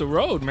was off the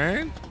road,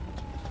 man.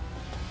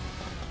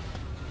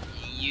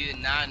 You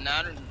not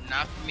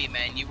for me,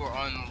 man. You were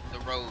on the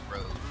road.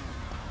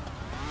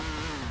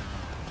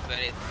 But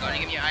it's gonna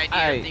give me your ID.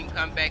 Everything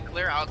come back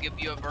clear. I'll give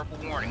you a verbal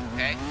warning,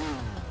 okay?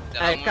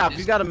 Hey, cop,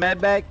 you got a med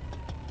bag?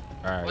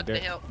 All right, What the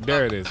hell?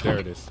 There it is. There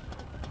it is.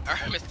 All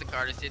right, Mr.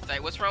 Carter, sit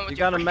tight. What's wrong with You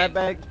got a med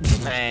bag?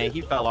 Man,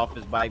 he fell off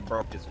his bike,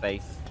 broke his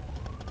face.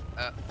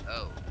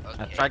 Okay.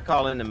 I tried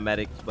calling the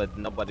medics, but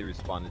nobody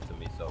responded to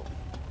me. So,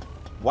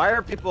 why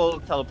are people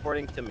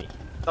teleporting to me?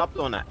 Stop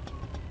doing that.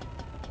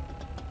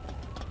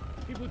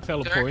 People Sir,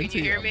 teleporting can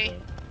you to hear me?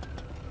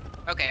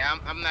 Okay,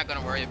 I'm not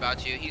gonna worry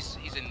about you. He's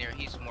in there.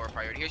 He's more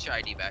priority. Here's your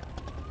ID back.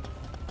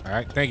 All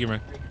right, thank you,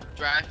 man.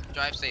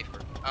 Drive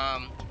safer.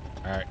 All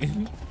right.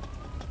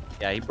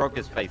 Yeah, he broke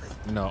his face.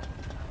 No,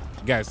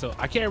 guys. So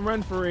I can't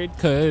run for it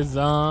because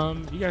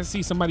you guys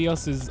see somebody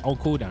else is on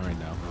cooldown right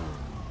now.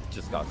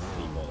 Just got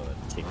steamrolled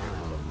a ticker.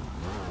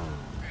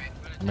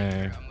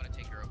 Man. I'm gonna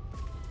take her.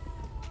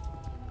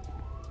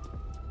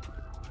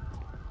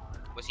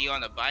 Was he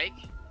on the bike?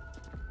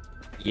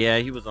 Yeah,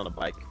 he was on a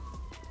bike.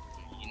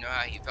 You know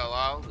how he fell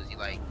off? Was he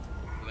like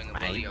doing a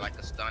wheelie or like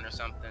a stunt or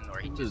something, or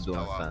he just doing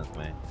fell off? stunts,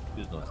 man.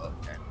 He was doing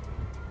stunts. Okay.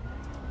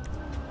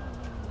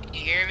 Can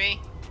you hear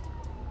me?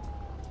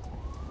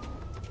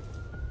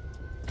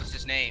 What's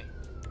his name?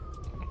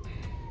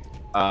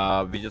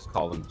 We just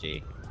call him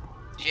Jay.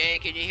 Jay,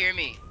 can you hear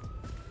me?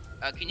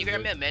 Can you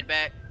grab me a med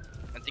bag?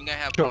 I think I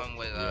have one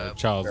with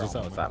Charles, what's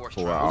up? What's that?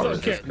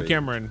 What's up,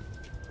 Cameron?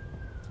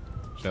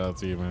 Shout out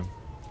to you, man.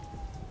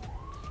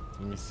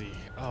 Let me see.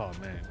 Oh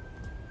man,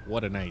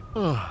 what a night.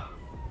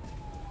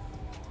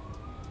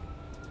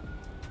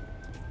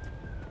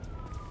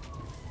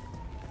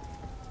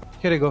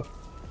 Here you go.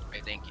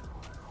 Okay, thank you.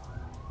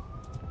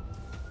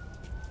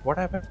 What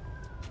happened?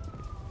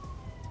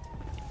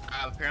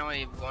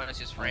 Apparently, one of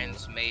his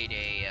friends made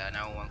a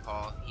 911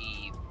 call.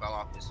 He fell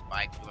off his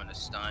bike doing a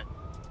stunt.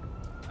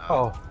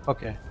 Oh,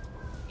 okay.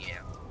 Yeah.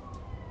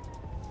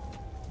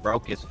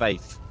 Broke his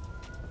face.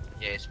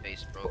 Yeah, his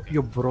face broke.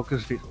 You broke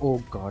his face. Oh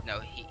God. No,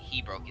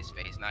 he broke his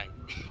face, not.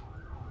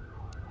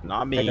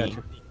 Not me. I got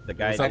you. The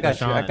guy. I got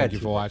you. Thank you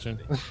for watching.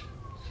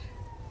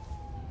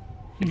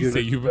 He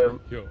say you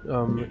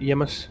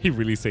EMS. He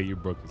really say you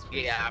broke his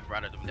face. Yeah, I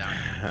brought them down.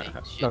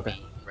 They should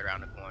be right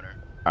around the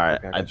corner. All right,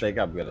 I think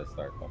I'm gonna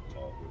start fucking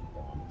off.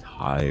 I'm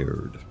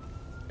tired.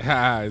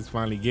 Ha! It's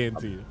finally getting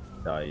to you.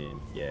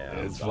 Dying. Yeah.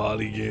 It's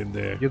finally getting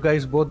there. You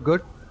guys both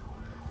good?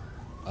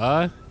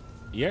 Yeah,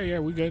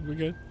 we good.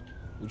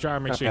 We try to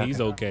make sure he's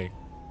okay.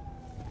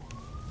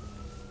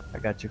 I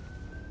got you.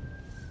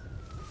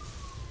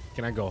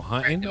 Can I go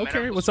hunting? The Okay.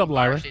 medical What's up,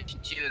 Lyra? station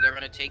 2, they're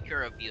gonna take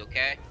care of you,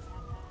 okay?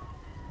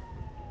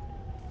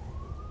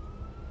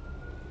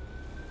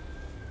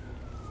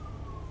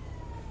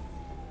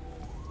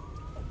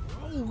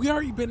 Bro, we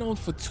already been on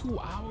for 2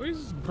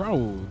 hours,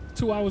 bro.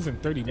 2 hours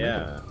and 30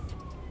 minutes.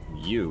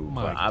 You,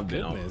 My but I've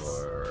been on goodness.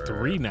 for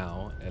 3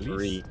 now, at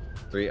least.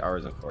 3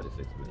 hours and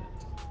 46 minutes.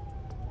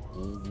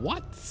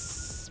 What,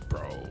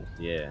 bro?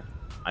 Yeah,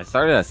 I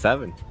started at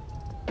 7.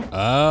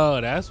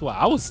 Oh, that's why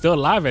I was still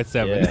live at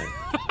 7.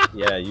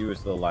 Yeah, you were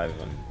still live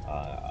when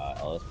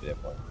LSP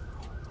Airport.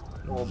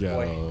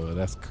 Yo,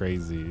 that's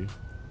crazy.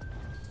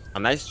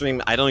 And I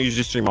stream. I don't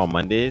usually stream on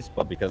Mondays,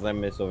 but because I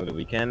missed over the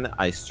weekend,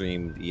 I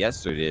streamed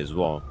yesterday as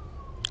well.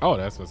 Oh,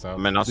 that's what's up.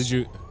 I mean, Did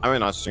you? I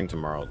mean, I'll stream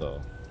tomorrow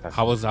though.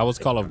 How was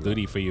Call of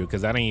Duty for you?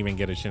 Because I didn't even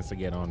get a chance to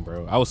get on,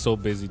 bro. I was so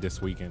busy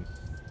this weekend.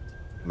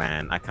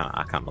 Man, I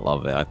kind of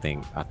love it. I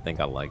think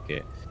I like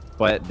it,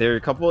 but there are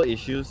a couple of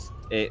issues.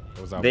 They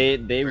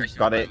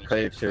got it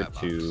catered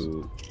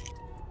to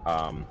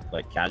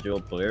like casual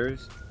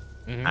players.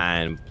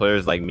 And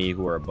players like me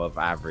who are above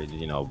average,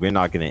 you know, we're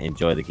not gonna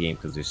enjoy the game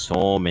because there's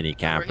so many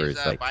campers.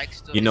 Like,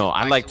 you know,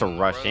 I like to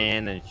rush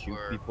in and shoot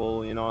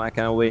people, you know, that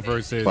kind of way.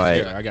 Versus,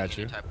 but yeah, I got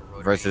you.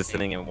 Versus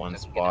sitting in one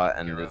spot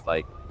and there's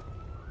like,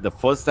 the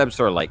footsteps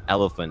are like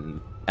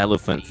elephant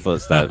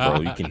footsteps, bro.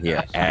 You can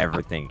hear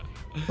everything.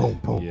 Boom,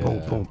 boom, boom,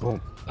 boom,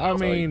 boom. I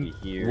mean,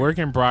 work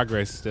in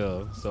progress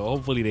still. So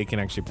hopefully they can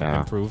actually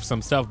improve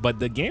some stuff. But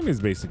the game is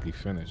basically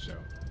finished,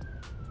 though.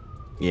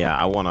 Yeah,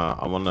 I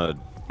wanna.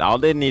 All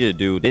they need to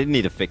do, they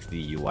need to fix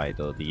the UI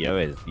though. The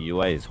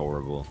UI is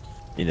horrible.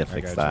 Need to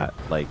fix that.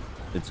 Like,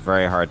 it's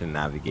very hard to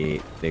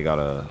navigate. They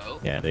gotta,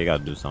 they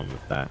gotta do something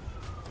with that.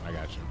 I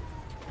got you.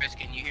 Chris,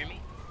 can you hear me?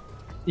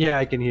 Yeah,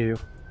 I can hear you.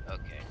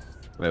 Okay.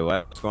 Wait,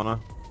 what's going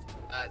on?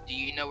 Do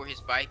you know where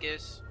his bike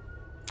is?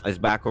 It's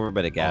back over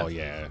by the gas. Oh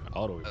yeah,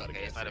 all the way.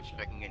 Okay, it's not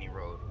obstructing any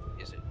road,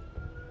 is it?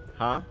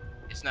 Huh?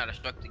 It's not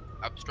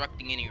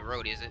obstructing any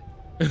road, is it?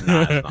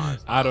 Nah, it's not.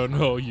 I don't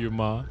know, you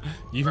ma.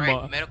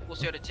 Right,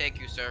 medical's here to take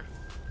you, sir.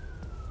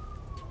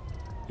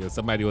 Yeah,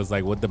 somebody was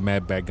like, "What the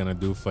mad bag gonna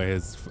do for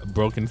his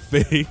broken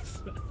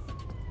face?"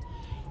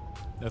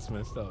 That's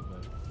messed up,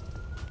 man.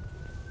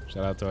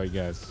 Shout out to all you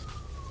guys.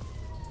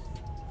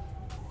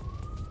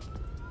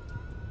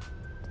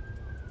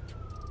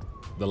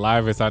 The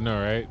livest, I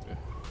know, right?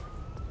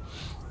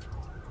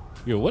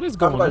 Yo, what is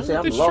going on with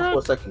this truck? For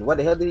a second. What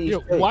the hell did he say?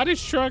 Why this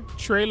truck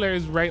trailer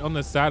is right on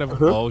the side of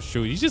Oh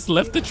shoot, you just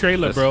left the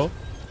trailer, bro.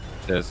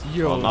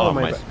 Yo, not on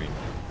my screen.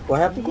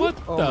 What happened? What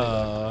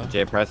the?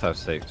 J Press have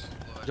 6.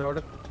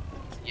 Jordan?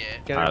 Yeah.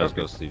 Alright, let's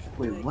go, Steve.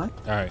 Wait, what?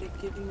 Alright.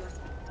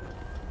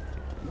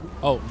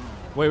 Oh,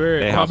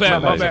 wait. My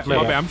bad.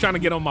 I'm trying to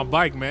get on my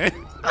bike, man.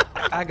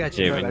 I got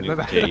you.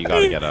 Jay, you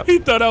gotta get up. He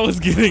thought I was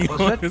getting Was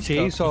on. that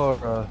Chase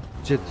or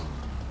Jit?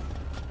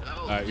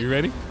 Alright, you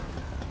ready?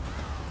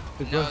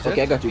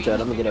 Okay, I got you, Chad.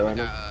 I'm gonna get it right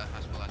now.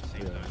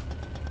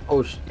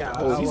 Oh shit.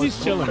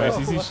 CC's chilling, man.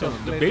 CC's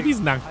chilling. The baby's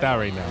knocked out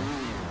right now.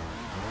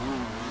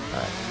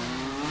 Alright.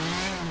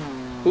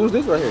 Who's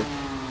this right here?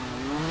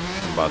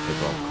 I'm about to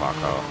go clock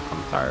out.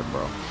 I'm tired,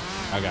 bro.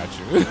 I got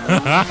you.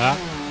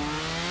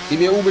 Give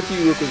me an Uber to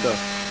you real quick, though.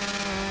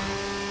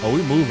 Oh,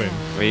 we moving.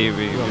 We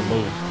gonna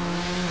move.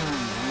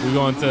 We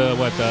going to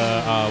what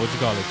you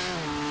call it?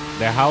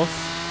 Their house?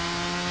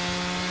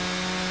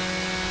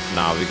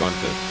 Nah, we going to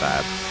the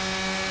Stab.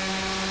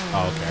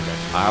 Oh, okay, I got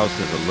you. My house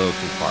is a little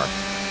too far.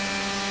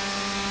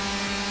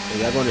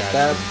 Y'all going to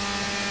Stab?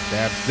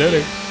 Stab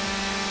City.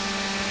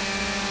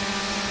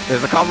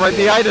 There's a cop right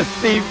behind us,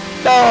 Steve.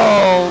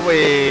 No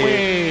way.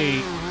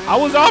 Wait, I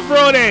was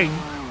off-roading,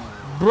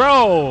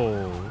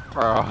 bro.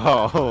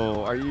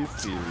 Bro, are you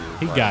serious?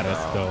 He got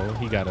us though.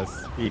 He got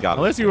us. He got us.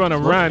 Unless you want to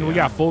run, we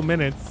got 4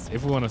 minutes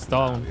if we want to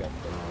stall him.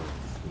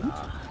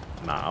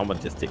 Nah, I'm gonna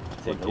just take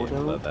it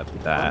and let that be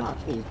that.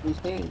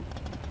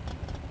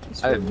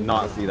 I did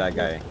not see that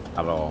guy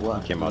at all.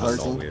 He came out of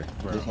nowhere.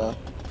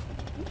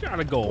 You trying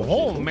to go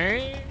home,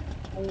 man?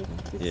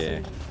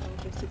 Yeah.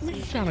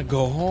 You trying to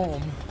go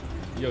home?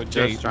 Yo,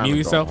 Jay, mute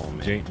yourself.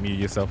 Jay, mute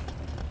yourself.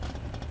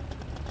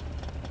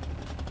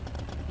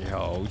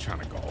 Yo, we trying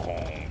to go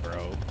home,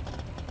 bro.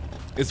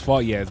 It's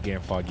foggy. Yeah, it's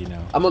getting foggy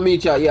now. I'm gonna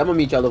meet y'all. Yeah, I'm gonna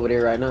meet y'all over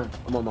there right now.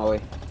 I'm on my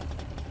way.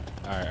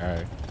 All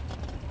right.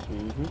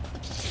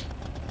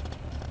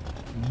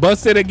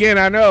 Busted again.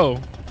 I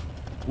know.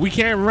 We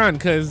can't run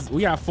because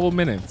we got 4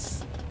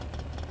 minutes.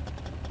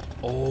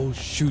 Oh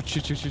shoot!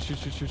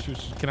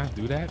 Can I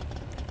do that?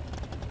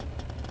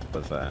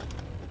 What's that?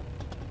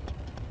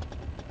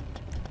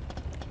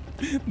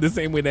 The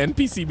same way the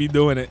NPC be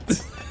doing it.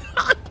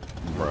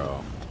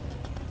 Bro,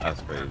 that's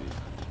crazy.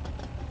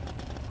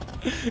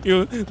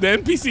 Yo, the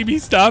NPC be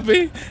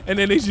stopping, and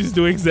then they just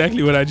do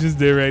exactly what I just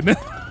did right now.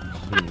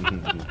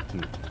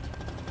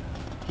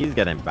 He's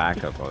getting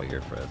backup out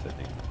here for us, I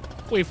think.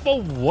 Wait,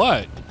 for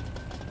what?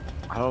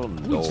 I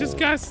don't know. We just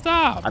got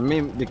stopped. I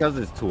mean, because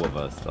there's 2 of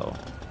us, though.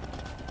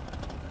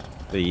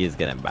 But he is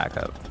getting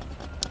backup.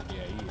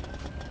 Yeah, he is.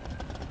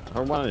 If I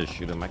wanted to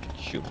shoot him, I could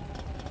shoot him.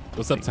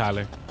 What's up,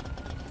 Tyler?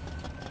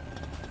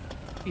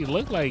 He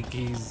looked like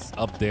he's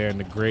up there in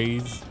the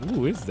grays.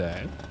 Who is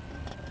that?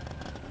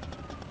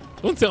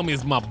 Don't tell me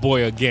it's my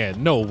boy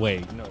again. No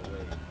way. No way.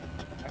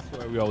 I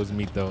swear we always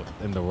meet though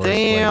in the worst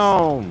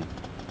Damn. place.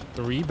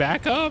 3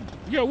 back up?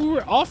 Yo, we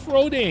were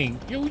off-roading.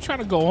 Yo, we trying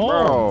to go home.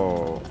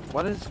 Bro,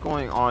 what is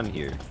going on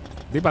here?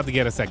 They about to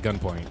get us at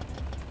gunpoint.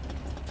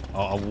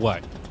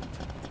 What?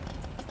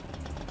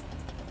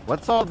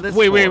 What's all this?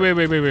 Wait, for?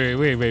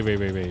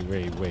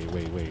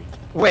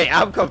 Wait,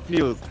 I'm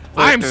confused.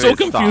 I am so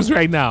confused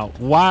right now.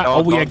 Why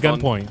are we at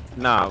gunpoint?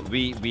 Nah,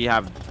 we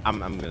have. I'm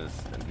gonna.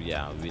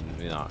 Yeah, we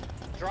not.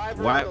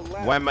 Why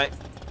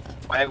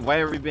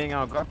are we being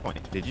on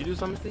gunpoint? Did you do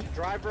something, Steve?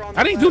 Driver on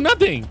I didn't do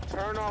nothing.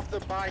 Turn off the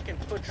bike and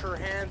put your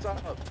hands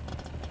up.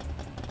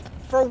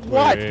 For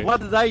what? Wait.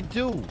 What did I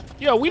do?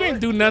 Yo, we didn't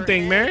do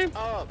nothing, man.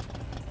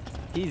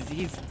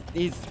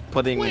 He's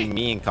putting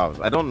me in cuffs.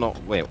 I don't know.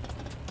 Wait.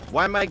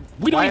 Why am I?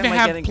 We don't why even am I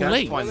have getting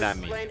plates. guns pointed at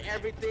me? Explain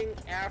everything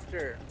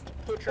after.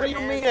 Put your What do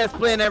you mean hands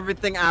explain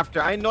everything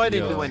after? I know I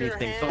didn't Yo. do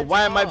anything. So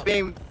why am I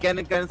getting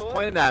guns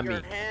pointed at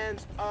me?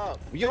 hands up.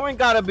 You ain't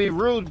gotta be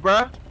rude,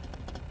 bruh.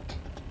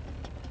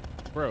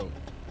 Bro,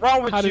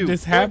 Wrong with how you? did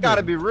this You ain't happen?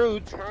 gotta be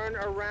rude. Turn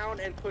around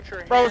and put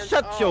your Bro, hands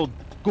shut up. your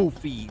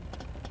goofy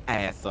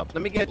ass up.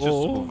 Let me get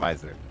your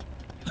supervisor.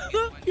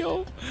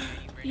 Yo,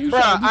 you Bruh,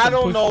 trying to I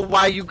don't push- know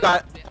why you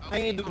got. I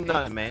ain't doing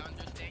nothing, man.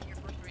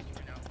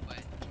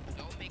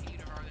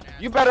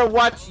 You better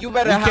watch. You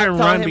better We have can't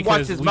tell run him watch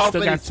because his we mouth still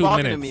when got he's 2 talking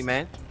minutes. to me,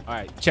 man. All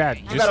right, Chad,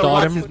 You just better start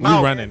watch him. his We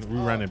mouth.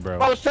 running, bro.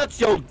 Bro, shut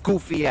your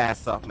goofy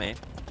ass up, man.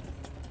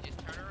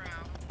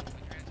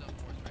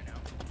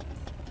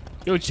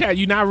 Yo, Chad,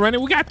 you not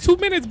running? We got 2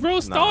 minutes, bro.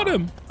 Start Nah,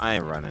 him. I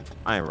ain't running.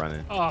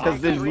 Oh. Because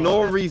there's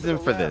no reason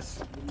for this.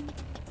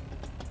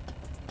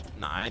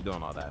 Nah, I ain't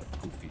doing all that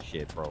goofy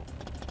shit, bro.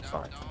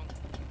 Sorry.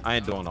 I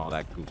ain't doing all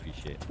that goofy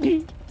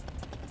shit.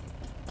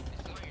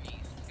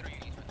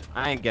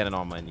 I ain't getting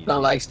on my knees.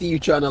 Sound like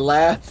Steve trying to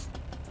laugh.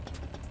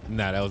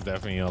 Nah, that was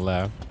definitely a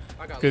laugh.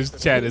 Because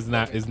Chad is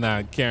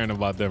not caring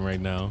about them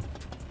right now.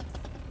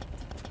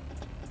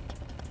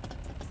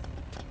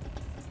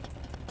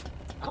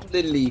 I'm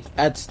literally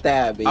at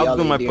stab. and I'll y'all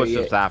do ain't my there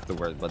push-ups yet.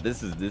 afterwards, but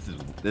this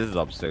is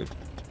absurd.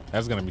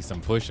 That's gonna be some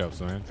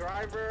push-ups, man.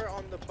 Driver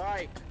on the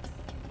bike,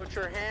 put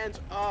your hands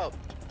up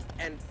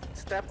and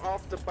step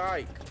off the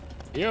bike.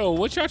 Yo,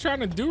 what y'all trying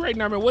to do right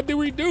now, man? What did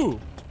we do?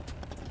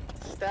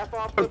 Step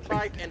off the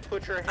bike and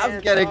put your hands I'm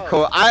getting up.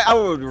 cold. I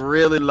would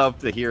really love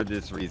to hear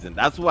this reason.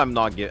 That's why I'm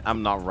not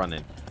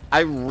running. I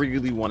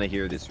really want to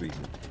hear this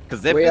reason.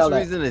 Because if Where this y'all at?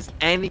 reason is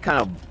any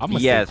kind of I'm gonna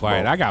BS, stay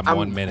quiet. bro, I got I'm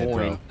 1 minute, bro.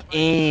 going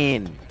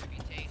in.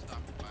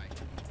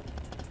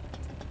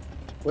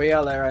 Where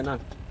y'all at right now?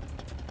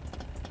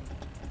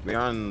 We're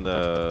on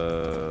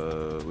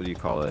the what do you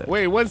call it?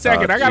 Wait 1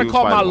 second. I gotta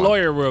call my 251.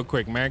 lawyer real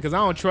quick, man, because I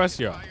don't trust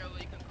y'all.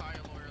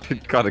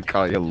 Gotta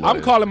call your lawyer.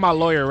 I'm calling my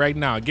lawyer right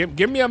now.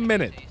 Give me a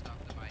minute.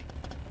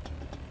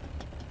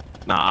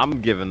 Nah,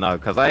 I'm giving up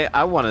because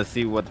I want to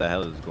see what the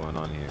hell is going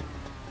on here.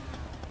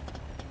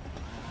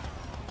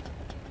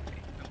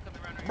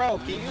 Bro,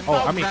 can you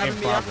stop I mean, grabbing in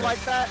me up progress.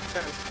 like that?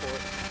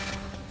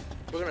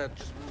 We're gonna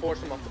just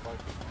force him off the bike.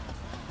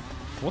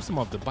 What's him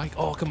off the bike?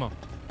 Oh, come on.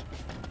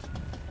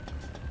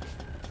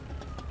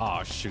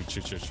 Oh, shoot.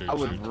 I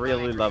would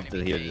really love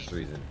to hear this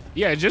reason.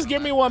 Yeah, just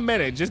give me 1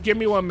 minute. Just give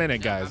me 1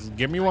 minute, guys.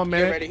 Give me 1 Get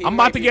minute. ready. He I'm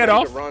might about to be get ready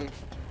off. run.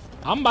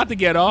 I'm about to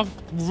get off.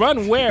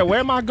 Run where? Where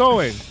am I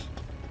going?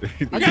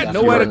 I got You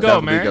nowhere are to go,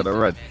 definitely man. Gonna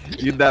run.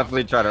 You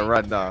definitely try to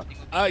run now.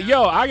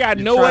 Yo, I got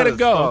You nowhere trying to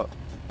go. stop.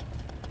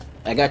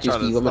 I got you,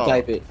 Trying to Steve. I'm gonna stop.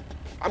 type it.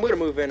 I'm gonna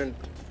move in and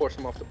force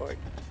him off the bike.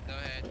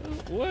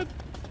 What?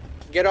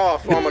 Get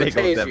off, or I'm gonna They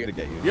gonna tase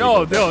definitely you. get you.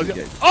 Yo, They gonna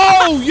definitely get you.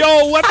 Oh,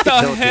 yo, what the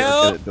I knew they were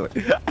hell? gonna do it.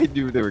 I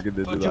knew they were gonna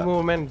do Don't you that.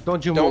 move, man.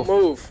 Don't you Don't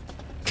move. move.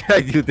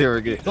 I knew they were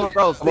gonna.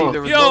 Bro, Steve,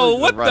 there was Yo, no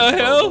reason what to run, the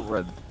bro. hell? Don't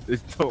run.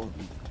 Don't.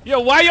 Yo,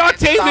 why y'all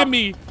tasing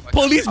me?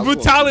 Police I'm going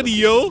brutality, to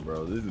yo.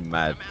 Bro, this is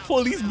mad.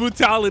 Police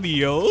brutality,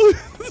 yo.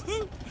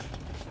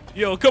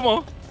 Yo, come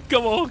on.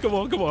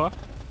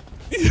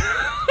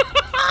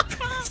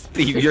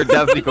 Steve, you're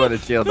definitely going to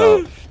chill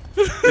now.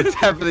 You're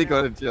definitely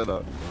going to chill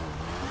now.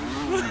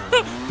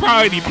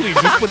 Priority, please.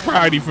 Just put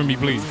priority for me,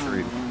 please.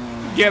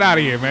 Get out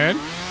of here, man.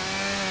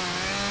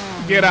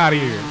 Get out of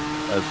here.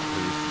 That's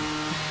crazy.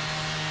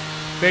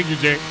 Thank you,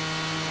 Jay.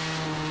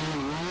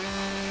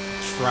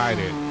 Tried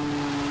it.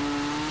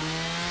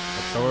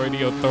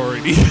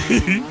 Authority.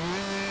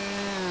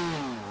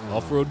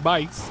 Off-road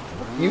bikes.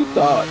 You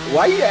thought?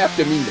 Why you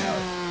after me now?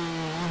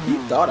 You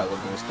thought I was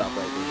gonna stop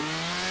right there.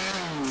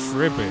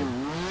 Tripping.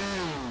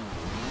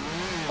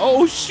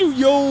 Oh, shoot,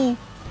 yo.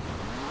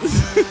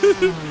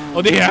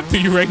 Oh, they after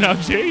you right now,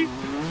 Jay?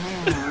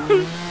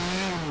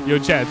 Yo,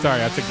 Chad,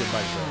 sorry, I took your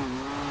bike,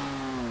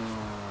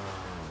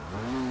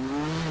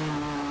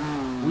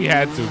 bro. We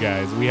had to,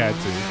 guys. We had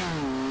to.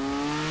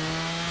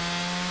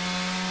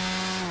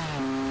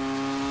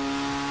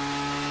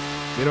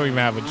 They don't even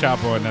have a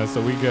chopper on us,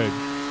 so we good.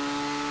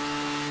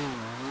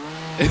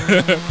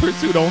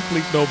 Pursuit don't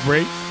fleek, no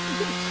brakes.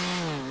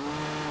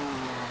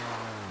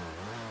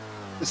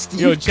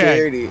 Yo,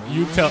 Chad,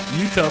 you tell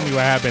me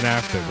what happened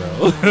after,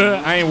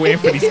 bro. I ain't waiting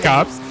for these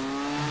cops.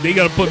 They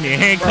gonna put me in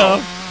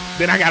handcuffs.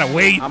 Then I gotta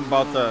wait. I'm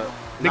about to.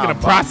 They gonna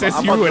process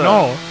you and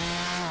all.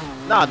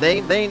 Nah,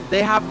 they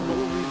have no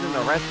reason to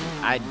arrest me.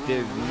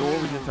 There's no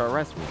reason to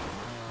arrest me.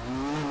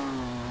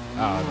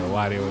 I don't know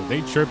why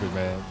they tripping,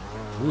 man.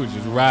 We was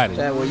just riding.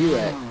 Chad, where you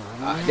at?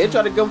 They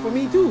tried to come for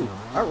me too.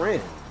 I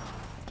ran.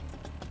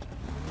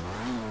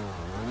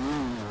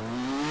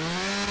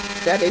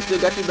 Chad, they still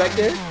got you back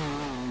there?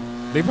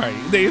 They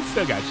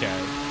still got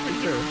Chad, for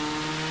sure.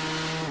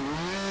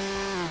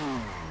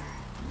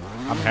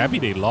 I'm happy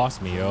they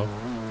lost me, yo.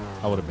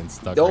 I would have been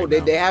stuck. No,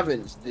 right they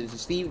haven't.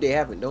 Steve, they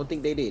haven't. Don't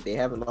think they did. They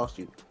haven't lost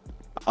you.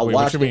 I Wait,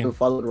 watched them and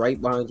followed right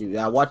behind you.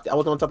 I was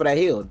on top of that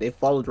hill. They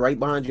followed right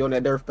behind you on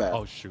that dirt path.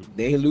 Oh shoot.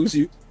 They didn't lose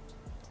you.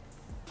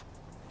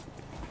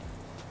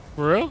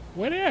 For real?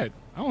 Where they at?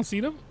 I don't see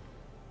them.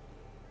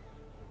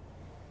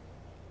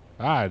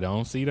 I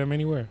don't see them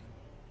anywhere.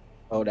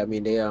 Oh, that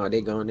mean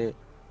they gone in.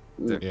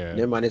 Yeah.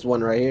 Never mind, this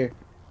one right here.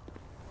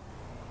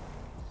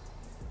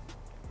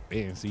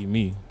 They didn't see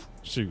me.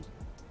 Shoot.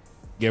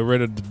 Get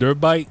rid of the dirt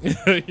bike.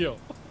 Yo.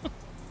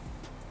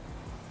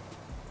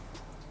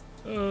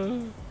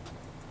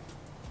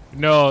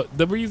 No,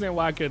 the reason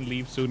why I couldn't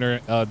leave sooner,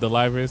 the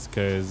live is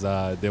because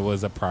there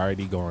was a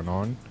priority going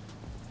on.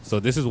 So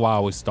this is why I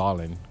was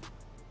stalling.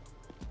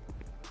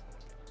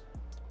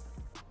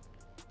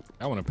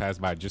 I want to pass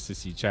by just to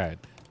see Chad.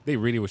 They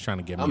really was trying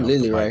to get me I'm off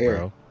literally the bike, right here.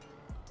 Bro.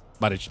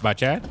 By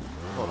Chad?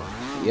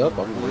 Yep,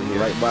 I'm literally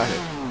right by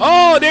him.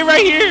 Oh, they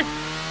right here.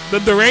 The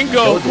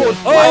Durango.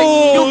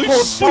 Oh,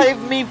 you fight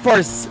me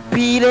for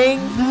speeding,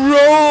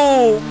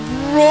 bro.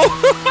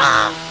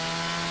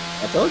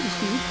 I told you,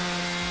 Steve.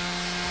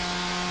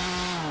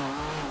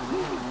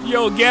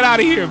 Yo, get out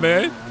of here,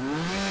 man.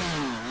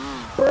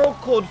 Bro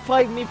code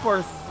fight me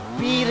for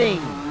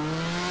speeding.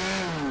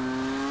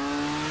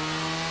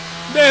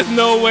 There's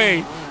no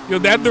way. Yo,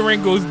 that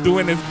Durango's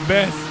doing its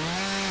best.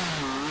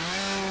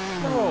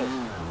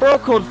 Bro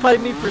code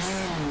fight me for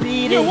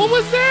speeding. Yo, what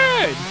was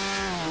that?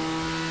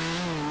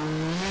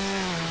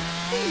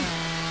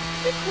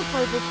 Bro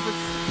fight me for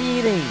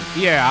speeding.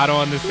 Yeah, I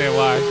don't understand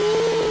why.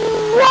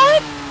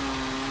 What?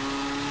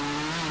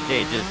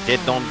 Hey,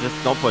 don't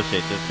push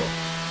it. Just go.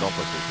 Don't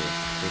push it.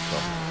 Just go.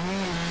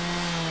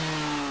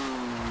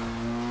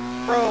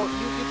 Bro, you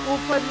can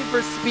cold fight me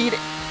for speeding.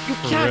 You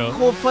can't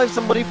cold fight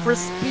somebody for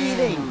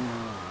speeding.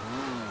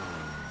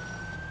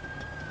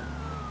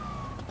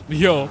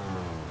 Yo.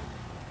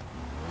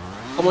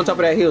 I'm on top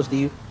of that hill,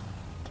 Steve.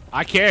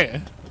 I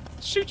can't.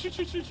 Shoot.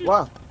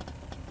 Wow.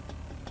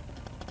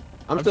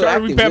 I'm still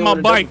trying to repair my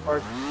bike.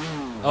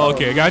 Oh,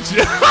 okay, got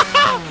you.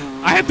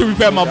 I had to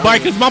repair my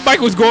bike because my bike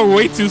was going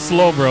way too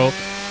slow, bro.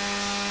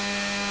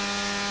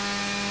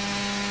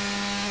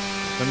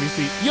 Let me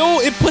see. Yo,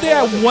 it put it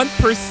at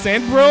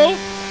 1%, bro.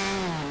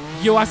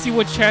 Yo, I see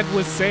what Chad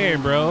was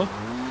saying, bro.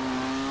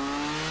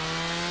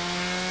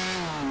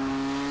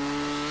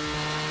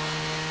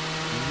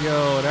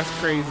 Yo, that's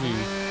crazy.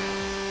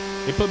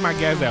 They put my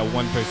gas at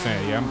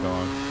 1%. Yeah, I'm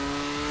going.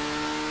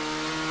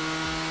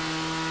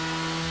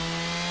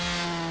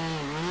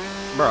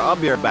 Bro, I'll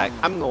be right back.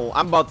 I'm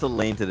about to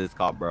lane to this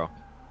cop, bro.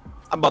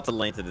 I'm about to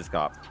lane to this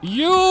cop.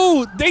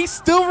 Yo, they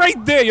still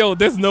right there. Yo,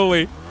 there's no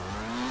way.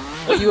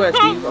 Where you at,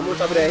 Steve? I'm on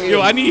top of that hill.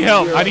 Yo, I need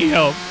help. I need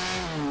help.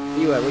 Where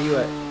you at? Where you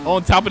at?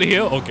 On top of the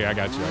hill? Okay, I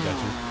got you.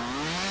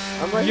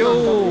 I'm right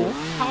Yo,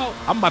 how?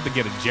 I'm about to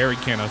get a jerry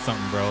can or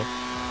something, bro.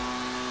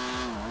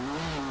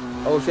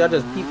 Oh, shit, I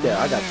just peeped that.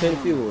 I got 10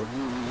 fuel.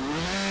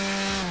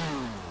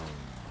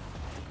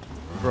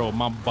 Bro,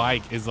 my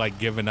bike is like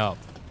giving up.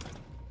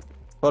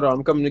 Hold on,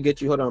 I'm coming to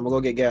get you. Hold on, I'm gonna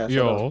go get gas.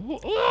 Yo.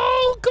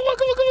 Oh, come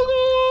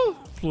on.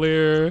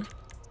 Flare.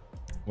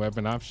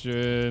 Weapon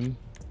option.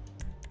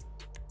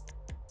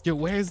 Yo,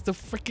 where's the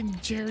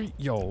freaking Jerry?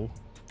 Yo.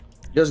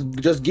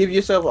 Just give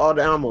yourself all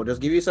the ammo.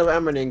 Just give yourself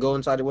ammo and then go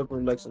inside the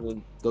weapon Lexus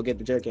and go get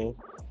the jerry can.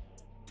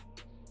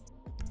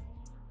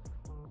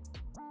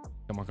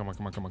 Come on.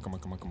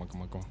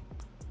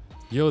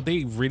 Yo,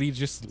 they really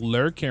just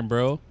lurking,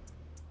 bro.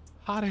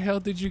 How the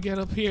hell did you get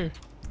up here?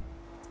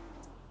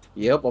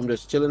 Yep, I'm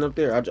just chilling up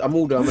there. I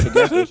moved. I'm at the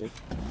gas station.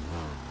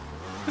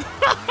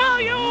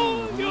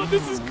 Yo,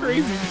 this is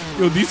crazy.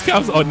 Yo, these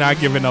cops are not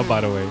giving up, by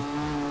the way.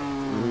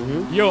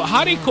 Yo,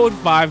 how they code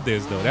 5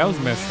 this though? That was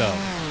messed up.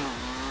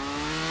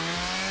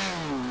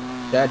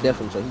 That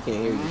definitely, so he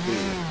can't hear you.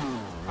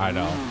 I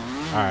know.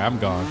 All right, I'm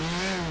gone.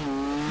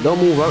 Don't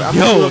move.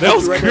 Yo, that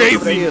was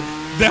crazy.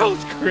 That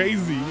was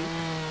crazy.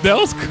 That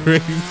was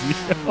crazy.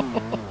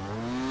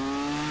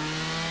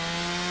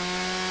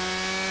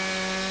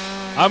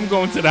 I'm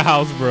going to the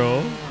house,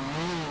 bro.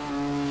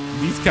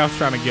 These cops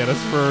trying to get us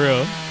for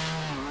real.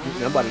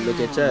 I'm about to look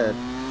at Chad.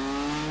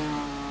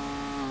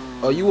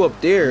 Oh, you up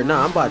there?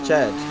 Nah, I'm by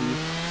Chad, Steve.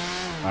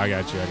 I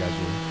got you.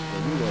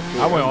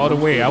 I went all the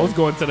way. I was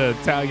going to the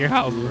Italian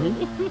house, bro.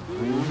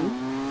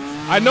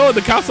 I know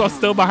the cops are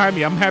still behind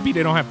me. I'm happy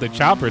they don't have the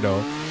chopper,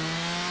 though.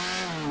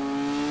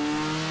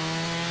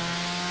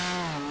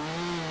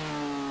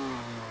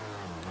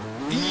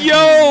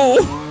 Yo!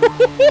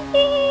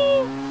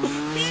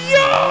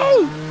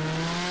 Yo!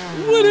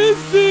 What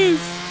is this,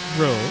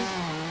 bro?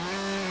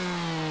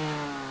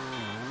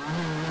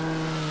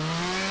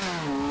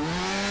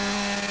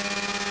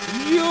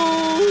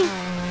 Yo!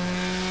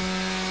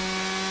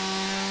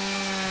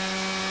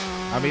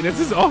 I mean, this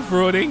is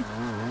off-roading.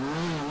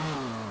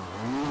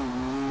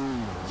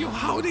 Yo,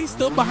 how are they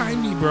still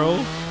behind me,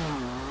 bro?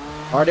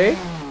 Are they?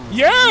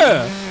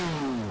 Yeah!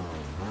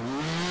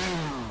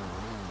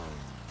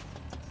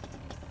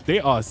 They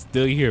are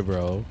still here,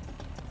 bro.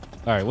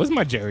 All right, what's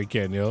my jerry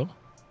can, yo?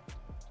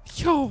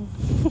 Yo!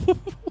 All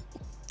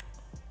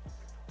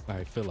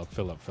right, fill up.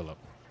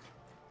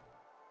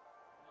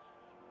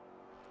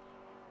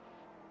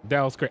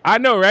 That was great. I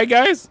know, right,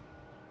 guys?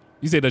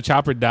 You say the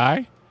chopper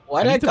die?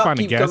 Why that cop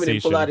keep coming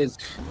and pull out his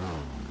gun,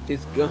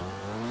 his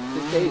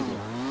taser?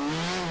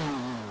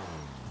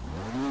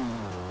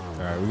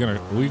 All right,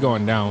 we're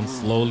going down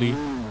slowly.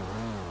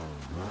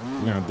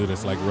 We're gonna do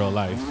this like real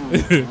life.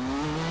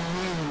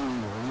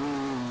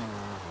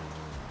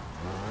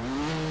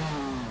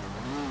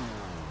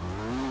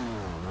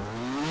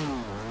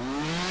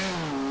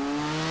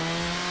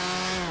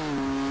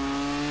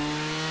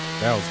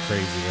 That was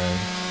crazy, guys.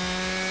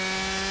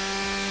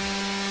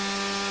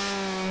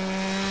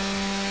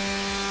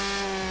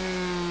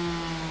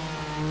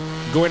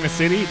 Go in the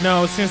city?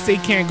 No, since they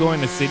can't go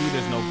in the city,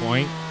 there's no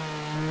point.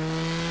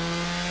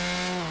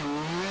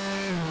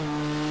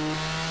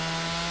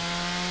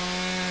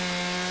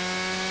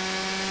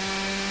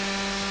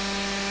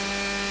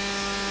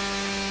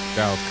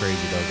 That was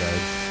crazy though,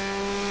 guys.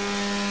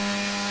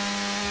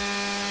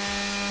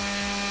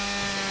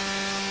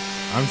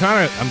 I'm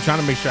trying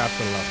to make sure I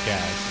fill up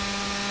gas.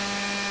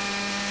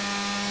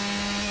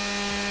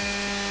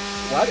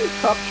 Why does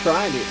cop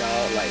trying it,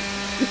 dog? Like,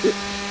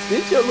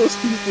 get your little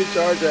stupid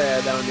charger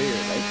ad down there.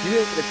 Like, you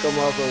have to come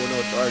off with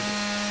no charger.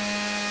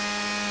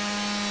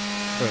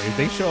 Bro, if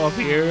they show up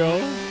here, yo,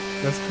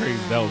 that's crazy.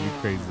 That would be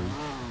crazy.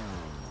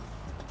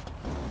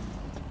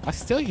 I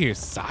still hear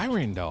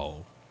siren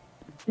though.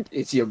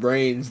 It's your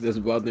brains that's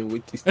bothering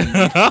with these.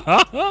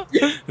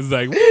 It's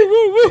like woo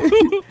woo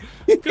woo,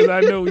 because I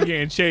know we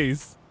getting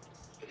chased.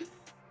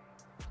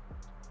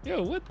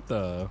 Yo, what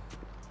the?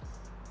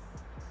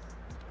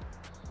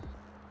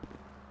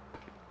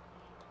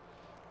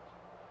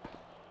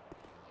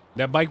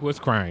 That bike was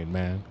crying,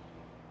 man.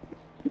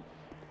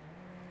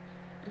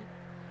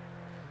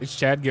 Is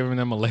Chad giving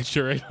them a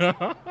lecture right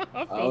now?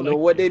 I don't know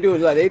what they do.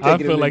 Like they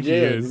taking him to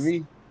jail. To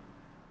me.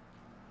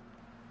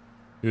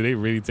 Dude, they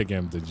really taking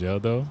him to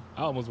jail though.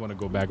 I almost want to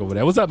go back over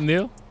there. What's up,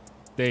 Neil?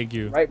 Thank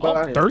you. Right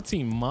behind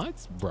 13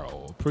 months,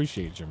 bro.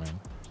 Appreciate you, man.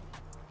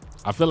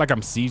 I feel like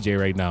I'm CJ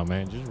right now,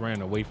 man. Just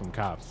ran away from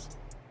cops.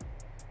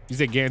 You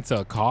said get into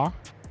a car?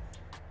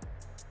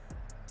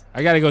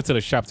 I gotta go to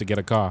the shop to get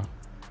a car.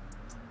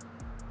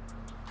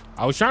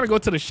 I was trying to go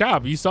to the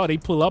shop. You saw they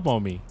pull up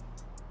on me.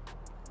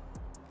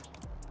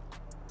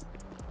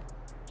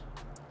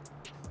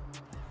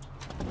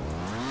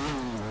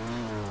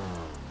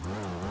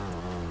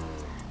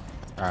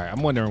 All right,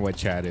 I'm wondering what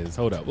chat is.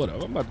 Hold up.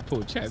 I'm about to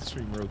pull a chat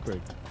stream real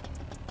quick.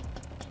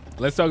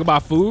 Let's talk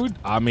about food.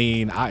 I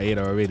mean, I ate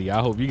already.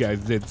 I hope you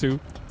guys did too.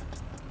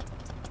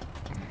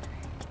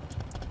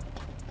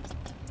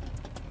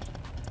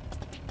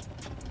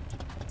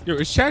 Yo,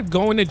 is chat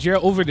going to jail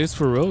over this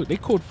for real? They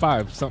code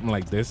 5, something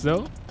like this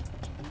though.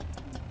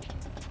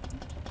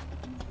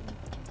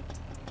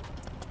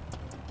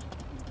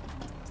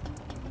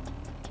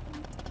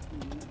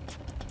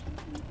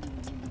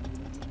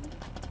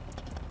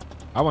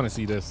 I want to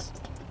see this.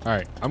 All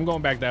right, I'm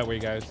going back that way,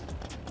 guys.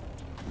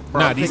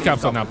 Bro, nah, these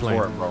cops are not playing.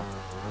 Bro.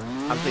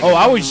 Oh,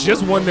 I was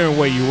just wondering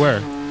where you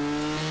were.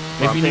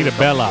 Bro, if you need a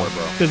bailout,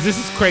 because this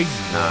is crazy.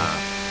 Bro. Nah.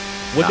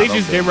 What they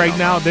just did right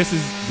now, this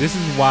is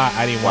why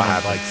I didn't want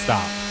to like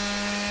stop.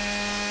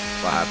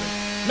 What happened?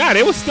 Nah,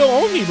 they was still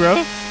on me,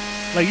 bro.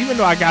 Like even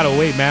though I got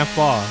away, man,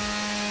 far.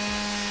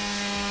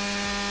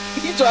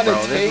 You trying to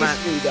chase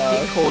me, dog?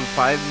 He called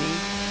 5 me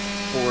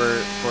for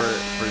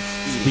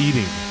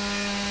speeding.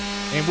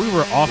 And we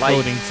were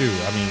off-roading too.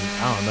 I mean,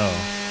 I don't know.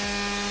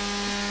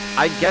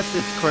 I guess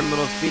it's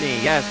criminal speeding,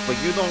 yes, but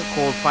you don't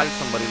call 5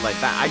 somebody like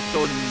that. I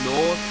showed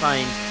no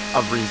sign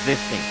of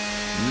resisting.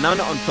 None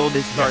until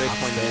they started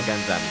pointing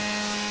guns at me.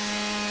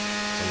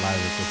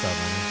 Elias, what's up,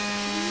 man?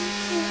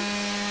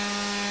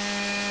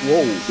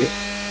 Whoa, bitch.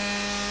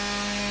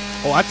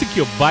 Oh, I took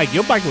your bike.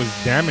 Your bike was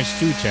damaged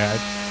too, Chad.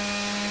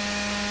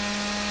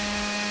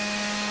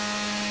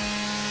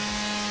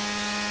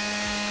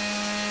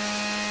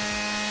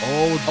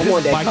 Oh,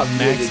 this bike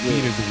max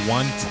speed is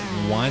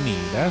 120.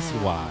 That's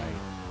why.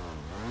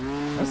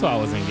 That's why I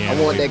wasn't getting.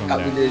 I want that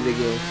cop to do it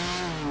again.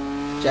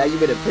 Chad, you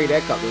better pray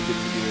that cop don't do it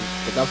again.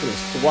 Because I'm gonna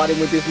swat him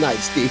with this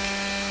nightstick.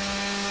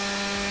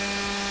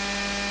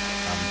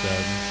 I'm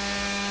done.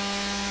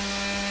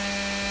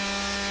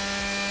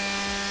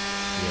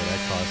 Yeah,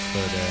 that car's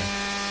still there.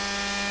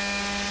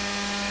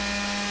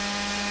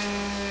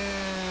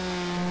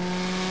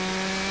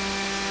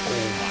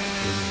 Oh my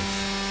goodness.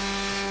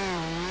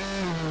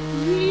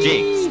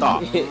 Jinx.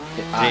 stop. Jay,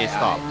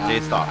 stop. Jay,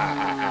 stop.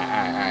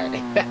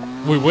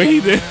 Wait, what he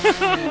did? I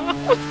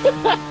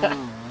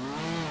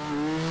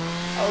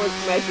was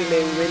smashing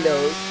them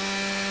windows.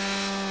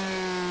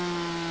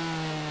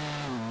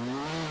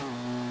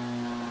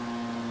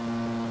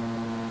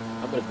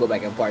 I'm gonna go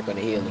back and park on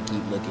the hill and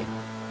keep looking.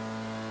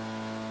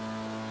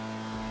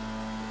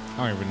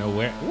 I don't even know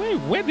where. Wait,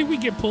 where did we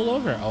get pulled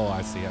over? Oh,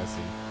 I see.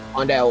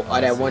 On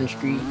that one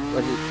street.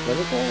 What's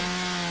it called?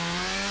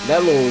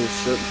 That little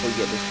strip before you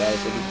get to Sky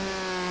City.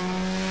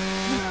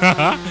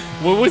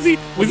 What was he?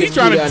 Was he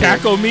trying to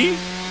tackle me?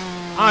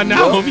 Oh,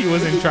 no, I hope he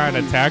wasn't trying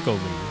to tackle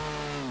me.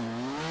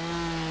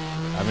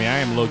 I mean, I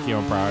am low-key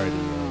on priority,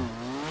 bro.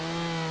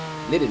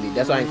 Literally,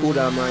 that's why I ain't cool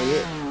down mine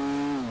yet.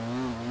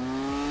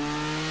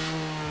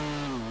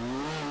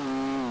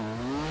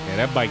 Yeah,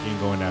 that bike ain't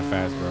going that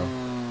fast, bro.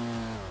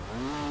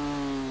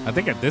 I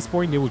think at this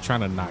point, they were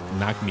trying to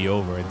knock me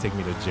over and take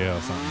me to jail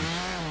or something.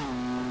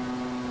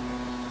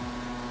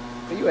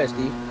 Where you at,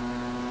 Steve?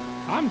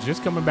 I'm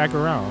just coming back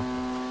around.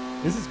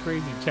 This is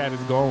crazy. Chad is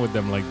going with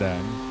them like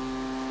that.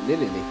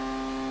 Literally.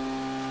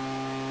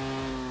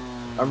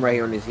 I'm right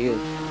here on this hill.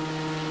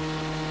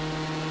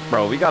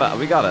 Bro, we're gonna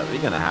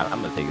have.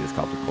 I'm gonna take this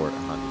cop to court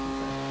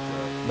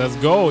 100%. Let's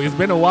go. It's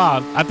been a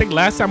while. I think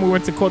last time we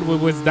went to court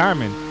was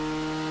Diamond.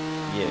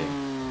 Yeah,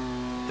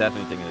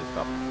 definitely taking this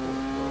cop to court,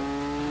 bro.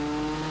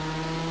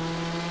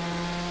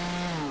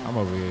 I'm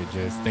over here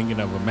just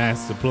thinking of a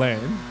master plan.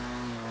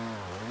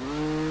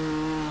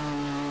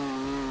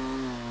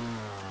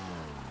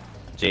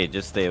 Jay,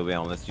 just stay away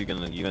unless you're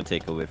gonna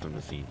take away from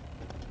the scene.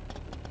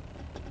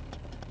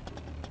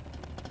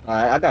 All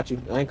right, I got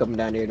you. I ain't coming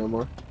down there no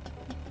more.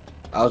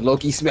 I was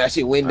low-key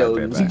smashing windows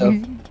and stuff.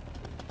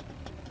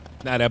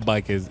 Nah, that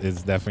bike is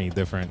definitely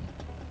different.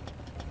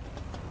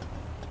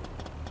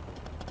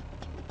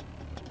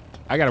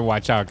 I gotta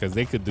watch out because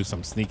they could do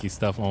some sneaky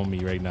stuff on me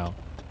right now.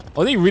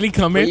 Oh, they really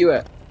come in? Where you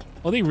at?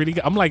 Oh, they really.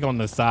 I'm like on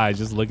the side,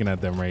 just looking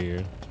at them right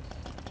here.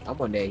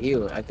 I'm on that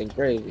hill, acting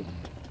crazy.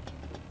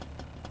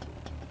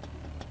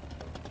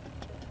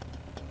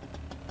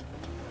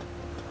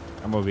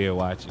 I'm over here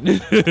watching.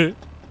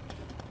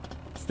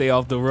 Stay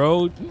off the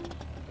road.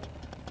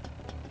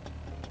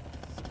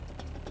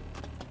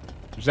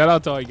 Shout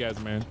out to all you guys,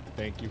 man.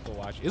 Thank you for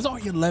watching. It's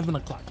already 11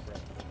 o'clock, bro.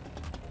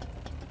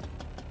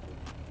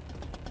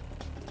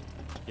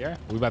 Yeah,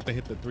 we about to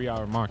hit the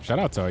 3-hour mark. Shout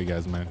out to all you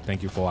guys, man.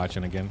 Thank you for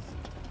watching again.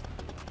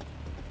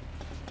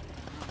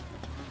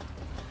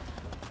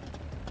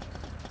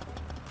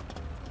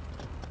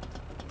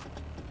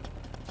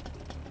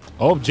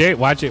 Oh, Jay,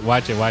 watch it.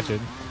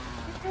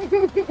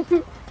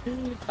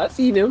 I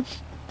seen him.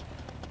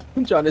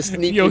 I'm trying to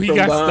sneak. Yo, he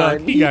got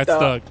stuck. He got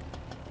stuck.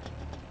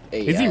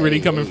 Hey, is he really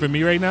coming for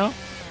me right now?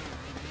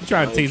 He's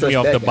trying to tase me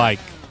off the bike.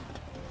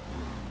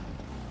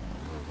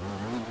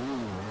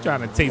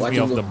 Trying to tase me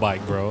off the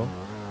bike, bro.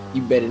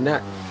 You better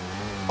not.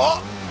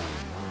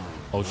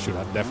 Oh shoot!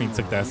 I definitely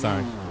took that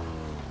sign.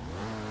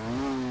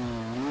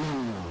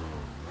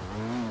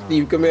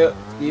 Steve, come here.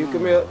 Steve,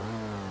 come here.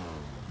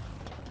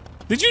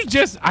 Did you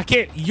just? I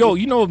can't. Yo,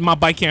 you know my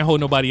bike can't hold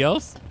nobody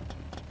else.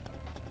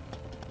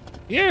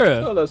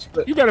 Yeah. Oh,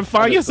 you better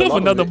find yourself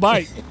another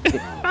bike.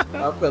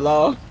 I fell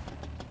off.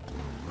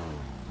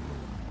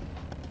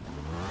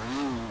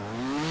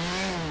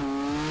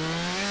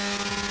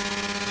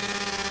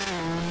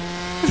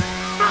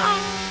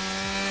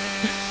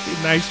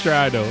 Nice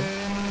try though.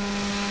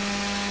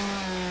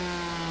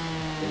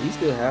 And you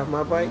still have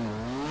my bike?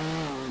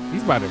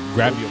 He's about to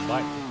grab your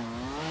bike.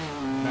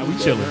 Now we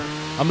chilling.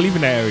 I'm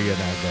leaving that area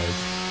now, guys.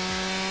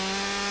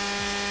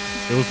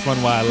 It was fun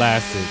while it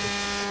lasted.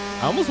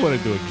 I almost want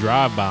to do a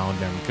drive-by on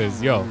them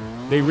because, yo,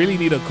 they really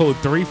need a code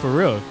 3 for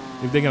real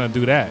if they're going to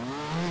do that.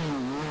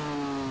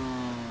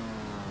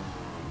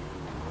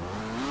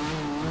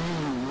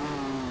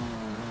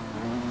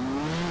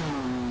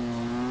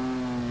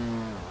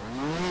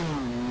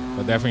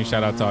 But definitely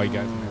shout out to all you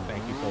guys, man.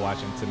 Thank you for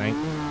watching tonight.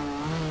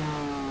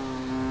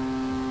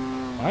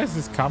 Why is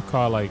this cop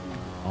car like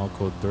on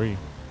code 3?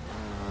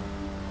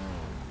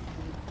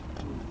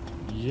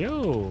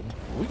 Yo,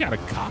 we got a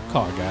cop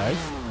car, guys.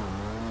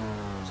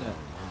 What's up?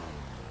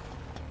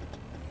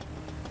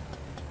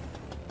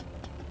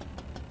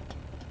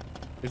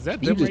 Is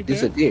that You them just right there?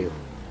 disappeared.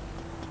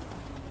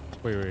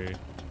 Wait.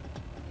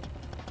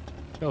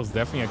 That was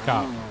definitely a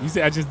cop. You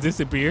said I just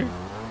disappeared?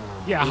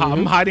 Yeah,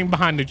 I'm hiding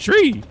behind the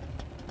tree.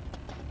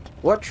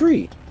 What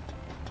tree?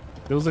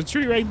 There was a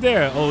tree right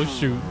there. Oh,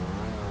 shoot.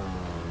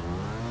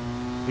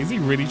 Is he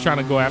really trying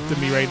to go after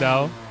me right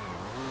now?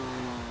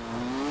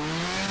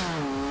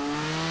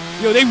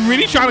 Yo, they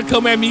really trying to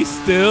come at me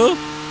still?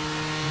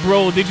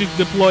 Bro, they just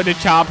deployed the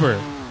chopper.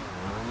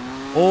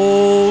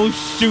 Oh,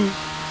 shoot.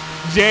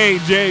 Jay,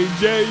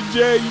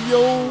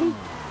 yo.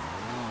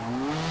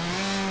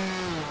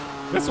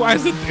 That's why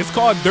it's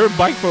called dirt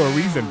bike for a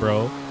reason,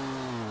 bro.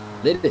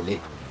 Literally.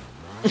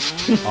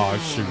 Oh,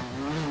 shoot.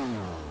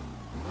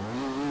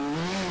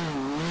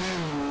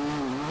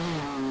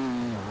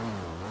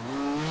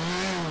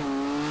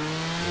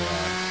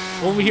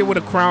 Over here with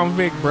a Crown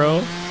Vic,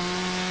 bro.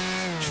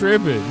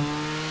 tripping.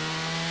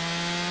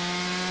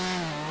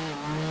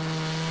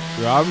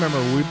 Yo, I remember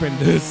whipping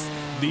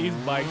these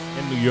bikes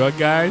in New York,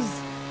 guys.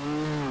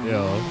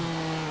 Yo,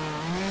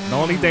 the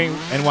only thing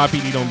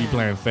NYPD don't be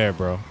playing fair,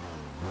 bro.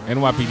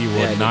 NYPD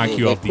will knock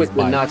you off these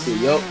bikes.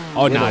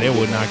 Oh, nah, they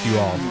will knock you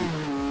off.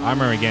 I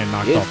remember getting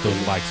knocked off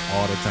those bikes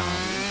all the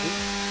time.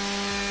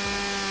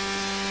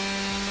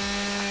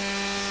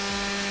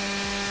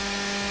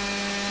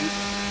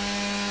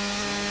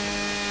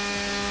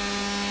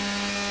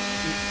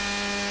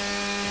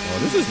 Oh,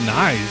 this is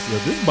nice. Yo,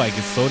 this bike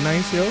is so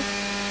nice, yo.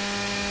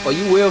 Oh,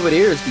 you way over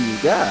there,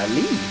 Steve.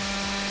 Golly.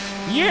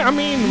 Yeah, I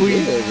mean, we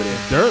over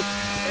there. Dirt.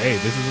 Hey,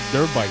 this is a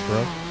dirt bike, bro.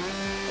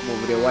 I'm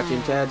over there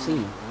watching Chad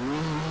see.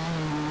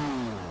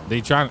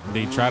 They try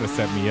to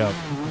set me up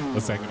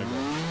a second ago.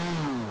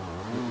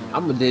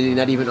 I'm literally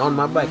not even on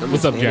my bike. I'm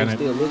What's just up, Janet?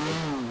 still looking.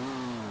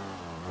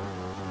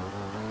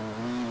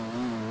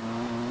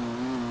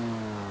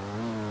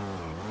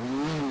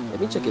 Let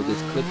me check if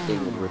this clip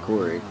thing will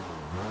record.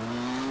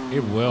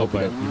 It will,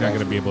 but you're not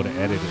gonna be able to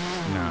edit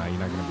it. Nah, you're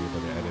not gonna be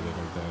able to edit it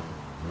like that.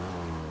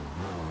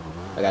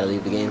 I gotta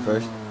leave the game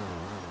first.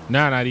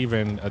 Nah, not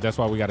even. That's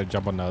why we gotta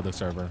jump on the other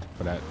server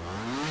for that.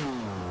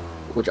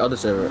 Which other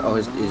server? Oh,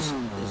 his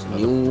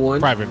new one?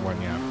 Private one,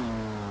 yeah.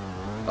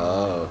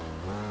 Oh.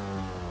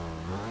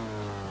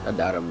 I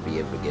doubt I'm gonna be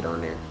able to get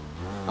on there.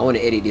 I want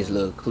to edit this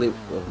little clip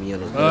of me on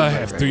this.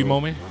 F3 right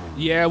moment.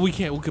 Yeah, we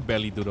can't. We could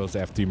barely do those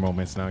F3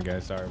 moments now,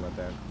 guys. Sorry about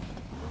that.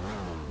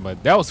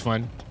 But that was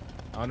fun.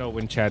 I don't know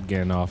when Chad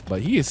getting off,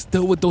 but he is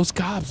still with those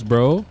cops,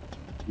 bro.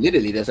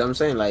 Literally, that's what I'm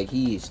saying. Like,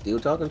 he is still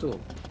talking to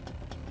him.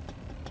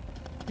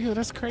 Yo,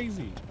 that's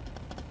crazy.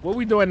 What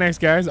we doing next,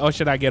 guys? Oh,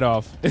 should I get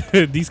off?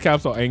 These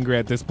cops are angry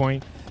at this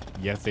point.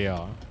 Yes, they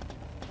are.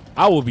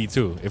 I will be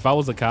too. If I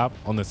was a cop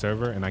on the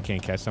server and I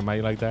can't catch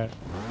somebody like that.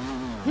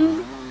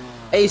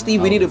 Hey,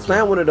 Steve, we need to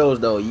plan one of those,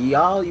 though.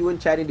 You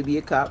and Chad need to be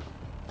a cop.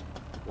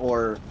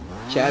 Or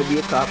Chad be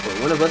a cop. Or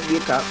one of us be a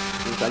cop.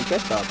 And try to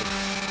catch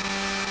cops.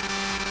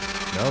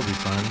 That would be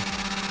fun.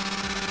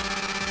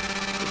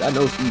 I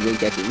know Steve ain't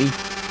catching me.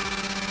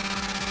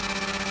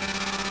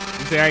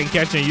 You say I ain't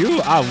catching you?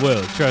 I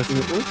will. Trust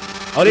me.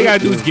 All they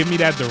gotta do is give me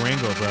that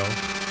Durango, bro.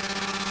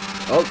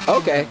 Oh,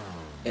 okay.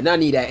 And I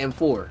need that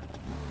M4.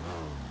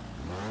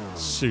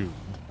 Shoot.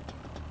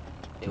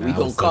 And we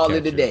gonna call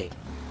it a day.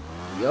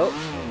 Yup.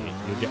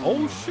 Hey,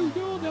 oh, shoot,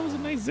 yo. That was a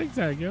nice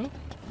zigzag, yo.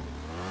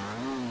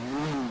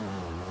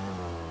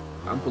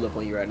 I'm pull up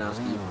on you right now,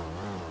 Steve.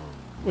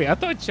 Wait, I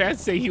thought Chad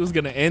said he was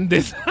gonna end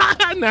this.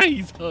 Now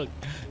he's hooked.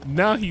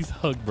 Now he's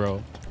hooked,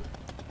 bro.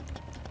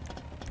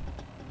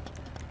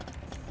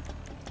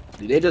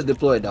 Did they just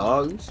deploy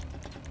dogs?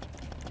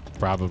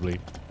 Probably.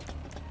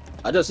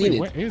 I just seen it.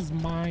 Where is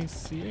my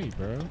CA,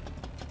 bro?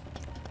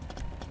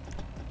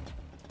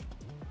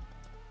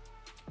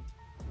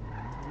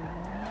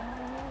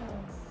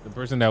 The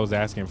person that was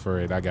asking for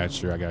it, I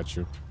got you. I got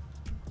you.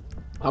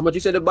 How much you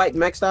said the bike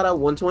maxed out at?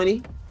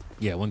 120?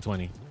 Yeah,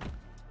 120.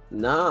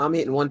 Nah, I'm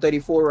hitting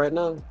 134 right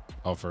now.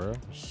 Oh, for real?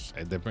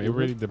 It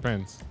really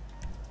depends.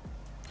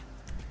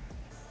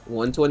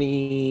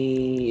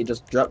 120, it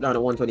just dropped down to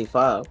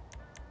 125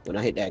 when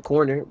I hit that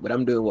corner. But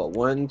I'm doing what,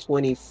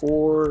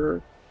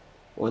 124,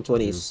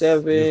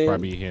 127. You're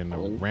probably hitting a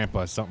ramp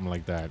or something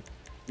like that.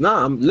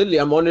 Nah,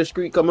 I'm on the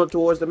street coming up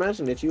towards the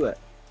mansion that you at.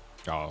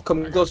 Oh,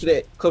 come close to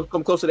that.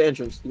 Come close to the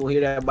entrance. You gonna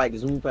hear that bike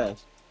zoom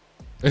past.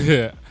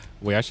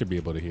 Wait, I should be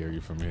able to hear you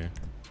from here.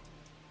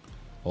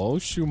 Oh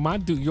shoot, my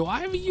dude. Yo, I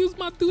haven't used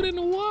my dude in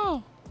a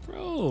while,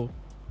 bro.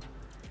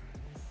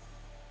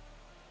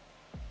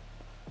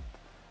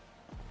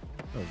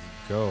 Let's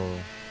go.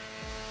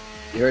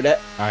 You heard that?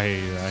 I hear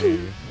you. I hear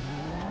you.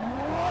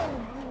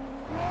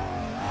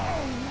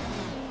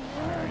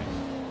 All right.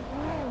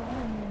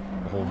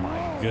 Oh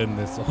my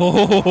goodness.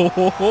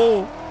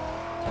 Oh,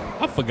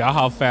 I forgot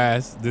how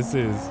fast this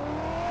is.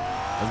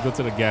 Let's go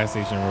to the gas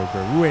station real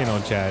quick. We ain't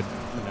on Chad.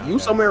 You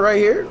somewhere right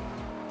here?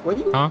 Where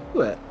you at?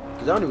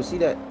 Because I don't even see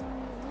that.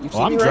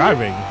 I'm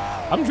driving.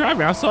 I'm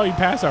driving. I saw you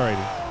pass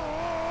already.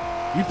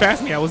 You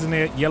passed me. I was in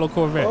that yellow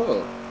Corvette.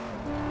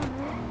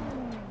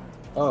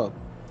 Oh.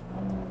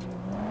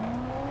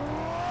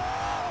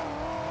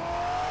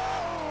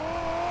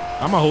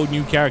 I'm a whole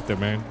new character,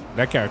 man.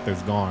 That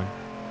character's gone.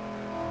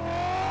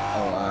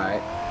 Oh, all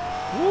right.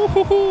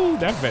 Woohoo!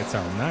 That vet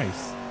sounds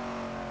nice.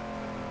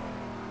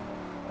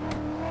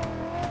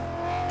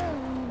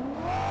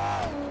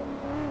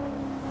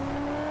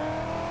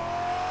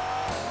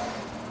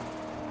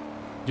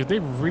 Yo, they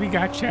really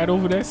got Chad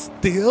over there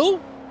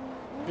still?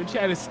 Your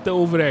Chad is still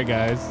over there,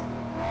 guys.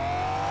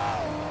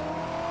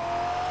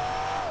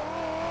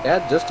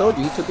 Dad just told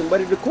you he took him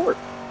buddy to court.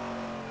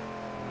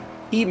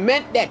 He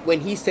meant that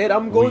when he said,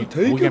 I'm going to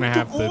take him to court. We're going to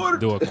have to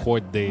do a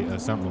court date or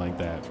something like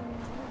that.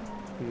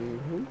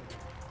 Mm-hmm.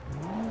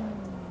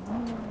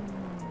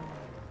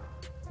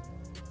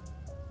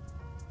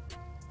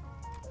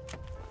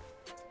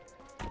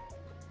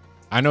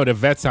 I know the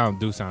vet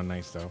do sound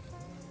nice, though.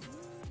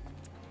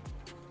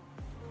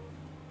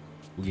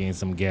 We're getting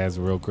some gas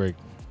real quick.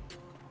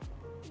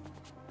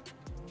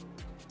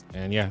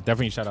 And yeah,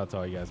 definitely shout out to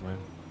all you guys, man.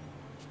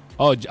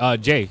 Oh,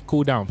 Jay,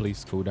 cool down,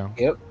 please. Cool down.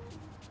 Yep.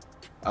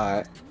 All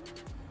right.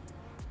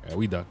 Yeah,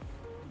 we done.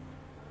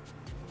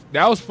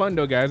 That was fun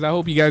though, guys. I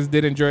hope you guys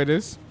did enjoy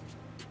this.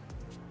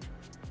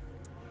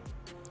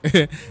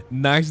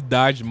 Nice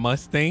Dodge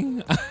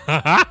Mustang.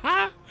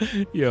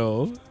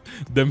 Yo,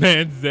 the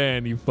man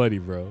Zan, you funny,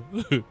 bro.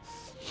 This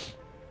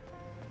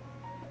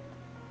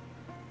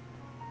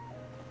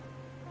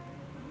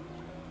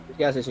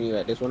guy sitting you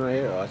at this one right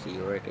here. Oh, I see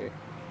you right there.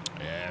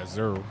 Yeah,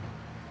 sir.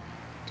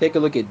 Take a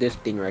look at this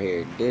thing right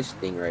here. This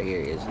thing right here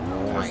is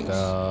nice. That's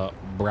the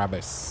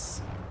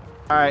Brabus.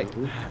 All right,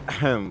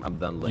 I'm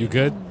done laying. You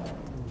good?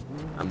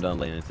 I'm done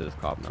laying into this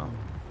cop now.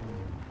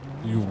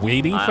 You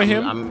waiting for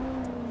him?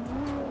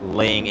 I'm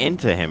laying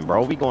into him,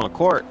 bro. We going to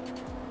court.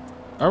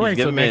 All right,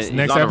 so next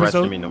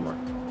episode. Me no more.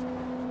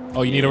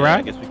 Oh, you need a ride?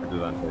 I guess we can do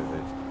that on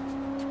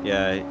Thursday.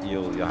 Yeah,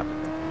 you'll have to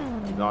come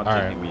for me. He's not All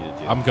taking me to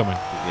jail. I'm coming.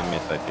 He's giving me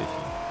a citation.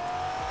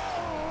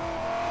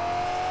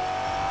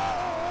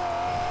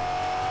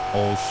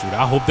 Oh shoot!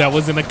 I hope that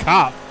wasn't a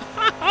cop.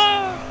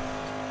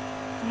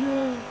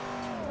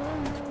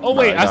 Oh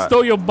wait, I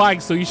stole your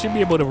bike, so you should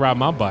be able to ride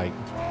my bike.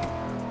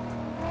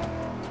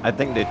 I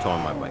think they tore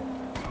my bike.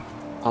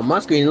 On my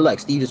screen, it looked like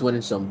Steve just went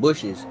in some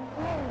bushes.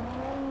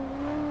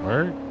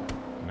 Word?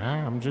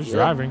 Nah, I'm just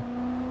driving.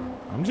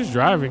 I'm just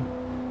driving.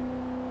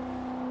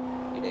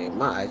 Yeah, in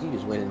my eyes, he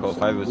just went in Code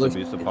some 5 was bushes.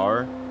 abuse of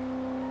power.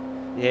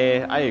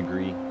 Yeah, I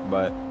agree,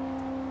 but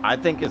I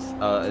think it's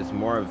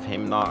more of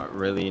him not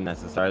really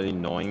necessarily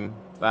knowing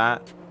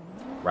that,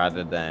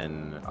 rather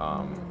than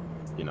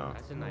you know.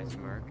 That's a nice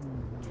mark.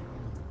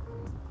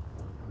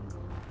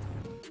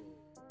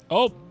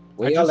 Oh,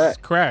 Where I y'all just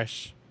at?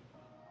 crashed.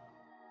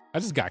 I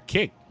just got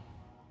kicked.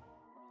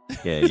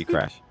 Yeah, you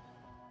crashed.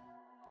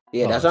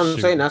 Yeah, that's Oh, what I'm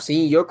shoot. saying. I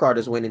seen your car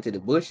just went into the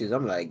bushes.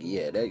 I'm like,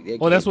 yeah, that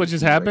Oh, that's can't what be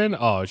just right. happened?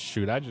 Oh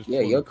shoot! I just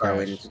Yeah, your car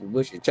went crashed. into the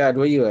bushes. Chad,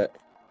 where you at?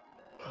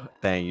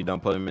 Dang, you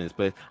don't put him in his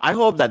place. I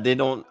hope that they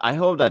don't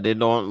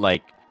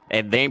like.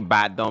 And they ain't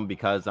bad dumb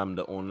because I'm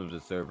the owner of the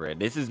server.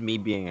 This is me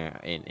being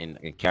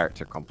in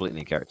character, completely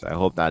in character. I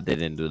hope that they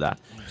didn't do that.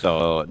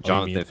 So,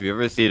 Jonathan, if you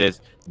ever see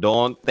this,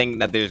 don't think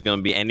that there's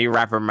gonna be any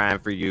rapper man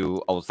for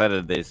you outside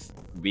of this.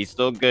 Be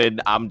still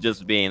good. I'm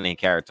just being in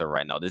character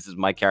right now. This is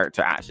my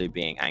character actually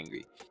being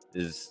angry.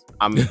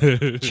 I'm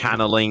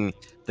channeling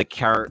the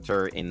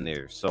character in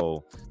there.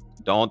 So,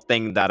 don't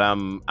think that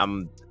I'm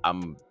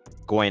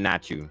going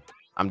at you.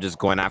 I'm just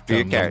going after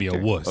your character.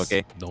 Don't be a wuss.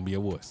 Okay. Don't be a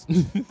wuss.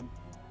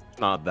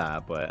 Not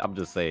that, but I'm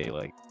just saying,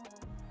 like,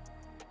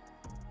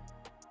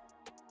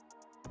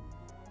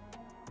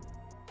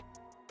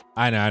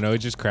 I know. It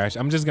just crashed.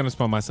 I'm just gonna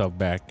spawn myself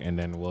back, and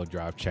then we'll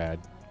drive Chad.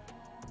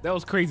 That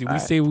was crazy. We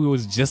Alright. say we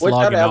was just Where's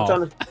logging Chad at? off.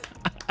 I'm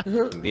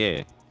trying to-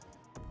 yeah.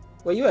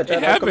 Where you at, It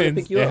Chad? I'll come and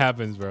happens. pick you It up.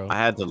 happens, bro. I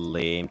had to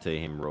lay into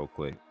him real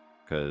quick,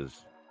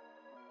 cause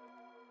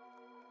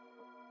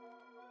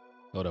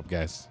Hold up,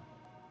 guys.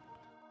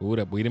 Hold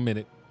up. Wait a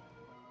minute.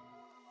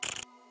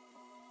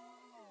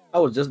 I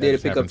was just there to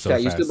That pick up happened so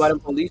Chad. You still fast. by them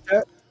police,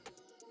 Chad?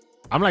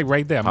 I'm like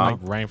right there. I'm Huh? like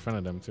right in front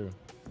of them too.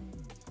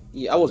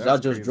 Yeah, I That's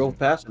just crazy. drove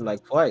past him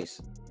like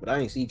twice, but I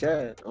ain't see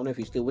Chad. I don't know if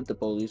he's still with the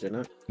police or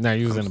not. Now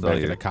he was I'm in the still back of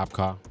here. the cop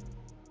car.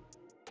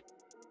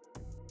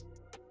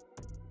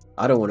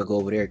 I don't want to go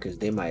over there because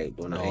they might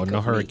want to. No,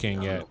 no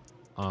hurricane yet.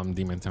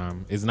 Demon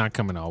time. It's not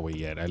coming our way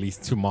yet. At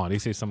least tomorrow. They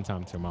say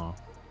sometime tomorrow.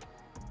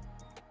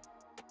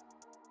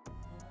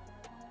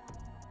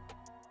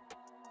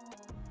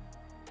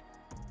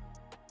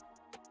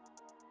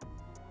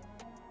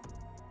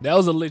 That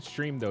was a lit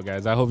stream though,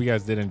 guys. I hope you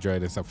guys did enjoy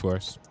this, of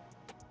course.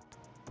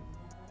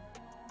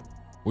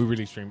 We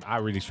really streamed. I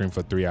really streamed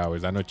for 3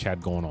 hours. I know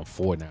Chad going on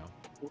 4 now.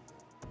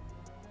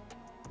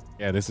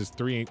 Yeah, this is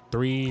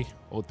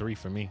 3:03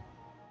 for me.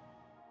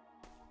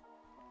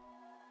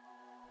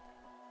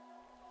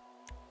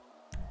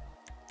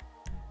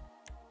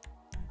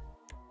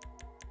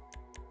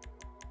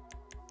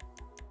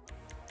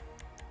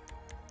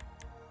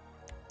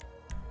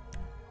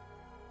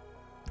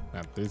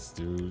 Not this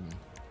dude.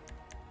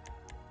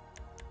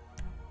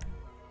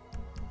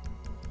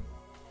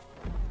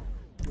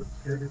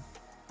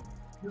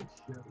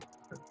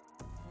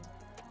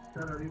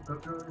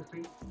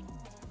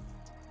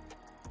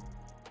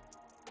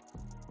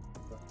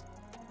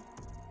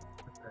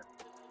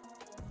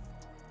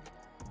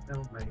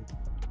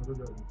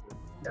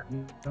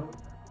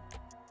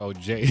 Oh,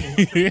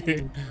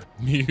 Jay.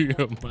 Mute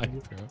your mic,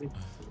 bro.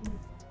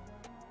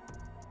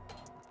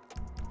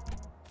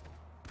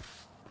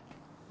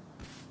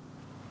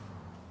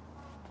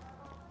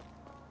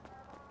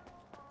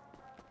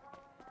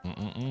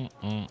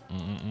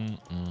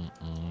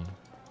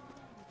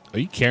 Are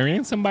you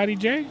carrying somebody,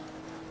 Jay?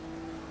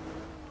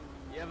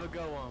 You have a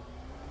go on.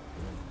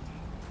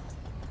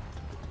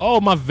 Oh,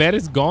 my vet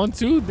is gone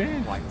too?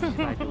 Damn.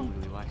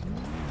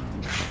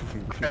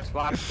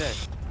 Watch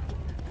this.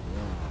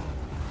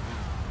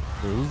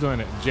 Dude, who's doing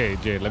it? Jay,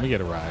 let me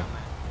get a ride.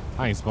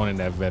 I ain't spawning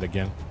that vet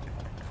again.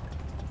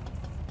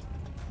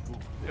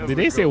 Did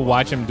they say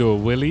watch him do a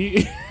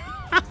wheelie?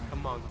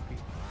 Come on,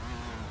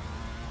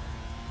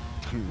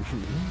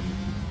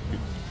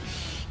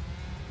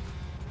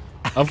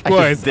 Of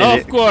course,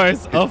 of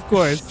course, of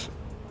course.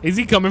 Is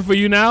he coming for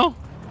you now?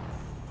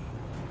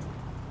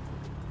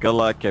 Good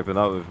luck keeping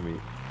up with me.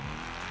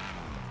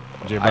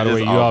 Jay, by the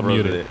way, you all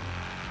muted.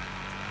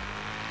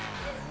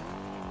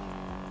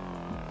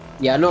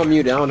 Yeah, I know I'm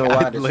muted. I don't know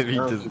why. I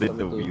literally just did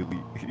the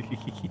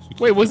wheelie.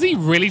 Wait, was he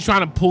really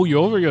trying to pull you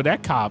over? Yo,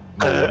 that cop,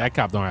 no, that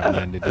cop don't have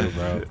nothing to do,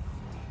 bro.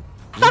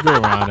 Just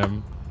go around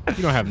him.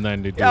 You don't have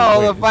nothing to do.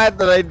 Yo, the fact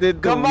that I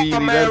did the Come on,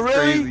 wheelie, man, that's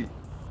really? crazy.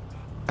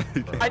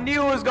 I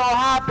knew it was gonna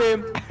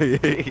happen.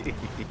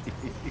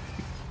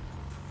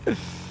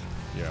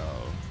 Yo.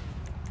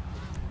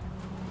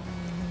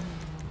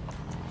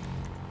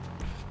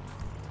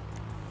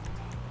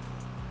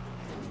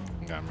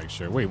 Gotta make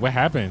sure. Wait, what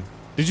happened?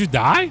 Did you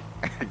die?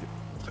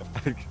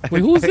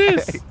 Wait, who's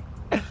this?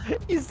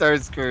 He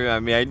started screaming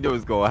at me. I knew it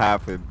was gonna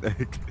happen.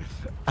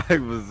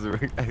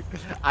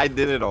 I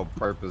did it on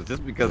purpose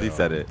just because he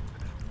said it.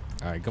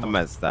 All right, come on. I'm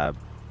at stab.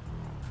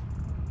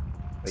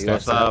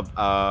 What's up,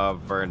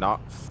 Vernox?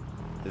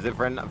 Is it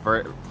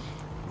Vernotix?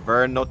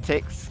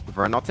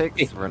 Vernotix?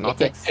 Is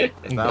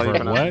that how you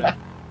pronounce it? What?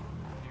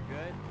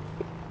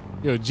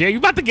 Yo, Jay, you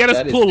about to get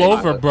us pulled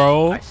over,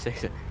 bro?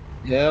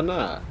 Hell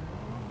nah.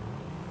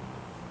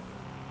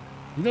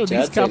 You know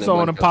these cops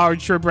are on a power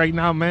trip right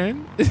now,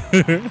 man.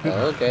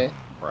 Okay.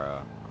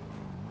 Bruh.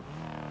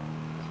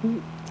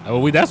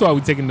 Oh, that's why we're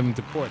taking them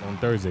to court on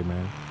Thursday,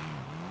 man.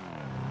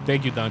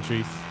 Thank you,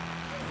 Duntrice.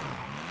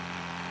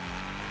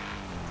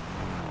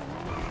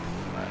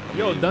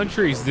 Yo,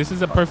 Duntrice, this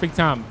is a perfect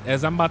time.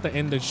 As I'm about to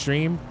end the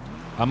stream,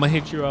 I'm gonna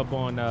hit you up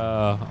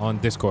on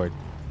Discord.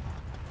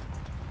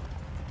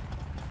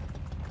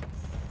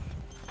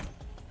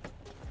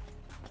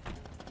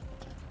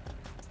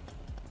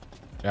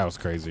 That was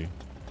crazy.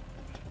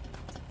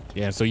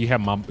 Yeah, so you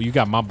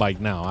got my bike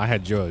now. I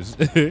had yours.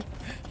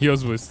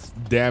 Yours was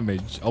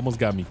damaged. Almost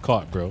got me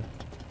caught, bro.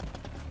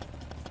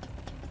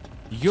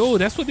 Yo,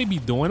 that's what they be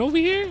doing over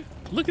here?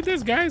 Look at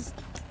this, guys.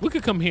 We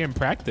could come here and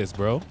practice,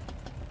 bro.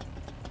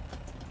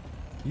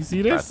 You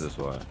see this? Practice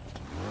what?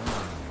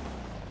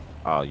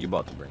 Oh, you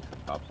about to bring some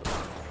cops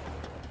up.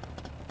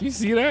 You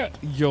see that?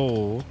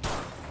 Yo.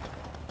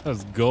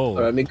 Let's go.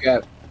 Let me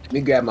grab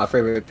my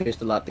favorite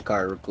pistol out the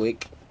car real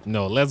quick.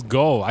 No, let's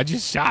go. I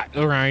just shot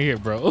around here,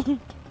 bro.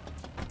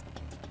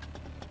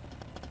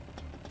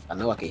 I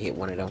know I can hit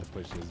one of them.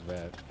 Push this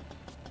back.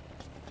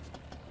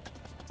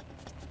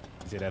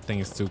 You see that thing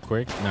is too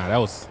quick? Nah, that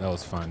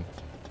was fun.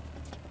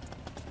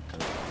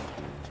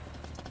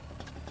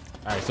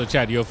 All right, so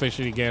Chad, you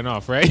officially getting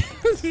off, right?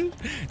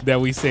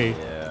 That we say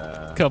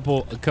a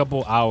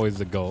couple hours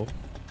ago.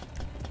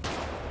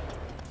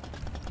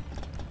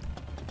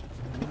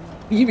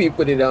 You be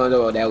putting it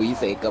on that we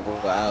say a couple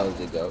of hours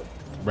ago.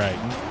 Right.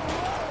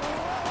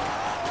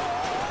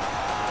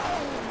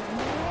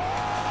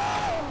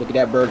 Look at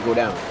that bird go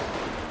down.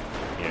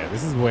 Yeah,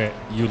 this is where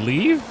you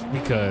leave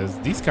because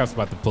these cops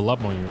about to pull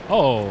up on you.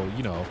 Oh,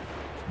 you know,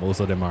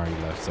 most of them already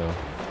left, so.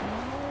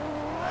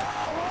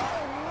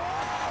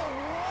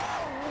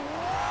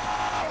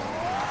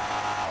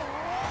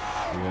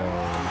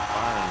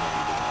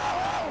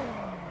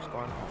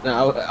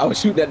 No, I was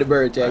shooting at the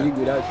bird, Chad. You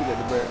good? I was shooting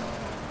at the bird.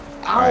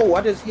 Ow!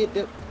 I just hit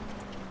the.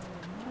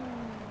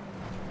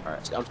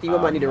 Steve, I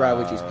might need to ride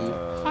with you, Steve.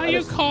 How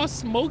your car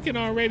smoking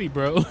already,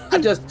 bro? I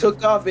just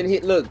took off and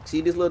hit. Look,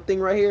 see this little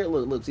thing right here?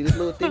 Look, see this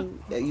little thing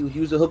that you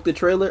use to hook the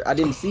trailer? I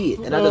didn't see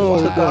it, and I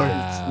just took off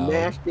and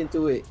smashed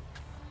into it.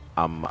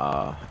 I'm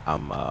clocking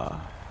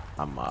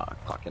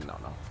now.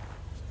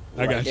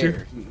 I got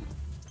you.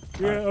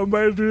 Yeah, I'm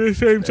about to do the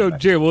same. So,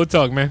 Jay, we'll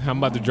talk, man. I'm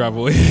about to drive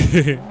away.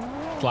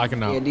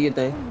 Clocking out. Yeah, do your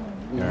thing.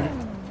 All right.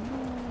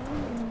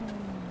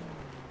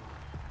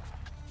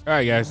 All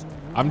right, guys.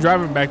 I'm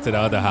driving back to the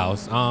other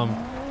house.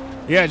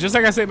 Yeah, just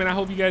like I said, man, I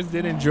hope you guys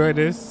did enjoy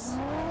this.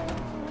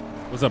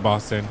 What's up,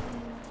 Austin?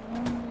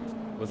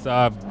 What's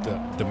up,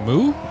 the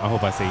Moo? I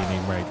hope I say your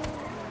name right.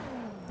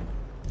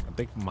 I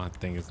think my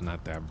thing is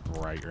not that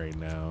bright right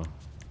now.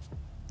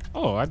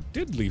 Oh, I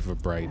did leave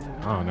it bright.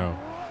 I don't know.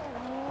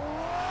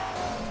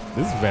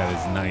 This vat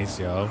is nice,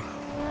 yo.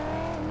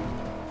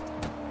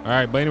 All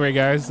right, but anyway,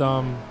 guys,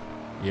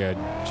 yeah,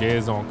 Jay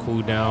is on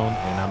cooldown,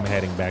 and I'm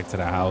heading back to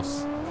the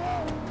house.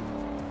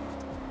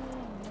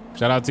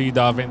 Shout out to you,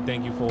 Darvin.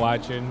 Thank you for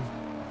watching.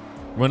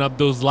 Run up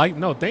those likes.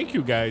 No, thank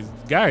you, guys.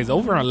 Guys,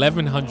 over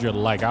 1,100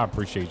 like. I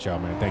appreciate y'all,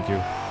 man. Thank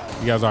you.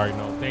 You guys already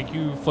know. Thank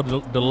you for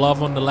the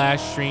love on the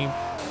last stream,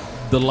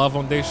 the love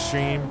on this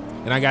stream,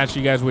 and I got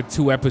you guys with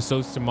 2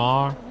 episodes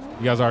tomorrow.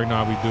 You guys already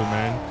know how we do,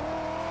 man.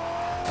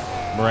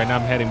 But right now,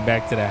 I'm heading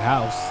back to the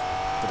house,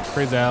 to the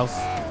Chris house.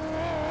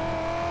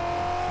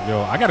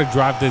 Yo, I gotta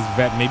drive this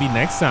vet maybe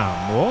next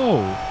time.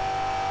 Whoa.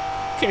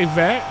 Okay,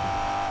 vet.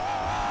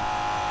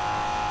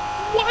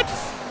 What?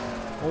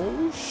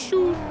 Oh,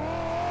 shoot.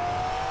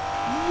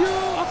 Yo,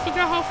 I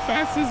forgot how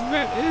fast this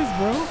vet is,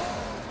 bro.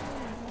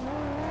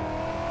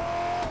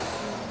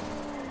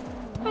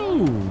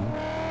 Bro.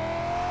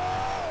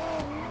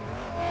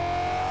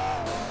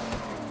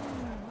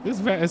 This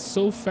vet is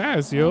so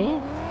fast,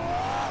 yo.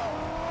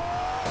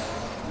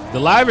 The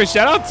livest,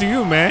 shout out to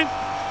you, man.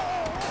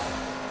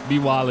 Be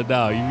wildin'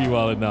 out. You be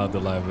wildin' out, the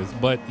livest.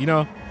 But you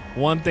know,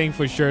 one thing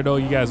for sure though,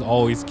 you guys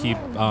always keep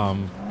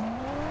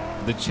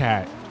the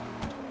chat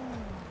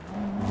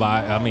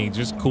I mean,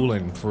 just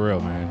cooling for real,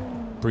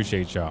 man.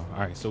 Appreciate y'all. All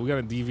right, so we're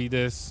gonna DV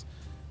this,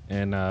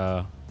 and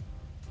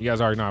you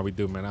guys already know how we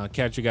do, man. I'll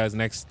catch you guys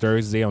next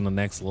Thursday on the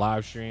next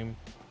live stream.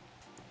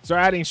 So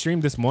I didn't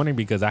stream this morning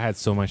because I had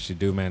so much to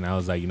do, man. I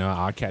was like, you know,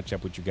 I'll catch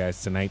up with you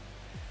guys tonight.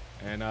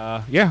 And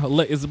yeah,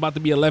 it's about to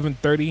be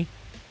 11:30.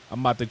 I'm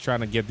about to try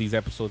to get these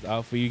episodes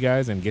out for you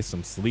guys and get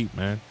some sleep,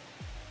 man.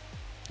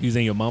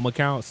 Using your mom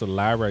account, so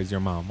Lyra is your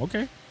mom.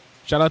 Okay.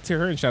 Shout out to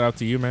her and shout out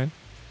to you, man.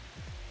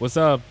 What's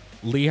up,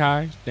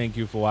 Lehigh? Thank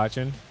you for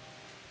watching.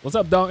 What's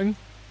up, Dalton?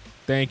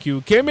 Thank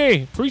you.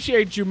 Kimmy,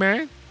 appreciate you,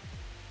 man.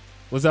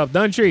 What's up,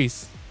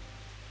 Duntrice?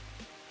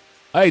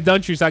 Hey,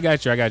 Duntrice, I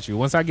got you.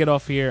 Once I get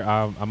off here,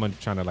 I'm gonna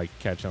try to like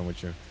catch on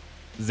with you.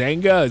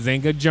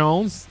 Zenga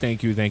Jones,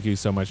 thank you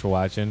so much for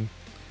watching.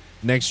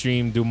 Next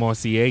stream, do more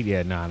C8.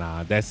 Yeah,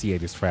 nah, that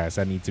C8 is fast.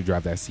 I need to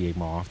drive that C8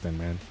 more often,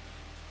 man.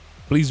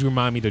 Please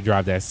remind me to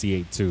drive that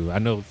C8 too. I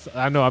know.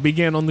 I be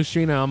getting on the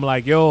stream and I'm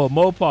like, yo,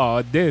 Mopar,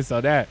 or this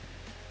or that.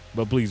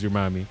 But please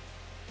remind me.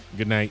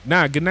 Good night.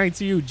 Nah, good night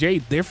to you, Jay.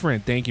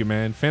 Different. Thank you,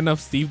 man. Fan of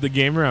Steve the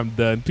Gamer. I'm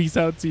done. Peace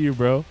out to you,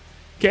 bro.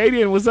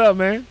 Cadian, what's up,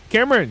 man?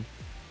 Cameron,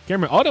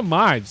 all the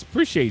mods.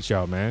 Appreciate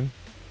y'all, man.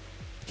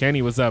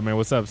 Kenny, what's up, man?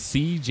 What's up?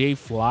 CJ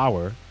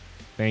Flower.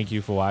 Thank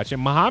you for watching.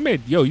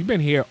 Muhammad, yo, you've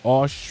been here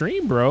all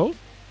stream, bro.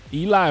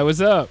 Eli,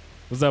 what's up?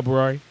 What's up,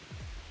 Roy?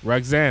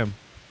 Roxanne.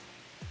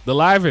 The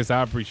livest,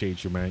 I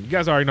appreciate you, man. You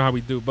guys already know how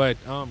we do. But,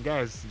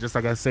 guys, just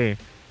like I say,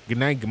 good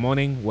night, good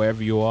morning,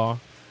 wherever you are.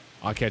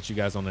 I'll catch you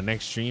guys on the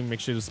next stream.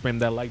 Make sure to spam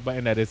that like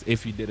button. That is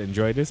if you did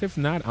enjoy this. If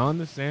not, I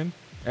understand.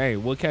 Hey,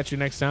 we'll catch you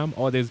next time.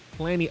 Or there's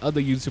plenty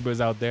other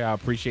YouTubers out there. I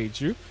appreciate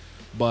you.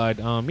 But,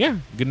 yeah,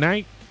 good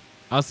night.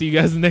 I'll see you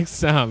guys next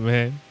time,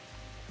 man.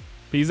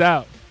 Peace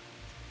out.